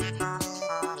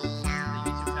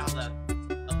YouTube channel that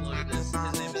uploaded this,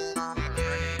 his name is, or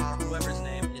her name, whoever's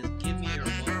name is Give Me Your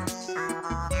Bones.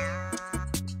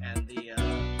 And the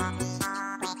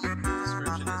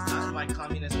description is not my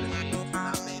communist machine,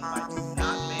 not made by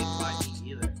me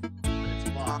either. But it's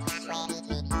box. So.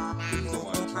 This is the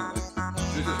one. It's not like. This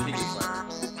is just KK Slider.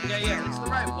 Yeah, it's the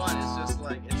right one. It's just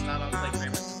like it's not on Clay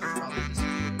Kramer, so it's probably just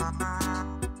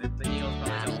the Neos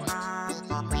probably don't want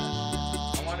it.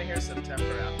 I want to hear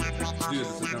September after this. Dude,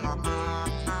 it's September.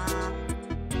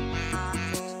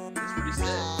 It's pretty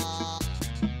sick.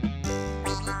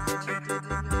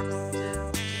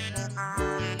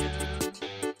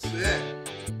 Sick.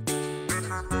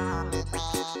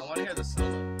 I want to hear the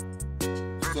solo.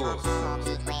 Solo.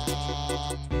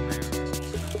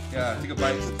 Yeah, take a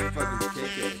bite of the fucking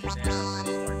KK. Damn, I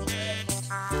need more drinks.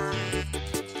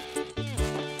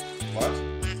 What?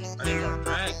 I need more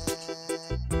drinks.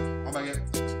 How am I getting?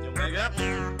 You make up?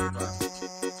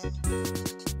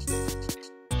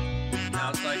 Now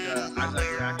it's like a Isaac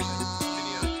reaction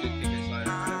video to KK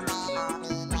Slider. I never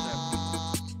really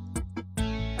looked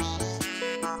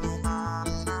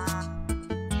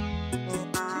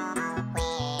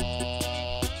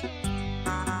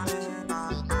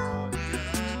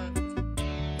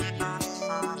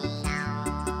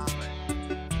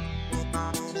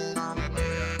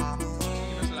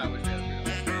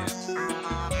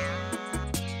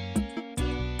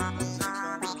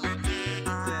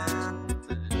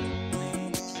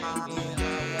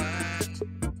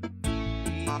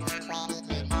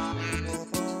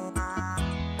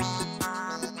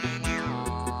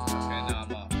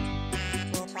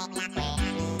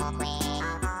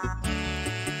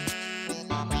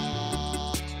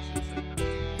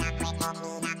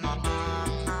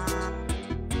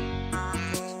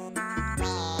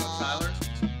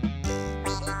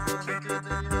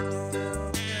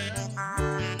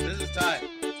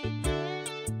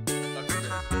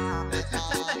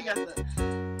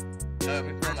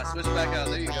switch back out.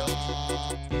 There you go.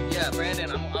 Yeah, Brandon,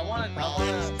 I've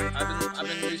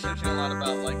been researching a lot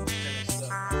about like kind of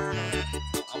stuff.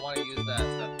 I want to use that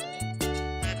thing.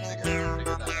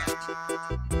 Figure that out.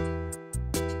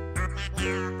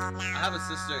 I have a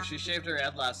sister. She shaved her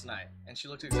head last night, and she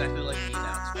looks exactly like me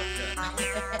now. It's fucked up.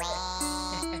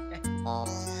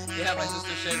 Yeah, my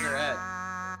sister shaved her head.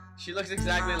 She looks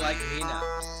exactly like me now.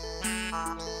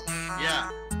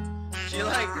 Yeah. She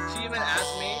even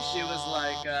asked me, she was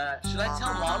like, should I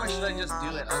tell mom or should I just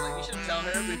do it? I was like, you should tell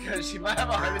her because she might have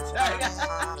a heart attack.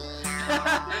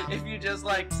 If you just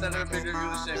like send her a picture of you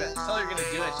with a shaved head. Tell her you're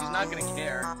gonna do it, she's not gonna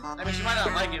care. I mean, she might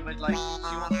not like it, but like,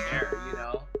 she won't care, you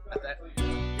know?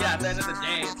 At the end of the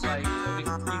day, it's like,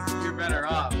 you're better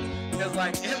off. Because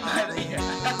like,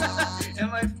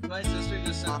 my sister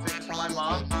just sent a picture from my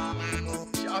mom.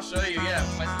 I'll show you, yeah,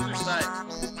 my sister's side.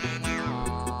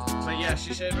 But yeah,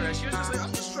 she shaved her head. She was just like,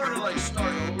 I'm just trying to like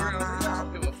start over. And I was like, yeah, I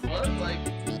don't give a fuck. Like,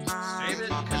 shave it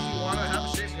because you want to have a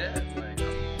shaved head. Like,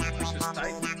 it's just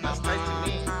tight. That's tight to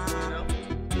me, you know?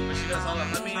 But she does all that.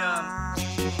 Let me, I'll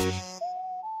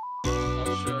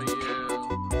show you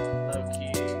low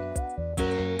key.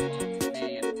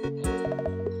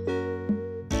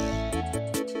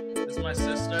 This is my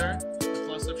sister. A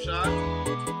close-up shot.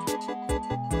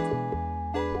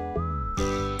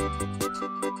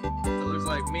 It looks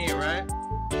like me, right?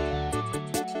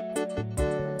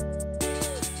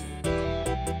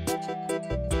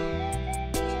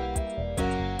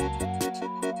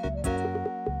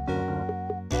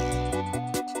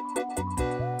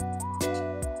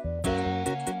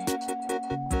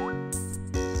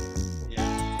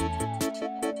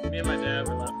 Me and my dad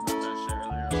were laughing about that shit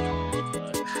earlier.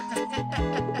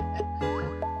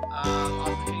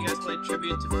 Also, can you guys play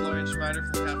tribute to Florian Schreider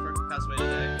from Kraftwerk who passed away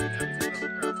today? Yeah, because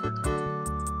of Kraftwerk.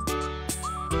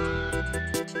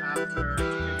 After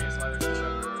KK Slider's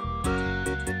December.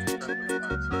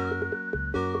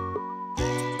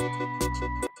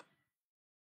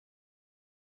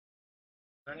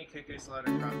 Is there any KK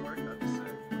Slider Kraftwerk? That'd be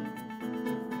sick.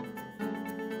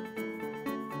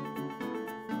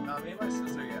 Me and my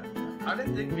sister, yeah. I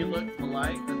didn't think we looked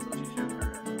alike until she showed her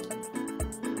head.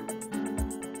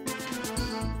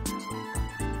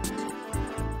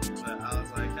 But I was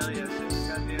like, hell yeah, shit is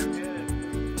goddamn good.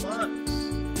 Look!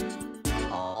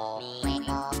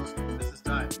 This is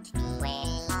tight.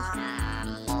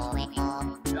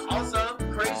 Also,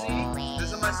 crazy, this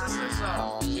is my sister's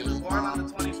song. She was born on the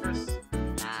 21st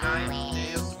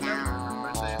day of September. Her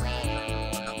birthday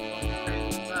is how fucking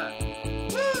crazy is that?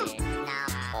 Woo!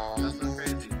 That's so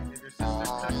crazy. If your sister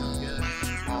touches good,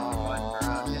 like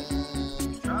her hit,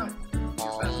 try.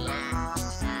 Your best,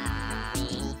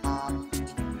 dog.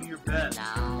 Do your best.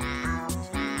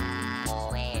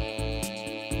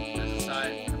 This is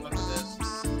tight. Come up with this.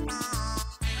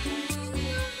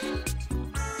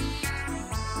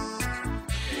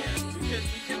 Okay, yeah. We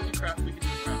could do crap. We could do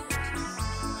crap.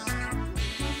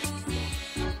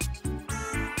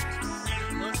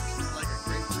 It looks like a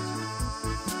great thing.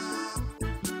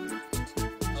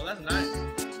 Oh, that's nice.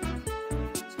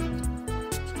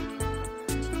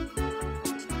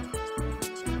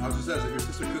 I was just asking, if your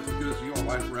sister cooks as good as you, want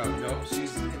wife around. No,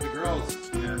 she's into girls.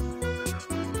 Yeah.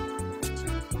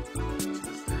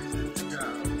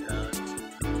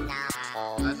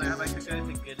 I might cook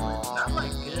anything good. Not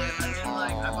like good. I mean,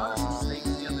 like, I bought us some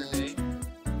steaks the other day.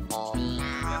 We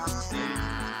have some steaks.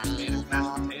 Made us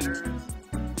mashed potatoes.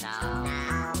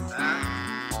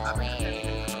 I've been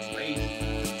cooking crazy.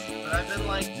 But I've been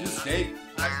like, Steak.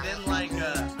 I've been like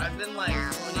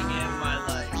putting in my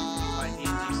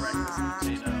easy breakfast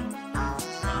potato.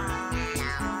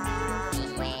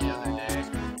 The other day,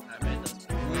 I made those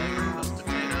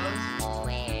potatoes.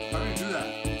 How do you do that?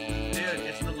 Dude,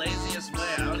 it's the laziest way.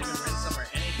 I don't even rinse them or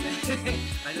anything.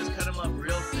 I just cut them up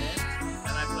real thin,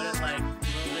 and I put it like a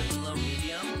little bit low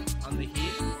medium on the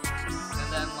heat, and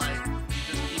then like you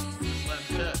just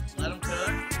let them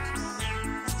cook,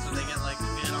 so they get like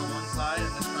good on one side,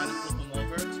 and then try to flip them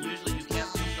over. Usually you can't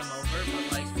flip them over, but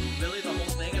like really the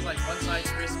whole thing is like one side's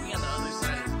crispy and the other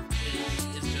side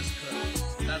is just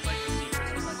cooked. That's like the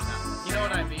secret of like that. You know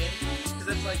what I mean? Because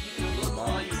it's like you can flip them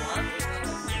all you want.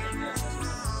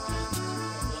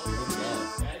 But it's not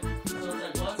like so it's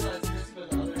like one side's crispy, but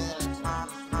the other side's not.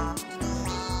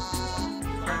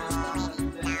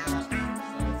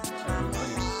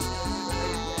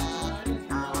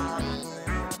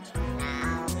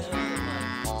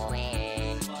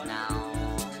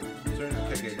 Turn the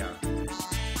KK down.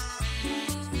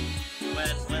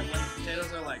 When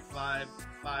potatoes are like 5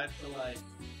 to like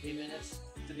 8 minutes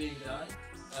to being done,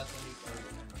 that's when you start it.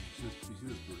 You see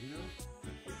this burrito?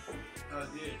 Oh,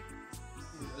 dude.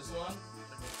 This one?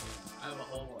 I have a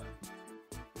whole one.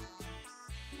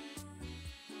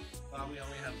 Thought we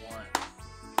only had one.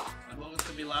 My vocals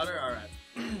could be louder? Alright.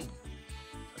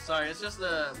 Sorry, it's just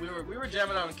we were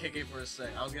jamming out on KK for a sec.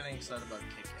 I was getting excited about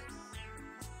KK.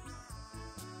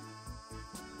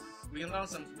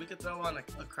 We could throw on a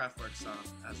Kraftwerk song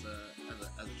as a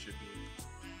tribute.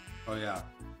 Oh yeah.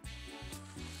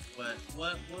 What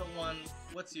one?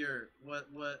 What's your what?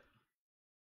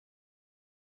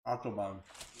 Autobahn.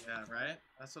 Yeah, right.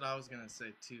 That's what I was gonna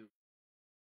say too.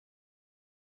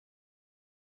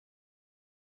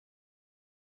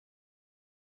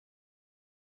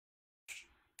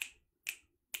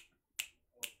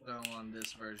 Put on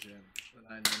this version, the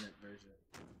 9-minute version.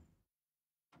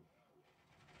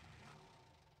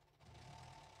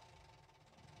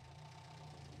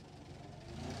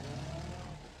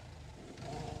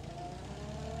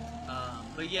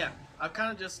 But yeah, I've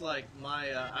kind of just like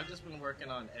I've just been working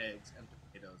on eggs and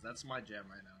potatoes. That's my jam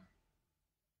right now.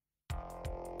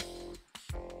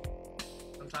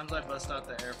 Sometimes I bust out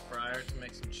the air fryer to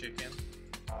make some chicken.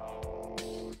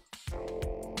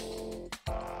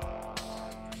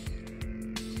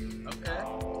 Okay.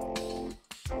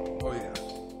 Oh yeah.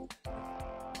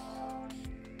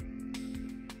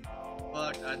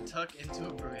 Fuck, I'd tuck into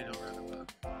a burrito right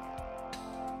about.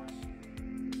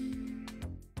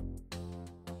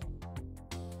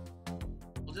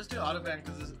 We'll just do Autobahn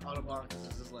because this is Autobahn because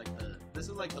this is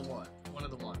like the one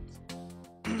of the ones.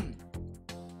 And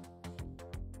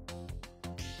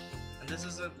this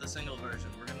isn't the single version.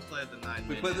 We're gonna play the 9 We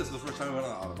minute. played this the first time we went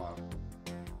on Autobahn.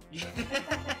 Yeah.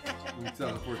 In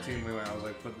 2014 we went, I was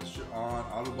like, put this shit on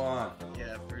Autobahn.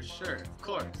 Yeah, for sure. Of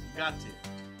course. Got to.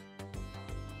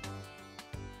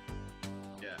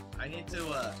 Yeah. I need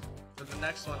to, for the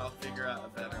next one, I'll figure out a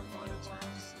better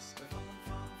monitoring system.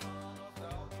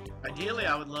 Ideally,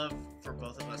 I would love for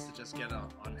both of us to just get on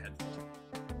headphones.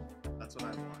 That's what I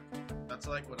want. That's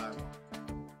like what I want.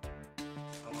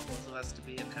 I want both of us to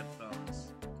be in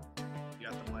headphones. You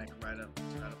got the mic right up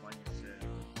on your shit.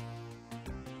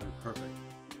 Perfect.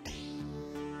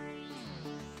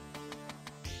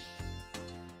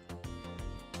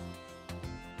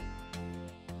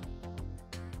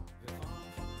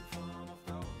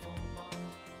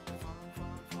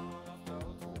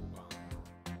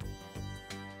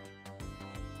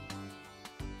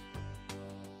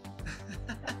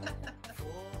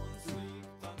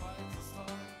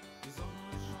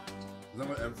 Is that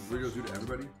what burritos do to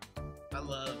everybody? I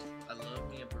love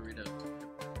me a burrito.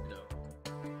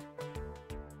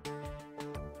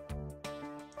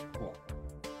 Cool.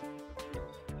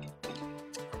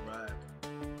 Alright.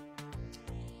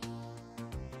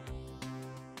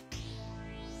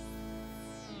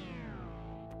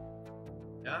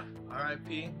 Yeah,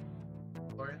 R.I.P.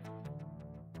 Corey.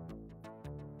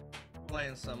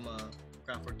 Playing some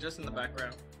Kraftwerk just in the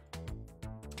background.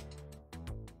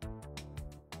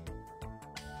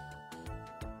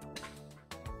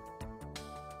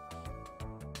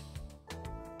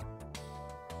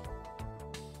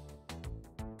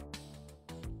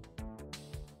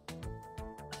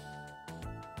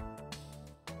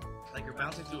 Like you're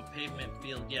bouncing through a pavement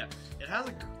field. Yeah, it has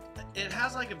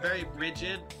like a very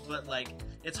rigid, but like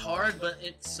it's hard, but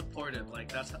it's supportive. Like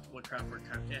that's what Kraftwerk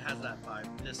it has that vibe.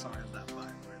 This song has that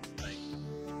vibe where it's like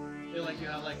you feel like you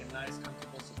have like a nice,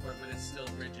 comfortable support, but it's still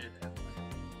rigid and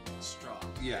like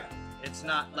strong. Yeah. It's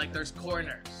not like there's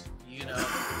corners, you know.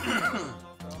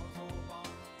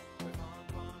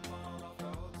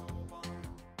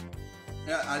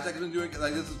 Yeah, Isaac's been doing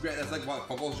like this is great. That's like what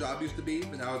Funkel's job used to be,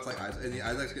 but now it's like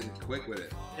Isaac's getting quick with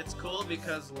it. It's cool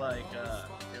because like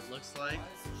it looks like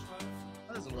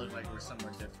it doesn't look like we're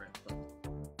somewhere different, but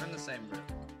we're in the same room.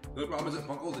 The problem is that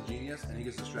Funkel's a genius and he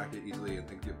gets distracted easily and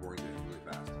things get boring to him really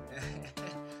fast.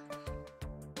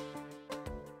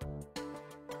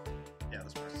 Yeah,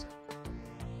 that's what I said.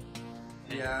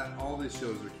 Yeah, all these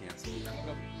shows are canceled.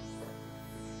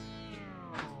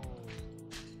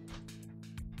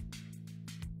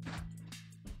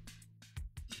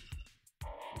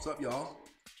 What's up, y'all?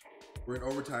 We're in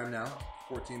overtime now.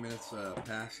 14 minutes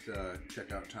past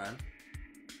checkout time.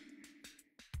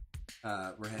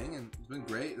 We're hanging. It's been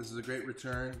great. This is a great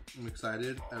return. I'm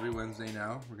excited. Every Wednesday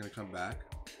now, we're going to come back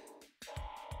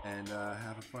and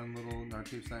have a fun little GNAR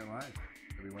Tapes Night Live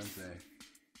every Wednesday.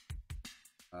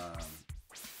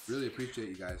 Really appreciate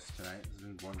you guys tonight. This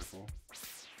has been wonderful.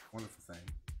 Wonderful thing.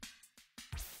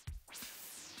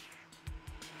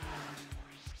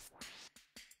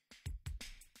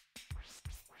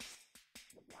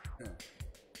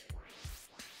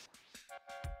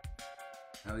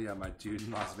 Hell yeah, my dude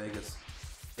in Las Vegas.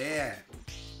 Yeah,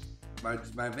 my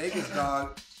Vegas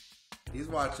dog. He's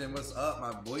watching. What's up,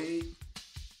 my boy?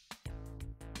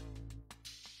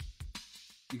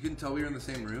 You couldn't tell we were in the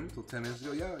same room till 10 minutes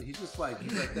ago. Yeah, he's right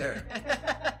there.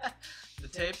 The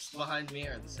tapes behind me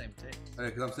are the same tapes. Hey,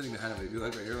 because I'm sitting behind him. If you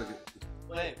look right here, look at.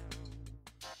 Wait.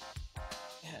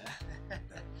 Yeah.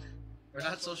 We're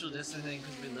not social distancing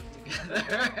because we live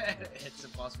together. It's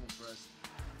impossible for us.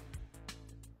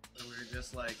 So we're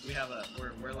just like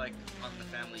we're like on the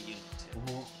family unit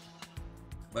too.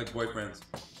 Like boyfriends.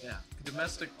 Yeah,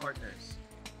 domestic partners.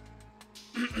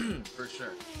 For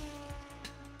sure.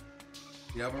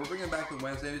 Yeah, but we're bringing back the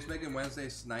Wednesday. We're just making Wednesday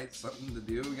nights something to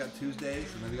do. We got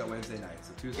Tuesdays, and then we got Wednesday nights.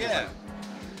 So Tuesdays. Yeah.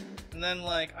 And then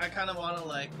like I kind of want to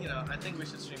like I think we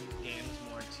should stream games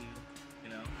more too.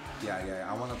 Yeah.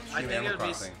 I want to stream Animal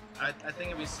Crossing. I think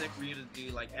it'd be sick for you to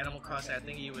do like Animal Crossing. I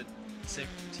think you would sick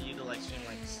to you to like stream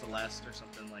like Celeste or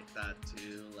something like that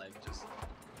too. Like just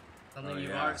something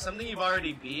something you've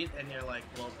already beat and you're like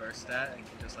well versed at and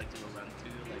can just like do a run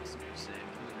through like super sick.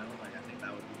 Like I think that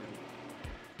would be really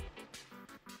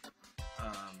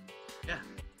cool. Yeah.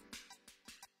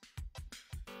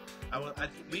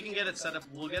 We can get it set up.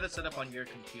 We'll get it set up on your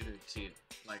computer too.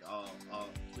 Like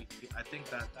I think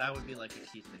that would be like a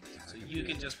key thing. So you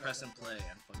can just press and play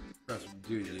and fucking.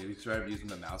 Dude, you started using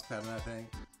the mouse pad on that thing?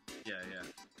 Yeah.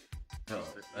 Bro,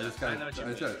 I just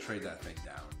gotta trade that thing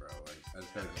down, bro. Like, I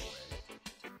just gotta go away.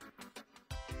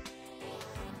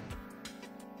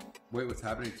 Wait, what's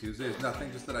happening Tuesday? It's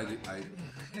nothing, just that I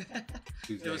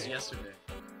Tuesday. It was yesterday.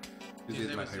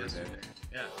 Tuesday's my favorite day.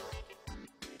 Yeah.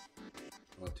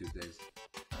 I love Tuesdays.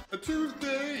 A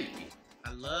Tuesday!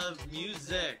 I love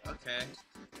music. Okay.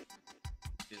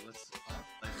 Okay, let's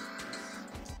play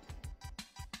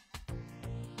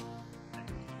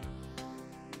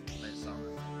a song.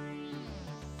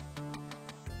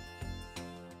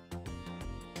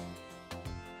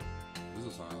 This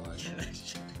is a song I like.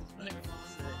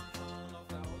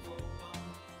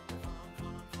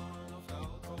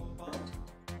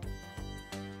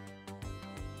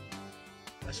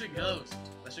 That shit goes.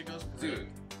 That shit goes. Dude.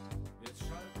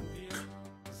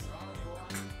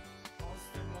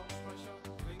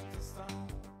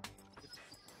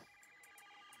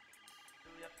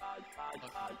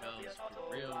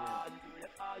 Real.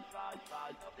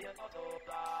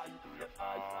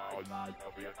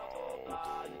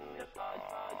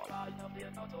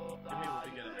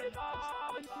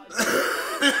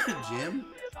 Jim?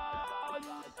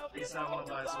 He's not gonna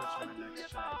buy a Switch for my next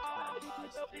child.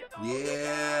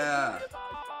 Yeah!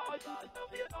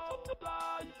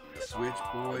 Switch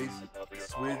boys.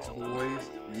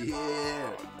 Yeah!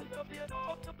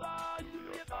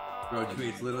 Bro, dude,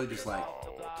 it's literally just like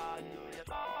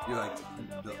you're like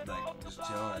just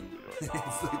chilling. It's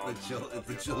like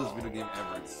the chillest video game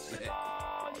ever. It's sick.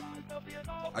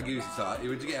 I'll give you some.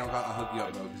 Would you get? I'll hook you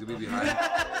up, bro. Because you'll be behind.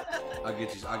 I'll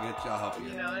get you. I'll help you.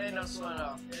 It ain't no sweat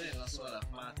off. It ain't no sweat off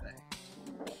my thing.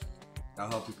 I'll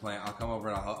help you plant. I'll come over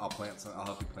and I'll plant some. I'll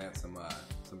help you plant some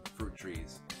fruit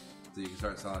trees, so you can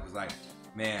start selling. Cause like,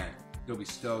 man, you'll be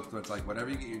stoked. When it's like whatever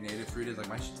you get your native fruit is. Like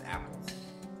my shit's apples.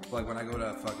 But like when I go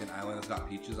to a fucking island that's got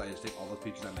peaches, I just take all those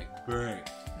peaches and I make bang.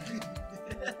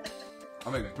 I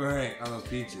make bang on those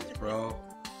peaches, bro.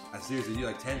 I seriously, you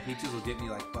like 10 peaches will get me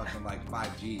like fucking like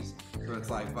 5 G's. So it's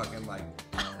like fucking like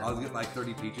I'll get like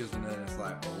 30 peaches and then it's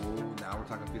like now we're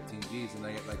talking 15 G's and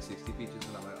I get like 60 peaches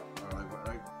and I'm like what?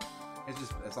 Like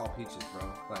it's all peaches,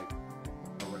 bro. Like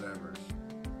or whatever.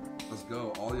 Let's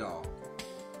go, all y'all.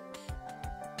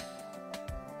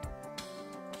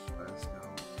 Let's go.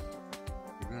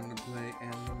 We're gonna play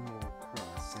Animal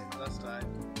Crossing. That's tight.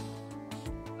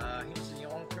 He said, you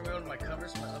want to promote my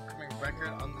covers for my upcoming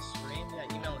record on the stream?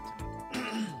 Yeah, email it to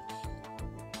me.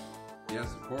 Yes,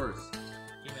 of course.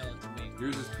 Email it to me.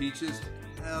 Yours is peaches?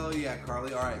 Hell yeah,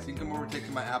 Carly. Alright, so you can come over and take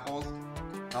some of my apples.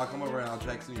 I'll come over and I'll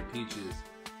check some of your peaches.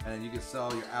 And then you can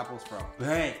sell your apples for a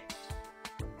bang.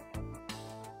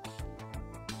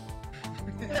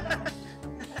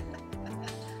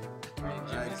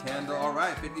 Alright, Kendall.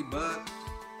 Alright, $50.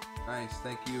 Nice,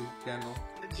 thank you, Kendall.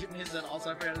 Jimmy said,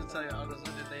 also I forgot to tell you, I was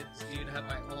wondering if you'd have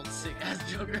my old sick ass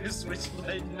Joker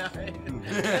Switchblade knife.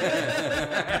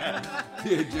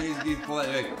 Dude, James keeps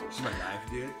playing. Like, she's my knife,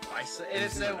 dude. And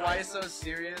it said, why so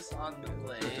serious on the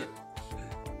blade?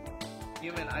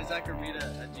 Human, Isaac Arita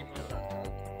at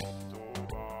gmail.com.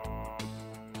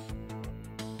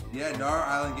 Yeah, GNAR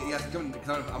Island. Yes, come.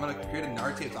 I'm gonna create a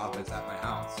GNAR tapes office at my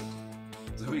house,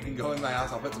 so we can go in my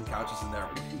house. I'll put some couches in there.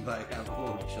 We can like have a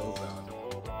little chill zone.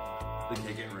 The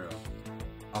ticket room.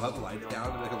 I'll have the lights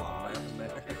down and like a lava lamp in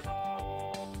there.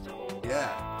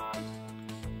 Yeah,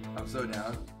 I'm so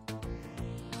down.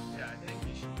 Yeah, I think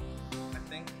we should. I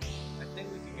think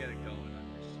we can get it going on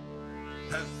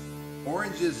this.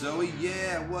 Oranges, Zoe.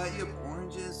 Yeah, what? You have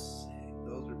oranges? Sick.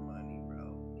 Those are money, bro.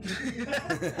 I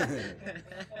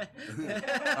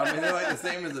mean, they're like the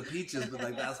same as the peaches, but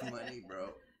like that's money, bro.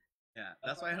 Yeah,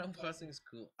 that's why Animal Crossing is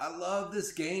cool. I love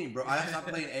this game, bro. I stopped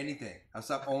playing anything. I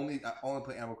only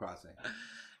play Animal Crossing.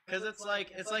 Cause it's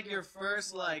like your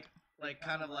first like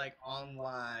kind of like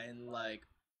online like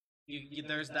you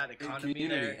there's that economy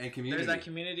there. There's that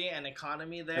community and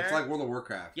economy there. It's like World of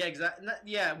Warcraft. Yeah, exactly.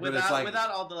 Yeah,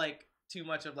 without all the like too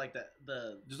much of like the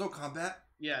there's no combat.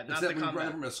 Yeah, not except the when combat. you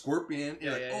run from a scorpion.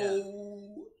 You're like,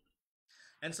 oh.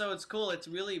 And so it's cool. It's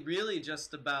really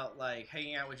just about like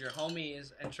hanging out with your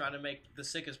homies and trying to make the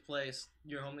sickest place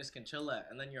your homies can chill at,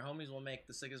 and then your homies will make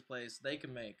the sickest place they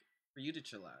can make for you to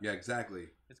chill at. Yeah, exactly.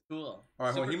 It's cool. All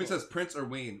right, well, Human says Prince or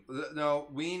Ween. No,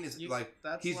 Ween is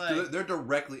they're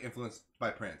directly influenced by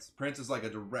Prince. Prince is like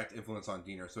a direct influence on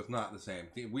GNAR, so it's not the same.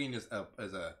 Ween is a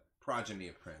progeny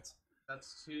of Prince.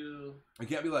 That's too. You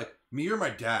can't be like me or my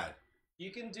dad.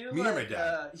 You can do me like or my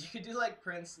dad. You can do like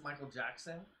Prince, Michael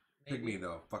Jackson. Maybe. Pick me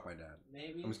though. Fuck my dad.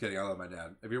 Maybe. I'm just kidding. I love my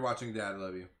dad. If you're watching, Dad, I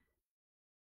love you.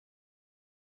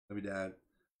 Love you, Dad.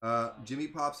 Jimmy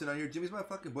pops in on here. Jimmy's my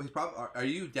fucking boy. He's probably. Are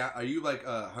you down? Are you like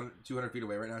 200 feet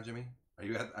away right now, Jimmy? Are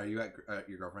you at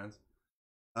your girlfriend's?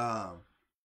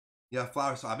 Yeah,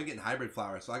 flowers. So I've been getting hybrid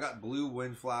flowers. So I got blue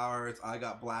windflowers. I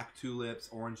got black tulips,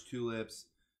 orange tulips.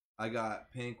 I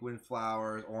got pink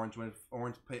windflowers,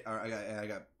 I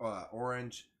got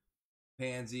orange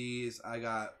pansies. I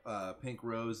got pink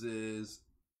roses.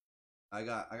 I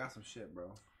got some shit,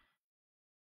 bro.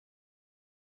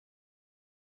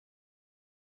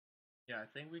 Yeah, I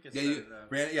think we could.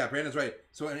 Brandon's right.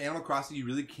 So in Animal Crossing, you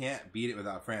really can't beat it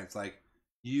without friends. Like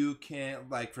you can't.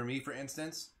 Like for me, for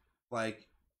instance, like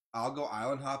I'll go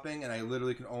island hopping, and I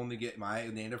literally can only get my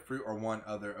native fruit or one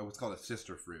other, what's called a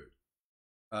sister fruit.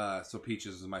 So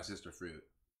peaches is my sister fruit,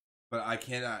 but I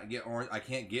cannot get I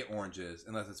can't get oranges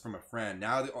unless it's from a friend.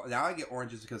 Now I get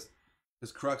oranges because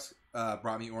Crux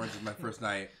brought me oranges my first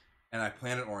night, and I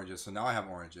planted oranges, so now I have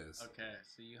oranges. Okay,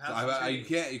 so you have. You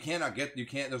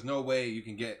can't. There's no way you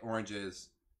can get oranges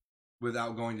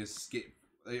without going to skip,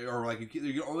 or like you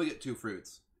can only get 2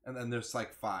 fruits, and then there's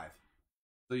like 5.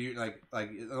 So you like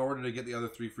in order to get the other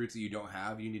 3 fruits that you don't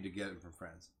have, you need to get them from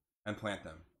friends and plant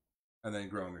them, and then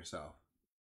grow them yourself.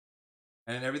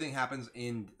 And everything happens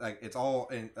in like it's all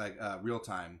in like real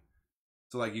time,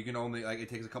 so like you can only like it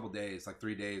takes a couple days, like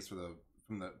 3 days for them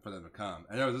to come.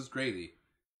 I know this is crazy.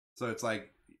 So it's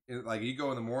like you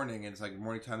go in the morning and it's like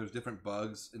morning time. There's different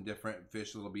bugs and different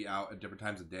fish that'll be out at different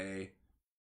times of day,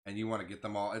 and you want to get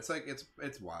them all. It's like it's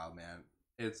wild, man.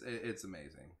 It's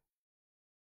amazing.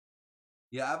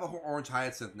 Yeah, I have a whole orange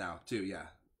hyacinth now too. Yeah.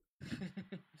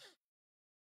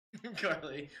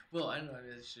 Carly, well, I know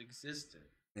it existed.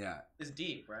 Yeah. It's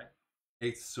deep, right?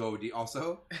 It's so deep.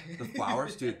 Also, the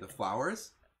flowers, dude. The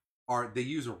flowers they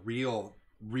use a real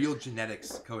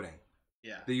genetics coding.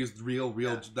 Yeah. They use real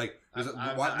like. Look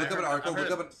up an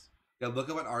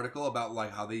article about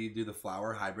like how they do the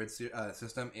flower hybrid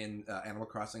system in Animal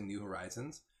Crossing New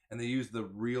Horizons, and they use the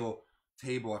real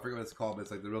table. I forget what it's called, but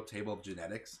it's like the real table of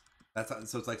genetics.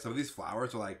 So it's like some of these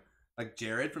flowers are like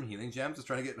Jared from Healing Gems is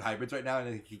trying to get hybrids right now,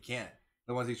 and he can't.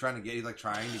 The ones he's trying to get, he's like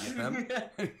trying to get them.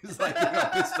 He's like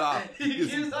pissed off.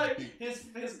 He's like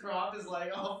his crop is like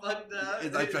all fucked up.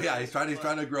 It's like he's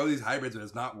trying to grow these hybrids, but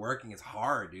it's not working. It's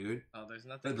hard, dude. Oh, there's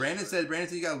nothing. But Brandon said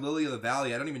you got a Lily of the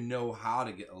Valley. I don't even know how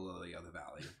to get a Lily of the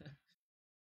Valley.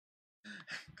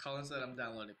 Colin said I'm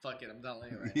downloading. Fuck it, I'm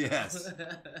downloading right yes.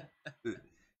 now.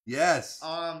 Yes.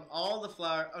 All the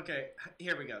flower. Okay,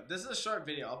 here we go. This is a short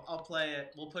video. I'll play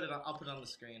it. I'll put it on the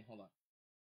screen. Hold on.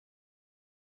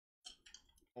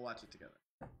 We'll watch it together.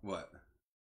 What?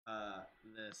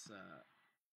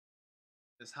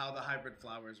 This how the hybrid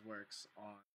flowers works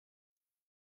on.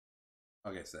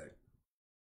 Okay, say.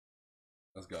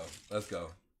 Let's go. Hello everyone,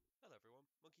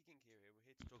 Monkey King here. We're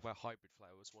here to talk about hybrid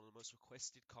flowers, one of the most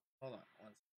requested. Hold on.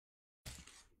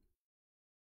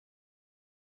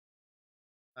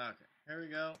 Okay, here we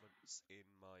go. In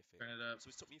my thing. Turn it up. So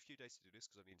it took me a few days to do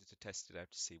this because I needed to test it out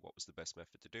to see what was the best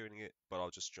method to doing it, but I'll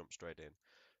just jump straight in.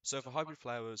 So for hybrid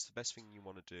flowers, the best thing you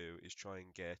want to do is try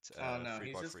and get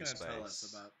 3x3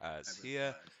 space as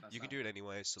here. You can do it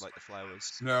anyway, so like the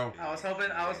flowers. No. I was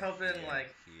hoping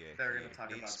like here, they were gonna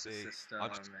talk about the system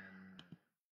and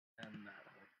that.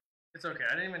 It's okay.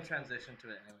 I didn't even transition to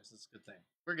it anyways. It's a good thing.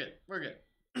 We're good.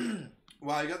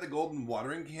 Wow, you got the golden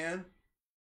watering can.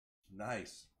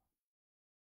 Nice.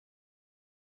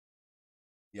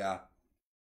 Yeah.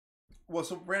 Well,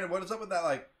 so Brandon, what is up with that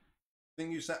like thing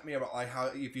you sent me about like how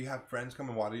if you have friends come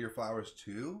and water your flowers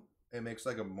too, it makes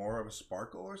like a more of a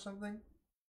sparkle or something?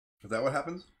 Is that what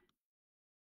happens?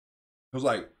 It was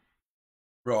like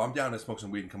Bro, I'm down to smoke some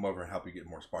weed and come over and help you get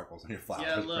more sparkles on your flowers.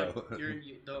 Yeah, look,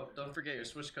 bro. don't forget your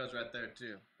Switch code's right there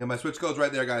too. Yeah, my Switch code's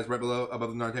right there, guys, right below, above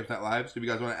the NAR Tapes Night Live. So if you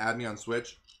guys want to add me on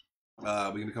Switch, we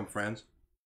can become friends.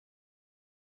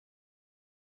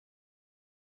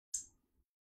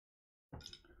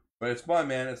 But it's fun,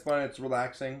 man. It's fun. It's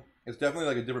relaxing. It's definitely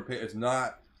like a different. It's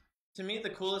not. To me, the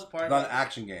coolest part. It's not an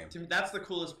action game. To me, that's the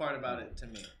coolest part about it. To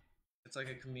me, it's like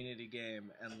a community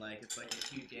game, and like it's like a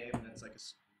cute game, and it's like a.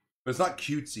 But it's not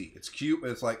cutesy. It's cute,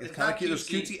 but it's like it's kind of cute. There's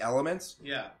cutesy elements.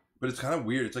 Yeah. But it's kind of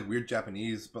weird. It's like weird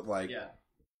Japanese, but like. Yeah.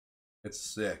 It's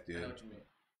sick, dude. I know what you mean.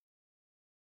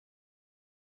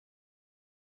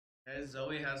 Okay,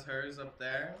 Zoe has hers up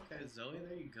there. Okay, Zoe,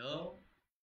 there you go.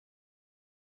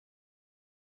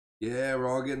 Yeah, we're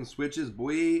all getting Switches,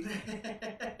 boy.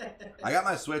 I got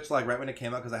my Switch like right when it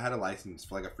came out because I had a license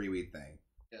for like a free weed thing.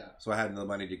 Yeah. So I had the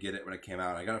money to get it when it came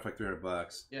out. I got it for like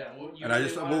 $300. Yeah. Well, and I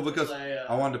just because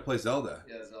I wanted to play Zelda.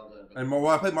 Yeah, Zelda. And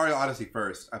I played Mario Odyssey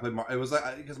first. I played it was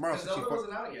like because Mario 64 Zelda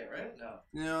wasn't out yet, right? No.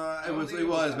 No, it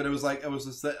was, but it was like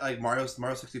just like Mario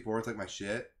 64. It's like my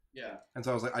shit. Yeah. And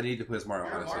so I was like, I need to play this Mario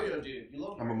You're Odyssey. A Mario dude. You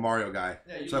love Mario. I'm a Mario guy.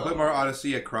 Yeah, so I played Mario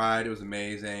Odyssey. I cried. It was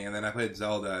amazing. And then I played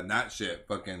Zelda, and that shit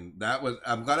fucking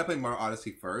I'm glad I played Mario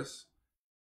Odyssey first,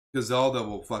 because Zelda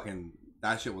will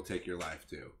that shit will take your life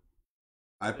too.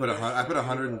 I put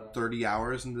 130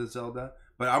 hours into Zelda,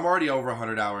 but I'm already over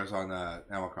 100 hours on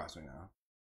Animal Crossing now.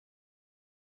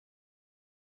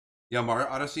 Yeah, Mario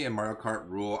Odyssey and Mario Kart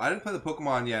rule. I didn't play the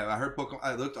Pokemon yet. I heard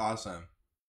Pokemon. It looked awesome.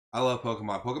 I love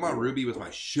Pokemon. Pokemon Ruby was my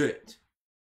shit.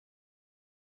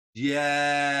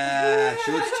 Yeah,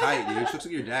 she looks tight, dude. She looks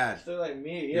like your dad. She looks like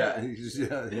me. Yeah. Yeah,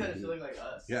 she looks like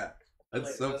us. Yeah, that's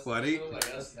like so funny. She looks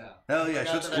like us now. Hell yeah,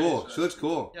 she looks cool. She looks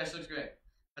cool. Yeah, she looks great.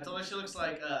 I told her she looks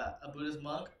like a Buddhist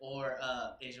monk or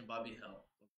Asian Bobby Hill.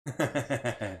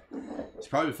 She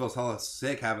probably feels hella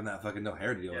sick having that fucking no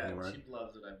hair to deal with anymore. Yeah, she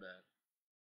loves it, I bet.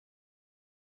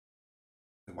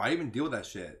 Why even deal with that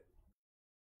shit?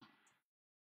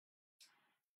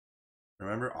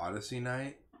 Remember Odyssey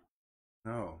night?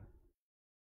 No.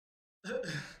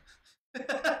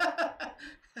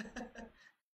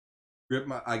 Grip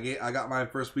I got mine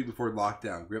first week before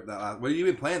lockdown. Grip that last. What have you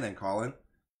been playing then, Colin?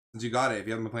 Since you got it, if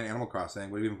you haven't been playing Animal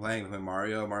Crossing, what have you been playing? You've been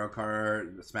playing Mario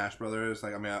Kart, Smash Brothers.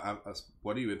 Like, I mean,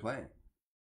 what have you been playing?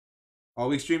 Oh,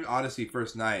 we streamed Odyssey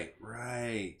first night,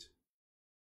 right?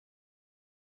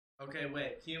 Okay,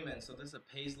 wait, human. So this is a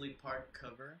Paisley Park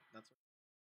cover. That's what.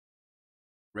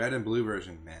 Red and blue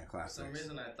version, man, classics. For some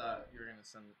reason, I thought you were gonna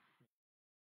send.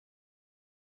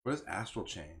 What is Astral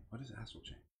Chain? What is Astral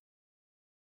Chain?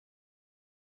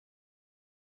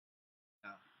 No,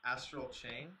 Astral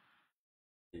Chain.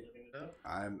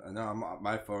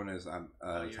 My phone is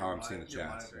it's how I'm seeing the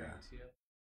chats.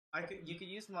 Yeah. You could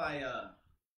use my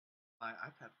my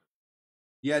iPad.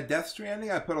 Yeah, Death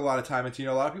Stranding. I put a lot of time into.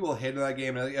 A lot of people hated that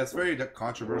game. It's a very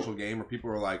controversial game where people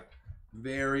were like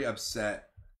very upset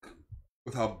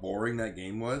with how boring that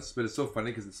game was. But it's so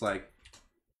funny because it's like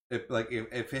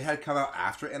if it had come out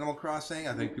after Animal Crossing,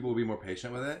 I think people would be more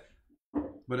patient with it.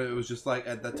 But it was just like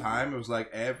at the time, it was like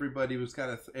everybody was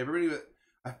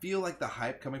I feel like the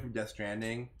hype coming from Death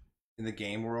Stranding in the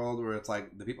game world, where it's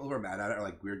like the people who are mad at it are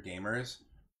like weird gamers.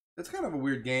 It's kind of a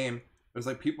weird game. It was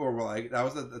like people were like, that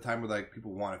was at the time where like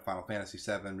people wanted Final Fantasy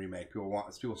VII remake.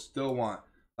 People still want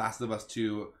Last of Us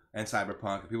 2 and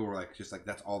Cyberpunk. And people were like, just like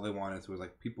that's all they wanted. So it was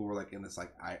like people were like in this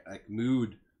like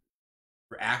mood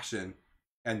for action,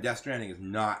 and Death Stranding is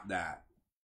not that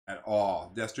at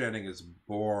all. Death Stranding is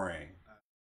boring,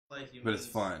 but it's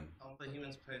fun. I'll play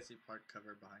Humans Paisley Park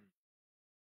cover behind you.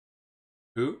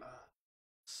 Who?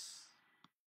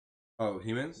 Oh,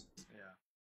 Humans? Yeah.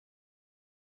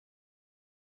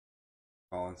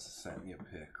 Colin sent me a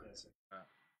pic.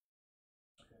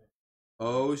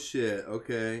 Oh shit,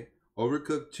 okay.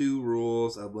 Overcooked 2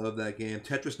 rules. I love that game.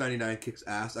 Tetris 99 kicks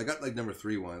ass. I got like number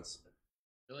 3 once.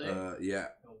 Really? Yeah.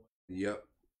 Yep.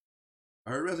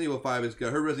 I heard Resident Evil 5 is good.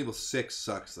 I heard Resident Evil 6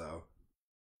 sucks though.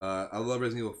 I love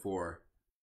Resident Evil 4.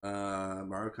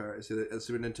 Mario Kart,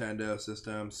 Super Nintendo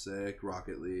system, sick.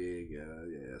 Rocket League,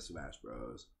 yeah, Smash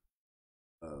Bros.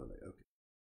 Oh, okay,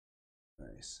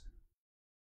 nice.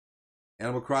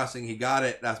 Animal Crossing, he got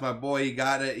it. That's my boy. He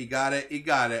got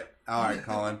it. All right,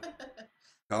 Colin.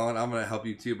 Colin, I'm gonna help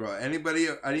you too, bro. Any of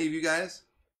you guys,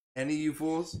 any of you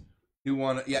fools who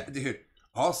want to, yeah, dude.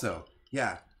 Also,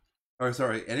 yeah. Or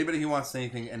sorry, anybody who wants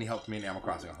anything, any help from me in Animal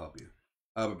Crossing, I'll help you.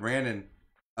 But Brandon.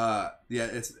 Yeah,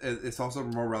 it's also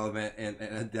more relevant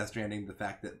in Death Stranding, the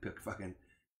fact that fucking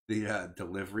the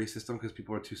delivery system, because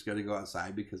people are too scared to go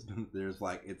outside because there's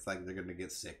like it's like they're gonna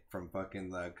get sick from fucking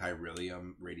the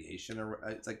chiralium radiation, or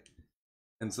it's like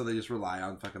And so they just rely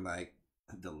on fucking like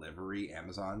delivery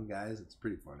Amazon guys. It's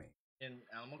pretty funny. In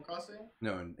Animal Crossing?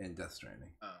 No, in Death Stranding.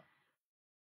 Oh.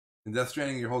 In Death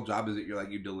Stranding, your whole job is that you're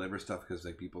like you deliver stuff because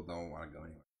like people don't want to go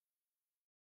anywhere.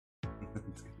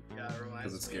 Yeah, it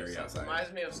reminds it's me scary of outside.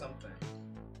 Reminds me of something.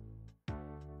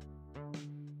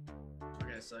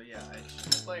 Okay, so yeah,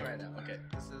 it's playing right now. Okay,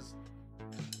 this is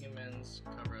humans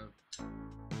cover up.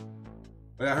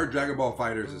 I heard Dragon Ball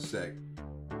Fighters is sick.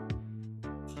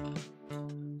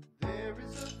 There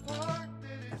is a park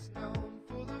that is known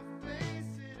for the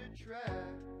face it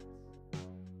attracts.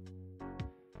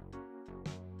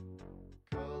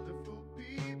 Colorful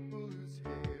people whose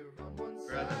hair on one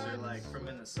Rabbits side are like from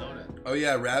Minnesota. Oh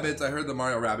yeah, Rabbids. I heard the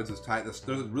Mario Rabbids is tight. There's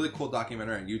a really cool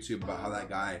documentary on YouTube about how that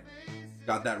guy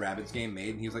got that Rabbids game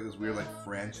made, and he was like this weird like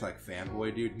French like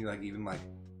fanboy dude. He like even like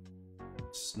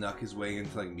snuck his way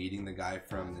into like meeting the guy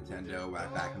from Nintendo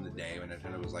back in the day when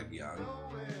Nintendo was like young.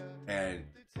 And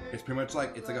it's pretty much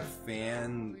like it's like a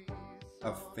fan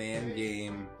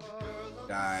game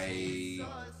guy,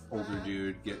 older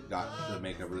dude got to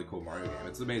make a really cool Mario game.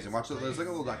 It's amazing. Watch it. There's like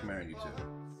a little documentary on YouTube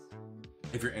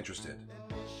if you're interested.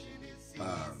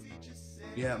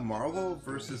 Yeah, Marvel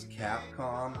vs.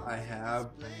 Capcom. I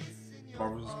have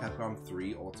Marvel vs. Capcom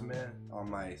 3 Ultimate on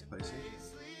my PlayStation.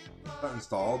 It's not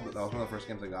installed, but that was one of the first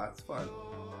games I got. It's fun.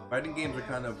 Fighting games are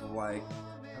kind of like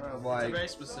It's a very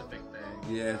specific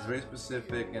thing. yeah, it's very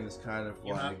specific, and it's kind of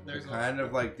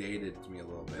like dated to me a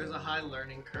little bit. There's a high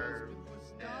learning curve,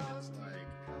 and it's like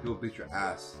People beat your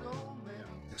ass.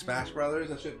 Like Smash Brothers,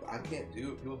 that shit I can't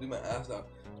do. People do my ass now.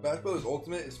 Smash Brothers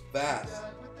Ultimate is fast.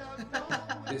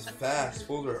 It's fast.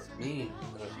 Fools are mean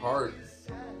and they're hard.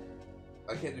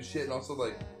 I can't do shit, and also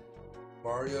like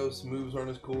Mario's moves aren't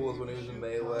as cool as when he was in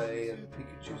Melee, and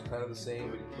Pikachu's kind of the same,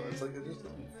 but it's like it just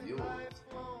doesn't feel right.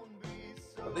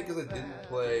 I think because I didn't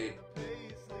play.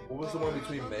 What was the one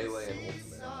between Melee and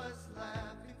Ultimate?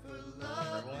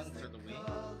 Everyone for the Wii.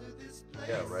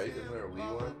 Yeah, right? Isn't there a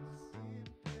Wii one?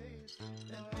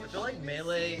 I feel like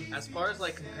Melee, as far as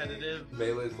like competitive,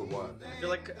 Melee's the one. I feel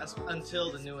like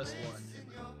until the newest one.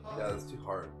 Yeah, that's too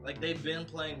hard. Like they've been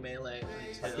playing Melee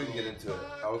until. I couldn't get into it.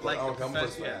 I was like like, oh, come play yeah.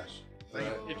 Smash. Like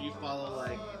Right. if you follow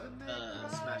like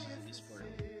Smash esport,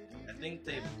 I think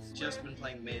they've just been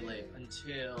playing Melee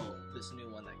until this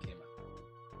new one that came out.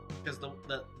 Because the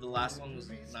last one was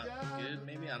not good.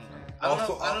 Maybe I don't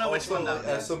know. I don't know which one that was.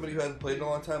 As somebody who hasn't played in a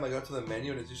long time, I got to the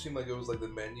menu and it just seemed like it was like the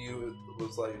menu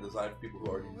was like designed for people who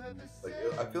already like.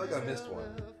 I feel like I missed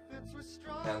one.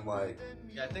 And like.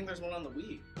 Yeah, I think there's one on the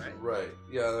Wii, right? Right.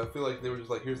 Yeah, I feel like they were just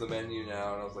like, here's the menu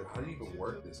now, and I was like, how do you even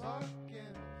work this?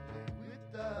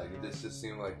 Like this just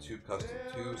seemed like too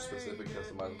specific,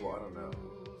 customizable. I don't know.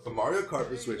 But Mario Kart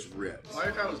for Switch rips.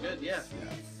 Mario Kart was good, yeah.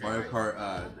 Mario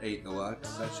Kart 8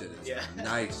 Deluxe, that shit is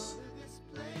nice.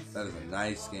 That is a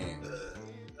nice game.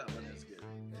 That one is good.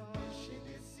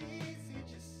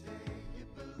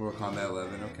 Mortal Kombat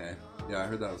 11, okay. Yeah, I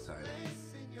heard that was tight.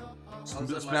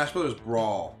 Also, Smash Brothers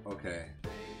Brawl, okay.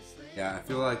 Yeah, I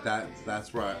feel like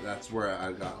that's where I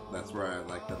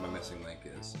like that my missing link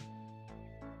is.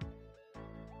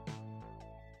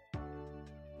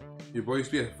 Your boy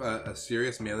used to be a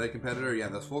serious Melee competitor. Yeah,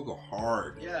 those fools go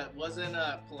hard. Yeah, wasn't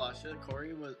Palasha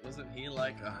Corey wasn't he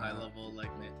like a high level like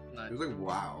He was like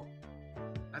wow.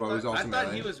 I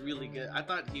thought he was really good. I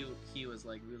thought he was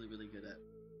like really good at.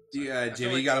 Yeah,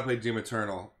 Jimmy, you gotta play Doom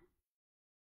Eternal.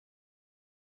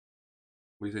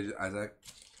 What do you say, Isaac?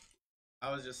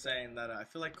 I was just saying that I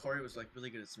feel like Corey was like really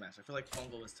good at Smash. I feel like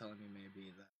Fungal was telling me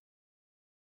maybe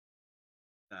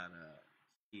that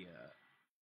he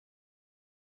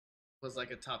was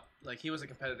like a top, like he was a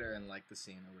competitor in like the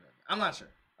scene or whatever. I'm not sure.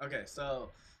 Okay,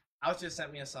 so Alex just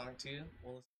sent me a song too.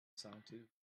 We'll listen to the song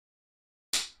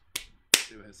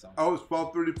too. Do his song. Oh, it's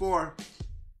 12:34.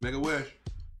 Make a wish.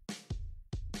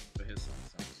 But his song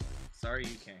sounds like. Sorry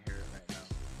you can't hear it right now.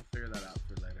 We'll figure that out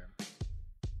for later.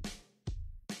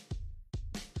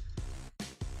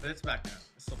 But it's back now.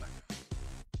 It's still back now.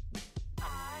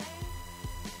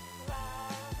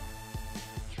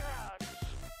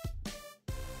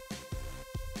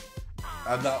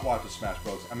 I've not watched a Smash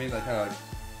Bros. I mean, like kind of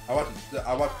like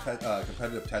I watched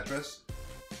competitive Tetris.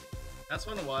 That's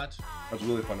fun to watch. That's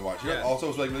really fun to watch. Yeah. Also,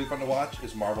 what's like really fun to watch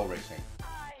is Marvel Racing.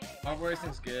 Marvel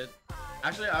Racing's good.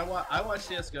 Actually, I watch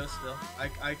CS:GO still.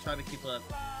 I try to keep up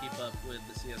with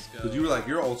the CS:GO. Because you were like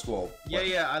you're old school.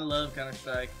 Yeah, I love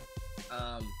Counter-Strike.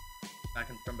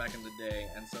 From back in the day,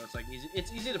 and so it's like easy.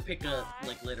 It's easy to pick up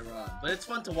like later on, but it's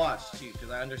fun to watch too because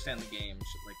I understand the game,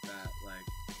 shit like that. Like.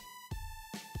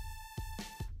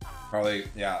 Probably,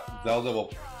 yeah. Zelda's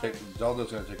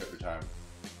gonna take up your time.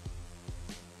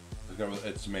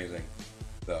 It's amazing.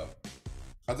 though.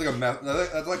 That's like a mess.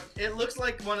 That's like. It looks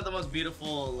like one of the most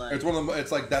beautiful. Like It's one of the.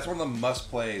 It's like that's one of the must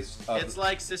plays. It's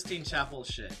like Sistine Chapel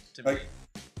shit to me. Like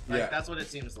yeah. that's what it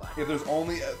seems like. If there's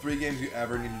only 3 games you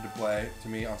ever needed to play to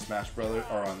me on Smash Brothers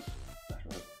or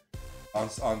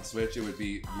on Switch, it would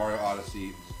be Mario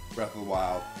Odyssey, Breath of the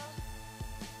Wild,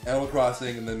 Animal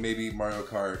Crossing, and then maybe Mario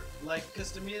Kart. Like,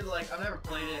 cause to me, like I've never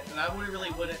played it, and I wouldn't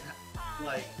like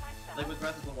with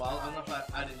Breath of the Wild. I don't know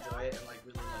if I'd enjoy it and like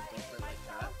really like go for it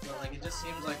like that. But like it just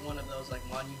seems like one of those like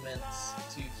monuments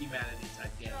to humanity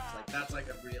type games. Like that's like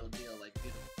a real deal. Like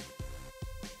beautiful,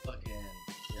 fucking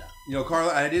yeah. You know,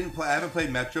 Carla, I haven't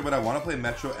played Metro, but I want to play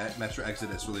Metro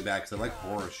Exodus really bad because I like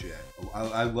horror shit.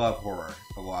 I love horror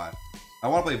a lot. I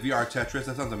want to play VR Tetris.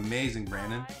 That sounds amazing,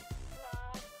 Brandon.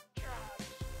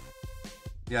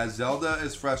 Yeah, Zelda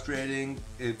is frustrating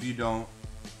if you don't.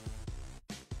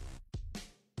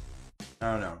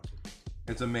 I don't know.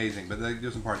 It's amazing, but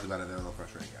there's some parts about it that are a little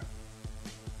frustrating.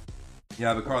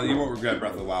 Yeah, but Carla, you won't regret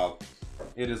Breath of the Wild.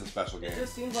 It is a special game. It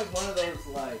just seems like one of those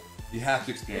like. You have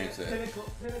to experience it.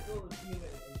 Pinnacle of human.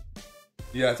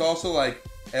 Yeah, it's also like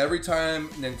every time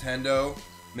Nintendo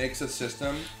makes a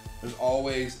system, there's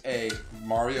always a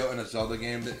Mario and a Zelda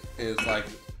game that is like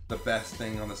the best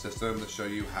thing on the system to show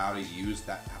you how to use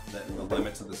the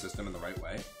limits of the system in the right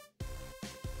way.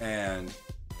 And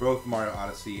both Mario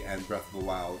Odyssey and Breath of the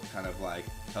Wild kind of like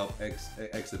help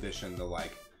exhibition the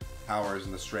like powers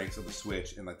and the strengths of the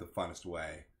Switch in like the funnest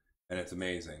way, and it's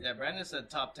amazing. Yeah, Brandon said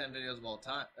top 10 videos of all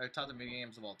time, or top 10 video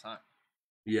games of all time.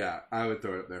 Yeah, I would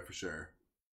throw it up there for sure,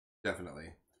 definitely.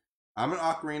 I'm an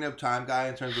Ocarina of Time guy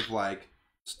in terms of like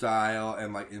style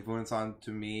and like influence on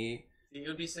to me. It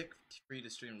would be sick for you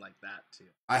to stream like that too.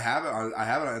 I have it on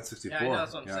N64. Yeah, I know,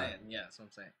 that's what I'm saying. Yeah, that's what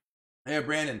I'm saying. Hey,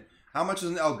 Brandon, how much is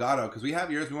an Elgato? Because we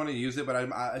have yours, we want to use it, but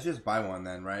I just buy one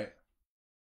then, right?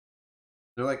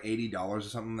 They're like $80 or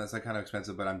something. That's like kind of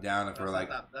expensive, but I'm down if we're like.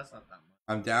 That's not that much.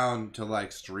 I'm down to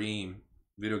like stream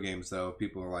video games though. If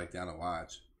people are like down to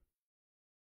watch.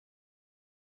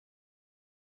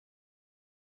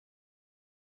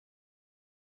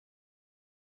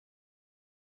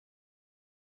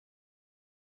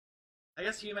 I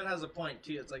guess Human has a point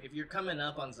too. It's like if you're coming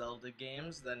up on Zelda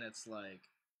games, then it's like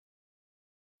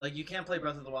you can't play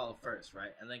Breath of the Wild first, right?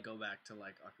 And then go back to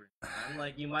like Ocarina of Time.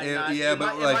 Like you might not. Yeah,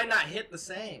 but it might not hit the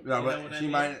same. No, but she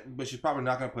might. But she's probably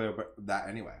not gonna play that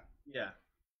anyway. Yeah.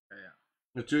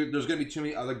 Yeah. There's gonna be too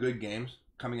many other good games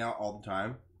coming out all the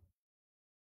time.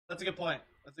 That's a good point.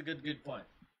 That's a good point.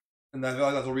 And I feel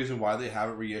like that's the reason why they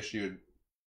haven't reissued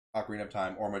Ocarina of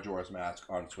Time or Majora's Mask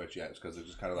on Switch yet. It's because they're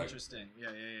just kind of like interesting. Yeah.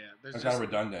 It's kind of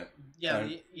redundant. Yeah.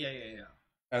 Yeah.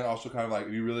 And also kind of like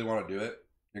if you really want to do it,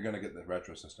 you're gonna get the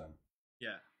retro system.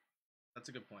 Yeah, that's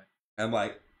a good point. And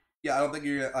like, yeah, I don't think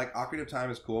you're like Ocarina of Time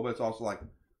is cool, but it's also like,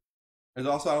 I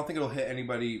don't think it'll hit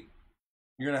anybody.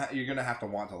 You're gonna have to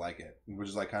want to like it, which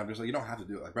is like kind of just like you don't have to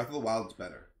do it. Like Breath of the Wild is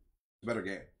better. It's a better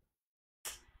game.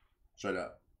 Straight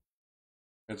up.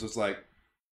 It's just like,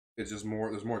 it's just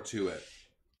more. There's more to it.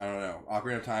 I don't know.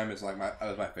 Ocarina of Time is like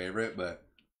my favorite, but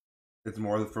it's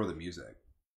more for the music.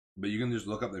 But you can just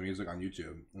look up the music on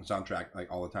YouTube and soundtrack like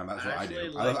all the time. That's what I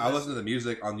do. I listen to the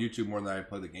music on YouTube more than I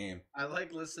play the game. I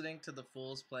like listening to the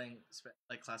fools playing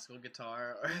like classical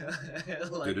guitar or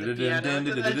like the piano.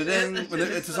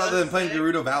 It's just all them playing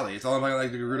Gerudo Valley. It's all I'm playing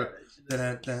like the Gerudo.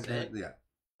 Yeah.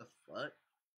 The fuck?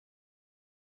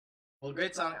 Well,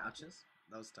 great song, Ouches.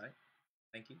 That was tight.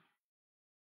 Thank you.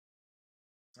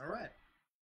 All right.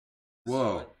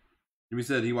 Whoa. Jimmy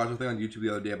said he watched a thing on YouTube the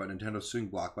other day about Nintendo suing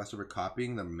Blockbuster for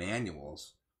copying the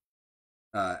manuals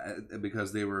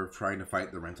because they were trying to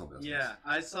fight the rental business. Yeah,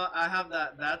 I have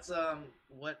that. That's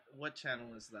what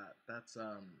channel is that? That's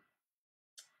I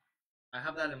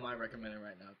have that in my recommended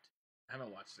right now. I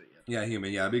haven't watched it yet. Yeah,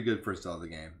 Human. Yeah, it'd be good for Zelda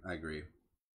game. I agree.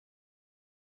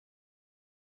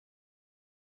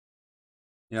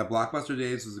 Yeah, Blockbuster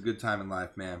days was a good time in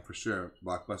life, man, for sure.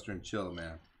 Blockbuster and chill,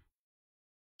 man.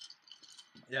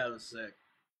 Yeah, it was sick.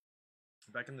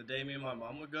 Back in the day, me and my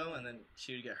mom would go, and then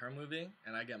she would get her movie,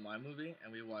 and I get my movie,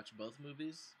 and we watch both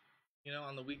movies, you know,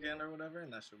 on the weekend or whatever,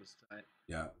 and that shit was tight.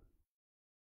 Yeah.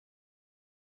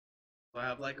 So I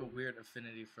have like a weird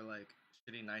affinity for like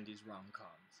shitty 90s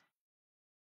rom-coms.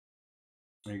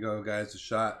 There you go, guys. A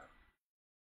shot.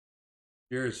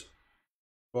 Cheers.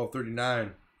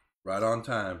 12:39. Right on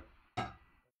time.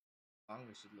 Song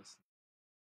we should listen.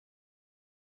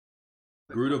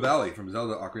 Gerudo Valley from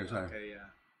Zelda Ocarina of Time. Okay, yeah.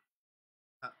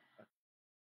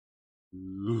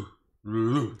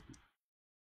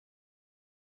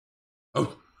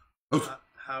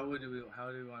 How do we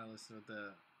want to listen with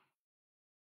the?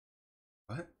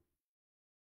 What?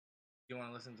 You want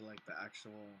to listen to like the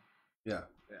actual? Yeah.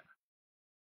 Yeah.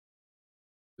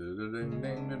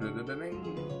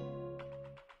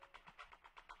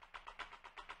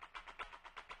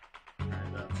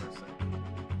 Alright, that for a second.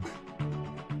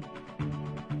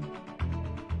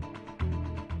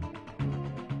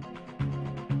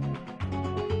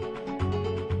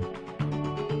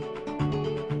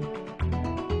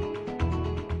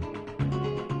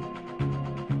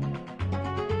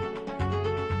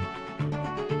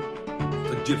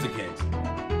 The Gypsy Kings.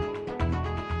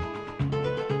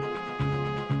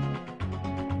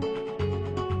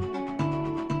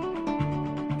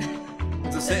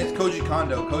 It's the same. It's Koji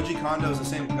Kondo. Koji Kondo is the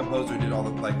same composer who did all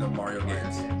the the Mario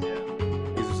games.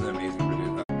 He's just an amazing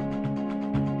producer.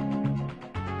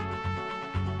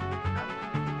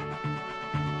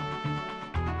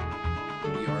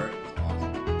 The art is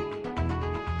awesome.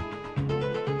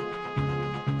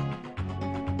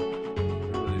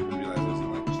 I really didn't realize it was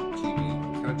like chibi.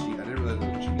 It's kind of cheap. I didn't realize it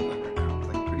was chibi like right now. It's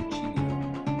like pretty chibi though.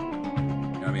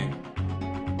 You know what I mean?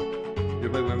 You ever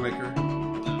play Wind Waker?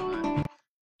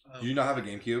 Do you not have a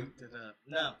GameCube?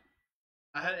 No.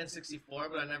 I had N64,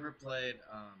 but I never played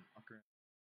Ocarina.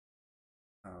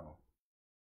 Oh.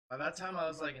 By that time, I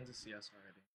was like into CS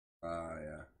already.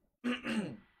 Yeah.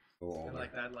 And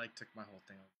like that like took my whole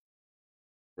thing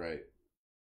over. Right.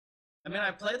 I mean,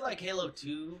 I played like Halo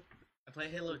 2. I played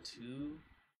Halo 2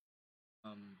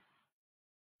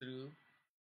 through.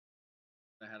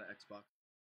 I had an Xbox.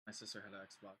 My sister had an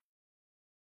Xbox.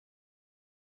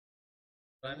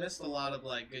 But I missed a lot of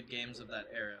like good games of that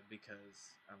era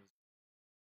because I was.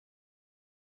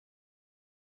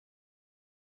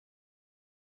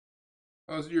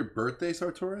 Oh, is it your birthday,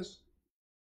 Sartoris?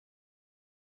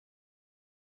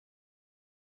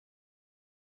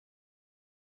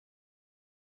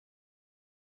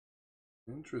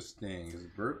 Interesting. His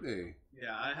birthday.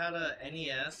 Yeah, I had a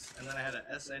NES, and then I had a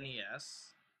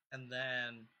SNES, and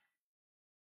then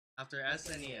after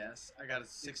SNES, I got a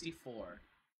 64.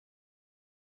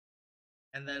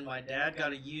 And then my dad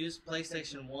got a used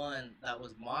PlayStation 1 that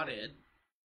was modded.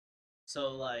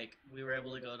 So, like, we were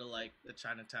able to go to, like, the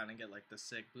Chinatown and get, like, the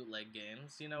sick bootleg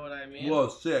games. You know what I mean? Whoa,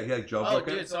 sick. Yeah, Joe. Oh,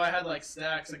 dude, so I had, like,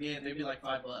 stacks of games. They'd be, like,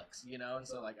 $5, you know? And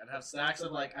so, like, I'd have stacks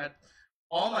of, like,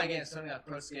 all my games. So I got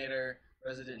Pro Skater,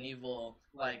 Resident Evil,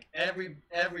 like, every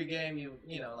game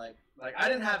you know, like, I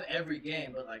didn't have every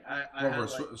game, but, like, I had, for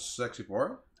like,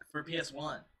 64? For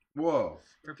PS1. Whoa.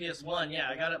 For PS1, yeah,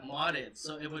 I got it modded,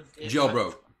 so it would...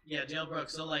 Jailbroke. Yeah, jailbroke.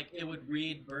 So, like, it would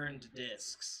read burned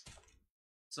discs.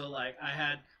 So, like, I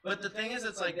had... But the thing is,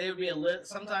 it's like, they would be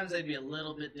sometimes they'd be a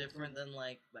little bit different than,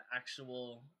 like, the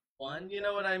actual one, you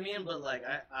know what I mean? But, like,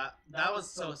 that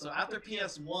was... So after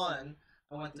PS1,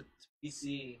 I went to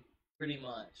PC, pretty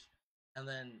much. And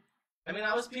then... I mean,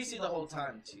 I was PC the whole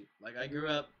time, too. Like, I grew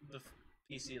up with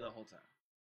PC the whole time.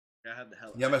 I had the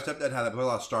hell. Yeah, my stepdad had that. Played a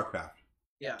lot of StarCraft.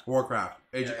 Yeah. Warcraft.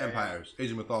 Age of Empires.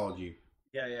 Age of Mythology.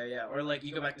 Yeah. Or like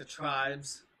you go back to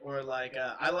Tribes, or like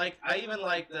I even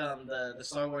liked the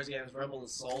Star Wars games. Rebel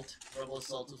Assault. Rebel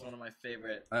Assault was one of my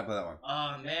favorite. I didn't play that one.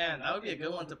 Oh man, that would be a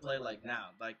good one to play like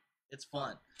now. Like it's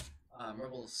fun.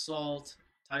 Rebel Assault,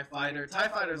 TIE Fighter. TIE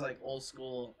Fighter's like old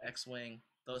school X-Wing.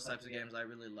 Those types of games I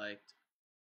really liked.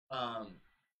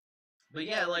 But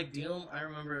yeah, like Doom, I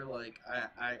remember like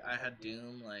I had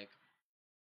Doom like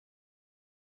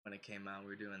when it came out. We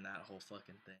were doing that whole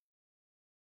fucking thing.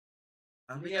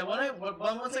 But yeah,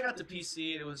 once I got to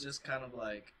PC, it was just kind of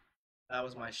like that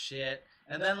was my shit.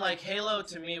 And then like Halo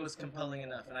to me was compelling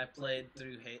enough, and I played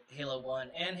through Halo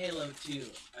 1 and Halo 2.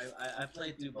 I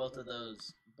played through both of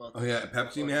those. Oh yeah,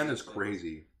 Pepsi Man is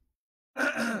crazy.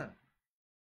 Oh,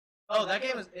 that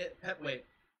game is it. Wait,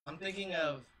 I'm thinking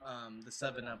of the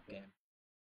 7-Up game.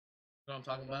 You know what I'm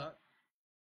talking about?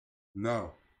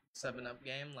 No. 7-Up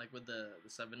game, like with the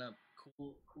 7-Up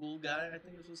cool guy, I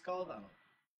think this was called. I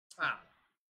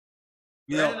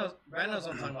don't know. Brandon knows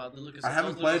what I'm talking about. The Lucas. I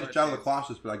haven't played Shadow of the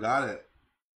Colossus, but I got it.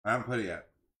 I haven't played it yet.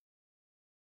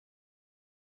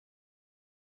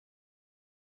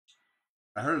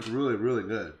 I heard it's really, really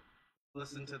good.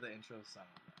 Listen to the intro song.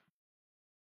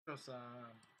 Intro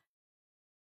song.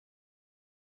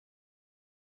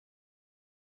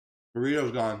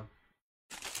 Burrito's gone.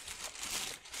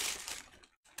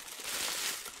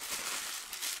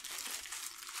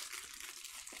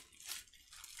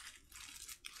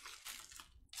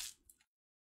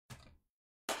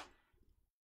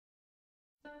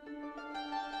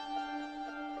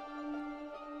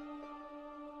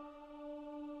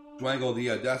 Dwangle, the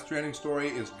Death Stranding story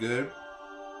is good,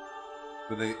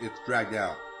 but it's dragged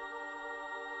out.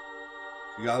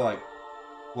 You gotta like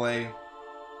play. It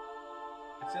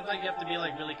seems like you have to be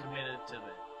like really committed to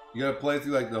it. You gotta play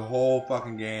through like the whole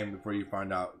fucking game before you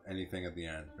find out anything at the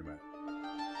end.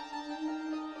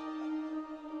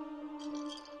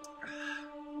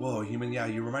 Whoa, Human, yeah,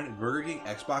 you reminded Burger King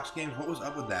Xbox games? What was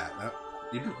up with that?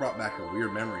 You just brought back a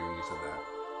weird memory when you said that.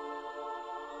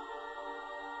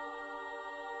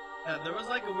 Yeah, there was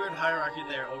like a weird hierarchy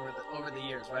there over the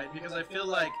years, right? Because I feel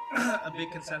like a big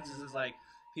consensus is like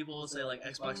people will say like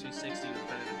Xbox 360 was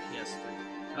better than PS3.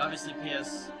 But obviously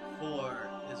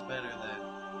PS4 is better than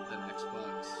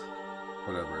Xbox.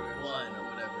 Whatever it is. One or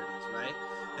whatever it is, right?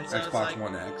 And so Xbox it's like,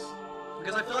 One X.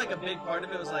 Because I feel like a big part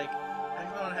of it was like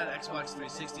everyone had Xbox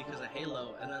 360 because of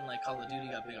Halo, and then like Call of Duty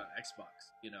got big on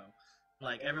Xbox, you know?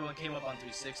 Like everyone came up on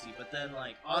 360, but then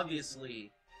like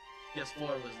obviously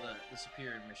PS4 was the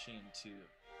superior machine to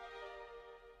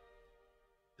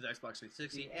the Xbox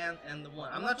 360 and the One.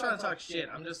 I'm not trying to talk shit.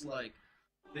 I'm just like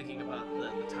thinking about the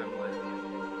timeline.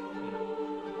 You know.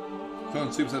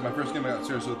 Tone Soup says my first game I got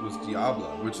serious with was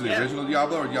Diablo, which is the original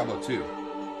Diablo or Diablo 2.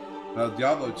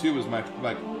 Diablo 2 was my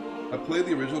like. I played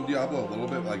the original Diablo a little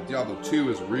bit, but like Diablo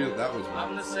 2 is real. That was.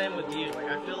 I'm the same with you. Like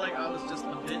I feel like I was just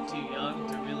a bit too young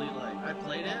to really like. I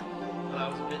played it, but I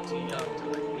was a bit too young to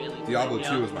like really. Diablo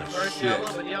 2 was my first shit.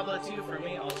 Diablo, but Diablo 2 for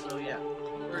me also, yeah,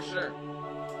 for sure.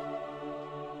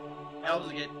 That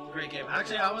was a great game.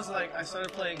 Actually, I was like, I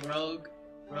started playing Rogue,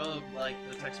 like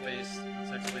the text-based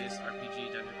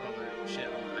RPG dungeon crawler shit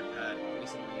on my iPad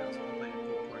recently. I was playing a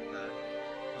port of that.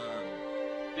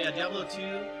 But yeah, Diablo 2,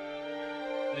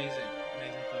 amazing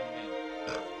fucking game.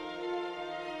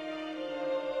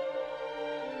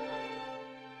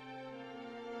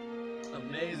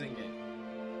 Amazing game.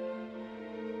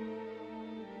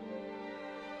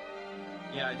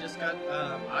 Yeah, I just got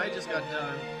done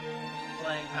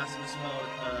playing Pacifist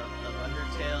mode of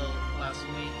Undertale last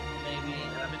week, maybe,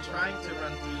 and I've been trying to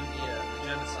run through the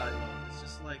genocide mode. It's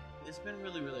just like it's been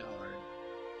really hard,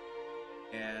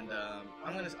 and I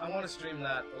want to stream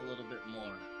that a little bit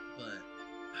more, but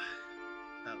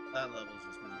that level's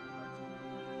just been really hard for me.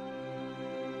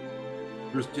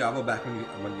 There was Diablo back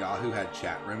when Yahoo had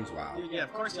chat rooms. Wow. Yeah,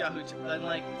 of course Yahoo, and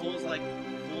like fools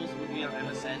would be on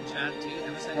MSN chat too.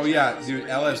 Oh yeah, dude,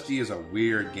 LSD is a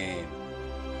weird game.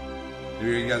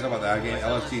 You guys know about that game?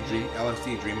 LSD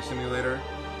Dream Simulator?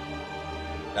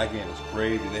 That game is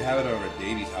crazy. They have it over at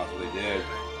Davy's house, what they did.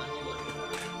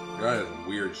 That is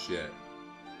weird shit.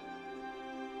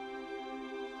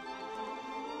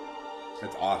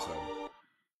 It's awesome.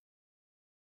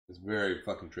 It's very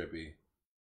fucking trippy.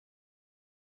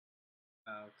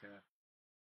 Okay.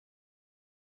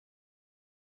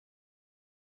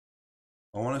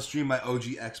 I want to stream my OG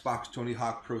Xbox Tony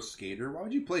Hawk Pro Skater. Why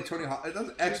would you play Tony Hawk? That's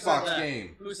an Xbox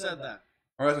game. Who said that?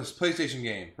 Or that's a PlayStation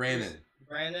game. Brandon.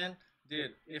 Brandon?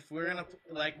 Dude, if we're gonna,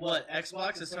 like, what?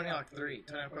 Xbox is Tony Hawk 3.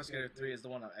 Tony Hawk Pro Skater 3 is the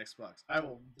one on Xbox. I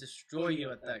will destroy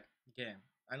you at that game.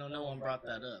 I know no one brought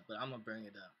that up, but I'm gonna bring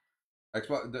it up.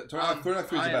 Xbox, Tony Hawk 3 is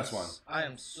the best one. I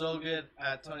am so good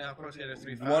at Tony Hawk Pro Skater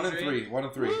 3. 1 and 3. 1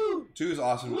 and 3. Woo! 2 is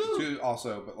awesome. Woo! 2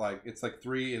 also, but like, it's like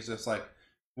 3 is just like,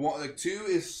 2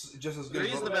 is just as good.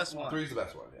 3 is the best one. 3 is the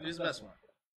best one. Yeah. 3 is the best one.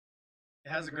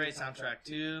 It has a great soundtrack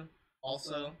too.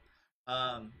 Also,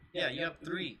 yeah, you have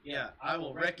 3. Yeah, I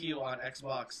will wreck you on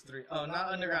Xbox 3. Oh, not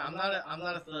Underground. I'm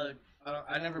not a thug.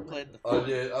 I never played the. Oh,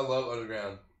 dude, I love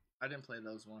Underground. I didn't play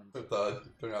those ones. Thug.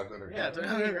 Tony Hawk Underground. Yeah, Tony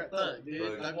Hawk Underground. Thug,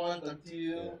 dude. Thug 1, Thug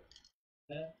 2.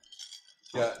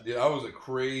 Yeah, dude, I was a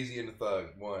crazy into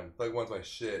Thug 1. Thug 1's my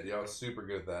shit. Yeah, I was super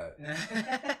good at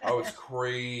that. I was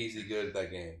crazy good at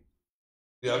that game.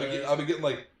 Yeah, I've been getting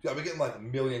like a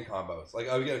million combos. Like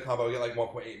I would get a combo, I would get like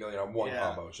 1.8 million on one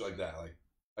combo, shit like that.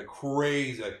 Like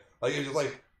crazy. Like it was just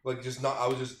like just not. I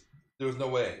was just there was no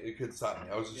way it could stop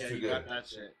me. I was just too good. Got that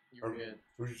shit. You were good.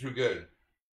 You were too good.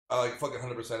 I like fucking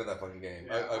 100% of that fucking game.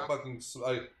 Yeah, I fucking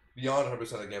beyond 100%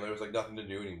 of the game. There was like nothing to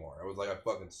do anymore. I was like I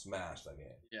fucking smashed that game.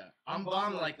 Yeah, I'm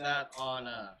bombed like that on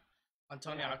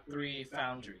Tony Hawk 3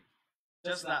 Foundry.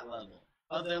 Just that level.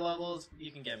 Other levels,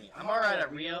 you can get me. I'm alright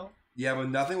at Rio. Yeah, but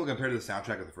nothing will compare to the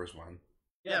soundtrack of the first one.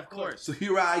 Yeah, of course. So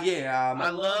here I am. I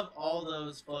love all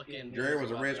those fucking. Jerry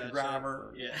was a rich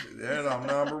driver. Yeah. There's our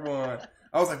number one.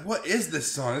 I was like, what is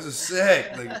this song? This is sick.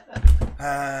 Like,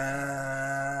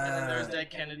 and then there's Dead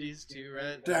Kennedys too,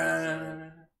 right?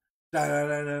 Yeah.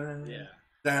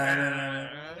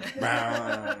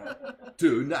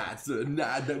 Tonight's the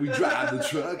night that we drive the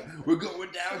truck. We're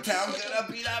going downtown,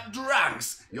 gonna beat up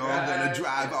drunks. You're gonna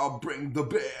drive, I'll bring the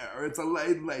beer. It's a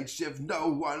late shift,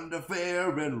 no one to fear.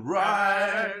 And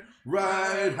ride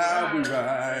how we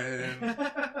ride.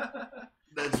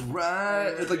 That's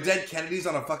right. It's like Dead Kennedys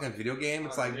on a fucking video game.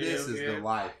 It's like, this is the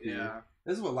life, dude. Yeah.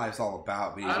 This is what life's all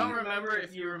about, baby. I don't remember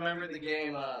if you remember the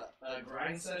game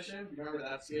Grind Session. You remember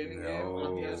that gaming game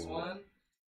on PS1?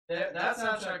 That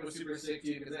soundtrack was super sick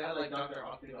too because they had like Dr.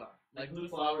 Octagon. Like Blue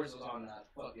Flowers was on that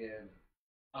game.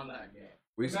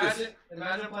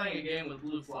 Imagine playing a game with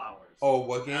Blue Flowers. Oh,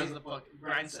 what game? As the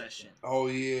Grind Session. Oh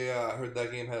yeah, I heard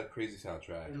that game had a crazy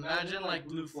soundtrack. Imagine like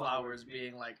Blue Flowers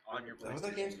being like on your PlayStation. Is that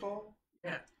what that game's called?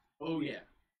 Yeah. Oh yeah.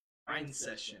 Grind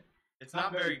Session. It's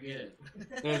not very good.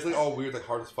 And it's like all weird, like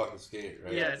hard as fucking skate,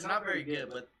 right? Yeah, it's not very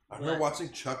good, but I remember watching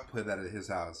Chuck play that at his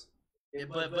house.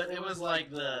 But it was like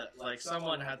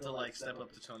someone had to like step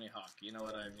up to Tony Hawk. You know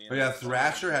what I mean? Oh yeah,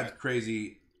 Thrasher had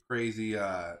crazy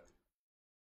Thrasher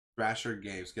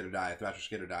game, Skate or Die. Thrasher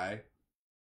Skate or Die. Is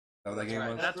that what that game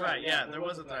was? That's right. Yeah, there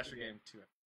was a Thrasher game too.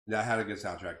 That had a good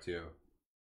soundtrack too.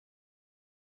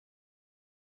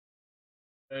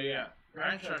 Oh yeah.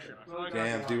 Grind Session.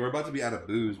 Damn, dude, we're about to be out of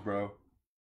booze, bro.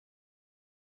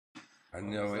 I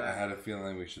know it. I had a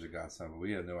feeling we should have got some, but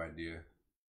we had no idea.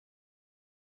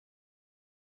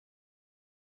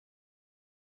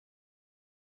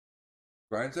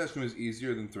 Grind Session was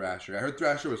easier than Thrasher. I heard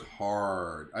Thrasher was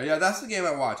hard. Oh yeah, that's the game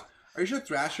I watched. Are you sure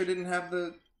Thrasher didn't have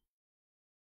the...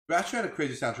 Thrasher had a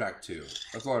crazy soundtrack too.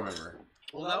 That's all I remember.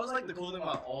 Well, that was like the cool thing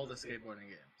about all the skateboarding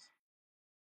games.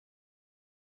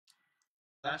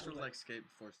 Thrasher was like skate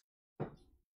before.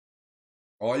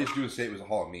 All I used to do with skate was a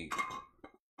Hall of Meat.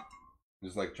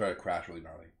 Just like try to crash really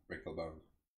gnarly, break the bones.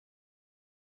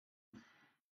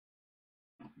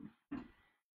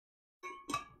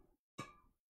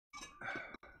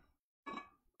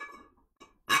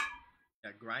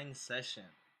 Yeah, Grind Session.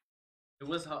 It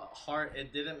was hard.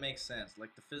 It didn't make sense.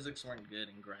 Like the physics weren't good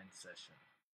in Grind Session.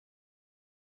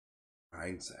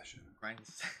 Grind Session. Grind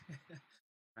Session.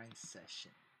 Grind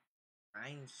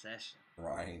Session.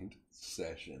 Grind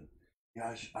Session.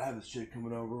 Gosh, I have this chick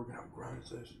coming over. We're gonna have a grind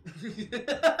session.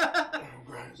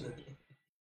 Grind session.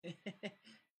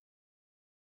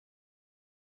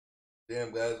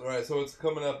 Damn, guys. All right, so it's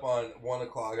coming up on 1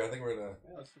 o'clock. I think we're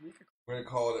gonna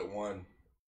call it at 1.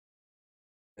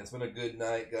 It's been a good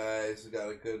night, guys. We got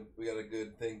a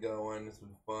good thing going. It's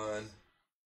been fun,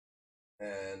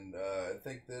 and I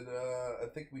think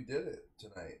we did it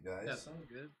tonight, guys. Yeah, sounds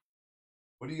good.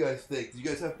 What do you guys think? Did you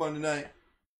guys have fun tonight?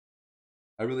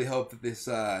 I really hope that this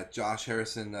Josh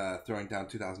Harrison throwing down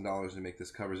 $2,000 to make this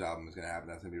covers album is going to happen.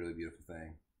 That's going to be a really beautiful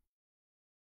thing.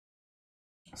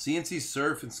 CNC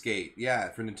Surf and Skate. Yeah,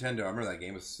 for Nintendo. I remember that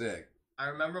game was sick. I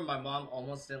remember my mom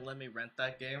almost didn't let me rent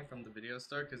that game from the video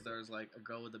store because there was like a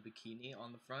girl with a bikini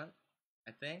on the front.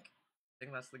 I think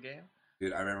that's the game.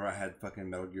 Dude, I remember I had fucking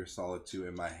Metal Gear Solid 2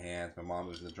 in my hands. My mom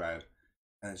was going to drive.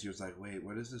 And she was like, wait,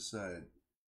 what does this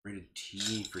rated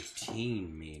T for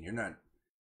teen mean? You're not...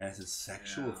 And I said,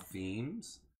 sexual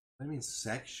themes? What do you mean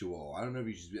sexual? I don't know if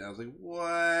you should be... I was like,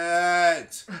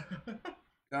 what?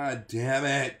 God damn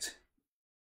it.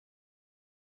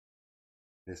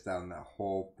 Missed out on that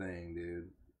whole thing,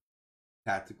 dude.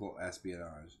 Tactical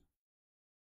espionage.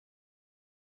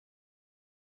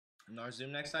 And our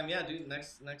Zoom next time, yeah, dude.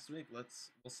 Next week, we'll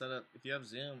set up. If you have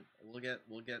Zoom, we'll get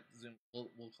Zoom.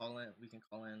 We'll call in. We can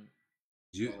call in.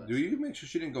 Do you make sure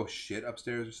she didn't go shit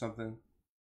upstairs or something?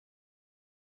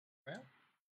 Yeah.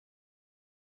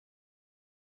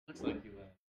 Looks like you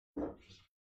will.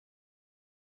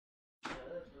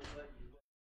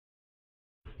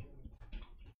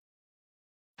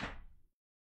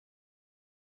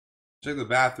 Check the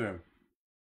bathroom.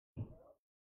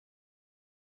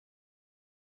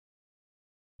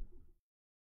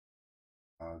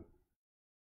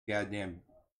 Goddamn.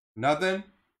 Nothing?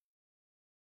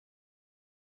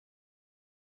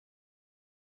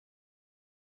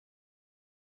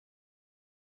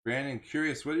 Brandon,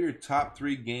 curious, what are your top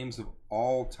 3 games of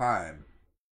all time?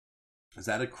 Is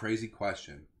that a crazy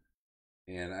question?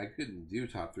 And I couldn't do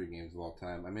top 3 games of all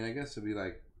time. I mean, I guess it'd be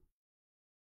like...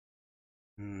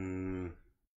 Resident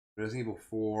Evil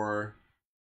 4...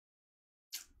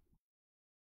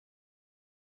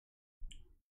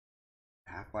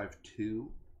 Half-Life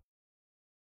 2?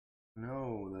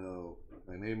 No, though.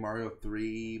 Like maybe Mario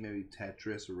 3, maybe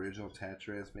Tetris, original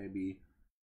Tetris, maybe...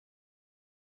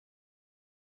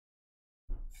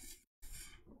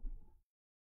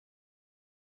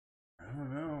 I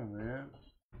don't know, man.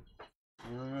 I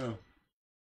don't know.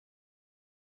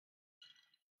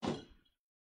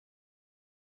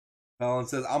 Helen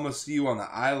says, I'm gonna see you on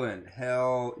the island.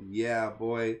 Hell yeah,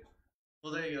 boy.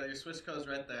 Well, there you go. Your Switch code's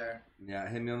right there. Yeah,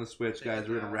 hit me on the Switch, guys.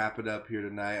 We're gonna wrap it up here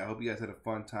tonight. I hope you guys had a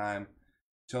fun time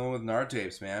chilling with GNAR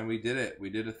Tapes, man. We did it. We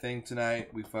did a thing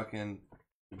tonight. We fucking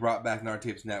brought back GNAR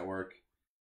Tapes Network.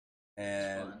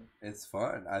 and it's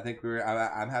fun. I think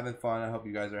I'm having fun. I hope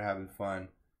you guys are having fun,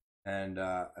 and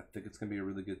I think it's gonna be a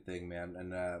really good thing, man.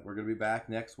 And we're gonna be back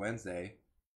next Wednesday,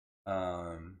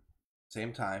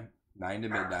 same time, 9 to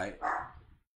midnight.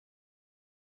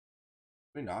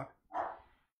 We knock.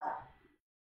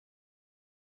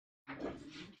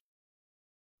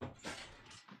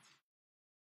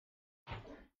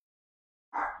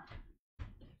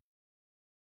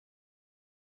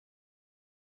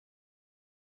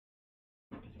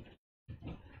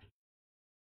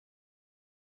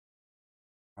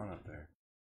 On up there.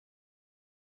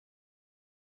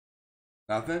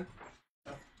 Nothing?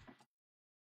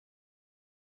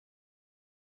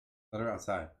 Let her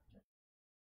outside.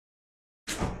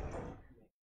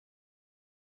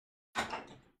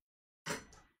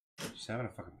 She's having a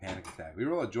fucking panic attack. We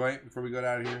roll a joint before we go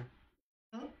out of here?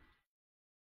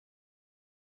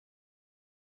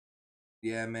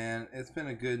 Yeah, man. It's been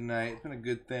a good night. It's been a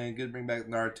good thing. Good to bring back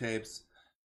GNAR tapes.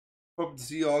 Hope to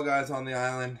see you all guys on the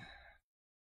island.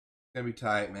 It's gonna be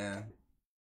tight, man.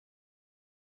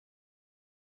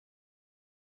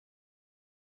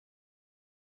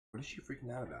 What is she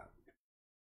freaking out about?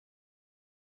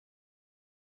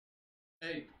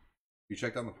 Hey. You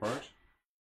checked on the porch?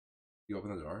 You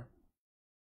open the door?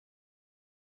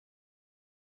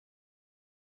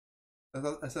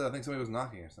 I said I think somebody was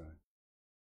knocking or something.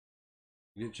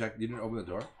 You didn't check? You didn't open the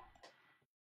door?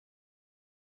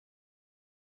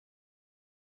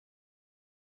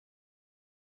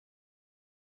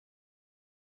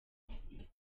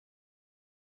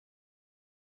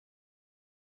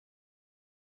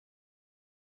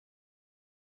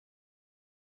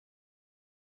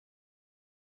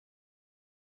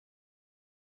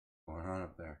 What's going on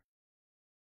up there?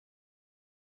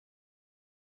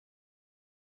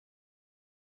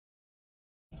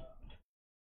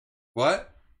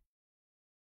 What?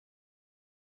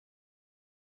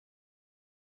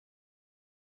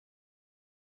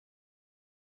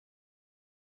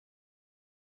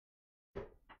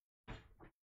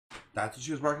 That's what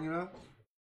she was barking about?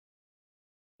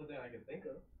 Something I can think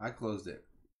of. I closed it.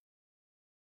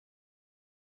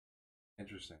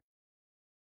 Interesting.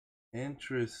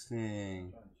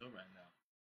 Interesting. Right now.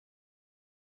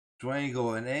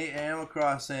 Dwangle, in Animal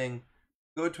Crossing,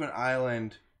 go to an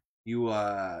island, you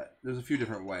there's a few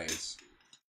different ways.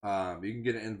 You can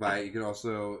get an invite. You can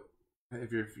also,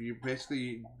 if you're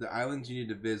basically the islands you need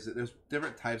to visit. There's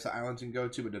different types of islands you can go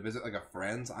to, but to visit like a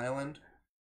friend's island,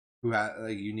 who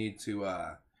you need to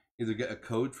either get a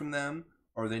code from them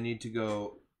or they need to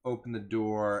go open the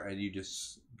door and you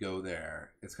just go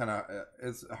there. It's kind of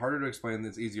it's harder to explain.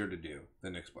 It's easier to do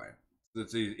than explain.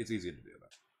 It's easy to do though.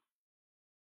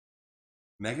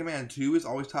 Mega Man 2 is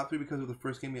always top 3 because of the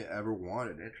first game you ever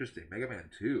wanted. Interesting. Mega Man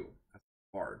 2. That's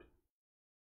hard.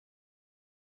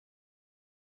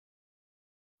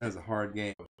 That's a hard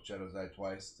game. Shadow's Eye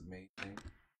twice. It's amazing.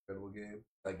 Incredible game.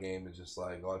 That game is just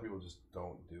like, a lot of people just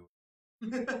don't do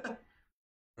it.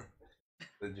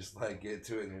 They just like get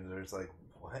to it and they're just like,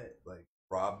 what? Like,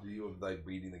 robbed you of like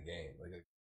beating the game. Like, it's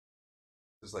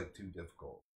just like too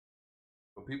difficult.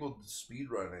 But people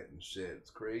speedrun it and shit.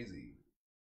 It's crazy.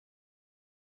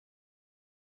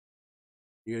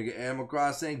 You're gonna get Animal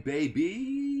Crossing, baby!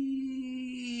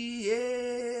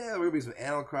 Yeah! We're gonna be some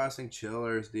Animal Crossing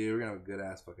chillers, dude. We're gonna have a good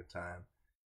ass fucking time.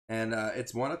 And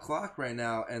it's 1 o'clock right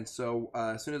now, and so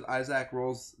as soon as Isaac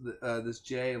rolls this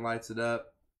J and lights it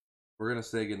up, we're gonna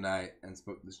say goodnight and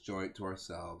smoke this joint to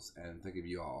ourselves and think of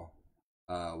you all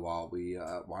while we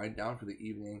wind down for the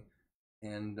evening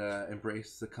and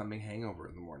embrace the coming hangover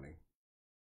in the morning.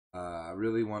 I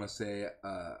really want to say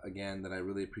again that I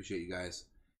really appreciate you guys.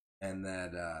 And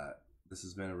that this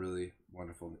has been a really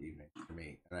wonderful evening for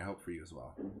me, and I hope for you as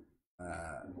well.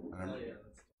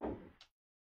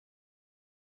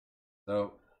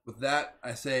 So, with that,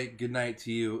 I say good night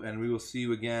to you, and we will see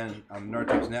you again on the GNAR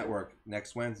Tapes Network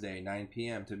next Wednesday, 9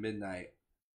 p.m. to midnight,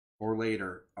 or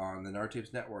later on the GNAR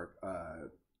Tapes Network.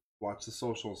 Watch the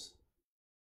socials.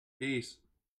 Peace.